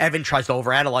 Evan tries to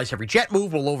overanalyze every Jet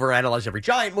move. We'll overanalyze every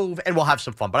Giant move, and we'll have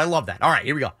some fun. But I love that. All right,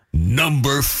 here we go.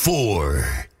 Number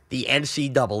 4. The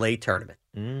NCAA tournament.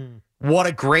 What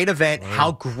a great event.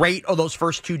 How great are those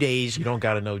first 2 days? You don't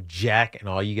got to know jack, and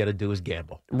all you got to do is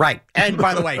gamble. Right. And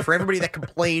by the way, for everybody that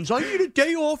complains, I need a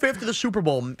day off after the Super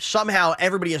Bowl, somehow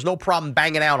everybody has no problem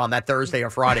banging out on that Thursday or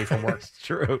Friday from work. It's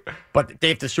true. But the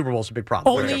day after the Super Bowl is a big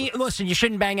problem. Listen, you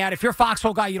shouldn't bang out. If you're a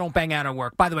foxhole guy, you don't bang out at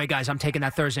work. By the way, guys, I'm taking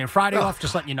that Thursday and Friday off.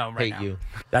 Just letting you know right now. Hate you.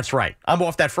 That's right. I'm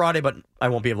off that Friday, but I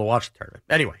won't be able to watch the tournament.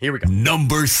 Anyway, here we go.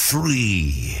 Number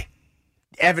 3.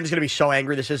 Evan's going to be so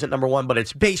angry this isn't number 1, but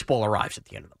it's baseball arrives at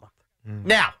the end of the month.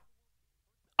 Now,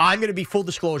 I'm going to be full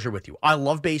disclosure with you. I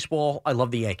love baseball. I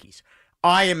love the Yankees.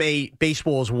 I am a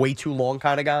baseball is way too long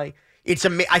kind of guy. I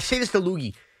say this to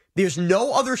Loogie. There's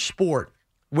no other sport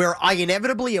where I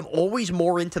inevitably am always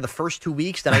more into the first 2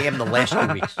 weeks than I am the last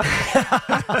 2 weeks.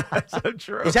 That's so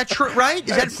true. Is that true, right?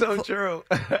 That's so true.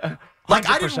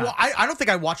 I don't think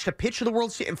I watched a pitch of the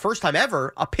World Series, first time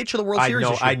ever, a pitch of the World Series.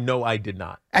 I know I did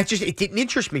not. It didn't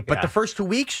interest me, but the first 2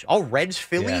 weeks, Reds,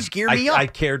 Phillies, gear me up. I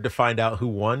cared to find out who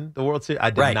won the World Series.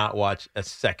 I did not watch a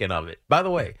second of it. By the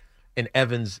way, in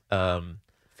Evan's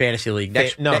fantasy league,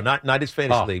 not his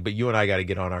fantasy league, but you and I got to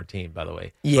get on our team. By the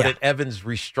way, yeah. But in Evan's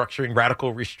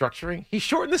radical restructuring, he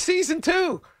shortened the season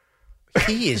too.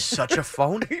 He is such a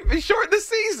phone. He shortened the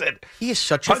season. He is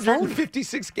such a phone.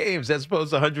 156 games as opposed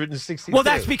to 162. Well,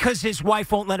 that's because his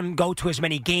wife won't let him go to as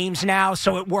many games now,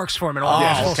 so it works for him in all.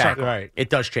 Right. It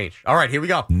does change. All right, here we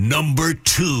go. Number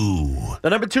 2. The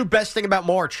number 2 best thing about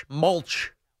March,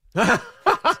 mulch.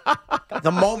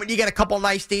 The moment you get a couple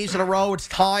nice days in a row, it's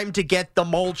time to get the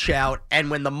mulch out. And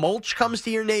when the mulch comes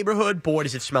to your neighborhood, boy,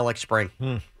 does it smell like spring.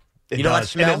 You know that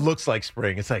smell? And it looks like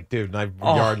spring. It's like, dude, my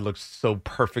yard looks so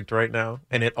perfect right now,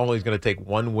 and it only is going to take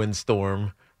one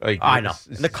windstorm. Like, I know.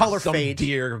 And the color some fades.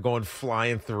 Deer going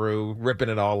flying through, ripping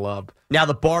it all up. Now,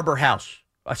 the Barber House.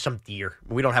 Some deer.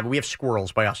 We have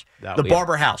squirrels by us. No, the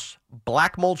Barber House.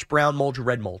 Black mulch, brown mulch,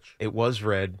 red mulch. It was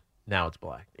red. Now it's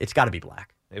black. It's got to be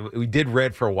black. We did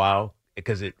red for a while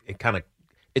because it kind of,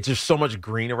 it's just so much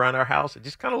green around our house. It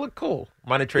just kind of looked cool.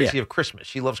 Mine and Tracy have Christmas.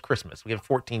 She loves Christmas. We have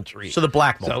 14 trees. So the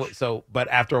black mulch. But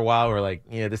after a while, we're like,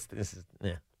 this is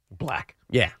black.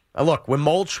 Yeah. Look, when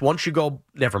mulch, once you go,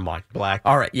 never mind. Black.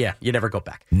 All right. Yeah. You never go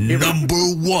back. Number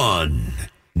one.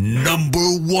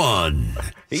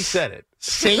 He said it.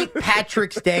 St.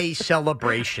 Patrick's Day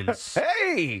celebrations.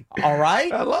 Hey. All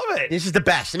right. I love it. This is the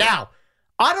best. Now,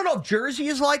 I don't know if Jersey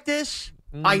is like this.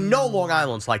 I know Long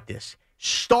Island's like this.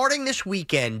 Starting this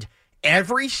weekend,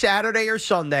 every Saturday or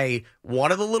Sunday,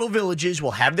 one of the little villages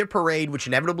will have their parade, which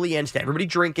inevitably ends to everybody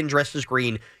drinking, dressed as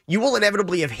green. You will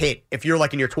inevitably have hit, if you're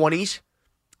like in your 20s,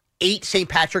 8 St.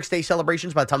 Patrick's Day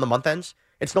celebrations by the time the month ends.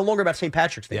 It's no longer about St.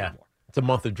 Patrick's Day anymore. It's a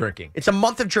month of drinking. It's a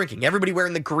month of drinking. Everybody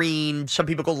wearing the green. Some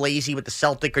people go lazy with the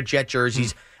Celtic or Jet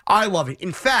jerseys. I love it.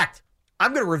 In fact,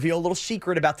 I'm going to reveal a little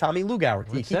secret about Tommy Lugauer.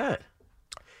 What's that?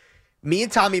 Me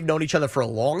and Tommy have known each other for a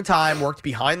long time, worked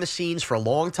behind the scenes for a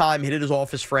long time, hit it as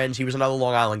office friends. He was another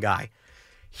Long Island guy.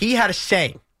 He had a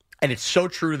saying, and it's so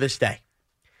true to this day.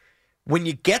 When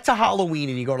you get to Halloween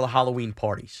and you go to the Halloween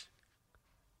parties,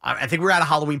 I think we were at a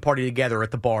Halloween party together at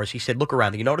the bars. He said, look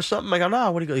around. You notice something? I go, no.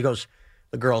 What do you go? He goes,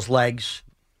 the girls' legs.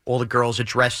 All the girls are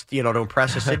dressed, to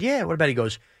impress. I said, yeah, what about? He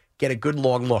goes, get a good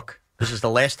long look. This is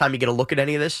the last time you get a look at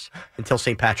any of this until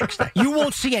St. Patrick's Day. You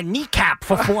won't see a kneecap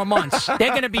for 4 months. They're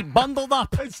going to be bundled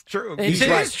up. It's true. It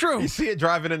is true. You see it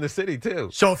driving in the city, too.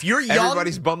 So if you're young,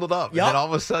 everybody's bundled up. Yep. And then all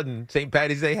of a sudden, St.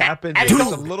 Patty's Day happens. And It's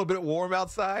dude, a little bit warm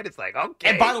outside. It's like, okay.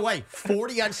 And by the way,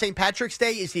 40 on St. Patrick's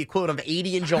Day is the equivalent of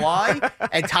 80 in July.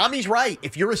 And Tommy's right.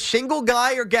 If you're a single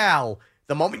guy or gal,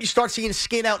 the moment you start seeing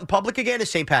skin out in public again is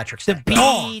St. Patrick's Day. The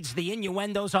beads, the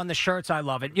innuendos on the shirts, I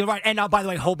love it. You're right. And by the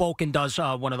way, Hoboken does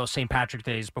one of those St. Patrick's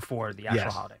Days before the actual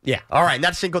holiday. Yeah. All right. And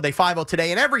that's Cinco de Five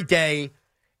today and every day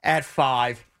at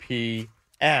 5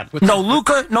 p.m. No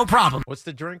Luca, no problem. What's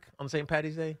the drink on St.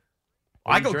 Patty's Day?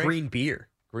 I go green beer.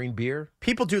 Green beer?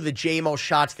 People do the JMO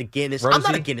shots, the Guinness. I'm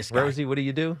not a Guinness guy. Rosie, what do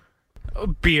you do?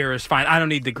 Beer is fine. I don't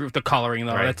need the coloring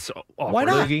though. Right. That's awkward. Why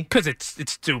not? Because it's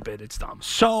stupid. It's dumb.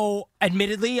 So,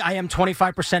 admittedly, I am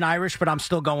 25% Irish, but I'm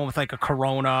still going with like a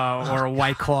Corona or a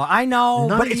White Claw. I know,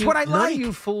 but it's what I None like. of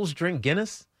you fools drink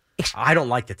Guinness? I don't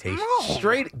like the taste.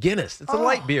 Straight Guinness. It's a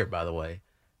light beer, by the way.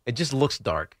 It just looks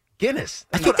dark. Guinness.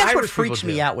 I think that's what Irish people freaks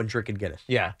me do. out when drinking Guinness.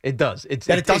 Yeah, it does. It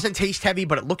doesn't taste heavy,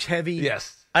 but it looks heavy.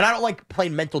 Yes. And I don't like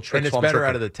playing mental tricks. And it's while I'm better drinking.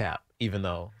 out of the tap, even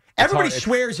though. Everybody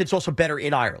swears it's also better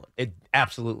in Ireland. It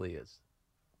absolutely is.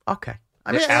 Okay.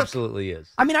 It absolutely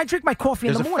is. I mean, I drink my coffee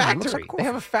in There's the a morning. It looks factory. like coffee. They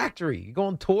have a factory. You go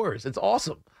on tours. It's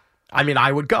awesome. I mean,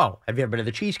 I would go. Have you ever been to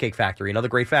the Cheesecake Factory? Another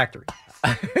great factory.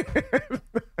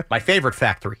 My favorite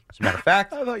factory, as a matter of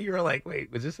fact. I thought you were like,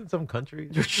 wait, was this in some country?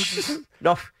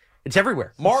 No, it's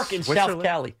everywhere. Mark in South Switzerland?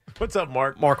 Cali. What's up,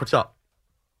 Mark? Mark, what's up?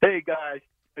 Hey guys,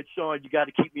 it's Sean. You got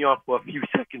to keep me on for a few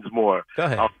seconds more. Go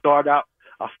ahead. I'll start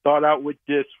out with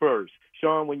this first.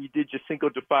 Sean, when you did your Cinco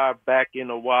de Five back in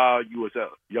a while, you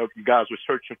guys were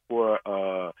searching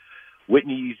for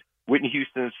Whitney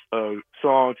Houston's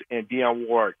songs and Dionne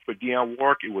Warwick. For Dionne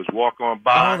Warwick, it was "Walk On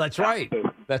By." Oh, that's right.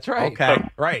 That's right. Okay.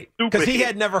 Right. Super Because he hit.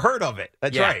 had never heard of it.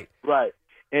 That's Yeah. right. Right.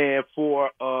 And for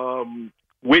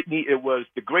Whitney, it was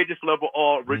 "The Greatest Love of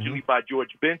All," originally by George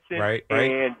Benson. Right,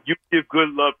 right. And "You Give Good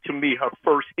Love to Me," her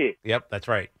first hit. Yep, that's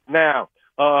right. Now,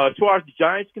 as far as the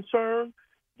Giants concerned,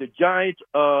 the Giants,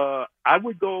 I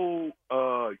would go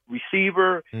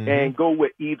receiver and go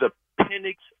with either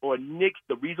Penix or Nix.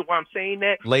 The reason why I'm saying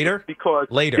that Later? because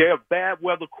Later. they're bad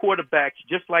weather quarterbacks,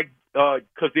 just like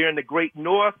because they're in the Great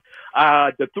North.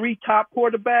 The 3 top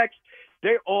quarterbacks,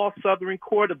 they're all Southern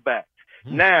quarterbacks.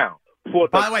 Now, for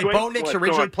By the way, strength- Bo Nix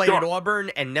originally Sean, played at Sean,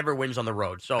 Auburn and never wins on the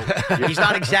road. So he's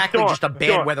not exactly just a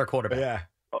bad weather quarterback. Yeah.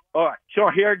 All right,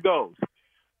 Sean, here it goes.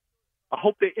 I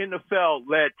hope the NFL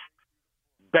lets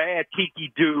Bad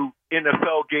Tiki do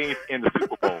NFL games in the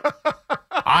Super Bowl.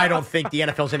 I don't think the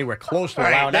NFL's anywhere close to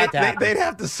allowing that to happen. They'd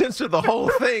have to censor the whole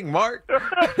thing, Mark.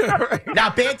 Now,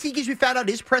 Bad Tiki's, we found out,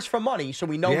 is pressed for money, so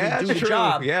we know Yeah, we do that's the true.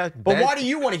 job. Yeah, But Bad- why do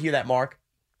you want to hear that, Mark?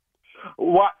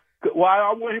 Why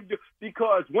I want him to?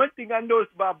 Because one thing I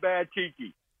noticed about Bad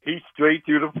Tiki, he's straight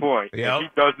to the point. Yep. And he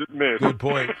doesn't miss. Good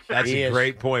point. That's He a is.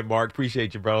 great point, Mark.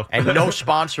 Appreciate you, bro. And no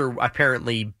sponsor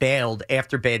apparently bailed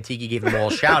after Bad Tiki gave them all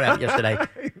a shout out yesterday.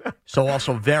 So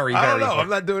also very, I don't very know. good. I'm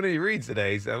not doing any reads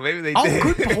today, so maybe they Oh,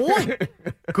 did. good point.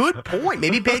 Good point.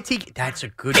 Maybe Bad Tiki. That's a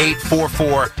good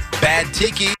 844 Bad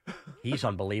Tiki. He's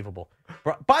unbelievable.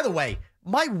 By the way,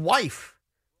 my wife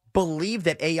believed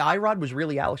that AI Rod was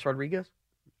really Alex Rodriguez.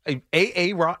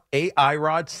 AI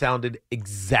Rod sounded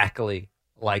exactly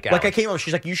like Alex. Like I came over,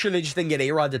 she's like, "You sure they just didn't get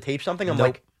A Rod to tape something?" I'm Nope.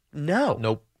 like, "No,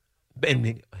 Nope."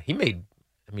 And he made,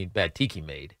 Bad Tiki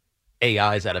made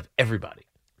AIs out of everybody.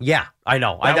 Yeah, I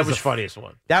know. That was the the funniest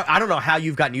one. That I don't know how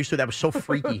you've gotten used to it. That was so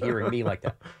freaky hearing me like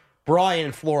that. Brian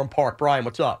in Florham Park. Brian,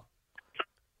 what's up?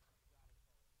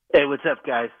 Hey, what's up,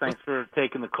 guys? Thanks for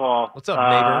taking the call. What's up,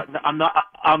 neighbor?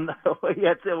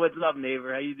 Yeah, what's up,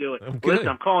 neighbor? How you doing? I'm good. Listen,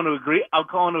 I'm calling to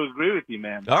agree with you,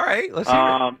 man. All right, let's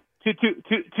hear it.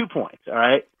 2 points. All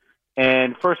right.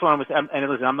 And first one was, and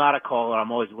listen, I'm not a caller.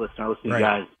 I'm always a listener. I listen to you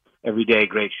guys every day.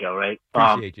 Great show, right?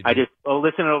 Appreciate you, dude. I just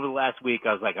listening over the last week.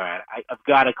 I was like, all right, I've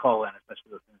got to call in,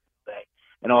 especially listening today.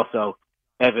 And also,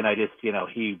 Evan, I just, he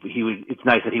was. It's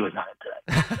nice that he was not in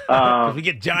today. 'Cause we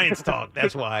get Giants talk.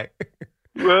 That's why.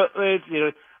 Well,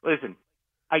 listen,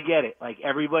 I get it. Like,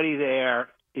 everybody there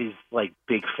is like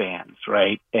big fans,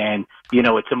 right? And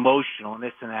it's emotional and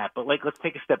this and that. But like, let's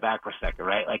take a step back for a second,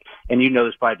 right? Like, and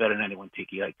this probably better than anyone,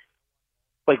 Tiki. Like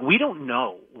we don't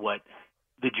know what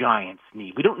the Giants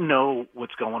need. We don't know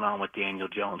what's going on with Daniel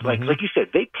Jones. Like you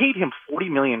said, they paid him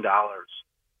 $40 million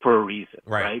for a reason,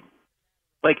 right?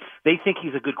 Like, they think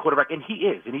he's a good quarterback, and he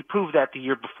is, and he proved that the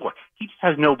year before. He just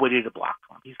has nobody to block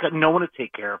for him. He's got no one to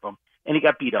take care of him, and he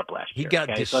got beat up last year. He got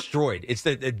destroyed. It's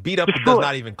the beat up Destroyed. does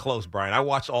not even close, Brian. I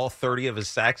watched all 30 of his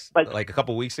sacks like a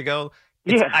couple weeks ago.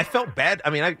 I felt bad. I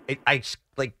mean, I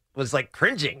was like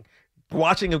cringing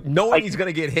watching him, knowing he's going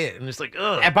to get hit, and it's like,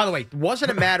 ugh. And by the way, it wasn't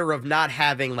a matter of not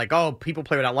having people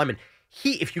play without linemen.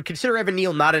 If you consider Evan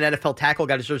Neal not an NFL tackle,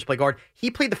 guy deserves to play guard,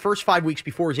 he played the first 5 weeks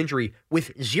before his injury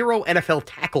with 0 NFL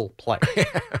tackle play.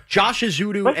 Josh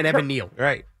Azudu and Evan Neal.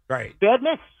 Right. Bad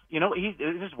miss. This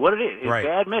is what it is. It's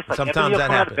bad miss. Like, Sometimes Evan Neal that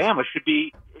coming out of happens.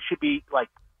 Bama should be like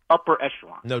upper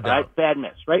echelon. No doubt. Right? Bad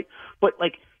miss, right? But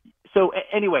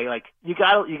anyway, you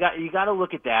gotta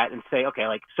look at that and say, okay,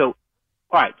 all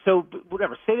right, so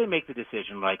whatever. Say they make the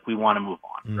decision, like, we want to move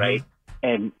on, right?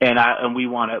 And we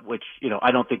want to, which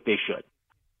I don't think they should.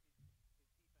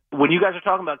 When you guys are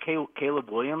talking about Caleb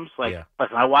Williams, listen,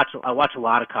 I watch a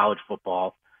lot of college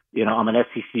football. I'm an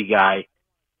SEC guy.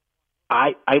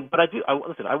 I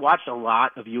watched a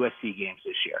lot of USC games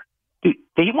this year. Dude,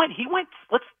 he went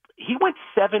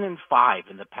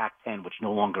 7-5 in the Pac-10, which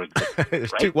no longer exists.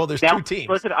 There's right? two teams.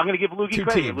 Listen, I'm going to give Lukey Two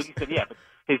credit. teams. Lukey said, yeah, but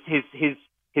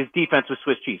his defense was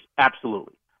Swiss cheese,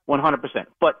 absolutely, 100%.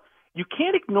 But you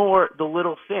can't ignore the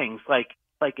little things,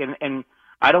 and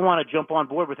I don't want to jump on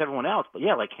board with everyone else, but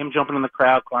yeah, like him jumping in the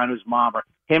crowd, crying to his mom, or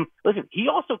him. Listen, he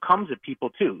also comes at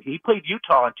people too. He played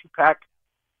Utah in 2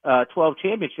 Pac-12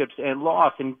 championships and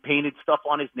lost, and painted stuff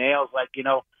on his nails,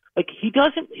 he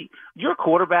doesn't. You're a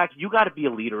quarterback. You got to be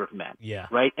a leader of men,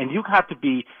 right? And you have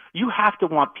to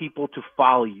want people to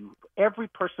follow you. Every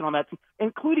person on that team,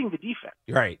 including the defense.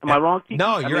 Right. Am I wrong? Tiki?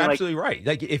 No, you're absolutely right.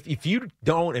 Like, if you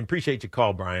don't, and appreciate your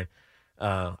call, Brian.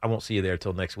 I won't see you there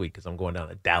till next week because I'm going down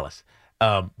to Dallas.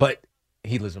 But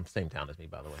he lives in the same town as me,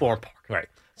 by the way. Florham Park. Right.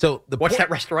 So what's that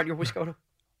restaurant you always go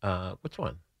to? Which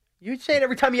one? You say it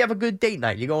every time you have a good date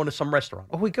night. You go into some restaurant.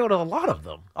 Oh, we go to a lot of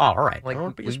them. Oh, all right. Like,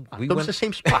 we went the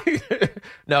same spot.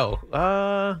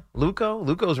 No. Luco.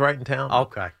 Luco's right in town.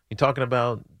 Okay. You talking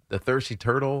about the Thirsty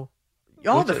Turtle?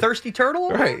 Oh, the Thirsty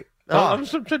Turtle? Right. I'm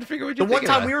just trying to figure what you're The one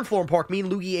time about. we were in Florham Park, me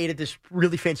and Loogie ate at this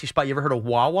really fancy spot. You ever heard of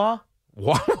Wawa?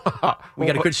 Wawa. We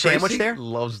got a good sandwich Tracy there?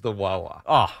 Loves the Wawa.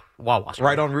 Oh, Wawa's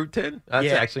right on Route 10? That's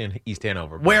Yeah. actually in East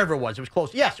Hanover. but- Wherever it was. It was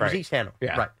close. Yes, it was Right. East Hanover.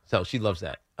 Yeah. Right. So she loves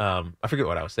that. I forget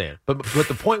what I was saying. But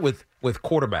the point with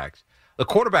quarterbacks, the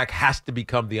quarterback has to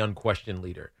become the unquestioned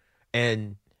leader.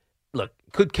 And look,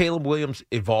 could Caleb Williams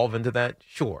evolve into that?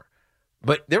 Sure.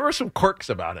 But there are some quirks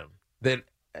about him that,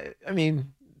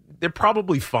 they're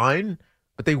probably fine,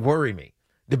 but they worry me.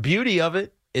 The beauty of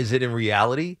it is that in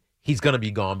reality, he's going to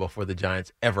be gone before the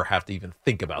Giants ever have to even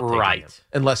think about taking him.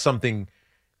 Unless something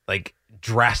like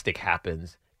drastic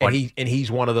happens, and he's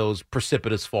one of those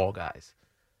precipitous fall guys.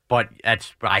 But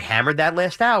I hammered that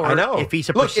last hour. I know. If he's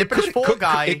a precipitous fall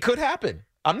guy, it could happen.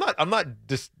 I'm not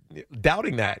just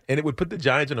doubting that, and it would put the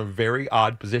Giants in a very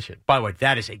odd position. By the way,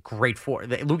 that is a great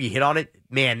Loogie hit on it.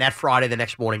 Man, that Friday the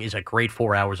next morning is a great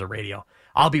 4 hours of radio.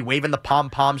 I'll be waving the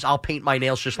pom-poms. I'll paint my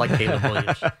nails just like Caleb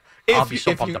Williams. I'll be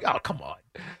so pumped up. Oh, come on.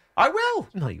 I will.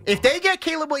 No, you If they get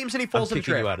Caleb Williams and he falls I'm in the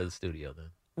kicking draft. you out of the studio then.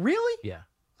 Really? Yeah.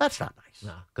 That's not nice.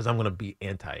 No, because I'm going to be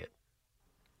anti it.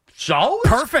 So?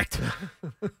 Perfect.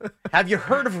 Have you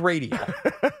heard of radio?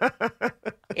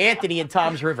 Anthony in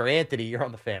Tom's River. Anthony, you're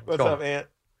on the fan. What's up, Ant?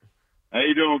 How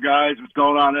you doing, guys? What's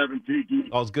going on, Evan Tiki?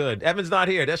 All's good. Evan's not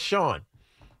here. That's Sean.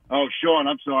 Oh, Sean,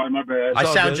 I'm sorry. My bad.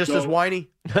 I sound just as whiny.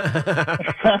 So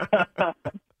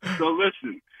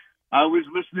listen, I was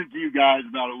listening to you guys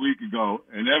about a week ago,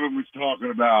 and Evan was talking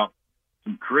about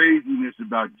some craziness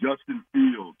about Justin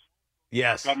Fields.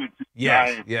 Yes. Coming to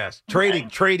Yes.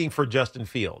 Trading for Justin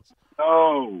Fields.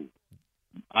 No,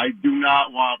 I do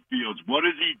not want Fields. What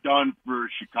has he done for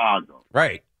Chicago?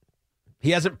 Right.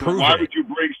 He hasn't So proven why it. would you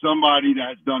bring somebody that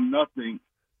has done nothing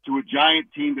to a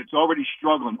Giant team that's already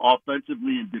struggling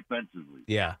offensively and defensively?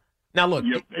 Yeah. Now look,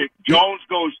 If Jones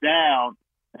goes down,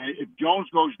 if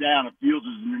Fields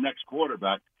is your next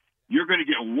quarterback, you're going to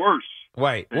get worse.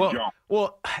 right. than Jones.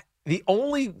 Well, the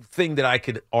only thing that I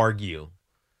could argue,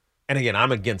 and again,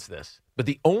 I'm against this, but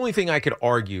the only thing I could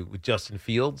argue with Justin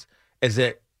Fields is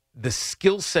that the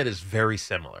skill set is very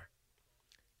similar.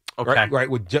 Okay. Right.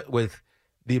 With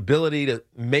the ability to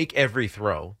make every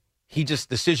throw.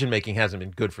 Decision making hasn't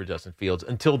been good for Justin Fields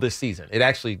until this season. It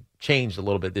actually changed a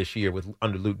little bit this year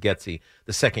under Luke Getsy,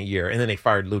 the second year, and then they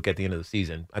fired Luke at the end of the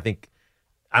season. I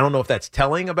don't know if that's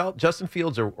telling about Justin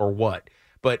Fields or what,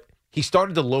 but he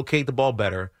started to locate the ball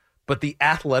better. But the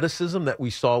athleticism that we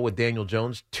saw with Daniel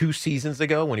Jones 2 seasons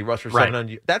ago when he rushed for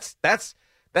 700, that's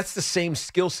the same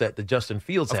skill set that Justin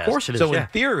Fields has. Of course it is. So yeah. in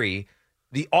theory,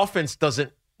 the offense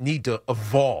doesn't need to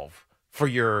evolve for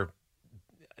your.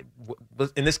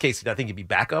 In this case, I think it'd be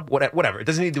backup. Whatever. It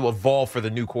doesn't need to evolve for the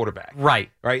new quarterback.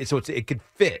 Right. So it could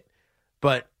fit,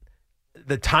 but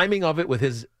the timing of it with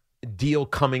his deal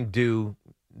coming due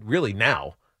really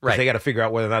now, Right. They got to figure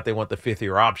out whether or not they want the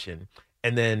 5th-year option,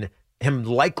 and then him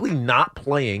likely not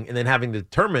playing, and then having to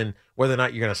determine whether or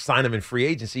not you're going to sign him in free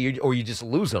agency or you just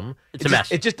lose him. It's a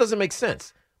mess. It just doesn't make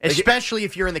sense. Especially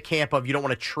if you're in the camp of you don't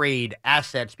want to trade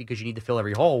assets because you need to fill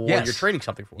every hole while you're trading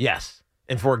something for. Yes.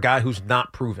 And for a guy who's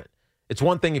not proven. It's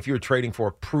one thing if you're trading for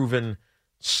a proven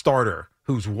starter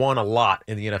who's won a lot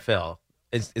in the NFL.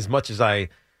 As much as I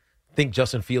think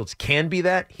Justin Fields can be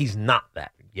that, he's not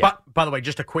that yet. But, by the way,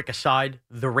 just a quick aside,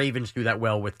 the Ravens do that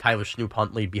well with Tyler Snoop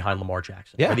Huntley behind Lamar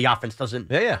Jackson. Yeah. Where the offense doesn't.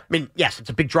 Yeah. I mean, yes, it's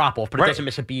a big drop-off, but it Right. doesn't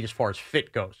miss a beat as far as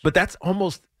fit goes. But that's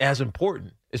almost as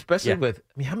important, especially Yeah. with,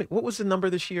 what was the number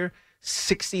this year?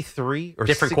 63 or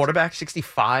Different quarterbacks?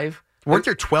 65? Weren't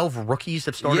there 12 rookies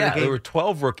that started the game? There were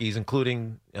 12 rookies,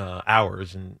 including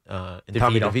ours and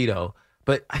Tommy DeVito. DeVito.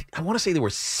 But I want to say there were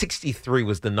 63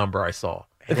 was the number I saw.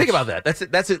 And think about that.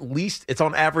 That's at least, it's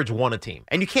on average one a team.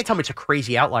 And you can't tell me it's a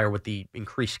crazy outlier with the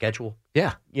increased schedule.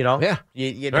 Yeah. You know? Yeah.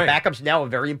 The Right. backup's now a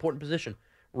very important position.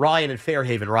 Ryan in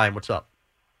Fairhaven. Ryan, what's up?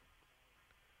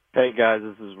 Hey, guys,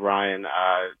 this is Ryan.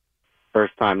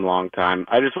 First time, long time.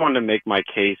 I just wanted to make my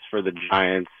case for the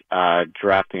Giants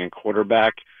drafting a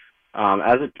quarterback.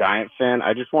 As a Giant fan,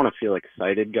 I just want to feel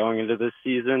excited going into this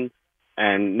season.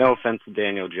 And no offense to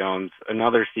Daniel Jones,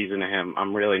 another season of him,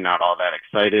 I'm really not all that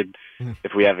excited.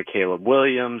 If we have a Caleb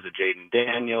Williams, a Jaden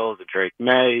Daniels, a Drake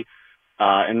May,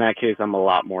 in that case, I'm a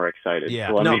lot more excited. Yeah,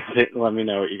 So let me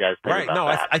know what you guys think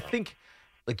about that. I think,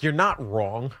 you're not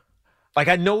wrong.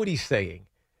 I know what he's saying.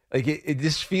 It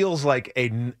just feels like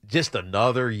just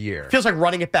another year. Feels like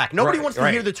running it back. Nobody Right, wants to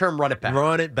right. hear the term run it back.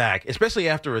 Run it back, especially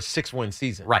after a 6-win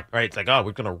season. Right. It's like,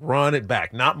 we're going to run it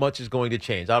back. Not much is going to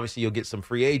change. Obviously, you'll get some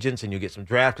free agents and you'll get some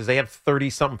draft because they have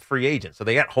 30-something free agents. So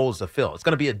they got holes to fill. It's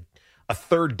going to be a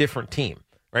third different team,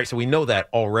 right? So we know that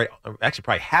already. Actually,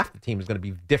 probably half the team is going to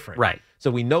be different. Right.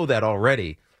 So we know that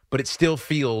already, but it still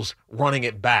feels running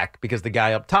it back because the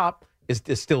guy up top is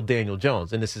still Daniel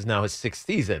Jones, and this is now his 6th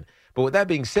season. But with that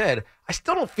being said, I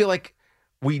still don't feel like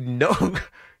we know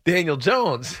Daniel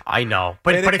Jones. I know.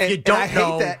 But if you don't I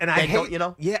know, hate that. And I then hate, don't you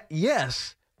know? Yeah,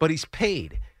 yes, but he's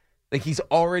paid. He's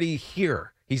already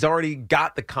here. He's already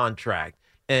got the contract.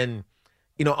 And,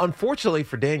 unfortunately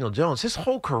for Daniel Jones, his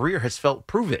whole career has felt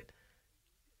prove it.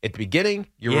 At the beginning,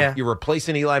 you're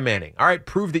replacing Eli Manning. All right,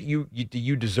 prove that you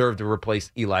deserve to replace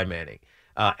Eli Manning.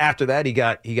 After that, he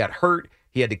got hurt.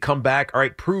 He had to come back. All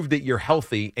right, prove that you're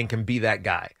healthy and can be that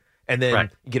guy. And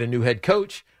then you get a new head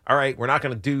coach. All right, we're not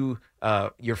going to do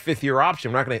your 5th-year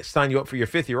option. We're not going to sign you up for your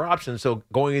 5th-year option. So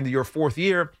going into your 4th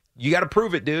year, you got to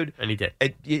prove it, dude. And he did.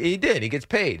 He did. He gets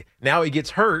paid. Now he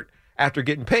gets hurt after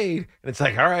getting paid. And it's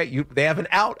like, all right, they have an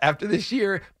out after this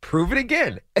year. Prove it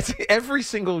again. It's every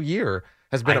single year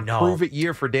has been a prove-it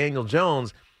year for Daniel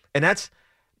Jones. And that's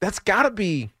got to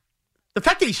be... The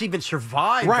fact that he's even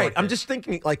survived. Right. I'm just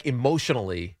thinking,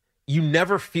 emotionally, you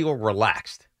never feel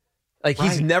relaxed.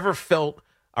 He's never felt,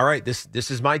 all right, this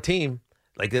is my team.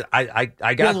 Like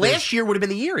I got last year would have been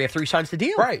the year after he signs the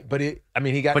deal, right? But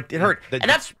he got, but it hurt, and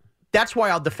that's why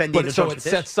I'll defend Daniel Jones. So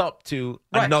it sets up to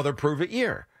another prove it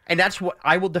year, and that's what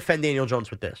I will defend Daniel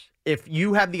Jones with this. If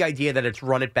you have the idea that it's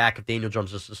run it back if Daniel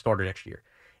Jones is the starter next year,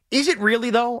 is it really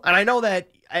though? And I know that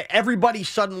everybody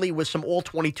suddenly with some all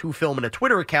 22 film in a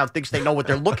Twitter account thinks they know what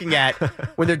they're looking at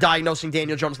when they're diagnosing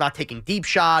Daniel Jones not taking deep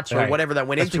shots or whatever that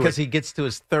went That's into because it. he gets to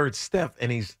his third step and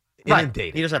he's inundated.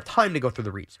 Right. He doesn't have time to go through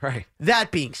the reads. Right.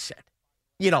 That being said,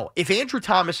 if Andrew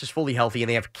Thomas is fully healthy and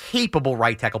they have capable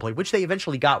right tackle play, which they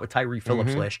eventually got with Tyree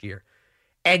Phillips last year,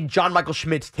 and John Michael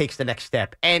Schmitz takes the next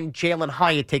step, and Jalen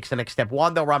Hyatt takes the next step,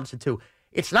 Wan'Dale Robinson too,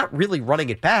 it's not really running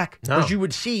it back because you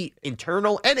would see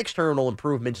internal and external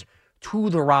improvements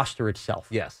to the roster itself.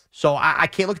 Yes. So I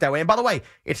can't look that way. And by the way,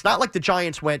 it's not like the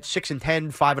Giants went 6-10,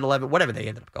 5-11, whatever they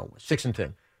ended up going with.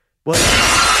 6-10.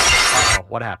 Well,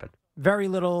 what happened? Very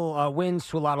little wins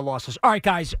to a lot of losses. All right,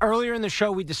 guys. Earlier in the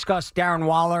show, we discussed Darren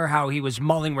Waller, how he was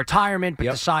mulling retirement but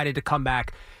decided to come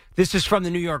back. This is from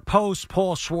the New York Post.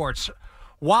 Paul Schwartz.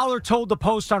 Waller told the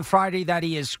Post on Friday that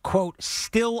he is, quote,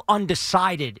 still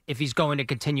undecided if he's going to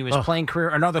continue his playing career.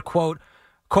 Another quote,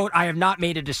 I have not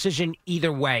made a decision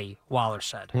either way, Waller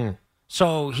said.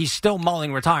 So he's still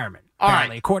mulling retirement,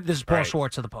 apparently. According, this is Paul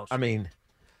Schwartz of the Post. I mean,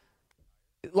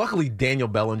 luckily Daniel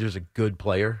Bellinger's a good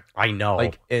player. I know.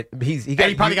 He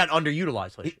probably got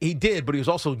underutilized. He did, but he was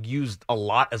also used a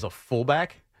lot as a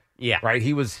fullback. Yeah. Right?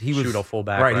 He was pseudo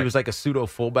fullback. Right, he was like a pseudo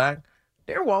fullback.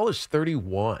 Darren Waller's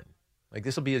 31. Like,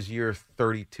 this will be his year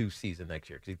 32 season next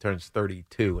year because he turns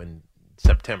 32 in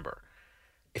September.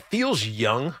 It feels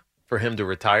young for him to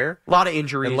retire. A lot of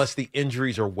injuries. Unless the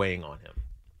injuries are weighing on him.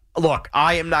 Look,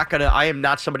 I am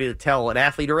not somebody to tell an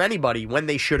athlete or anybody when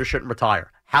they should or shouldn't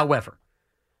retire. However,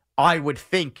 I would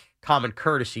think common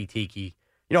courtesy, Tiki.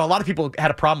 A lot of people had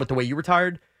a problem with the way you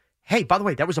retired. Hey, by the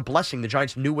way, that was a blessing. The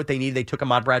Giants knew what they needed. They took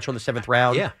Ahmad Bradshaw in the 7th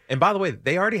round. Yeah. And by the way,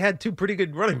 they already had two pretty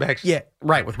good running backs. Yeah,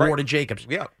 right, with Ward and Jacobs.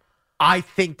 Yeah. I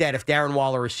think that if Darren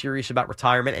Waller is serious about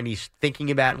retirement and he's thinking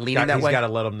about and leaning that way, he's got to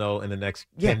let them know in the next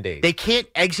 10 days. They can't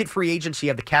exit free agency,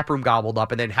 have the cap room gobbled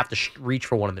up, and then have to reach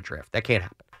for one in the draft. That can't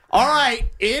happen. All right,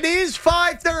 it is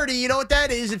 5:30. You know what that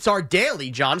is? It's our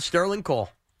daily John Sterling call.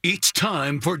 It's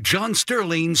time for John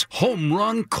Sterling's home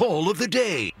run call of the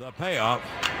day. The payoff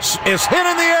is hit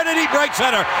in the air to deep right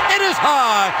center. It is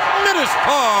high, it is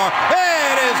far,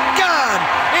 it is gone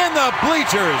in the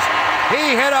bleachers.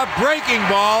 He hit a breaking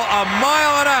ball a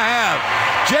mile and a half.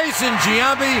 Jason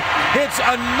Giambi hits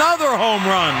another home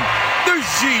run. The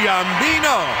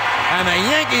Giambino. And the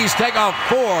Yankees take a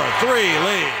 4-3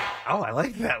 lead. Oh, I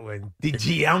like that one. The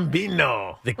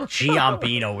Giambino. The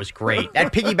Giambino was great.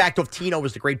 That piggybacked off Tino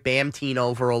was the great Bam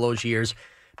Tino for all those years.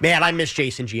 Man, I miss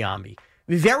Jason Giambi.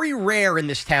 Very rare in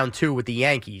this town, too, with the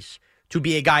Yankees, to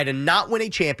be a guy to not win a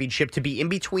championship, to be in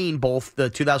between both the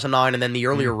 2009 and then the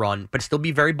earlier run, but still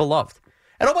be very beloved.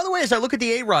 And oh, by the way, as I look at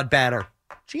the A-Rod banner,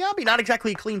 Giambi, not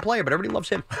exactly a clean player, but everybody loves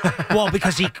him. Well,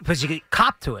 because he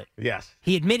copped to it. Yes.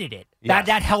 He admitted it. Yes.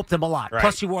 That helped him a lot. Right.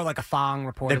 Plus, he wore like a thong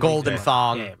reportedly. The golden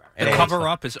thong. Yeah, the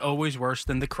cover-up is always worse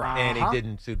than the crime. And he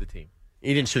didn't sue the team.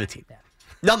 He didn't sue the team.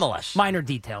 Nonetheless. Minor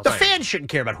details. The fans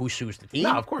shouldn't care about who sues the team.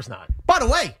 No, of course not. By the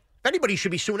way, if anybody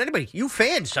should be suing anybody, you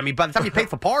fans. I mean, by the time you pay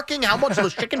for parking, how much are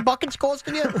those chicken buckets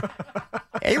costing you?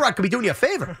 A-Rod could be doing you a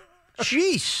favor.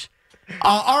 Jeez.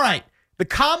 All right. The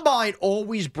Combine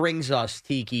always brings us,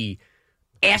 Tiki,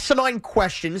 asinine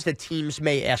questions that teams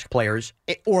may ask players,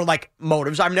 or like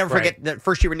motives. I'll never forget the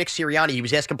first year with Nick Sirianni, he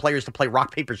was asking players to play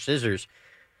rock, paper, scissors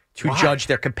to judge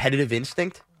their competitive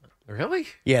instinct. Really?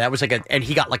 Yeah, that was and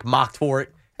he got mocked for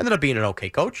it. Ended up being an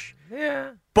okay coach.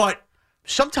 Yeah. But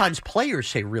sometimes players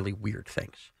say really weird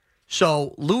things.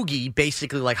 So Loogie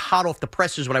basically hot off the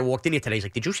presses when I walked in here today. He's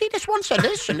like, did you see this one said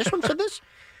this and this one said this?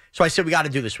 So I said, we got to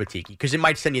do this with Tiki because it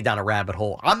might send you down a rabbit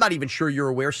hole. I'm not even sure you're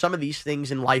aware some of these things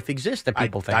in life exist that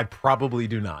people think. I probably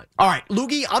do not. All right,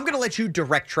 Loogie, I'm going to let you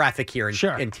direct traffic here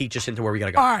and teach us into where we got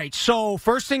to go. All right, so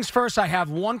first things first, I have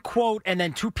one quote and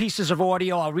then two pieces of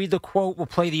audio. I'll read the quote, we'll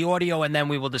play the audio, and then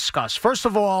we will discuss. First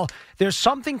of all, there's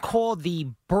something called the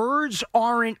birds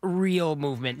aren't real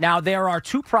movement. Now, there are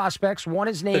two prospects. One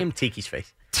is named Tiki's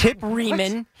face. Tip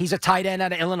Riemann, he's a tight end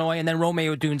out of Illinois, and then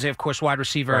Romeo Odunze, of course, wide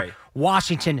receiver,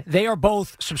 Washington. They are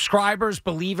both subscribers,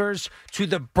 believers to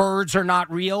the birds are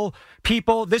not real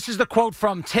people. This is the quote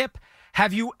from Tip.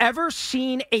 Have you ever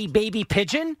seen a baby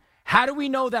pigeon? How do we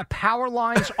know that power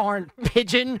lines aren't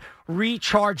pigeon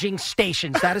recharging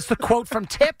stations? That is the quote from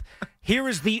Tip. Here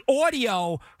is the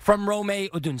audio from Romeo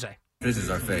Odunze. Pigeons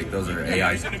are fake. Those are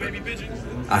AI.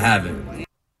 I haven't.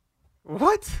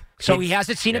 What? So he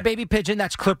hasn't seen a baby pigeon.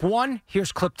 That's clip one.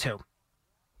 Here's clip two.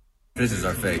 Pigeons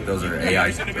are fake. Those are AI.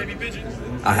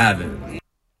 I haven't.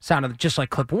 Sounded just like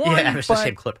clip one. Yeah, it's the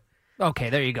same clip. Okay,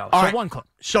 there you go. All So right. one clip.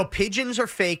 So pigeons are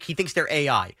fake. He thinks they're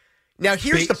AI. Now,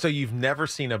 here's So you've never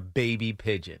seen a baby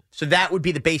pigeon. So that would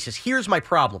be the basis. Here's my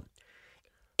problem.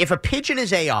 If a pigeon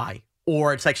is AI,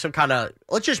 or it's like some kind of,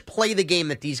 let's just play the game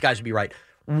that these guys would be right.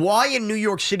 Why in New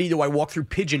York City do I walk through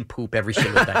pigeon poop every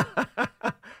single day?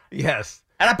 Yes.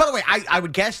 And by the way, I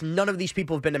would guess none of these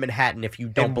people have been to Manhattan if you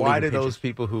don't And believe why in do pigeons. those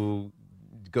people who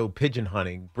go pigeon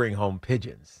hunting bring home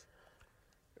pigeons?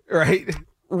 Right?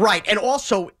 Right. And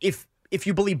also, if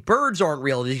you believe birds aren't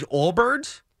real, are these all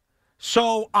birds?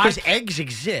 So Because eggs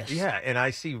exist. Yeah, and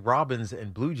I see robins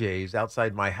and blue jays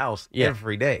outside my house Yeah.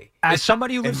 every day. As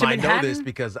somebody who lives in I know Manhattan, this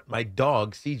because my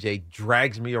dog, CJ,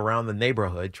 drags me around the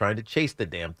neighborhood trying to chase the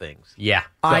damn things. Yeah.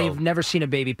 I've never seen a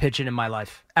baby pigeon in my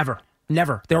life, ever.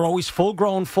 Never. They're always full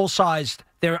grown, full sized.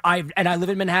 I live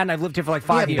in Manhattan. I've lived here for like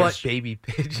 5 years. but- baby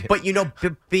pigeon. But,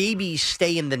 babies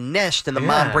stay in the nest and the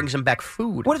mom brings them back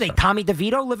food. What are they, Tommy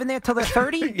DeVito, living there till they're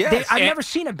 30? Yes. I've never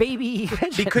seen a baby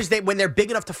pigeon. Because when they're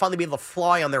big enough to finally be able to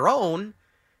fly on their own,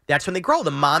 that's when they grow.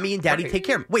 The mommy and daddy take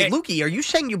care of them. Wait, Lukey, are you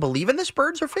saying you believe in this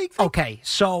birds are fake thing? Okay,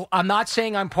 so I'm not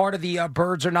saying I'm part of the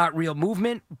birds are not real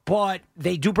movement, but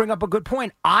they do bring up a good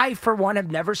point. I, for one, have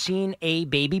never seen a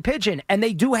baby pigeon, and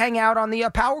they do hang out on the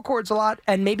power cords a lot,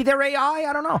 and maybe they're AI,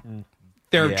 I don't know.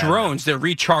 They're Yeah. drones. They're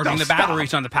recharging No, the stop.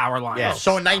 batteries on the power line. Yeah.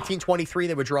 So in 1923,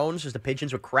 there were drones as the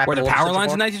pigeons would crap. Were the all over power Central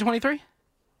lines in Park. 1923?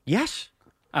 Yes.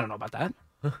 I don't know about that.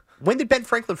 When did Ben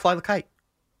Franklin fly the kite?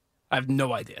 I have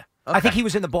no idea. I think he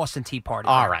was in the Boston Tea Party.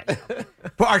 All right.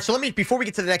 All right. So before we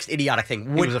get to the next idiotic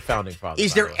thing, He was a founding father.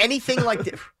 is there anything like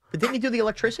this? But didn't he do the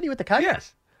electricity with the kite?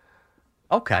 Yes.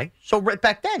 Okay. So right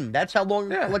back then, that's how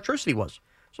long electricity was.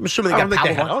 So I'm assuming they I got don't think power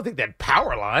they had- lines. I don't think they had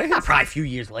power lines. Not probably a few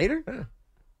years later.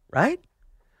 Right? I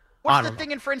What's don't the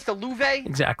thing in France, the Louvre?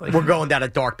 Exactly. We're going down a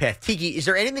dark path. Tiki, is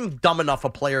there anything dumb enough a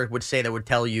player would say that would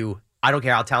tell you, I don't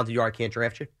care how talented you are, I can't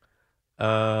draft you?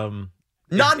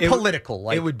 Non-political.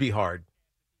 It would be hard.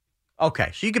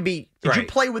 Okay, so you could be. Did you Right.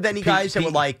 play with any guys that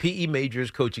were like PE majors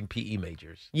coaching PE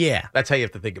majors? Yeah. That's how you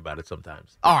have to think about it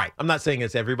sometimes. All right. I'm not saying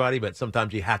it's everybody, but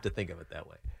sometimes you have to think of it that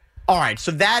way. All right,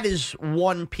 so that is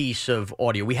one piece of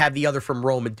audio. We have the other from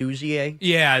Rome Aduzier.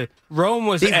 Yeah, Rome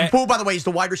was. Who, by the way, is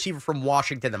the wide receiver from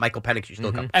Washington that Michael Penix used to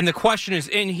look up. And the question is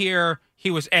in here.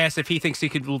 He was asked if he thinks he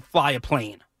could fly a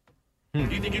plane. Do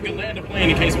you think you can land a plane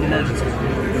in case of emergency?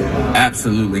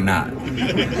 Absolutely not.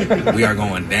 We are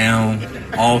going down.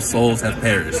 All souls have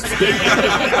perished.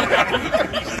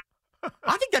 I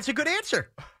think that's a good answer.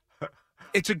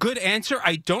 It's a good answer.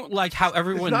 I don't like how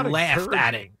everyone not laughed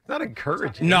at it. It's not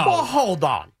encouraging. No. Well, hold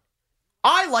on.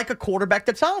 I like a quarterback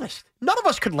that's honest. None of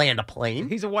us could land a plane.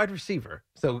 He's a wide receiver,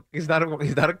 so he's not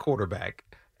a quarterback.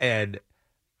 And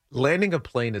landing a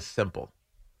plane is simple.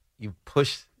 You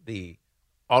push the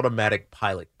automatic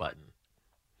pilot button.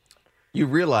 You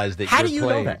realize that How your do you know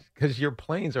planes, that? because your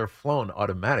planes are flown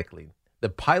automatically. The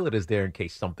pilot is there in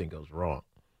case something goes wrong.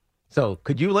 So,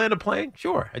 could you land a plane?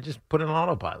 Sure. I just put in an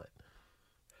autopilot.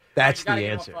 That's the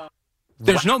answer.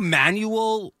 There's no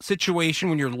manual situation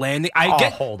when you're landing. I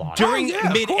get hold on. during Oh, yeah,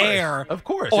 of midair. Of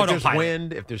course. If there's autopilot.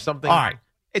 wind, if there's something. All right.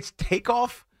 It's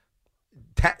takeoff,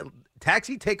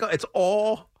 taxi, takeoff. It's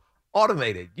all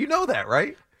automated. You know that,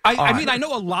 right? I mean, I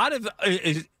know a lot of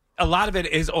it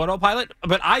is autopilot,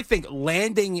 but I think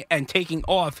landing and taking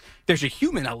off, there's a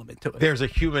human element to it. There's a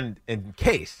human in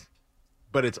case,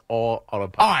 but it's all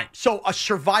autopilot. All right, so a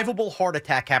survivable heart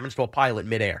attack happens to a pilot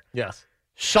midair. Yes.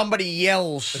 Somebody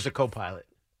yells. There's a co-pilot.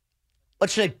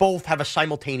 Let's say both have a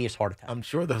simultaneous heart attack. I'm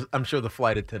sure the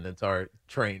flight attendants are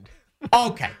trained.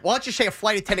 Okay. Well, let's just say a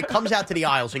flight attendant comes out to the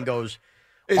aisles and goes,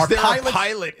 Is "Are there a pilots-"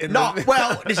 pilot in No. the-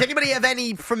 Well, does anybody have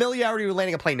any familiarity with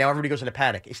landing a plane? Now everybody goes into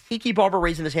panic. Is Tiki Barber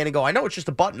raising his hand and go, I know it's just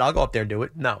a button. I'll go up there and do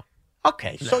it. No.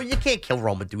 Okay. So you can't kill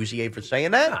Roma Duzier for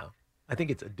saying that. No. I think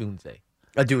it's a Dunze.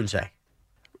 A Dunze.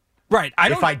 Right. I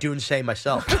don't. If I Dunze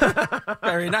myself.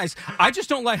 Very nice. I just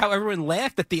don't like how everyone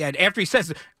laughed at the end. After he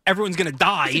says everyone's going to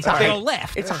die, It's they a- all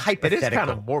laughed. It's a It hypothetical. is kind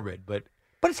of morbid, but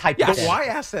But it's but hypothetical. why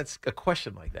ask a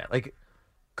question like that? Like,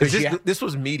 'Cause because you- this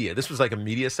was media. This was like a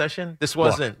media session. This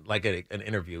wasn't like an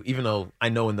interview. Even though I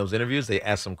know in those interviews they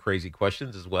ask some crazy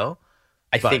questions as well.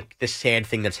 I But- think the sad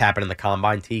thing that's happened in the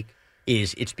Combine, Teak,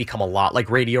 is it's become a lot like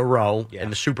Radio Row and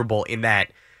the Super Bowl in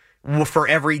that for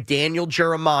every Daniel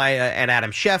Jeremiah and Adam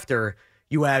Schefter,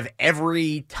 you have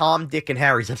every Tom, Dick, and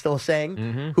Harry, is that still a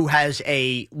saying, who has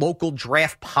a local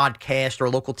draft podcast or a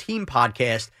local team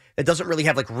podcast that doesn't really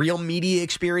have like real media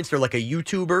experience. They're like a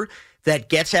YouTuber that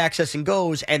gets access and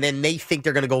goes, and then they think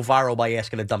they're going to go viral by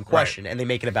asking a dumb question, and they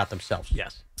make it about themselves.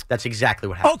 Yes. That's exactly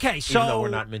what happened. Okay, so Even though we're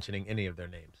not mentioning any of their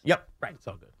names. Yep. Right. It's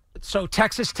all good. So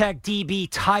Texas Tech DB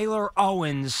Tyler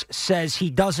Owens says he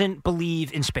doesn't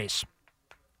believe in space.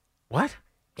 What?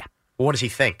 Yeah. What does he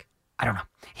think? I don't know.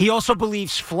 He also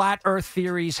believes flat Earth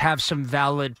theories have some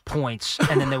valid points.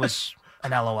 And then there was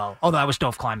an LOL. Although that was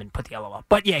Dove Kleiman put the LOL.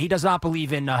 But yeah, he does not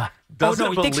believe in.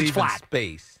 Doesn't he thinks it's believe in flat.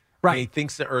 space. Right. He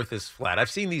thinks the Earth is flat.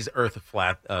 I've seen these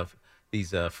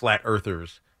flat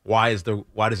earthers. Why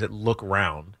does it look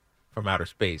round from outer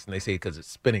space? And they say because it's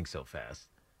spinning so fast.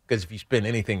 Because if you spin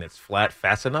anything that's flat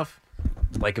fast enough,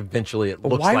 like eventually it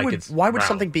looks like it's Why would round.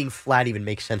 something being flat even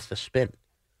make sense to spin?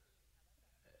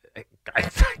 I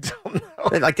don't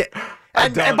know. Like,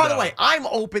 and by the way, I'm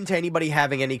open to anybody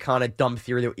having any kind of dumb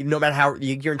theory. That, no matter how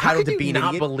you're How entitled could to be you an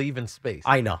not idiot. believe in space?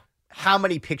 I know. How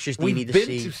many pictures do you need to see? We've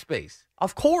been to space.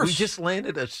 Of course. We just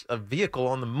landed a vehicle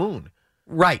on the moon.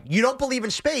 Right. You don't believe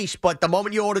in space, but the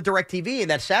moment you order DirecTV and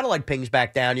that satellite pings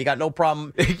back down, you got no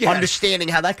problem understanding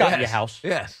how that got in your house.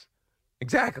 Yes.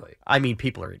 Exactly. I mean,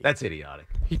 people are idiots. That's idiotic.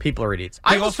 People are idiots.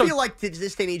 I also feel like to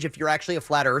this day and age, if you're actually a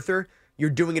flat earther, you're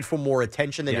doing it for more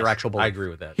attention than your actual belief. I agree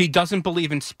with that. He doesn't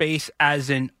believe in space as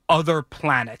in other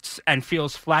planets and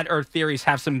feels flat Earth theories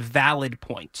have some valid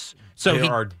points. So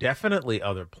there are definitely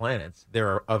other planets. There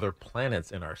are other planets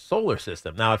in our solar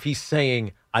system. Now, if he's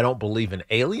saying, I don't believe in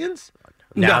aliens,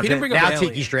 No, he didn't bring up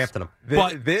aliens. Tiki's drafting him.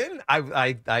 Then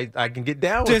I can get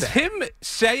down with Does that. him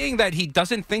saying that he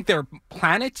doesn't think they're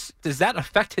planets, does that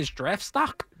affect his draft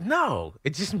stock? No,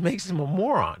 it just makes him a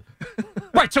moron.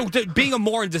 Right, so being a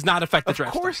moron does not affect the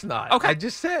draft Of course stock. not. Okay. I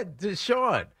just said to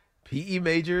Sean, PE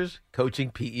majors, coaching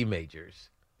PE majors.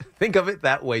 Think of it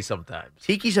that way sometimes.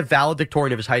 Tiki's a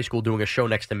valedictorian of his high school doing a show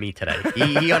next to me today.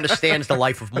 He understands the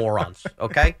life of morons,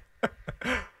 okay?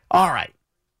 All right.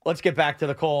 Let's get back to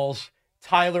the calls.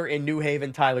 Tyler in New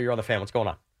Haven. Tyler, you're on the fan. What's going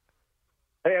on?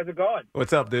 Hey, how's it going?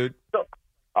 What's up, dude? So,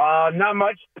 not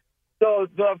much. So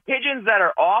the pigeons that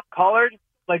are off-colored,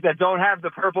 like that don't have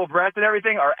the purple breast and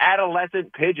everything, are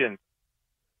adolescent pigeons.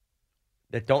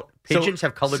 That don't pigeons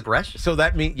have colored breasts? So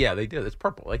that means they do. It's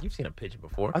purple. Like you've seen a pigeon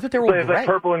before. I thought they were So all it's gray. like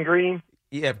purple and green.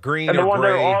 Yeah, green And the or ones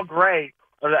that gray. are all gray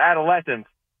are the adolescents.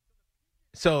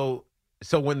 So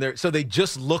when they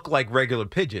just look like regular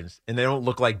pigeons and they don't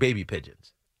look like baby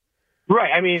pigeons.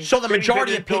 Right. I mean, So the baby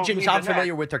majority of don't pigeons leave I'm the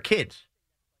familiar nest. with are kids.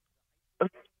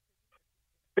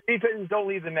 Baby pigeons don't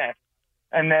leave the nest,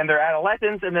 and then they're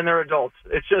adolescents, and then they're adults.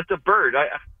 It's just a bird.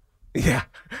 Yeah.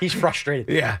 He's frustrated.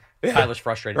 Yeah. Tyler's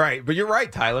frustrated. Right. But you're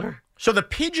right, Tyler. So the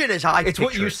pigeon is I It's what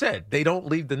picture you it. said. They don't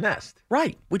leave the nest.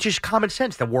 Right, which is common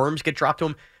sense. The worms get dropped to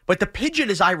them. But the pigeon,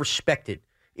 as I respect it,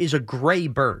 is a gray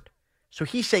bird. So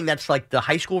he's saying that's like the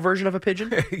high school version of a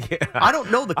pigeon? Yeah. I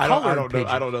don't know the color I of don't know.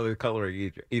 pigeons. I don't know the color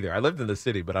either. I lived in the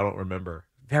city, but I don't remember.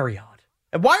 Very odd.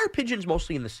 And why are pigeons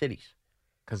mostly in the cities?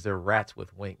 Because they're rats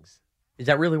with wings. Is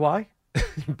that really why?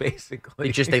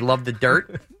 Basically. They love the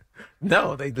dirt?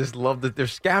 No, they just love that they're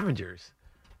scavengers.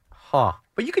 Huh.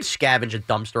 But you could scavenge a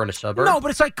dumpster in a suburb. No,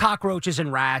 but it's like cockroaches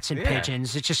and rats and Yeah.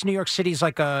 pigeons. It's just New York City's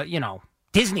like a,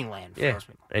 Disneyland for Yeah, those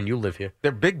people. and you live here.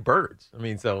 They're big birds. I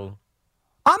mean, so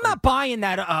I'm not buying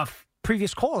that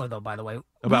previous caller, though, by the way.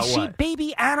 About we see what?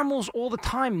 baby animals all the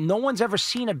time. No one's ever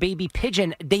seen a baby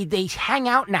pigeon. They hang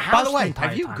out in the house. By the way, entire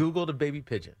have you time. Googled a baby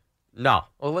pigeon? No.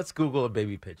 Well, let's Google a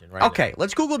baby pigeon right Okay,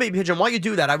 let's Google baby pigeon. While you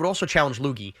do that, I would also challenge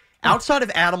Loogie. Outside of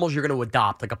animals you're going to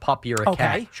adopt, like a puppy or a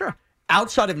cat. Sure.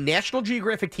 Outside of National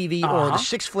Geographic TV or the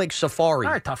Six Flags Safari.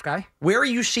 All right, tough guy. Where are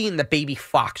you seeing the baby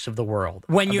fox of the world?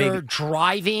 When A you're baby-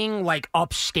 driving, like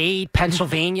upstate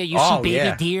Pennsylvania, you Oh, see baby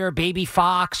yeah. deer, baby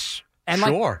fox. And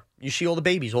Sure. You see all the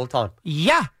babies all the time.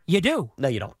 Yeah, you do. No,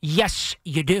 you don't. Yes,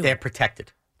 you do. They're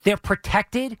protected. They're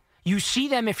protected. You see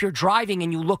them if you're driving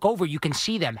and you look over, you can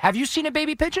see them. Have you seen a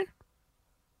baby pigeon?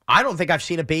 I don't think I've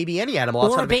seen a baby any animal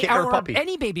outside of a kitten or a puppy.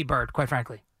 any baby bird, quite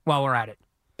frankly, while we're at it.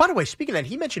 By the way, speaking of that,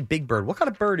 he mentioned Big Bird. What kind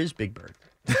of bird is Big Bird?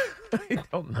 I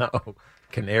don't know.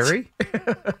 Canary?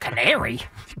 Canary?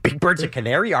 Big Bird's a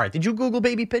canary? All right. Did you Google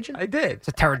baby pigeon? I did. It's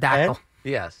a pterodactyl.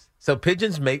 Yes. So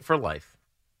pigeons mate for life.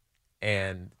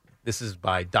 And this is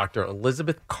by Dr.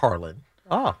 Elizabeth Carlin.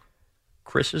 Oh.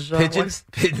 Chris's Pigeons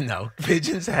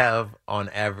pigeons have on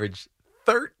average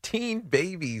 13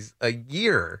 babies a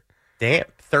year. Damn,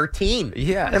 13.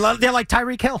 Yeah. They're like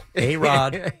Tyreek Hill.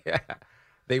 A-Rod. Yeah.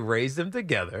 They raise them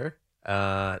together.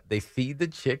 They feed the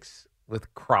chicks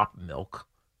with crop milk.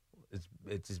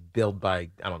 It's just built by,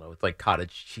 I don't know, it's like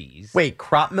cottage cheese. Wait,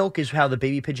 crop milk is how the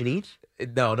baby pigeon eats?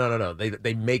 No.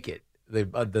 They make it. the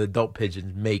adult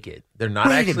pigeons make it. They're not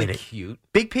Wait a actually minute. cute.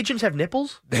 Big pigeons have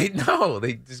nipples? They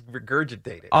just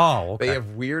regurgitate it. Oh, okay. They have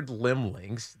weird limb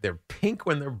lengths. They're pink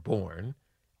when they're born,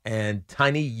 and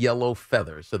tiny yellow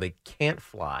feathers, so they can't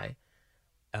fly.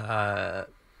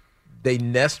 They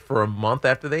nest for a month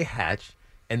after they hatch,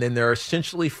 and then they're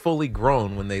essentially fully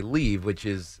grown when they leave, which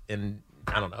is in,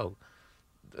 I don't know,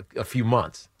 a few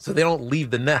months. So they don't leave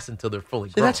the nest until they're fully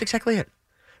So grown. that's exactly it.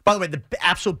 By the way, the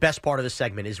absolute best part of this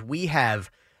segment is we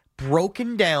have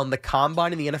broken down the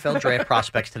combine and the NFL draft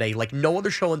prospects today like no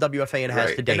other show on WFAN has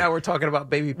Right. today. And now we're talking about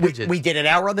baby pigeons. We did an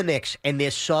hour on the Knicks, and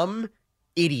there's some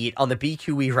idiot on the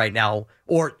BQE right now,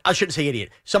 or I shouldn't say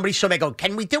idiot. Somebody's so go,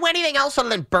 can we do anything else other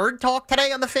than bird talk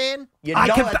today on the fan? You know I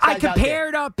that guy's out there.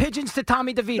 compared pigeons to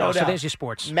Tommy DeVito, No so doubt. there's your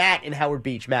sports. Matt in Howard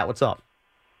Beach. Matt, what's up?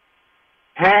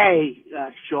 Hey,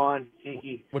 Sean.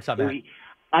 What's up, Matt?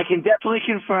 I can definitely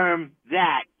confirm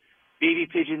that baby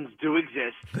pigeons do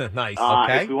exist. Nice.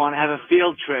 If we want to have a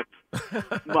field trip,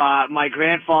 my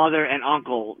grandfather and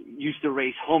uncle used to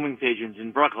raise homing pigeons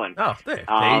in Brooklyn. Oh, there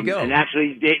you go. And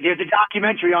actually, there's a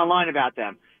documentary online about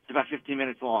them. It's about 15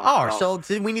 minutes long. Oh,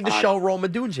 so we need to show Roma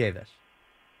Dunje this.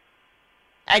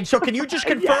 And so can you just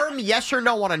confirm yes or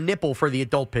no on a nipple for the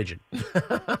adult pigeon?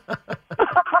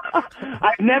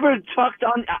 I've never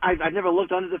I've never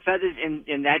looked under the feathers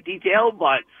in that detail,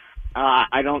 but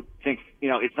I don't think,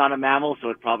 it's not a mammal, so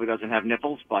it probably doesn't have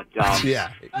nipples, but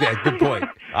yeah, good point.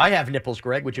 I have nipples,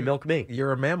 Greg. Would you milk me?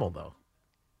 You're a mammal, though.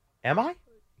 Am I?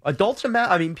 Adults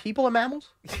are people are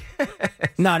mammals?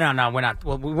 No, we're not.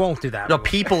 Well, we won't do that. No,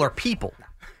 people are people.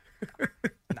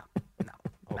 No.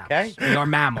 Okay? We are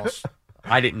mammals.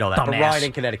 I didn't know that. But Dumbass. Ryan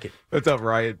in Connecticut. What's up,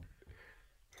 Ryan?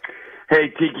 Hey,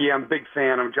 Tiki, I'm a big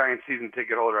fan. I'm a Giant season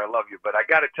ticket holder. I love you. But I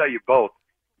got to tell you both,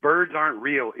 birds aren't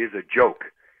real is a joke.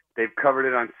 They've covered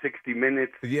it on 60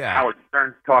 Minutes. Yeah. Howard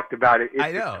Stern talked about it. It's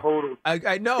I know. A total.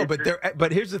 I know,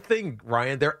 but here's the thing,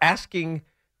 Ryan. They're asking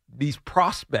these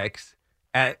prospects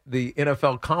at the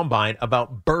NFL Combine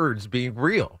about birds being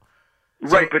real.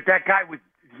 Right, but that guy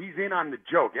he's in on the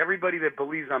joke. Everybody that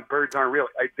believes on birds aren't real,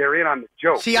 they're in on the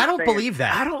joke. See, I don't believe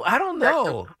that. I don't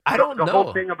know.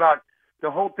 The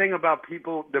whole thing about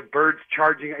people, the birds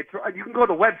charging. You can go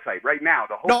to the website right now.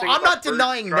 The whole No, thing I'm about not birds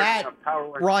denying charging that, on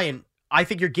power- Ryan. I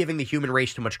think you're giving the human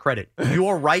race too much credit.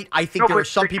 You're right. I think No, there are but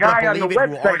some the people that guy on believe the it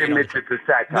who website aren't. admits it's a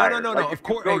satire. No. Like, Of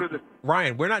course,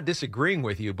 Ryan, we're not disagreeing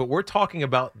with you, but we're talking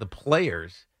about the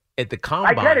players at the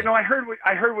Combine. I get it. No, I heard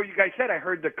what you guys said. I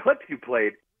heard the clips you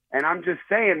played, and I'm just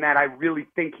saying that I really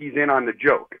think he's in on the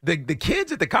joke. The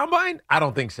kids at the Combine? I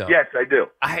don't think so. Yes, I do.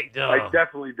 I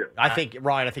definitely do. I think,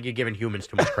 Ryan, I think you're giving humans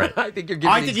too much credit. I think you're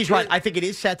giving. I think he's right. I think it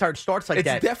is satire. It starts like It's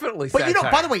that. definitely But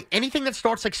satire. by the way, anything that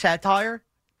starts like satire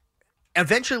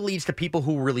eventually leads to people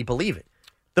who really believe it.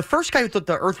 The first guy who thought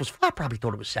the Earth was flat probably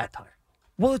thought it was satire.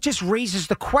 Well, it just raises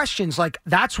the questions. Like,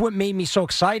 that's what made me so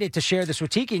excited to share this with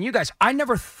Tiki and you guys. I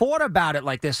never thought about it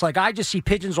like this. Like, I just see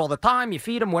pigeons all the time. You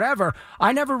feed them, whatever.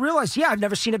 I never realized, I've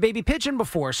never seen a baby pigeon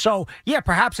before. So,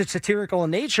 perhaps it's satirical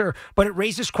in nature, but it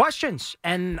raises questions.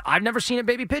 And I've never seen a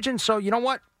baby pigeon. So, you know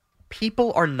what?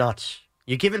 People are nuts.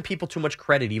 You're giving people too much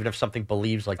credit, even if something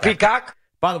believes like that. Peacock.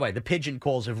 By the way, the pigeon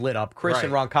calls have lit up. Chris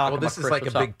and Ron Cock. Well, this is Chris, like a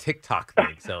what's big up? TikTok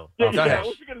thing. So Yeah, go I ahead.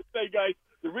 was going to say, guys,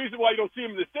 the reason why you don't see them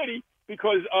in the city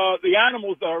because the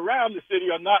animals that are around the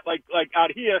city are not like out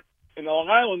here in Long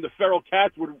Island. The feral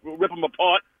cats would rip them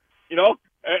apart,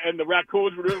 and the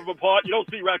raccoons would rip them apart. You don't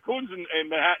see raccoons in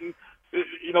Manhattan.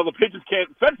 The pigeons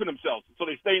can't fend for themselves, so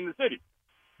they stay in the city.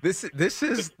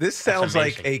 This sounds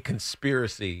like a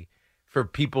conspiracy for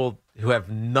people who have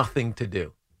nothing to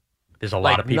do. There's a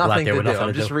lot of people out there with nothing to do.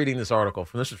 I'm just reading this article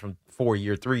this is from 3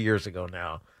 years ago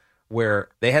now, where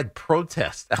they had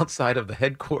protests outside of the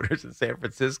headquarters in San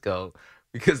Francisco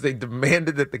because they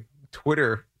demanded that the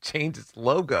Twitter change its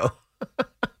logo.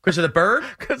 Because of the bird?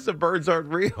 Because the birds aren't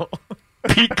real.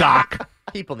 Peacock.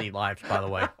 People need lives, by the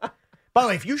way. By the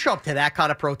way, if you show up to that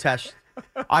kind of protest,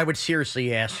 I would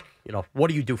seriously ask, what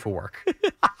do you do for work?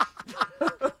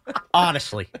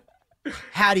 Honestly.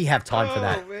 How do you have time for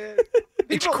that? Man.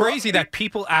 It's crazy that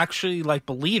people actually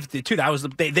believed it too. That was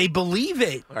they believe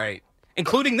it, right?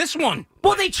 Including this one.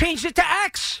 Well, they changed it to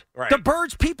X. Right. The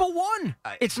birds people won.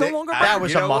 It's no longer birds. That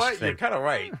was you a know must what? thing. You're kind of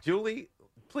right. Julie,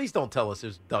 please don't tell us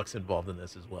there's ducks involved in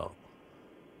this as well.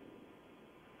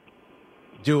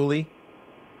 Julie,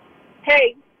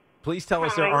 Hey, please tell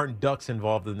us there Hi. aren't ducks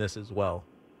involved in this as well.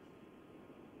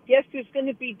 yes, there's going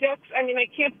to be ducks. I mean, I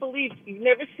can't believe you've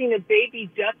never seen a baby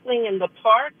duckling in the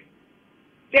park.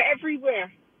 They're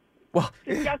everywhere. Well,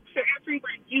 the ducks are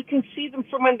everywhere. You can see them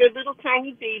from when they're little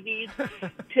tiny babies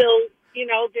till,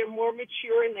 they're more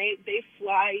mature and they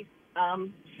fly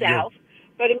south.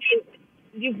 But I mean,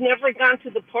 you've never gone to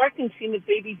the park and seen a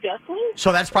baby duckling?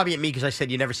 So that's probably at me because I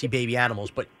said you never see baby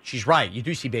animals, but she's right. You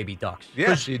do see baby ducks.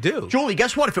 Yes, you do. Julie,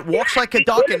 guess what? If it walks like a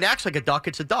duck and acts like a duck,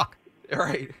 it's a duck.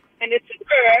 Right. And it's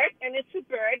a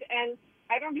bird, and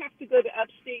I don't have to go to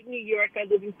upstate New York. I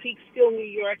live in Peekskill, New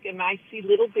York, and I see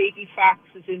little baby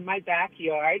foxes in my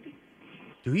backyard.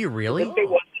 Do you really?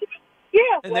 Yeah,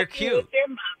 And they're walking cute. with their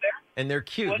mother. And they're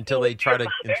cute until they try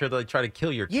to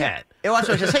kill your cat. Well, that's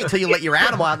what I was going to say. Until you let your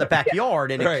animal out in the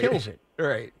backyard and it Right. kills it.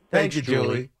 Right. Thanks, Thank you,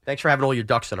 Julie. Thanks for having all your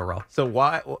ducks in a row. So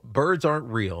why birds aren't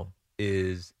real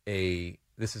is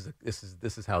this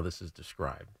is how this is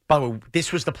described. By the way,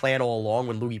 this was the plan all along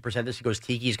when Lougie presented this. He goes,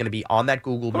 Tiki is going to be on that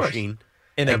Google machine.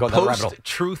 In and a go down the rabbit hole.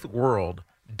 post-truth world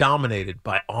dominated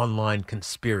by online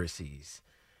conspiracies,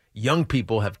 young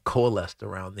people have coalesced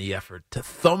around the effort to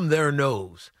thumb their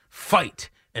nose, fight,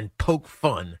 and poke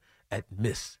fun at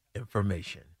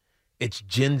misinformation. It's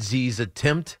Gen Z's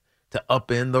attempt to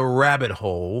upend the rabbit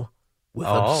hole with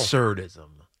absurdism.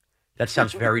 That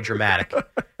sounds very dramatic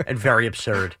and very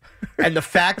absurd. And the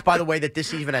fact, by the way, that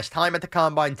this even has time at the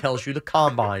Combine tells you the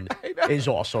Combine is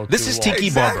also This too is long. Tiki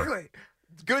Barber.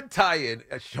 Good tie-in,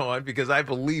 Sean, because I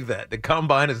believe that. The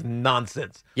Combine is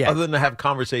nonsense. Yeah. Other than to have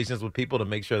conversations with people to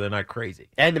make sure they're not crazy.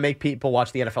 And to make people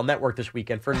watch the NFL Network this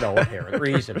weekend for no apparent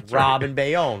reason. Rob and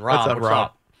Bayonne. Rob, what's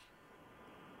up?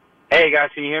 Hey, guys,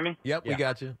 can you hear me? Yep, we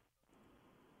got you.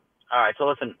 All right, so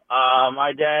listen,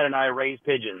 my dad and I raise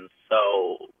pigeons,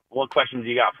 so what questions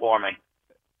you got for me?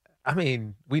 I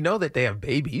mean, we know that they have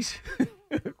babies.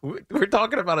 We're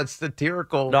talking about a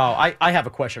satirical... No, I have a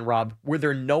question, Rob. Were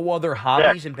there no other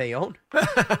hobbies in Bayonne?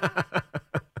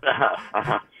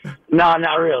 No,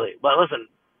 not really. But listen,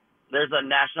 there's a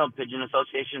National Pigeon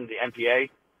Association, the NPA.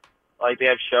 Like, they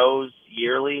have shows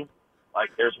yearly. Like,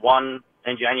 there's one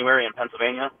in January in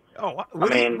Pennsylvania. Oh,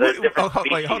 there's different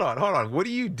species. hold on. What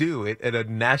do you do at a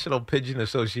National Pigeon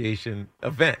Association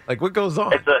event? Like, what goes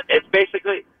on? It's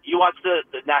basically, you watch the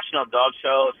National Dog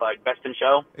Show. It's like Best in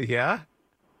Show. Yeah?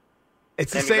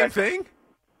 It's the same thing?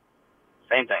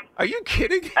 Same thing. Are you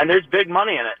kidding? And there's big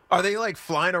money in it. Are they, like,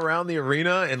 flying around the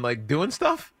arena and, like, doing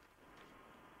stuff?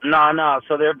 No.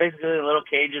 So they're basically little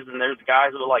cages, and there's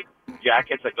guys with, like,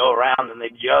 jackets that go around, and they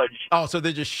judge. Oh, so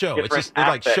they're just show. It's different just, they're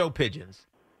like aspects. show pigeons.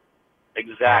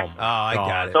 Exactly. Oh, I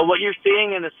got it. So what you're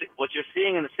seeing in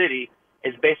the city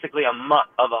is basically a mutt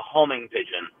of a homing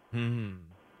pigeon.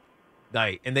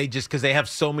 Right. And they just, because they have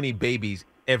so many babies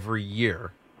every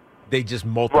year, they just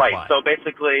multiply. Right. So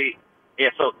basically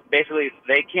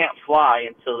they can't fly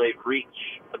until they reach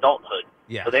adulthood.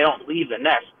 Yeah. So they don't leave the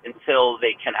nest until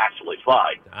they can actually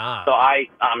fly. Ah. So I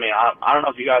don't know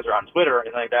if you guys are on Twitter or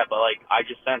anything like that, but like I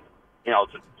just sent,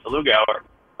 to Lugauer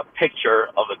a picture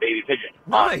of a baby pigeon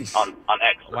Nice. on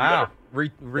X. Wow.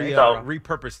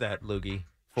 Repurpose that, Loogie,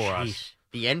 for us.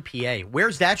 The NPA.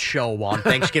 Where's that show on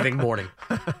Thanksgiving morning?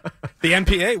 The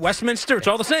NPA, Westminster, it's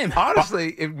all the same. Honestly,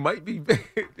 it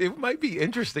might be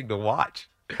interesting to watch.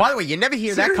 By the way, you never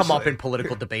hear that come up Seriously. in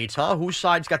political debates, huh? Whose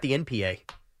side's got the NPA?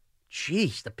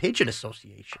 Jeez, the Pigeon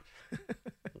Association.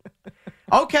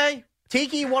 Okay.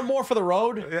 Tiki, one more for the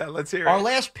road. Yeah, let's hear Our it.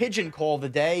 last pigeon call of the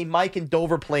day, Mike in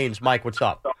Dover Plains. Mike, what's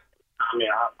up?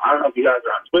 I don't know if you guys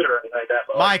are on Twitter or anything like that,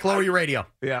 but Mike, lower your radio.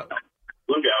 Yeah.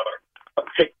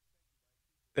 Lugauer.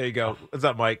 There you go. What's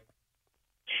up, Mike?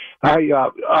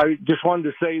 I just wanted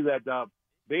to say that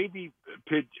baby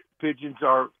pigeons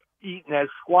are eaten as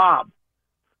squab.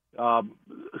 And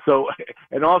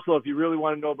also, if you really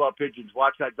want to know about pigeons,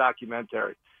 watch that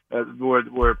documentary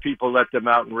where people let them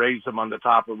out and raise them on the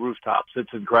top of rooftops. It's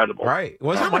incredible. Right.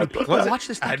 Watch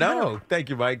this I documentary. know. Thank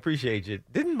you, Mike. Appreciate you.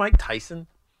 Didn't Mike Tyson?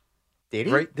 Did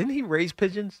he? Didn't he raise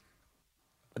pigeons?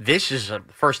 This is the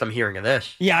first I'm hearing of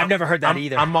this. Yeah, I've never heard that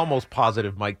either. I'm almost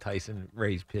positive Mike Tyson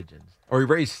raised pigeons. Or he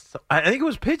raised, I think it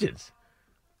was pigeons.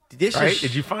 This Right? is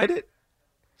Did you find it?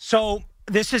 So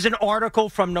this is an article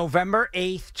from November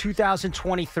 8th,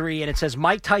 2023, and it says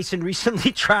Mike Tyson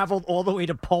recently traveled all the way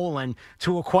to Poland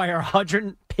to acquire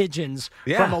 100 pigeons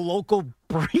from a local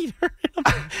breeder.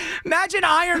 Imagine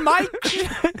Iron Mike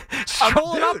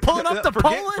strolling up, pulling up to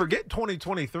Poland. Forget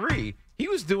 2023. He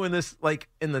was doing this like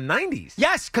in the 90s.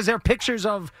 Yes, because there are pictures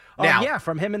of Now-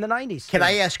 from him in the 90s. Can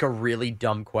I ask a really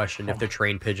dumb question if they're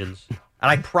trained pigeons? And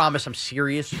I promise I'm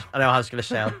serious. I know how it's going to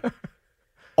sound.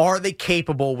 Are they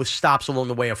capable with stops along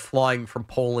the way of flying from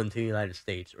Poland to the United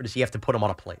States? Or does he have to put them on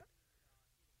a plane?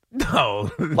 No.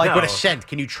 Like with a scent,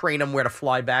 can you train them where to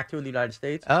fly back to in the United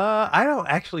States? I don't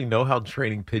actually know how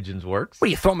training pigeons works. What,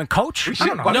 do you throw them in coach? We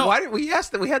should, why didn't we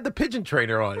ask that? We had the pigeon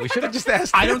trainer on. We should have just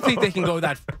asked. I don't think they can go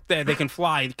that. They can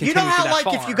fly. You know how, that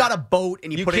like, if you got a boat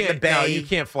and you put it in the bay, no, you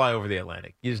can't fly over the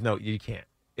Atlantic. You just know you can't.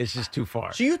 It's just too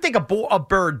far. So you think a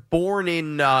bird born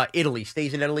in Italy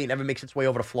stays in Italy and never makes its way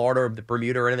over to Florida or the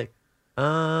Bermuda or anything?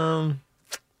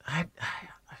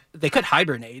 They could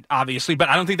hibernate, obviously, but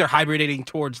I don't think they're hibernating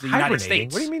towards the United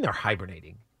States. What do you mean they're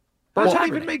hibernating? Birds That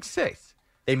hibernate. even makes sense.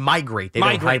 They migrate. They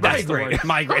Migrate, don't that's the hibernate. word.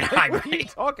 Migrate, What are you hibernate.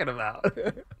 talking about?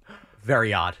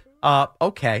 Very odd.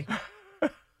 Okay.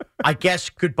 I guess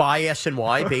goodbye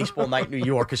SNY. Baseball Night New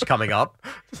York is coming up.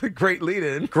 It's a great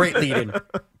lead-in. Great lead-in.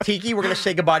 Tiki, we're going to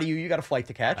say goodbye to you. You got a flight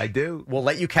to catch. I do. We'll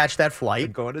let you catch that flight.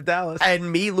 I'm going to Dallas. And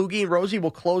me, Loogie, and Rosie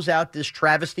will close out this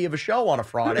travesty of a show on a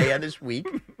Friday and this week.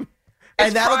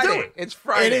 And that'll Friday. do it. It's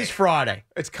Friday. It is Friday.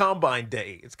 It's Combine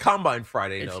Day. It's Combine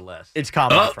Friday, no less. It's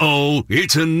Combine Friday. Uh-oh,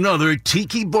 it's another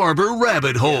Tiki Barber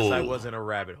rabbit hole. Yes, I was in a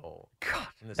rabbit hole. God,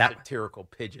 in this satirical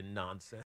pigeon nonsense.